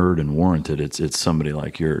fucking heard and warranted, it's somebody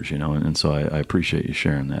like yours, you know, and so I appreciate you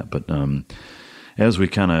sharing that. But as we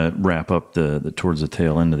kind of wrap up the towards the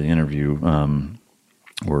tail end of the interview,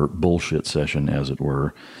 or bullshit session, as it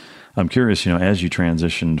were, I'm curious, you know, as you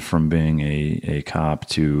transitioned from being a cop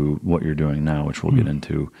to what you're doing now, which we'll get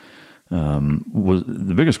into, was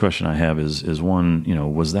the biggest question I have is one, you know,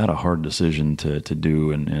 was that a hard decision to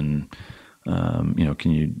do? And you know,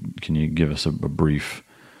 can you give us a brief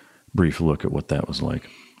look at what that was like?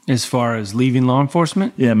 As far as leaving law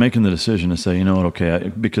enforcement? Yeah, making the decision to say, you know what,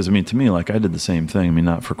 okay, because I mean, to me, like, I did the same thing. I mean,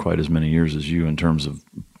 not for quite as many years as you in terms of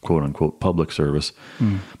quote unquote public service,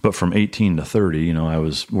 but from 18 to 30, you know, I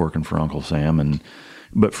was working for Uncle Sam,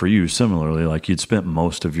 but for you, similarly, like, you'd spent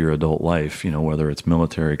most of your adult life, you know, whether it's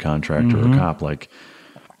military, contractor, or cop, like,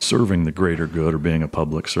 serving the greater good or being a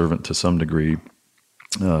public servant to some degree,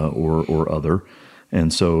 or other.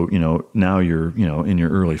 And so, you know, now you're, you know, in your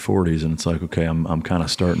early 40s, and it's like, okay, I'm kind of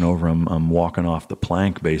starting over. I'm walking off the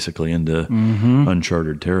plank basically into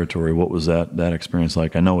uncharted territory. What was that experience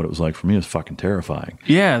like? I know what it was like for me. It was fucking terrifying.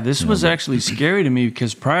 Yeah, this was actually scary to me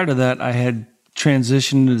because prior to that, I had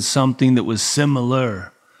transitioned to something that was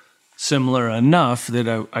similar enough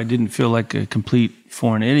that I didn't feel like a complete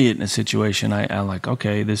foreign idiot in a situation. I like,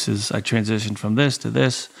 okay, I transitioned from this to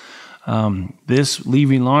this. This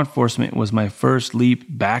leaving law enforcement was my first leap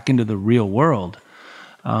back into the real world.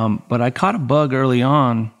 But I caught a bug early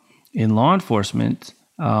on in law enforcement.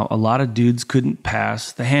 A lot of dudes couldn't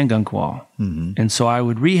pass the handgun qual. And so I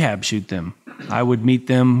would rehab shoot them. I would meet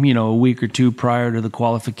them, you know, a week or two prior to the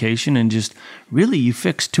qualification, and just really, you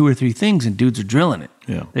fix 2 or 3 things and dudes are drilling it.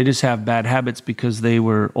 Yeah. They just have bad habits because they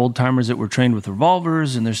were old timers that were trained with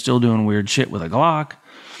revolvers and they're still doing weird shit with a Glock.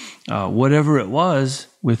 Whatever it was,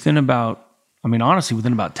 within about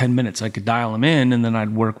 10 minutes, I could dial them in, and then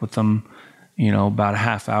I'd work with them, you know, about a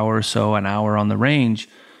half hour or so, an hour on the range.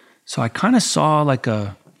 So I kind of saw like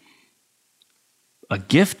a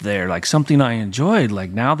gift there, like something I enjoyed.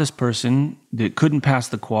 Like, now this person that couldn't pass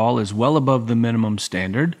the qual is well above the minimum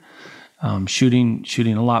standard, shooting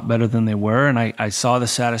a lot better than they were. And I saw the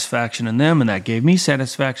satisfaction in them, and that gave me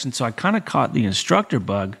satisfaction. So I kind of caught the instructor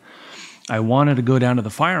bug. I wanted to go down to the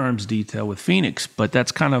firearms detail with Phoenix, but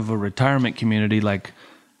that's kind of a retirement community. Like,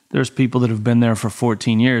 there's people that have been there for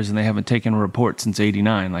 14 years and they haven't taken a report since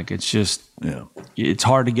 89. Like, it's just, it's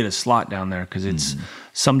hard to get a slot down there because it's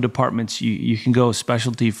some departments you can go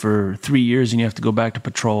specialty for 3 years and you have to go back to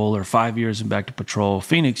patrol, or 5 years and back to patrol.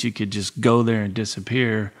 Phoenix, you could just go there and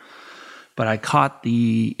disappear. But I caught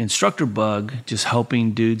the instructor bug just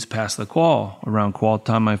helping dudes pass the qual. Around qual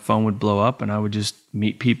time, my phone would blow up and I would just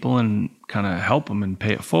meet people and kind of help them and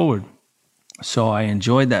pay it forward. So I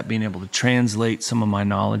enjoyed that, being able to translate some of my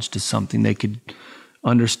knowledge to something they could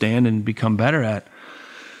understand and become better at.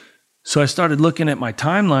 So I started looking at my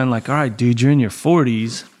timeline like, all right, dude, you're in your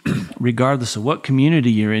 40s. Regardless of what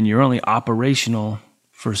community you're in, you're only operational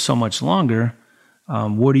for so much longer.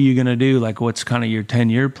 What are you going to do? Like, what's kind of your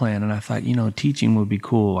 10-year plan? And I thought, you know, teaching would be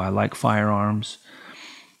cool. I like firearms,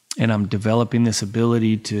 and I'm developing this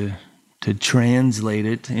ability to translate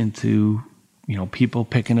it into, people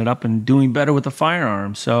picking it up and doing better with the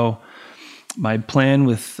firearm. So my plan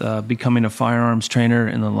with becoming a firearms trainer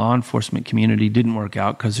in the law enforcement community didn't work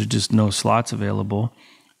out because there's just no slots available.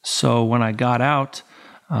 So when I got out,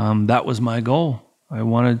 that was my goal. I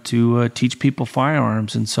wanted to teach people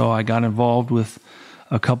firearms. And so I got involved with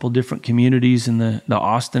a couple different communities in the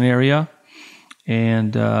Austin area.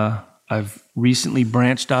 And I've recently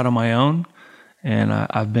branched out on my own. And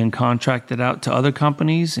I've been contracted out to other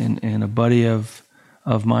companies. And a buddy of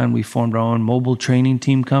mine, we formed our own mobile training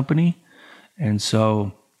team company. And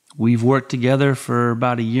so we've worked together for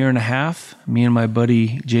about a year and a half, me and my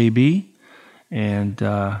buddy JB. And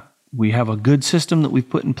we have a good system that we've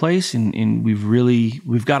put in place, and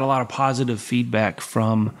we've got a lot of positive feedback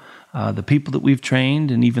from the people that we've trained,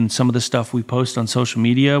 and even some of the stuff we post on social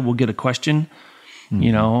media. We'll get a question,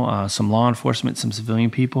 some law enforcement, some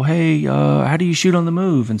civilian people. Hey, how do you shoot on the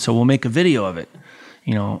move? And so we'll make a video of it,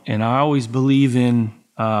 And I always believe in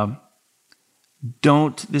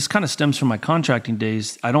this kind of stems from my contracting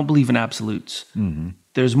days. I don't believe in absolutes. Mm-hmm.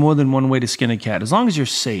 There's more than one way to skin a cat. As long as you're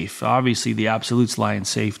safe, obviously the absolutes lie in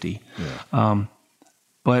safety. Yeah.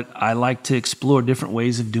 But I like to explore different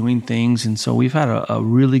ways of doing things. And so we've had a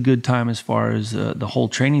really good time as far as the whole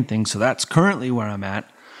training thing. So that's currently where I'm at.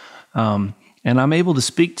 And I'm able to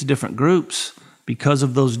speak to different groups because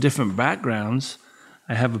of those different backgrounds.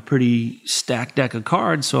 I have a pretty stacked deck of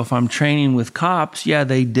cards. So if I'm training with cops,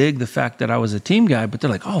 they dig the fact that I was a team guy, but they're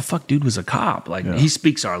like, oh, fuck, dude was a cop. He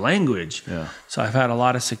speaks our language. Yeah. So I've had a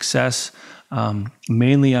lot of success.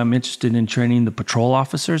 Mainly I'm interested in training the patrol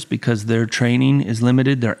officers because their training is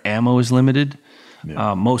limited. Their ammo is limited.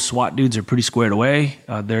 Yeah. Most SWAT dudes are pretty squared away.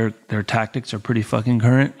 Their tactics are pretty fucking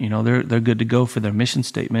current. They're good to go for their mission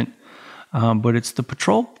statement. But it's the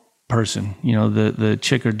patrol person, the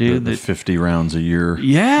chick or dude the 50 rounds a year.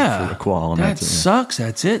 Yeah. For the qual. That sucks.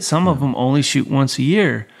 That's it. Some of them only shoot once a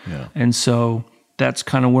year. Yeah. And so that's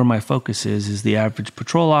kind of where my focus is the average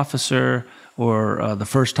patrol officer or the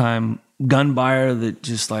first time gun buyer that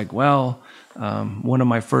just one of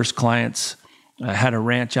my first clients had a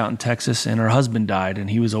ranch out in Texas and her husband died and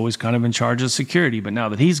he was always kind of in charge of security. But now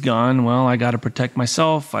that he's gone, I got to protect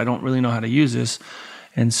myself. I don't really know how to use this.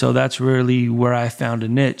 And so that's really where I found a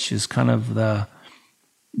niche is kind of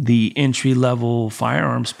the entry-level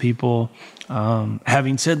firearms people.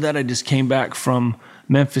 Having said that, I just came back from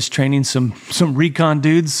Memphis training some recon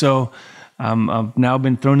dudes. So I've now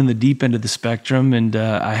been thrown in the deep end of the spectrum, and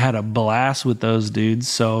I had a blast with those dudes.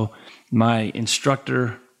 So my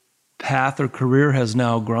instructor path or career has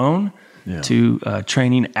now grown to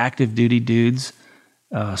training active duty dudes.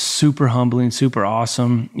 Super humbling, super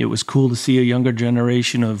awesome. It was cool to see a younger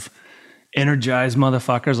generation of energized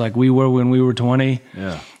motherfuckers like we were when we were 20.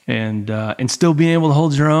 Yeah. And still being able to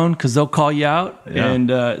hold your own because they'll call you out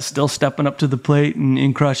and still stepping up to the plate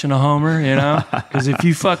and crushing a homer, Because if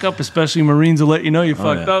you fuck up, especially Marines will let you know you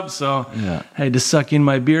fucked up. So I had to suck in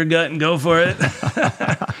my beer gut and go for it.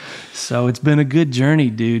 So it's been a good journey,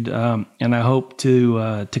 dude, and I hope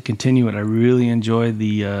to continue it. I really enjoy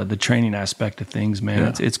the training aspect of things,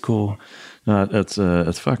 man. Yeah. It's cool.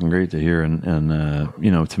 That's fucking great to hear, and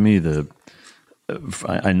to me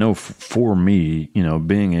I know for me,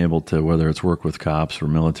 being able to, whether it's work with cops or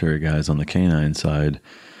military guys on the canine side,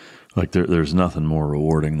 there's nothing more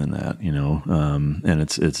rewarding than that, and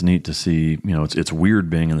it's neat to see, it's weird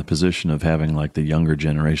being in the position of having the younger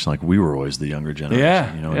generation, we were always the younger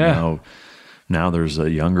generation, now there's a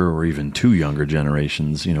younger or even two younger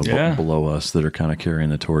generations, below us that are kind of carrying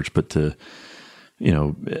the torch, but to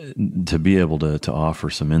be able to offer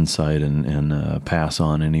some insight and pass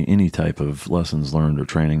on any type of lessons learned or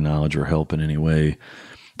training knowledge or help in any way,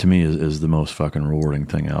 to me is the most fucking rewarding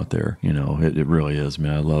thing out there. It really is,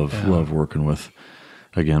 man. I love working with,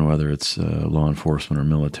 again, whether it's law enforcement or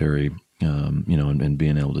military, and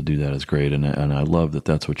being able to do that is great. And I love that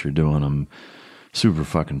that's what you're doing. I'm super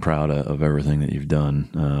fucking proud of everything that you've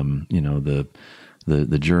done.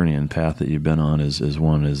 The journey and path that you've been on is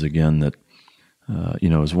one that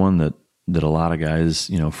a lot of guys,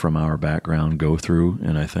 from our background go through,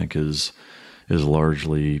 and I think is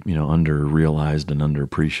largely, under realized and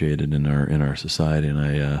underappreciated in our society.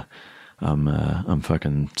 And I'm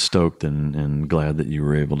fucking stoked and glad that you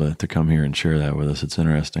were able to come here and share that with us. It's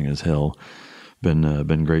interesting as hell.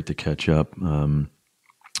 Been great to catch up.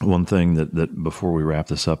 One thing that before we wrap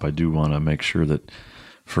this up, I do want to make sure that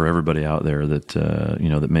for everybody out there that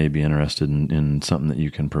that may be interested in something that you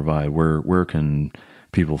can provide, where can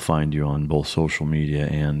people find you on both social media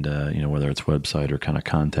and, whether it's website or kind of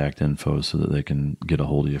contact info so that they can get a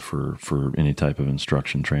hold of you for any type of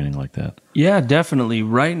instruction training like that? Yeah, definitely.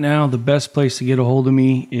 Right now, the best place to get a hold of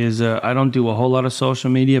me is, I don't do a whole lot of social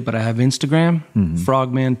media, but I have Instagram,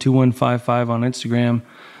 Frogman2155 on Instagram.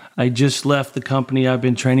 I just left the company I've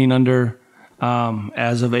been training under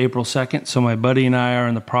as of April 2nd. So my buddy and I are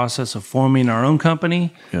in the process of forming our own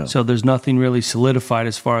company. Yeah. So there's nothing really solidified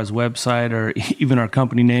as far as website, or even our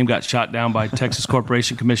company name got shot down by Texas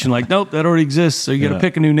Corporation Commission. Like, nope, that already exists. So you got to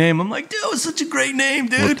pick a new name. I'm like, dude, it's such a great name,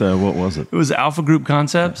 dude. What was it? It was Alpha Group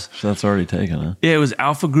Concepts. Yeah, so that's already taken, huh? Yeah, it was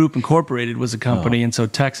Alpha Group Incorporated was a company. And so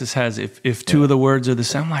Texas has, if two of the words are the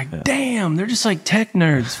same, I'm like, damn, they're just like tech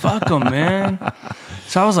nerds. Fuck them, man.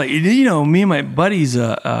 So I was like, me and my buddy's,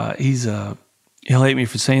 he'll hate me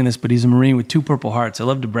for saying this, but he's a Marine with 2 Purple Hearts. I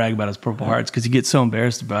love to brag about his Purple Hearts because he gets so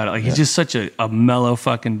embarrassed about it. Like, he's just such a mellow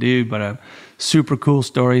fucking dude, but a super cool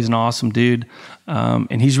story. He's an awesome dude.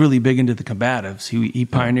 And he's really big into the combatives. He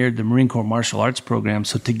pioneered the Marine Corps martial arts program.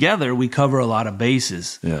 So together we cover a lot of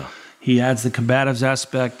bases. Yeah. He adds the combatives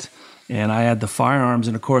aspect, and I add the firearms.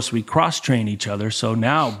 And of course we cross-train each other. So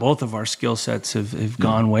now both of our skill sets have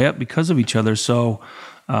gone way up because of each other. So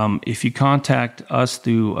if you contact us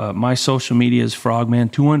through my social media is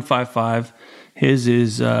Frogman2155. His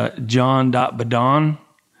is John.Badon,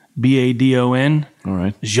 Badon. All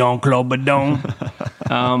right. Jean-Claude Badon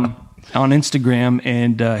on Instagram.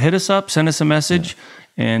 And hit us up, send us a message.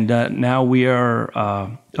 And now we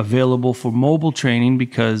are available for mobile training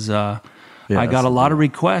because I got a lot of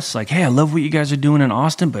requests like, hey, I love what you guys are doing in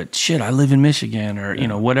Austin, but shit, I live in Michigan,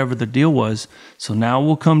 or whatever the deal was. So now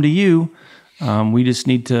we'll come to you. We just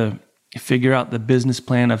need to figure out the business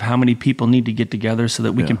plan of how many people need to get together so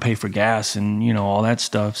that we can pay for gas and all that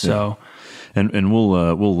stuff. So, and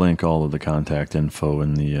we'll link all of the contact info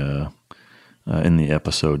in the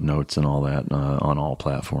episode notes and all that on all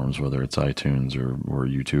platforms, whether it's iTunes or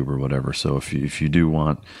YouTube or whatever. So if you do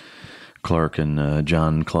want Clark and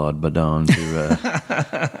Jean-Claude Badon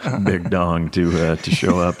to Big Dong to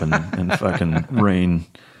show up and fucking rain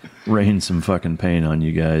some fucking pain on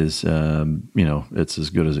you guys, it's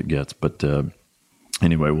as good as it gets. But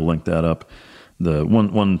anyway, we'll link that up. The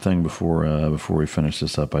one thing before we finish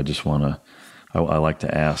this up, I just want to I like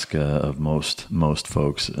to ask of most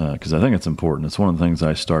folks, because I think it's important. It's one of the things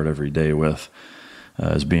I start every day with,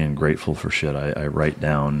 is being grateful for shit. I write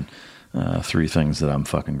down 3 things that I'm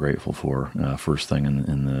fucking grateful for first thing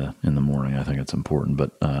in the morning. I think it's important,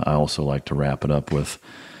 but I also like to wrap it up with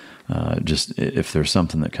just if there's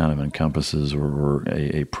something that kind of encompasses or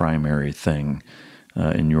a primary thing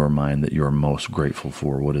in your mind that you're most grateful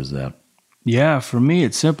for. What is that? Yeah, for me,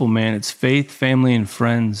 it's simple, man. It's faith, family, and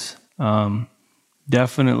friends.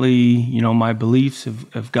 Definitely, my beliefs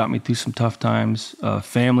have got me through some tough times.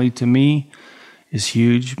 Family to me is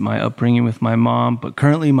huge. My upbringing with my mom, but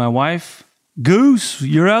currently my wife, Goose,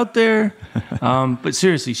 you're out there. But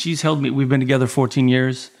seriously, she's held me. We've been together 14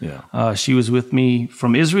 years. Yeah. She was with me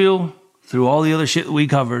from Israel through all the other shit that we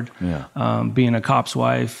covered. Yeah. Being a cop's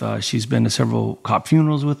wife, she's been to several cop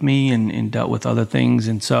funerals with me and dealt with other things.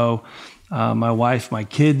 And so my wife, my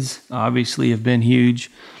kids obviously have been huge.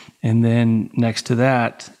 And then next to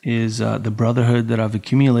that is the brotherhood that I've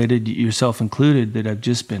accumulated, yourself included, that I've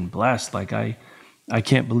just been blessed. Like I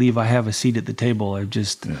can't believe I have a seat at the table. I'm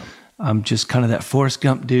just kind of that Forrest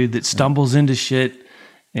Gump dude that stumbles into shit.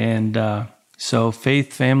 And so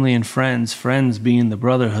faith, family, and friends being the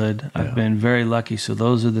brotherhood, I've been very lucky. So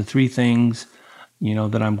those are the 3 things,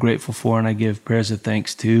 that I'm grateful for, and I give prayers of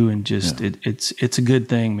thanks to. And just it's a good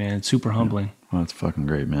thing, man. It's super humbling. Yeah. Well, that's fucking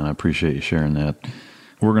great, man. I appreciate you sharing that.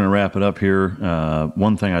 We're going to wrap it up here.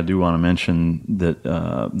 One thing I do want to mention that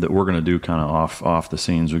we're going to do kind of off the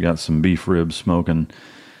scenes. We got some beef ribs smoking.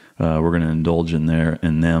 We're going to indulge in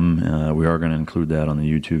them. We are going to include that on the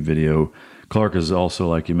YouTube video. Clark is also,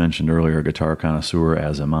 like you mentioned earlier, a guitar connoisseur,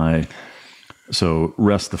 as am I. So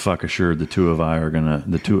rest the fuck assured, the two of I,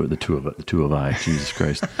 Jesus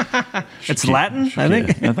Christ. It's Latin, I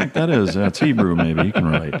think. I think that is. That's Hebrew, maybe. You can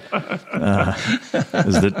write.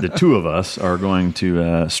 Is that the 2 of us are going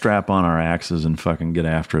to strap on our axes and fucking get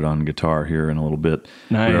after it on guitar here in a little bit.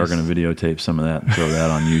 Nice. We are going to videotape some of that and throw that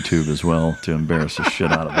on YouTube as well to embarrass the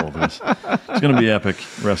shit out of both of us. It's going to be epic,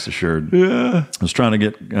 rest assured. Yeah. I was trying to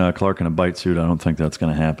get Clark in a bite suit. I don't think that's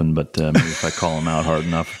going to happen, but maybe if I call him out hard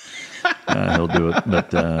enough, he'll do it.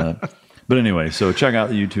 But anyway, so check out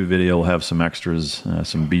the YouTube video. We'll have some extras,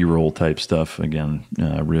 some B-roll type stuff. Again,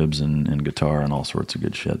 ribs and guitar and all sorts of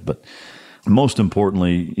good shit. But most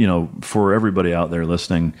importantly, for everybody out there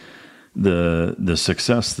listening, the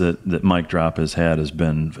success that Mic Drop has had has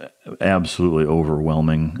been absolutely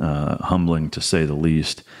overwhelming, humbling to say the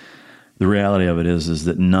least. The reality of it is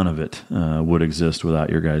that none of it would exist without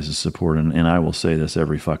your guys' support. And I will say this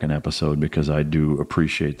every fucking episode because I do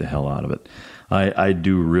appreciate the hell out of it. I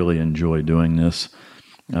do really enjoy doing this.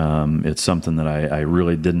 It's something that I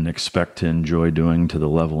really didn't expect to enjoy doing to the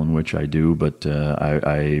level in which I do, but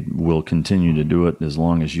I will continue to do it as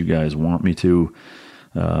long as you guys want me to.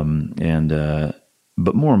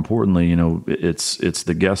 But more importantly, you know, it's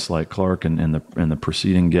the guests like Clark and the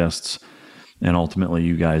preceding guests, and ultimately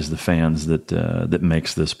you guys, the fans, that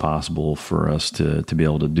makes this possible for us to be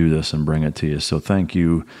able to do this and bring it to you. So thank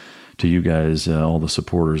you to you guys, all the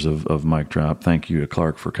supporters of Mic Drop. Thank you to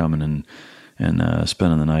Clark for coming and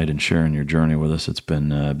spending the night and sharing your journey with us. It's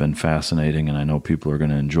been fascinating, and I know people are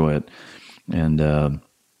going to enjoy it. And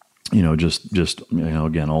you know, just you know,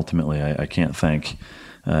 again, ultimately, I can't thank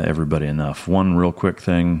everybody enough. One real quick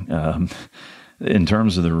thing, in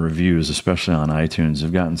terms of the reviews, especially on iTunes,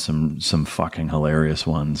 I've gotten some fucking hilarious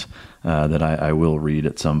ones that I will read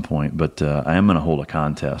at some point. But I am going to hold a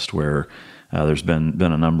contest where there's been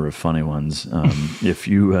a number of funny ones. If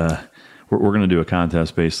you we're going to do a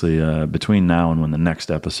contest basically between now and when the next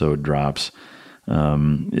episode drops,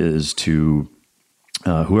 is to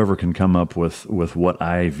whoever can come up with what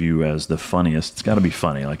I view as the funniest. It's got to be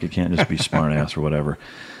funny. Like, it can't just be smart ass or whatever,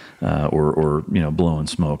 or you know, blowing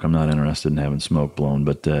smoke. I'm not interested in having smoke blown,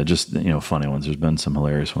 but just, you know, funny ones. There's been some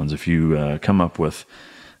hilarious ones. If you come up with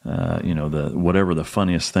you know, whatever the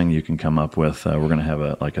funniest thing you can come up with, we're going to have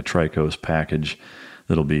a Tricos package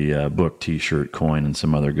that'll be a book, t-shirt, coin, and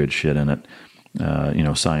some other good shit in it. You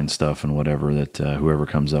know, signed stuff and whatever, that whoever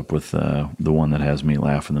comes up with the one that has me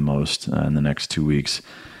laughing the most in the next 2 weeks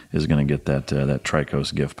is going to get that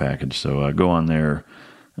Tricos gift package. So go on there,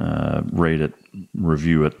 rate it,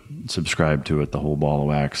 review it, subscribe to it, the whole ball of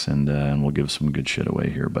wax, and we'll give some good shit away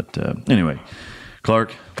here. But anyway,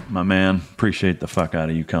 Clark, my man, appreciate the fuck out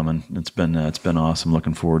of you coming. It's been awesome.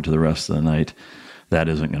 Looking forward to the rest of the night. That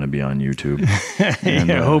isn't going to be on YouTube. And,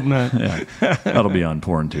 I hope not. Yeah, that'll be on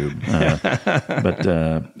PornTube. But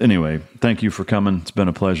anyway, thank you for coming. It's been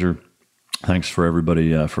a pleasure. Thanks for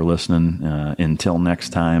everybody for listening. Until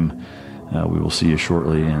next time, we will see you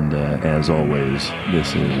shortly. And as always,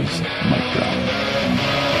 this is Mic Drop.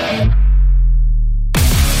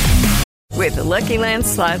 With the Lucky Land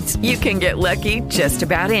Slots, you can get lucky just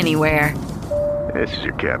about anywhere. This is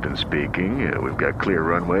your captain speaking. We've got clear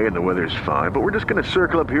runway and the weather's fine, but we're just going to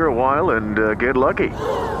circle up here a while and get lucky.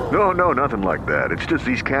 No, nothing like that. It's just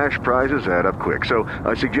these cash prizes add up quick. So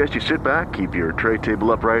I suggest you sit back, keep your tray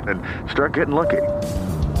table upright, and start getting lucky.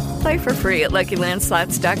 Play for free at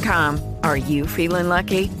LuckyLandSlots.com. Are you feeling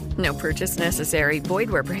lucky? No purchase necessary. Void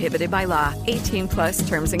where prohibited by law. 18+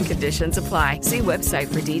 terms and conditions apply. See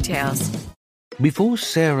website for details. Before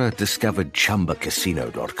Sarah discovered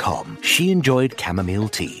ChumbaCasino.com, she enjoyed chamomile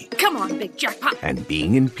tea. Come on, big jackpot. And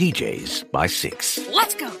being in PJs by 6.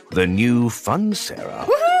 Let's go. The new fun Sarah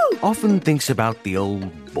often thinks about the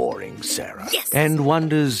old boring Sarah. Yes. And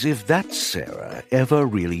wonders if that Sarah ever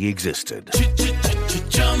really existed.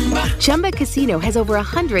 Chumba Casino has over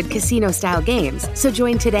 100 casino-style games. So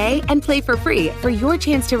join today and play for free for your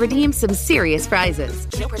chance to redeem some serious prizes.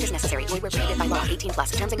 No purchase necessary. Void where prohibited by law.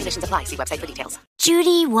 18+. Terms and conditions apply. See website for details.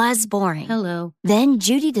 Judy was boring. Hello. Then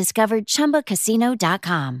Judy discovered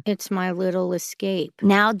ChumbaCasino.com. It's my little escape.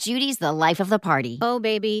 Now Judy's the life of the party. Oh,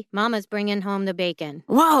 baby, mama's bringing home the bacon.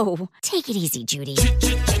 Whoa, take it easy, Judy.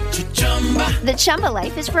 The Chumba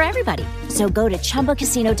life is for everybody. So go to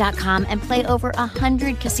ChumbaCasino.com and play over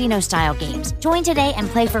 100 casino-style games. Join today and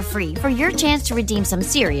play for free for your chance to redeem some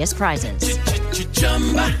serious prizes.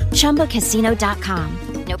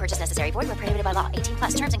 ChumbaCasino.com. No purchase necessary. Void where prohibited by law.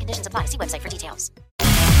 18+. Terms and conditions apply. See website for details.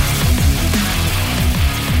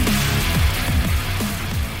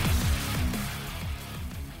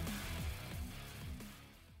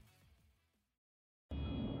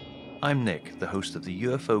 I'm Nick, the host of the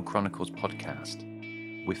UFO Chronicles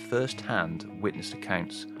podcast, with first-hand witness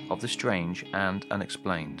accounts of the strange and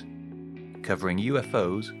unexplained, covering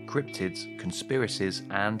UFOs, cryptids, conspiracies,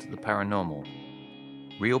 and the paranormal.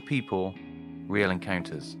 Real people, real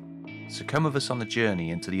encounters. So come with us on the journey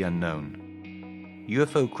into the unknown.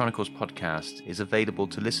 UFO Chronicles podcast is available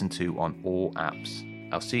to listen to on all apps.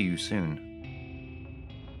 I'll see you soon.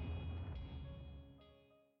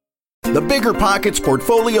 The Bigger Pockets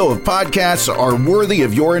portfolio of podcasts are worthy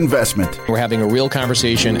of your investment. We're having a real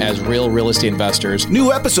conversation as real estate investors.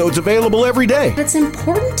 New episodes available every day. It's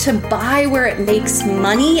important to buy where it makes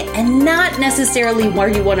money and not necessarily where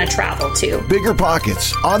you want to travel to. Bigger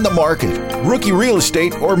Pockets, On the Market, Rookie Real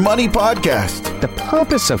Estate, or Money Podcast. The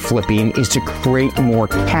purpose of flipping is to create more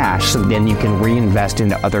cash so then you can reinvest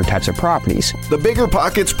into other types of properties. The Bigger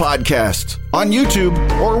Pockets Podcast on YouTube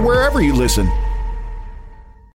or wherever you listen.